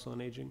in the Council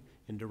on Aging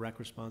in direct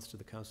response to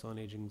the Council on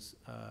Aging's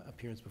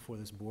appearance before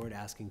this board,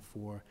 asking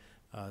for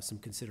some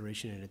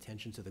consideration and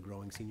attention to the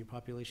growing senior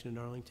population in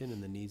Arlington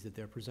and the needs that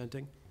they're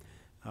presenting.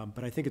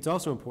 But I think it's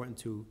also important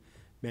to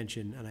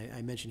mention, and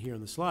I mentioned here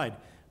on the slide,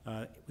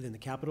 within the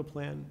capital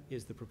plan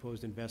is the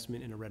proposed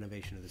investment in a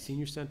renovation of the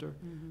senior center.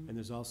 And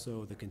there's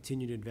also the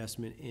continued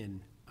investment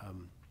in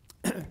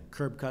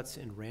curb cuts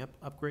and ramp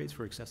upgrades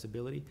for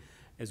accessibility,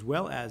 as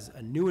well as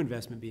a new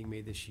investment being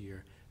made this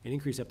year, an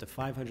increase up to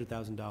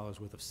 $500,000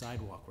 worth of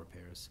sidewalk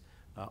repairs,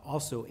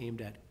 also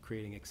aimed at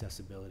creating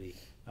accessibility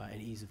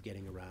and ease of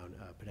getting around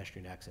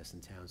pedestrian access in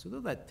town. So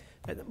though that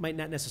might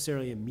not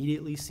necessarily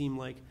immediately seem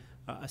like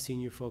a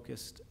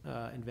senior-focused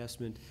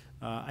investment,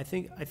 I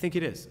think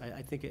it is.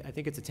 I think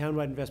it's a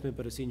town-wide investment,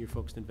 but a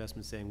senior-focused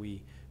investment saying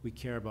we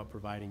care about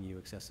providing you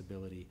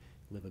accessibility,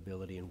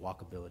 livability, and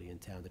walkability in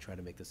town to try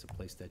to make this a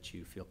place that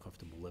you feel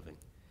comfortable living.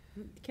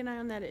 Can I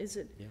on that, is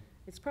it, Yeah.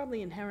 it's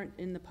probably inherent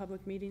in the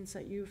public meetings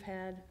that you've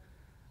had,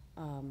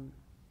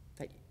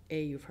 that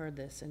A, you've heard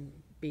this, and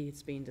B,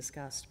 it's being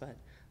discussed, but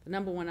the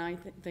number one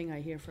thing I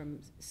hear from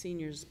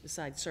seniors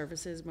besides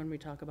services when we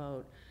talk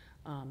about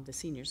the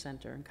senior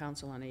center and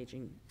Council on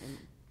Aging and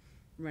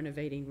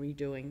renovating,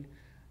 redoing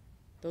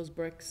those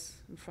bricks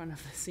in front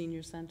of the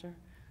senior center,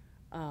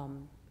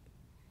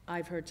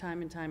 I've heard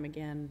time and time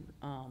again,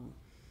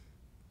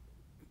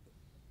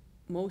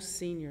 most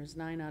seniors,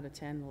 9 out of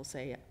 10 will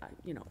say,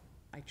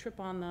 I trip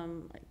on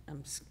them,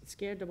 I'm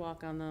scared to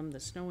walk on them,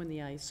 the snow and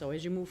the ice. So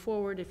as you move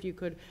forward, if you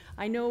could,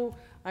 I know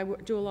I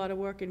do a lot of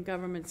work in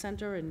Government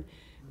Center, and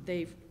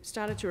they've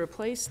started to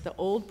replace the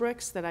old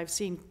bricks that I've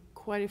seen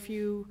quite a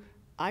few.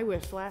 I wear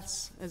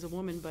flats as a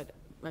woman, but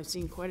I've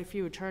seen quite a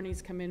few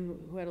attorneys come in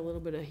who had a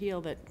little bit of heel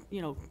that,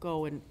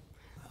 go and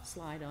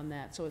slide on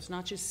that. So it's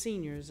not just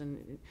seniors.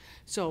 And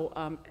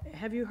so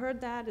have you heard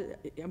that?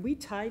 Are we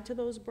tied to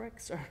those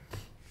bricks, or?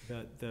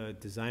 The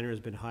designer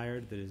has been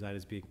hired, the design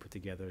is being put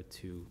together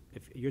to,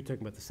 if you're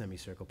talking about the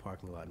semicircle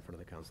parking lot in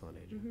front of the Council on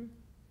Aging,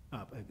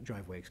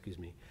 driveway, excuse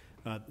me.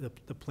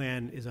 The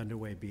plan is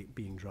underway,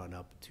 being drawn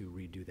up to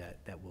redo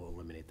that will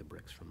eliminate the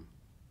bricks from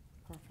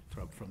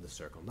the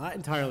circle. Not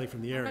entirely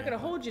from the area. I'm not gonna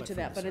hold you to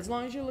that, but as circle.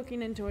 long as you're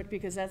looking into it,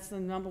 because that's the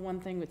number one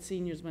thing with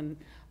seniors when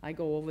I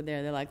go over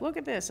there. They're like, look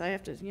at this, I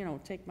have to,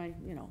 take my,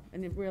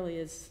 and it really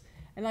is.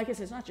 And like I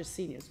said, it's not just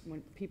seniors,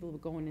 when people are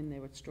going in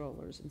there with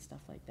strollers and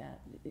stuff like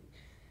that.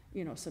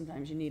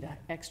 Sometimes you need an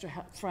extra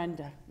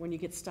friend when you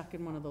get stuck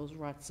in one of those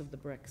ruts of the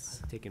bricks.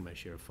 I've taken my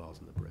share of falls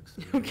in the bricks.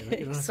 So you don't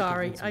Okay, have to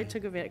sorry, convince I me.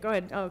 took a bit, go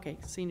ahead, okay,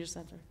 senior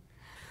center.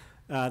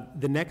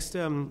 The next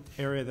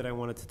area that I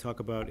wanted to talk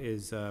about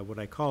is what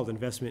I called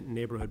investment in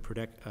neighborhood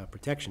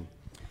protection.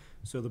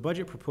 So the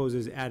budget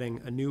proposes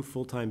adding a new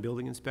full-time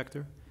building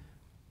inspector,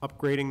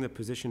 upgrading the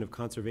position of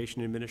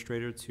conservation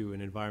administrator to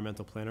an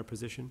environmental planner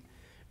position,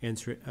 and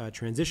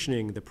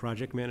transitioning the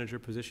project manager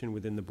position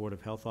within the Board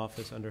of Health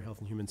office under Health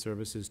and Human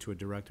Services to a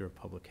director of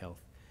public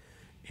health.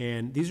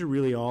 And these are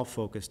really all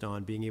focused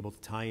on being able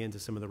to tie into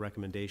some of the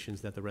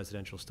recommendations that the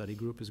residential study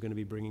group is going to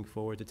be bringing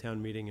forward to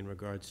town meeting in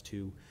regards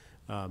to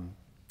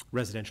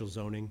residential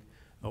zoning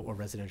or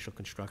residential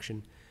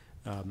construction,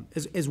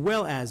 as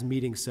well as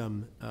meeting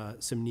some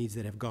needs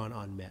that have gone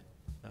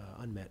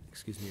unmet,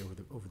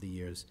 over the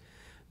years.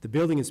 The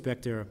building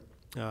inspector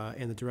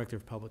and the director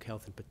of public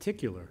health in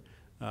particular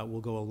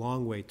will go a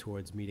long way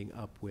towards meeting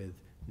up with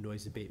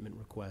noise abatement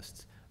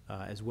requests,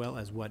 as well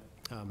as what,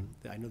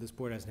 I know this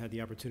board hasn't had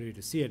the opportunity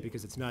to see it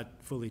because it's not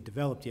fully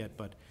developed yet,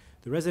 but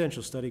the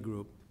residential study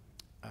group,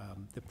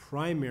 the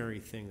primary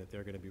thing that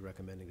they're going to be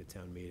recommending to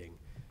town meeting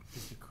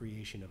is the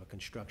creation of a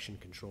construction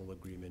control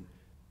agreement,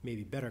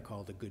 maybe better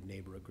called a good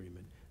neighbor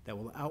agreement, that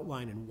will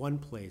outline in one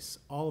place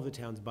all of the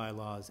town's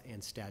bylaws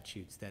and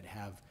statutes that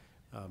have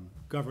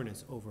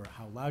governance over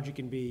how loud you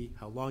can be,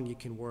 how long you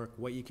can work,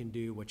 what you can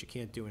do, what you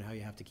can't do, and how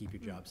you have to keep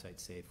your job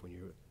site safe when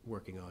you're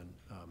working on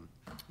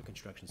a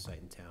construction site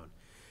in town.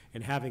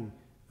 And having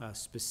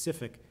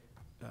specific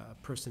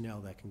personnel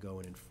that can go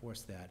and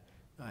enforce that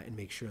and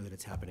make sure that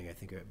it's happening, I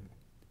think, are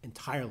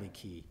entirely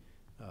key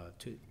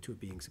to it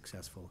being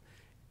successful.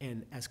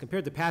 And as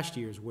compared to past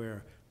years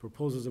where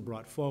proposals are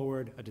brought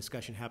forward, a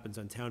discussion happens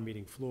on town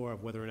meeting floor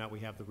of whether or not we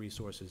have the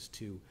resources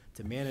to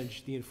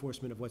manage the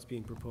enforcement of what's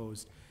being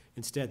proposed,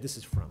 instead, this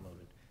is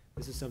front-loaded.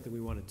 This is something we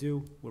want to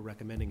do. We're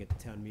recommending at the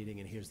town meeting,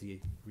 and here's the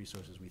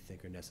resources we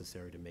think are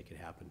necessary to make it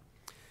happen.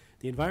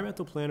 The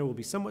environmental planner will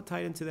be somewhat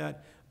tied into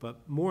that,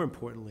 but more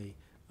importantly,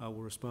 will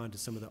respond to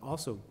some of the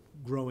also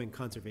growing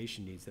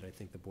conservation needs that I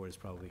think the board has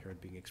probably heard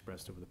being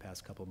expressed over the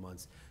past couple of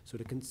months. So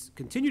to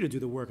continue to do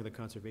the work of the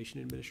conservation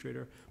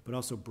administrator, but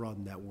also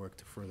broaden that work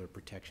to further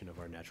protection of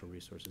our natural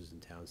resources in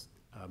towns,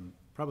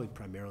 probably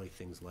primarily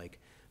things like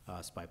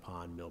Spy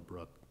Pond,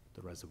 Millbrook,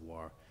 the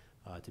reservoir,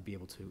 to be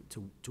able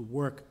to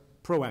work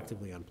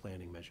proactively on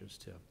planning measures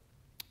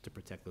to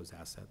protect those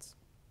assets.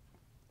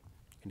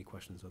 Any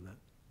questions on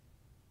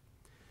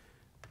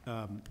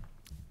that?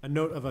 A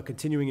note of a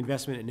continuing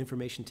investment in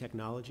information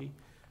technology.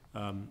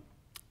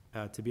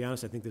 To be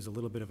honest, I think there's a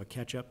little bit of a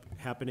catch-up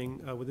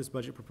happening with this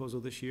budget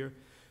proposal this year.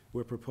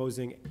 We're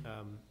proposing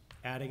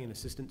adding an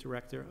assistant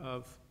director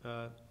of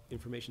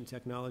information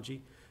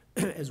technology,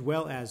 as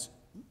well as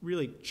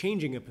really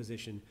changing a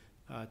position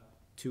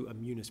to a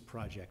Munis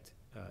project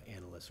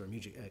analyst, or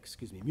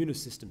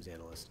Munis systems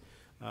analyst.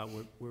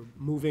 We're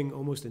moving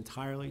almost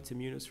entirely to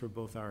Munis for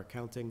both our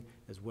accounting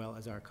as well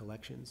as our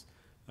collections.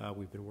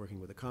 We've been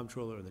working with the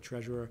comptroller and the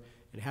treasurer,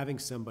 and having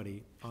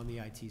somebody on the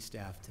IT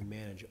staff to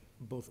manage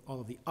both all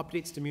of the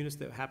updates to Munis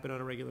that happen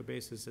on a regular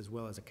basis, as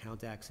well as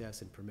account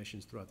access and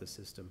permissions throughout the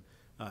system,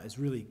 is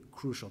really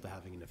crucial to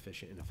having an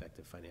efficient and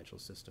effective financial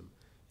system,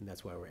 and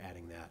that's why we're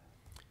adding that,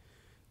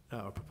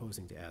 or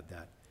proposing to add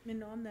that.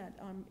 And on that,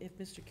 if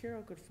Mr.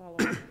 Kiro could follow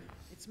up,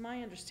 it's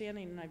my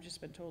understanding, and I've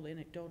just been told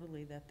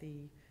anecdotally, that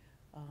the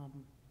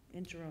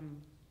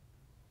interim,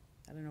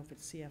 I don't know if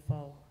it's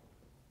CFO,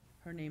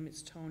 her name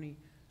is Tony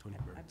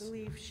Mertz. I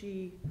believe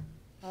she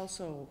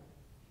also,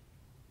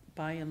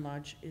 by and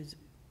large, is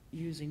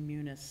using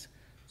Munis.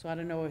 So I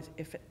don't know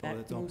if that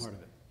that's all part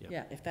of it.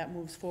 Yeah, if that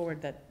moves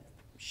forward, that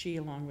she,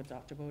 along with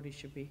Dr. Bodie,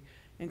 should be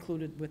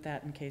included with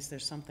that in case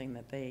there's something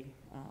that they,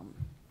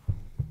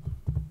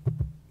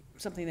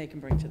 something they can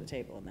bring to the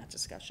table in that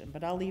discussion.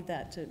 But I'll leave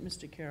that to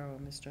Mr. Kiro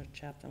and Mr.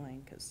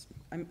 Chapdelaine, because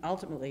I'm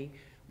ultimately,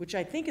 which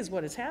I think is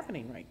what is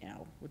happening right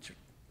now, which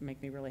make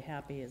me really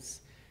happy, is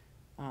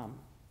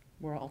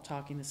we're all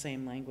talking the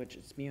same language.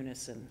 It's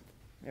Munis, and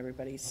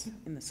everybody's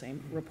in the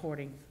same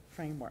reporting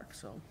framework.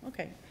 So,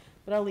 okay.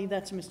 But I'll leave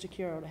that to Mr.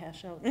 Kiro to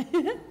hash out.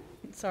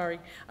 Sorry.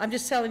 I'm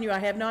just telling you, I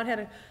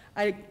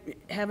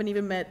haven't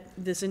even met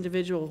this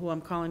individual who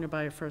I'm calling her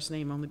by her first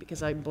name, only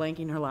because I'm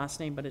blanking her last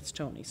name, but it's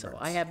Tony. So Mertz.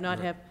 I have not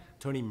have.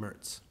 Tony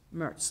Mertz.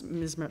 Mertz,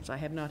 Ms. Mertz. I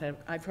have not had,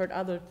 I've heard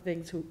other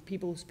things,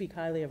 people who speak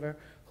highly of her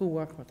who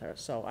work with her.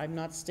 So I'm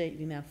not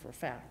stating that for a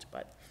fact,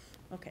 but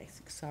okay.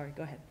 Sorry,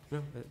 go ahead.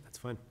 No, that's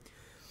fine.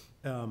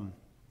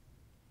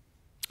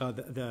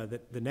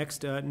 The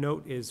next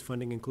note is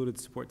funding included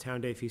to support Town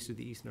Day Feast of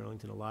the East in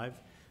Arlington Alive.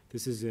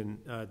 This is in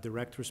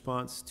direct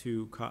response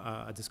to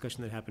a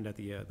discussion that happened at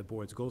the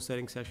board's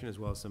goal-setting session, as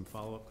well as some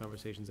follow-up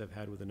conversations I've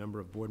had with a number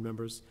of board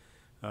members.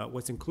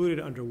 What's included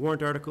under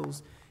warrant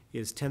articles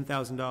is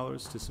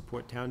 $10,000 to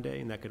support Town Day,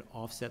 and that could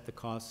offset the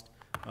cost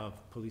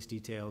of police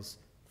details,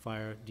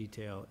 fire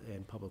detail,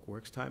 and public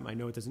works time. I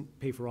know it doesn't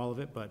pay for all of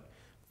it, but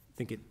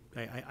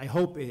I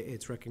hope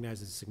it's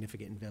recognized as a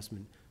significant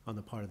investment on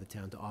the part of the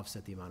town to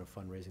offset the amount of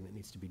fundraising that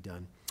needs to be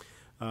done.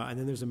 And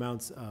then there's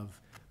amounts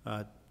of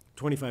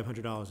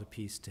 $2,500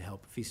 apiece to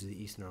help Feast of the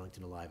East and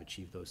Arlington Alive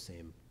achieve those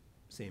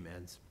same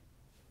ends.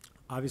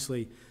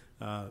 Obviously,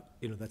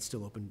 that's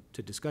still open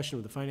to discussion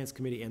with the Finance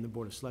Committee and the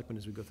Board of Selectmen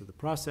as we go through the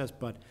process,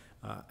 but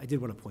I did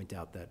want to point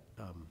out that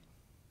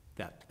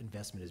that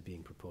investment is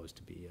being proposed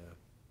to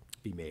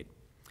be made.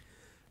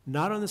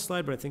 Not on this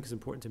slide, but I think it's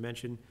important to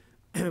mention,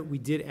 we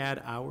did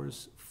add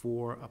hours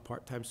for a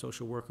part-time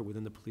social worker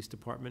within the police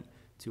department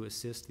to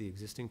assist the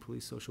existing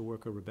police social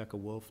worker, Rebecca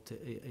Wolf,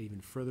 to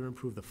even further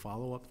improve the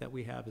follow-up that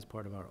we have as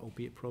part of our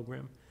opiate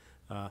program.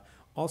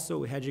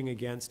 Also hedging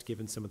against,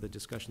 given some of the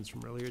discussions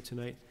from earlier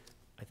tonight,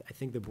 I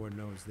think the board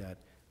knows that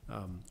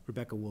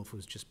Rebecca Wolf,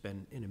 who's just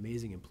been an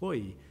amazing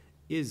employee,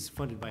 is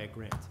funded by a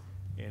grant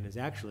and is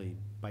actually,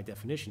 by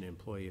definition, an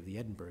employee of the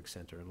Edinburgh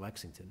Center in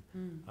Lexington.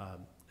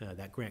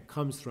 That grant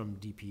comes from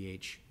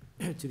DPH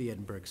to the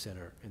Edinburgh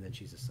Center, and then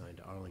she's assigned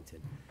to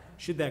Arlington.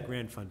 Should that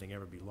grant funding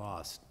ever be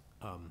lost,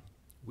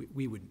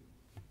 we would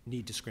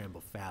need to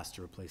scramble fast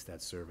to replace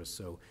that service.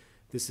 So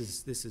this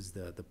is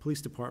the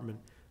police department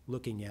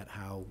looking at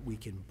how we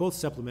can both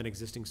supplement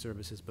existing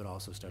services, but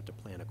also start to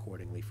plan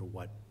accordingly for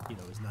what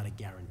is not a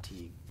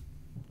guarantee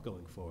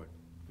going forward.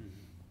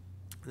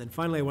 And then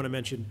finally, I want to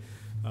mention,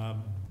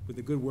 with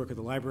the good work of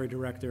the library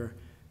director,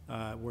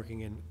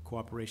 working in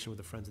cooperation with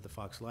the Friends of the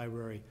Fox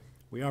Library,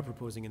 we are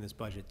proposing in this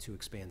budget to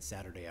expand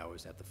Saturday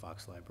hours at the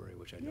Fox Library,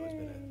 which I know has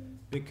been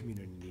a big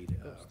community need,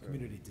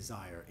 community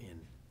desire in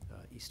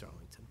East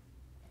Arlington.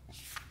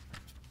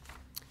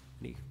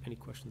 Any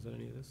questions on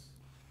any of this?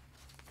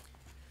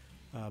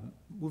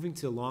 Moving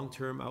to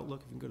long-term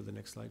outlook, if you can go to the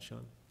next slide,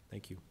 Sean.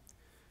 Thank you.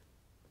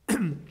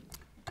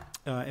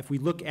 If we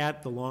look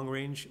at the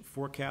long-range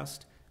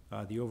forecast,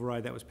 the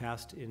override that was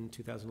passed in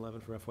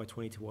 2011 for FY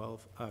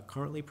 2012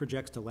 currently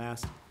projects to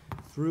last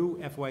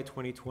through FY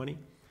 2020.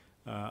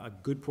 A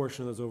good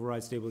portion of those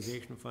override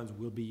stabilization funds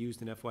will be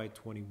used in FY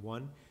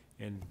 21,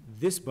 and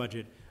this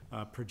budget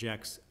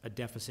projects a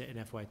deficit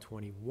in FY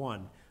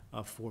 21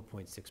 of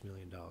 $4.6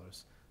 million.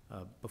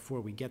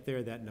 Before we get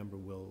there, that number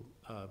will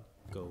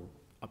go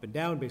up and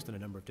down based on a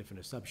number of different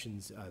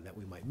assumptions that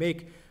we might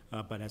make,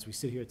 but as we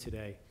sit here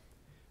today,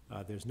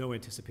 there's no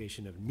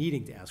anticipation of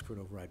needing to ask for an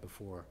override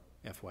before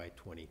FY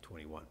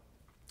 2021.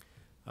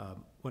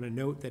 Want to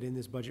note that in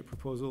this budget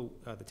proposal,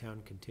 the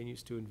town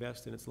continues to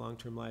invest in its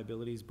long-term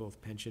liabilities,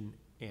 both pension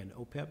and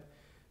OPEB,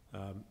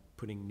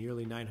 putting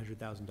nearly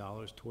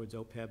 $900,000 towards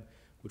OPEB,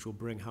 which will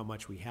bring how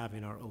much we have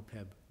in our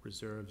OPEB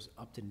reserves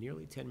up to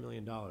nearly $10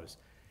 million.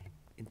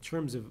 In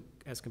terms of,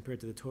 as compared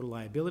to the total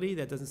liability,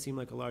 that doesn't seem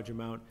like a large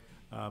amount,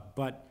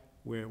 but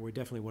we're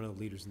definitely one of the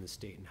leaders in the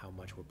state in how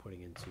much we're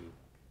putting into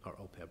our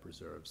OPEB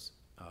reserves,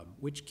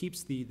 which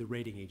keeps the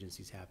rating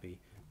agencies happy,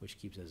 which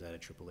keeps us at a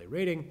AAA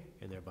rating,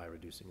 and thereby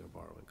reducing our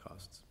borrowing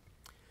costs.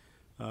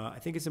 I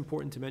think it's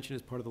important to mention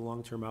as part of the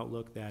long-term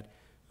outlook that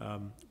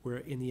we're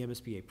in the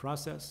MSBA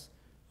process.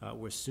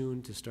 We're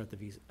soon to start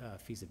the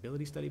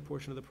feasibility study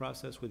portion of the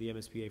process with the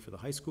MSBA for the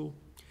high school,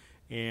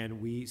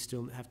 and we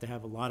still have to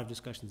have a lot of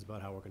discussions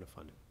about how we're going to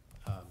fund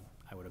it.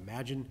 I would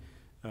imagine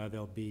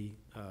there'll be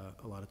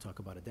a lot of talk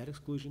about a debt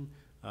exclusion,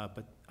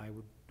 but I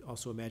would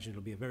also imagine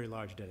it'll be a very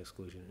large debt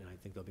exclusion, and I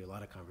think there'll be a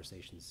lot of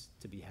conversations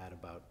to be had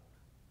about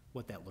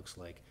what that looks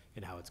like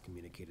and how it's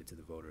communicated to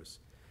the voters.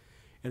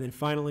 And then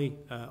finally,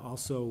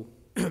 also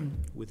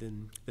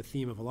within the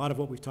theme of a lot of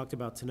what we've talked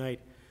about tonight,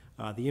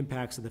 the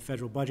impacts of the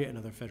federal budget and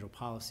other federal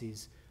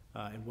policies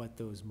and what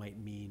those might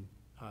mean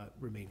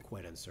remain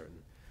quite uncertain.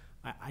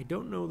 I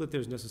don't know that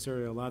there's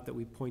necessarily a lot that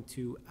we point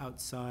to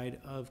outside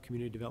of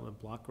community development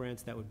block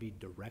grants that would be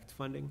direct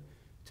funding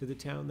to the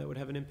town that would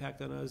have an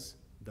impact on us,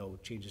 though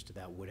changes to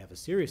that would have a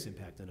serious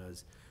impact on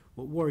us.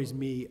 What worries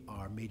me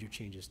are major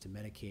changes to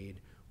Medicaid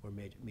or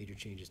major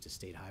changes to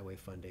state highway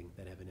funding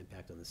that have an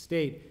impact on the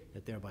state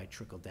that thereby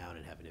trickle down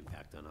and have an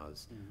impact on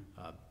us.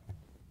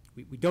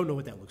 We don't know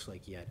what that looks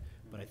like yet,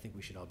 but I think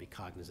we should all be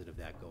cognizant of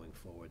that going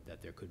forward,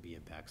 that there could be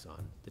impacts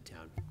on the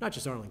town, not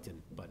just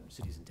Arlington, but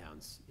cities and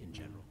towns in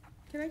general.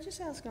 Can I just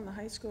ask on the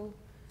high school?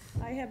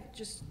 I have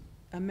just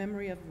a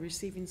memory of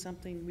receiving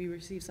something, we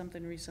received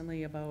something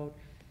recently about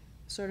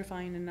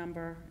certifying a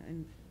number,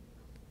 and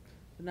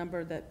the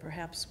number that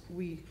perhaps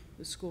we,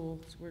 the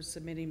schools, were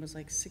submitting was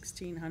like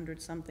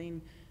 1,600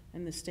 something,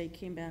 and the state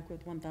came back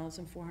with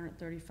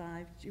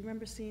 1,435. Do you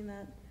remember seeing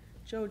that?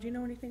 Joe, do you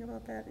know anything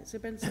about that? Has there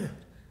been some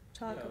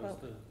talk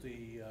about?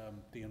 The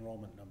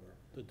enrollment number,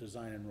 the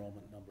design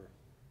enrollment number.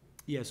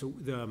 Yeah, so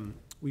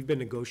we've been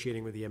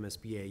negotiating with the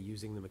MSBA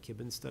using the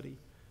McKibben study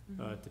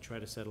to try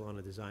to settle on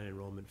a design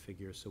enrollment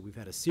figure. So we've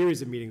had a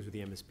series of meetings with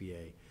the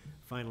MSBA,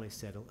 finally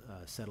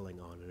settling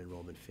on an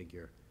enrollment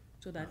figure.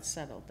 So that's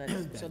settled.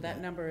 So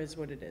that number is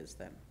what it is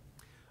then?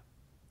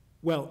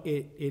 Well,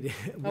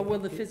 or will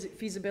the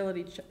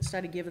feasibility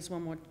study give us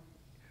one more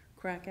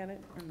crack at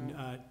it, or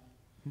no?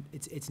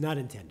 It's not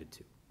intended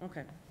to.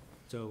 Okay.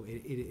 So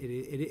it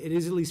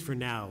is, at least for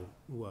now,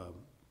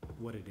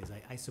 what it is.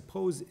 I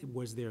suppose,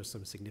 was there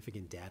some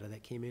significant data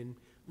that came in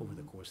over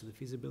the course of the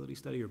feasibility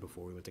study or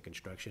before we went to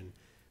construction?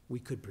 We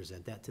could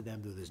present that to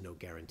them, though there's no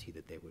guarantee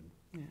that they would.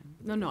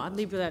 Yeah. No, I'd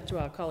leave that to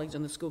our colleagues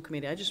on the school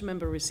committee. I just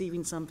remember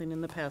receiving something in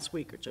the past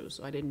week or two,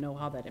 so I didn't know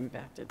how that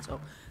impacted.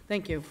 So,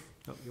 thank you.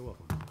 Oh, you're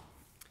welcome.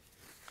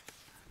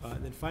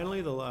 And then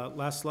finally, the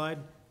last slide.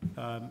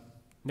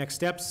 Next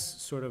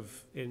steps, sort of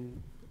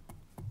in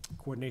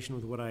coordination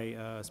with what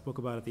I spoke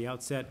about at the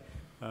outset.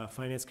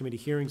 Finance Committee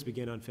hearings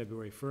begin on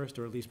February 1st,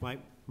 or at least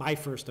my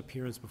first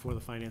appearance before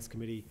the Finance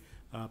Committee,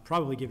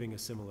 probably giving a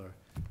similar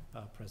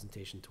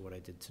presentation to what I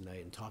did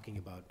tonight and talking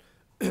about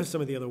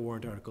some of the other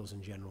warrant articles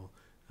in general.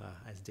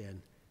 As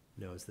Dan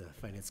knows, the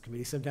Finance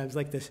Committee sometimes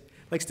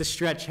likes to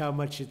stretch how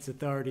much its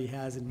authority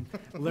has and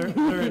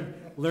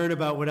learn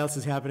about what else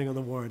is happening on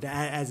the warrant,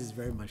 as is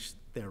very much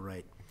their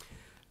right.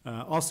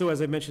 Also,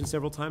 as I mentioned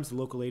several times, the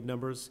local aid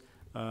numbers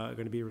are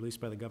going to be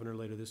released by the governor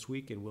later this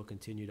week, and we'll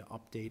continue to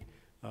update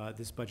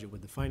this budget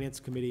with the Finance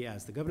Committee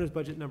as the governor's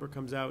budget number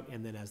comes out,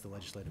 and then as the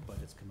legislative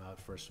budgets come out,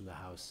 first from the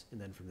House and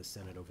then from the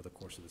Senate over the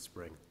course of the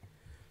spring.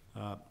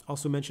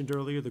 Also mentioned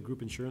earlier, the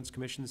Group Insurance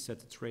Commission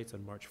sets its rates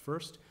on March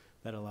 1st.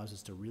 That allows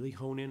us to really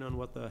hone in on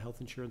what the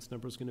health insurance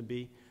number is going to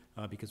be,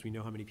 because we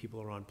know how many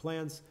people are on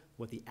plans,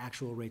 what the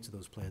actual rates of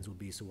those plans will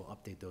be, so we'll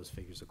update those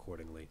figures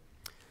accordingly.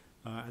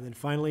 And then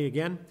finally,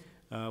 again,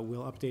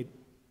 we'll update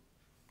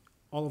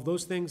all of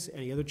those things,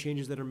 any other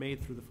changes that are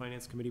made through the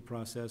Finance Committee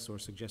process or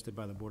suggested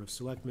by the Board of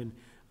Selectmen,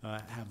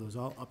 have those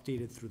all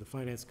updated through the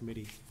Finance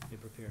Committee and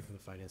prepared for the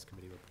Finance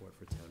Committee report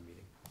for town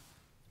meeting.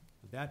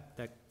 With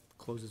that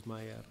closes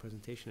my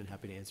presentation, and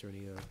happy to answer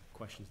any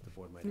questions the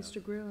board might have.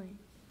 Mr. Greeley.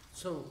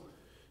 So,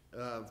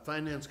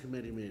 Finance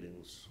Committee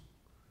meetings,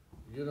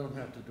 you don't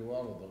have to do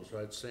all of those,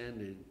 right?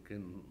 Sandy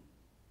can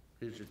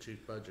He's your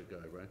chief budget guy,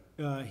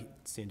 right?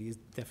 Sandy is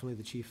definitely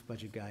the chief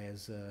budget guy,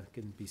 as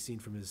can be seen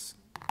from his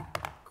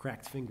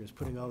cracked fingers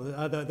putting all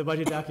the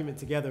budget document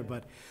together.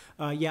 But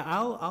yeah,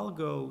 I'll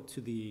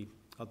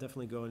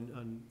definitely go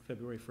on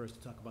February 1st to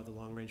talk about the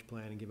long-range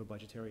plan and give a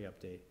budgetary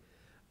update.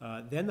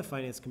 Then the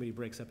Finance Committee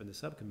breaks up into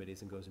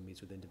subcommittees and goes and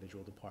meets with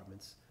individual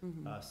departments.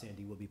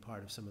 Sandy will be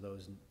part of some of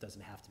those and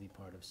doesn't have to be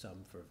part of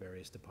some for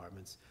various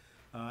departments.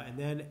 And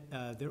then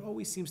there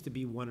always seems to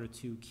be one or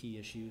two key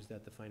issues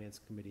that the Finance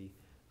Committee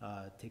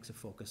takes a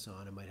focus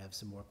on and might have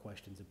some more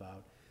questions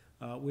about,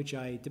 which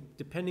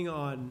depending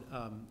on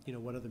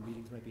what other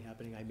meetings might be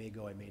happening, I may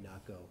go, I may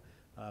not go.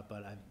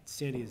 But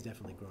Sandy has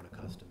definitely grown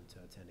accustomed to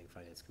attending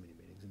Finance Committee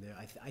meetings, and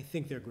I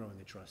think they're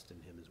growing a trust in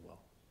him as well.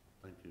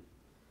 Thank you.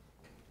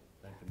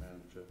 Thank you,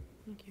 Madam Chair.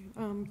 Thank you.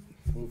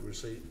 Move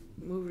receipt.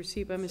 Move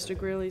receipt by Mr.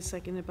 Greeley,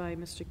 seconded by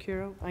Mr.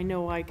 Curo. I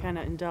know I kind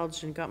of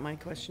indulged and got my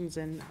questions,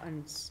 and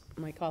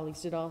my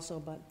colleagues did also,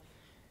 but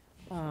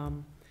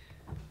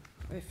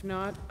if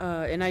not,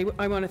 and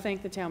I want to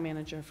thank the town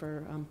manager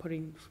for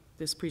putting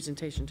this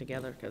presentation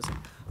together, because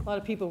a lot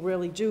of people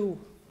really do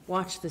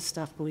watch this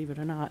stuff, believe it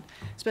or not,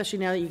 especially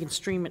now that you can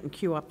stream it and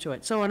queue up to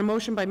it. So on a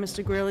motion by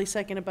Mr. Greeley,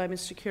 seconded by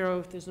Mr. Curo,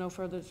 if there's no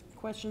further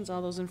questions,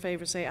 all those in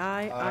favor say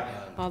aye. Aye.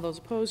 All those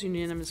opposed,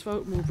 unanimous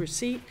vote, move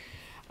receipt.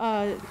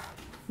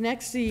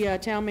 Next, the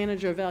town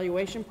manager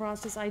evaluation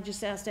process. I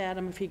just asked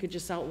Adam if he could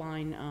just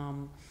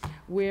outline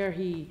where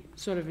he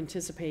sort of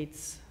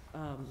anticipates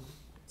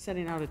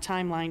setting out a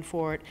timeline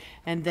for it,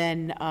 and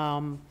then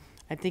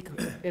I think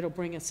it'll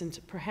bring us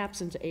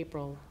perhaps into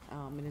April,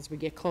 and as we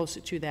get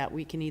closer to that,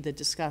 we can either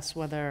discuss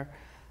whether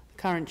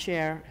current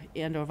chair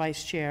and or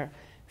vice chair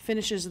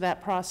finishes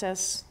that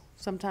process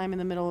sometime in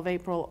the middle of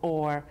April,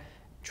 or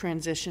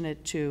transition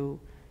it to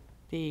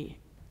the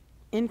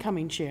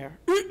incoming chair,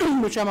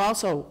 which I'm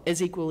also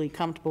as equally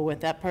comfortable with.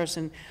 That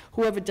person,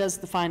 whoever does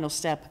the final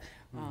step,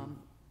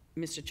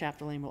 Mr.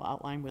 Chapdelaine will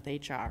outline with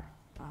HR.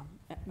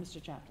 Mr.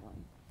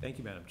 Chapdelaine. Thank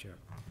you, Madam Chair.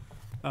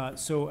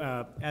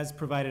 As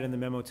provided in the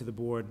memo to the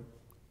board,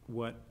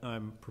 what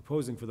I'm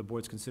proposing for the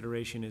board's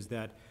consideration is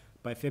that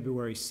by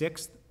February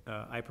 6th,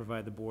 I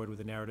provide the board with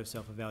a narrative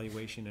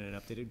self-evaluation and an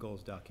updated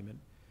goals document.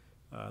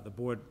 The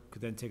board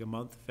could then take a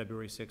month,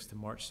 February 6th to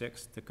March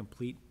 6th, to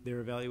complete their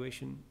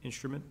evaluation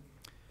instrument.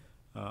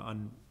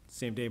 On the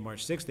same day,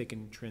 March 6th, they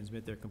can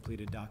transmit their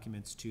completed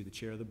documents to the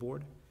chair of the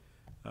board.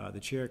 The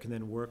chair can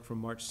then work from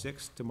March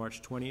 6th to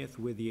March 20th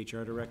with the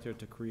HR director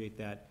to create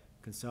that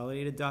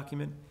consolidated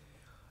document.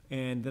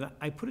 And then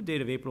I put a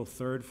date of April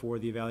 3rd for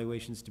the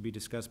evaluations to be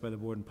discussed by the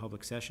board in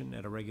public session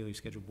at a regularly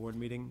scheduled board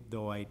meeting,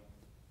 though I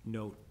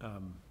note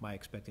my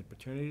expected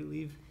paternity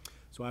leave.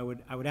 So I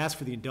would ask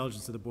for the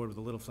indulgence of the board with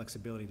a little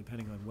flexibility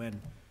depending on when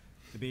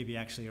the baby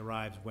actually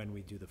arrives, when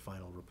we do the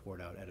final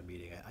report out at a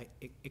meeting.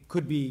 It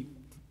could be,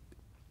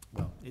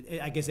 well,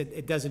 I guess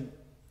it doesn't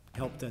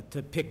help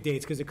to pick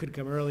dates, because it could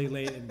come early,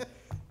 late, and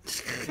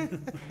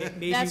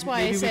maybe, that's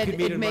why I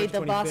said it made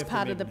the boss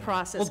part of the not.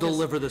 process. We'll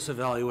deliver this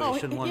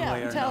evaluation one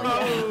way or another.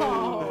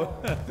 Oh,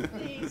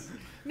 please.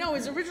 No,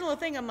 his original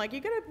thing, I'm like,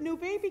 you got a new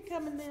baby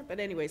coming there. But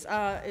anyways,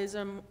 is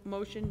a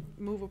motion,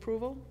 move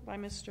approval by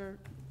Mr.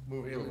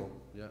 Move approval,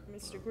 yeah.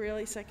 Mr.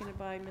 Greeley, seconded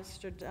by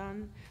Mr.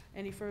 Dunn.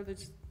 Any further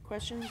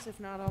questions?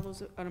 If not, all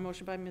those, on a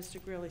motion by Mr.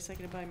 Greeley,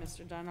 seconded by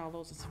Mr. Dunn, all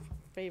those in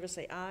favor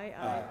say aye.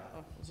 Aye.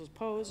 All those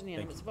opposed,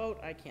 unanimous vote.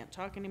 I can't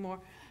talk anymore.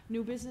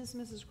 New business,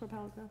 Mrs.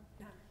 Kropalka?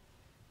 None.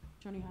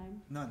 Johnny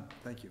Heim? None,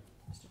 thank you.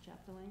 Mr.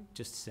 Chapdelaine?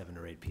 Just 7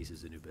 or 8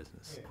 pieces of new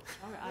business.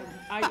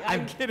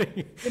 I'm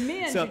kidding.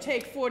 Demand So, you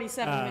take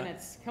 47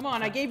 minutes. Come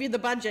on, I gave you the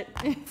budget.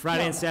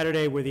 Friday and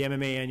Saturday were the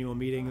MMA annual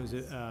meeting. It was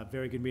a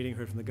very good meeting.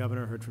 Heard from the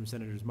governor, heard from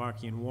Senators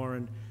Markey and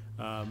Warren.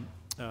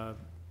 Not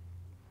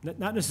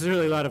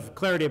necessarily a lot of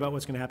clarity about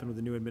what's going to happen with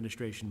the new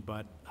administration,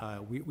 but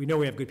we know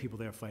we have good people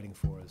there fighting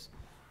for us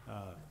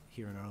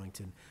here in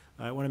Arlington.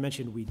 I want to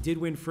mention we did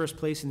win first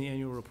place in the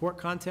annual report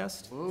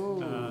contest.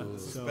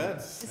 Is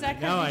that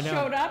because you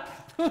showed up?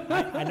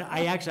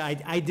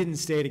 I didn't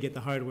stay to get the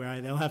hardware.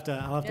 I'll have to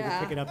go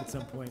pick it up at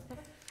some point.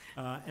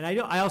 And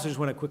I also just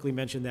want to quickly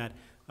mention that,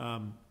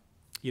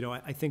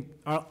 I think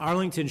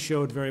Arlington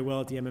showed very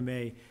well at the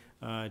MMA.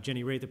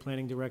 Jenny Raitt, the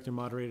planning director,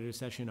 moderated a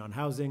session on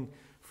housing.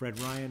 Fred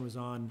Ryan was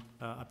on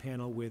a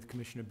panel with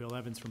Commissioner Bill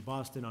Evans from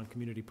Boston on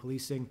community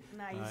policing.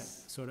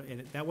 Nice.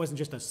 And that wasn't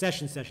just a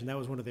session, that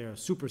was one of their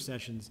super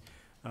sessions.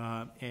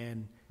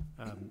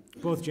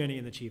 Both Jenny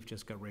and the chief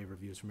just got rave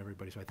reviews from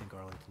everybody, so I think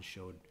Arlington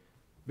showed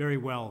very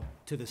well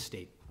to the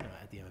state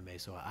at the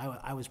MMA. So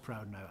I was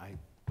proud, and I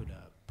would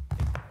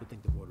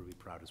think the board would be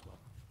proud as well.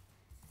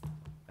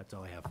 That's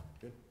all I have.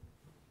 Good.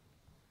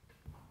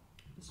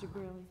 Mr.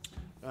 Greeley?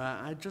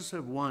 I just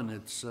have one.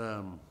 It's,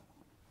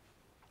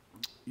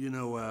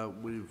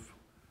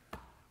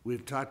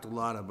 we've talked a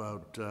lot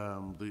about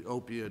the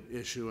opiate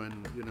issue,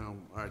 and,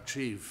 our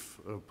chief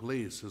of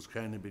police has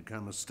kind of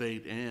become a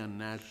state and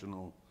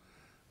national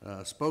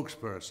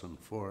spokesperson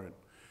for it.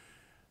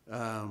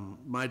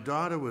 My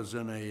daughter was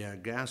in a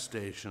gas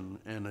station,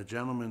 and a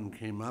gentleman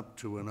came up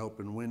to an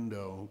open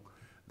window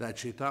that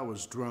she thought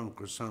was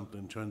drunk or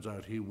something. Turns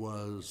out he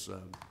was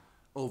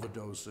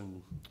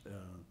overdosing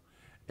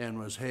and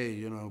was, hey,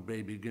 you know,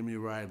 baby, give me a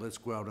ride, let's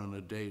go out on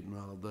a date and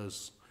all of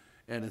this.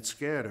 And it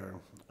scared her.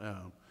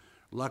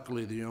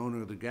 Luckily, the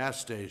owner of the gas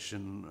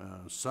station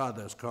saw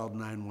this, called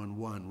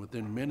 911.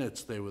 Within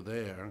minutes, they were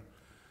there.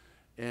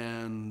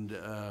 And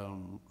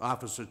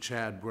Officer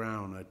Chad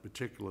Brown, I'd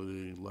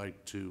particularly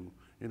like to,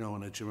 you know,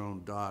 and it's your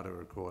own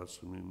daughter, of course.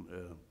 I mean,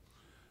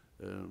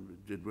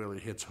 it really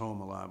hits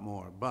home a lot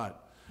more.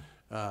 But,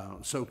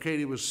 so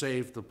Katie was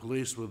safe, the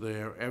police were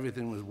there,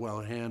 everything was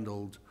well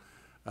handled.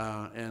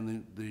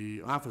 And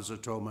the officer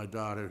told my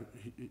daughter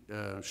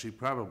she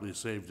probably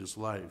saved his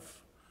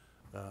life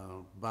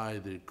by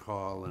the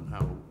call and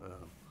how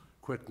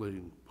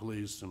quickly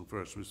police and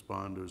first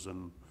responders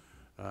and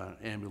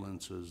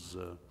ambulances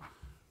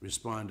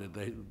responded.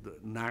 The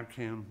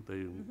Narcan,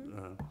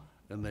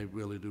 and they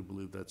really do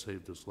believe that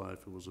saved his life.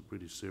 It was a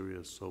pretty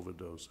serious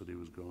overdose that he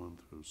was going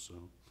through, so.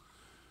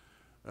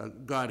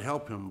 God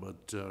help him,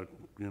 but,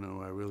 you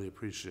know, I really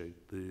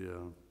appreciate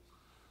the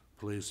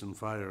police and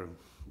fire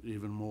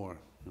even more,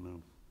 you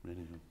know,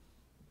 anyhow.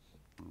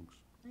 Thanks.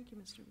 Thank you,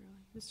 Mr. Gurley.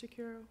 Mr.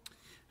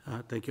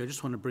 Curo? Thank you. I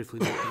just want to briefly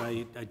note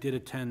that I did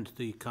attend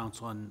the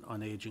Council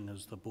on Aging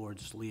as the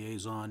board's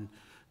liaison.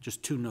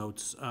 Just two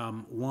notes.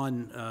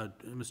 One,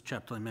 Mr.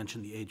 Chaplin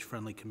mentioned the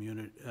age-friendly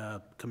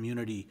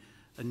community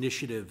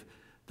initiative.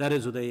 That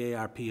is with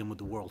AARP and with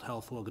the World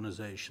Health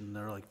Organization.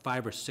 There are like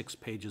 5 or 6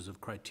 pages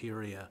of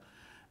criteria.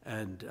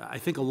 And I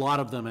think a lot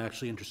of them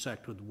actually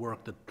intersect with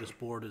work that this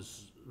board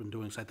has been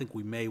doing. So I think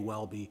we may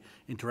well be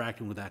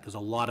interacting with that because a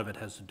lot of it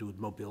has to do with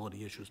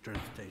mobility issues,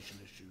 transportation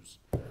issues,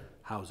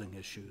 housing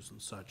issues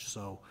and such.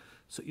 So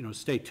you know,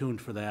 stay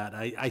tuned for that.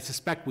 I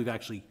suspect we've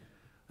actually,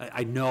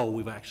 I know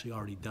we've actually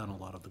already done a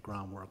lot of the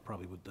groundwork,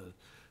 probably with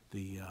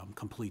the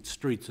Complete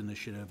Streets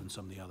Initiative and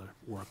some of the other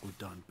work we've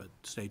done, but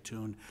stay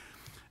tuned.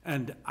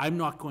 And I'm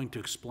not going to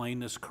explain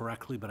this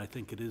correctly, but I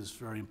think it is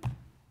very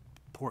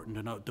important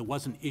to note. There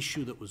was an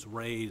issue that was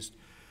raised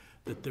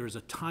that there's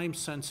a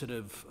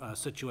time-sensitive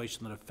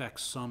situation that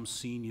affects some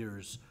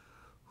seniors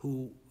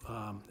who,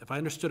 if I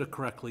understood it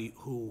correctly,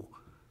 who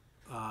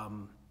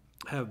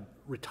have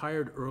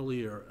retired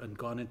earlier and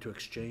gone into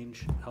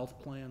exchange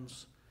health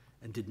plans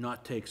and did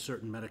not take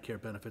certain Medicare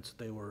benefits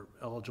that they were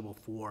eligible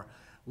for.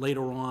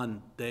 Later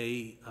on,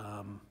 they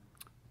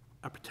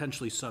are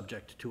potentially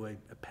subject to a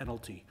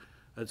penalty,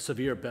 a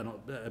severe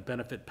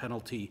benefit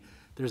penalty.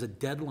 There's a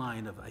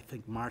deadline of, I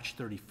think, March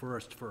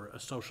 31st for a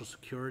Social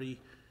Security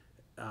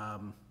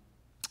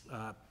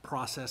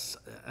process,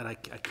 and I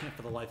can't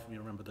for the life of me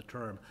remember the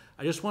term.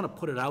 I just want to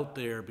put it out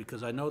there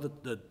because I know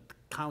that the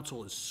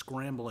council is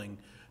scrambling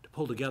to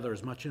pull together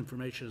as much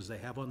information as they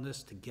have on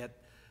this to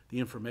get the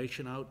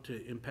information out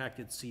to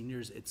impacted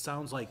seniors. It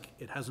sounds like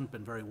it hasn't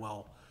been very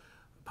well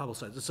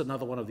publicized. This is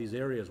another one of these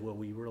areas where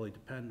we really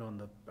depend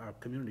on our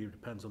community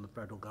depends on the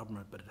federal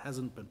government, but it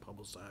hasn't been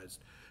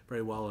publicized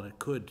very well, and it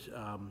could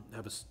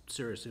have a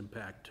serious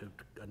impact to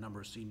a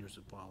number of seniors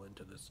that fall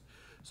into this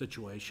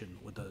situation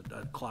with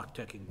the clock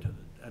ticking to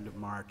the end of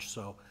March.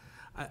 So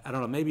I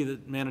don't know, maybe the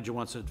manager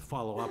wants to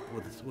follow up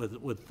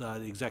with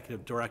the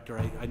executive director.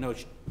 I know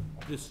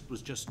this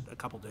was just a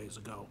couple days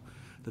ago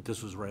that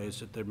this was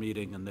raised at their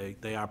meeting, and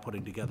they are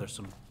putting together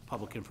some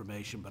public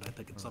information, but I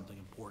think it's something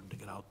important to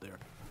get out there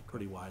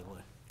pretty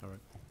widely. All right,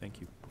 thank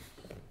you.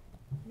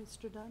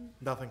 Mr. Dunn?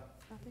 Nothing.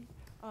 Nothing?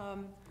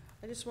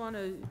 I just want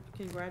to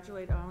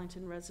congratulate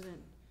Arlington resident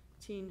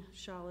teen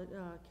Charlotte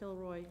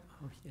Kilroy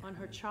on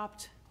her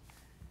Chopped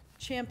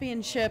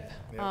championship.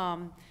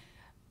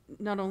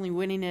 Not only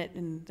winning it,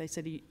 and they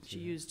said she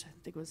used,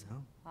 I think it was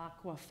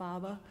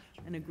aquafaba,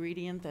 an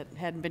ingredient that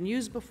hadn't been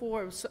used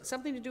before. It was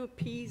something to do with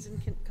peas and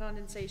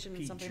condensation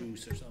and something. Pea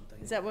juice or something.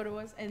 Is that what it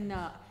was? And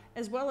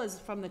as well as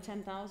from the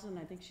 10,000,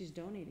 I think she's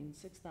donating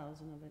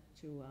 6,000 of it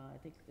to, I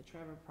think, the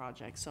Trevor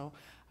Project. So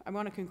I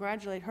want to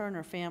congratulate her and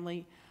her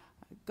family.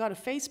 I got a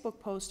Facebook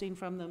posting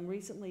from them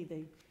recently.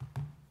 They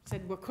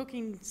said, we're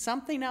cooking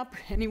something up.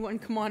 Anyone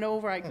come on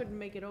over? I couldn't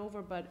make it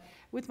over, but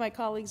with my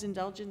colleagues'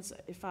 indulgence,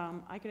 if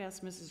I could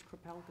ask Mrs.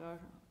 Kropelka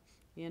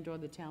and or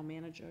the town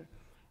manager,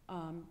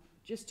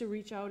 just to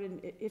reach out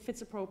and if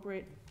it's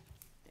appropriate,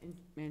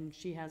 and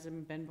she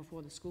hasn't been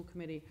before the school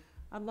committee,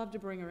 I'd love to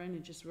bring her in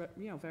and just,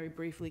 very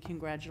briefly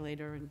congratulate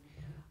her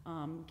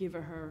and give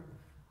her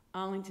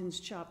Arlington's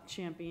Chopped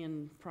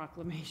Champion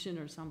proclamation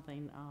or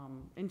something.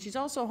 And she's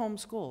also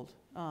homeschooled,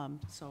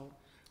 so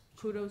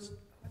kudos.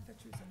 I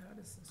thought she was an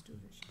Addison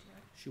student, she's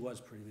right. She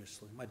was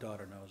previously. My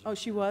daughter knows her. Oh,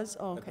 she was?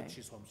 Oh, I okay. think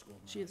she's homeschooled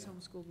now. She is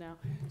homeschooled now.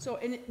 So,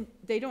 and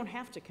they don't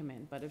have to come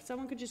in, but if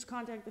someone could just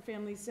contact the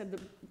family, said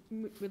that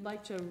we'd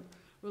like to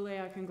relay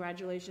our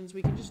congratulations,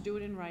 we can just do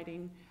it in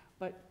writing,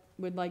 but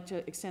we'd like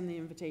to extend the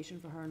invitation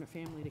for her and her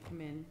family to come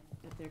in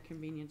at their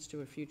convenience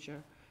to a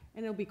future.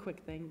 And it'll be a quick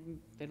thing.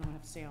 They don't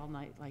have to stay all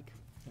night like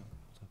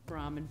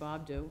Bram and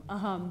Bob do.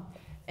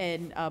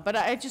 But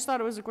I just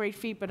thought it was a great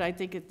feat, but I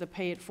think the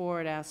pay it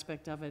forward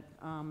aspect of it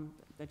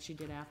that she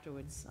did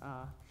afterwards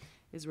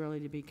is really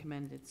to be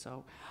commended.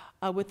 So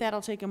with that,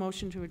 I'll take a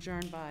motion to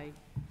adjourn by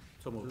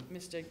So moved.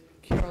 Mr.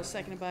 Carroll,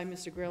 seconded by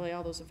Mr. Gurley.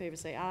 All those in favor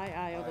say aye.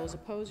 Aye. All those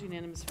opposed,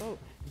 unanimous vote.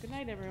 Good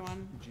night,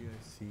 everyone. Did you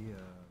guys see,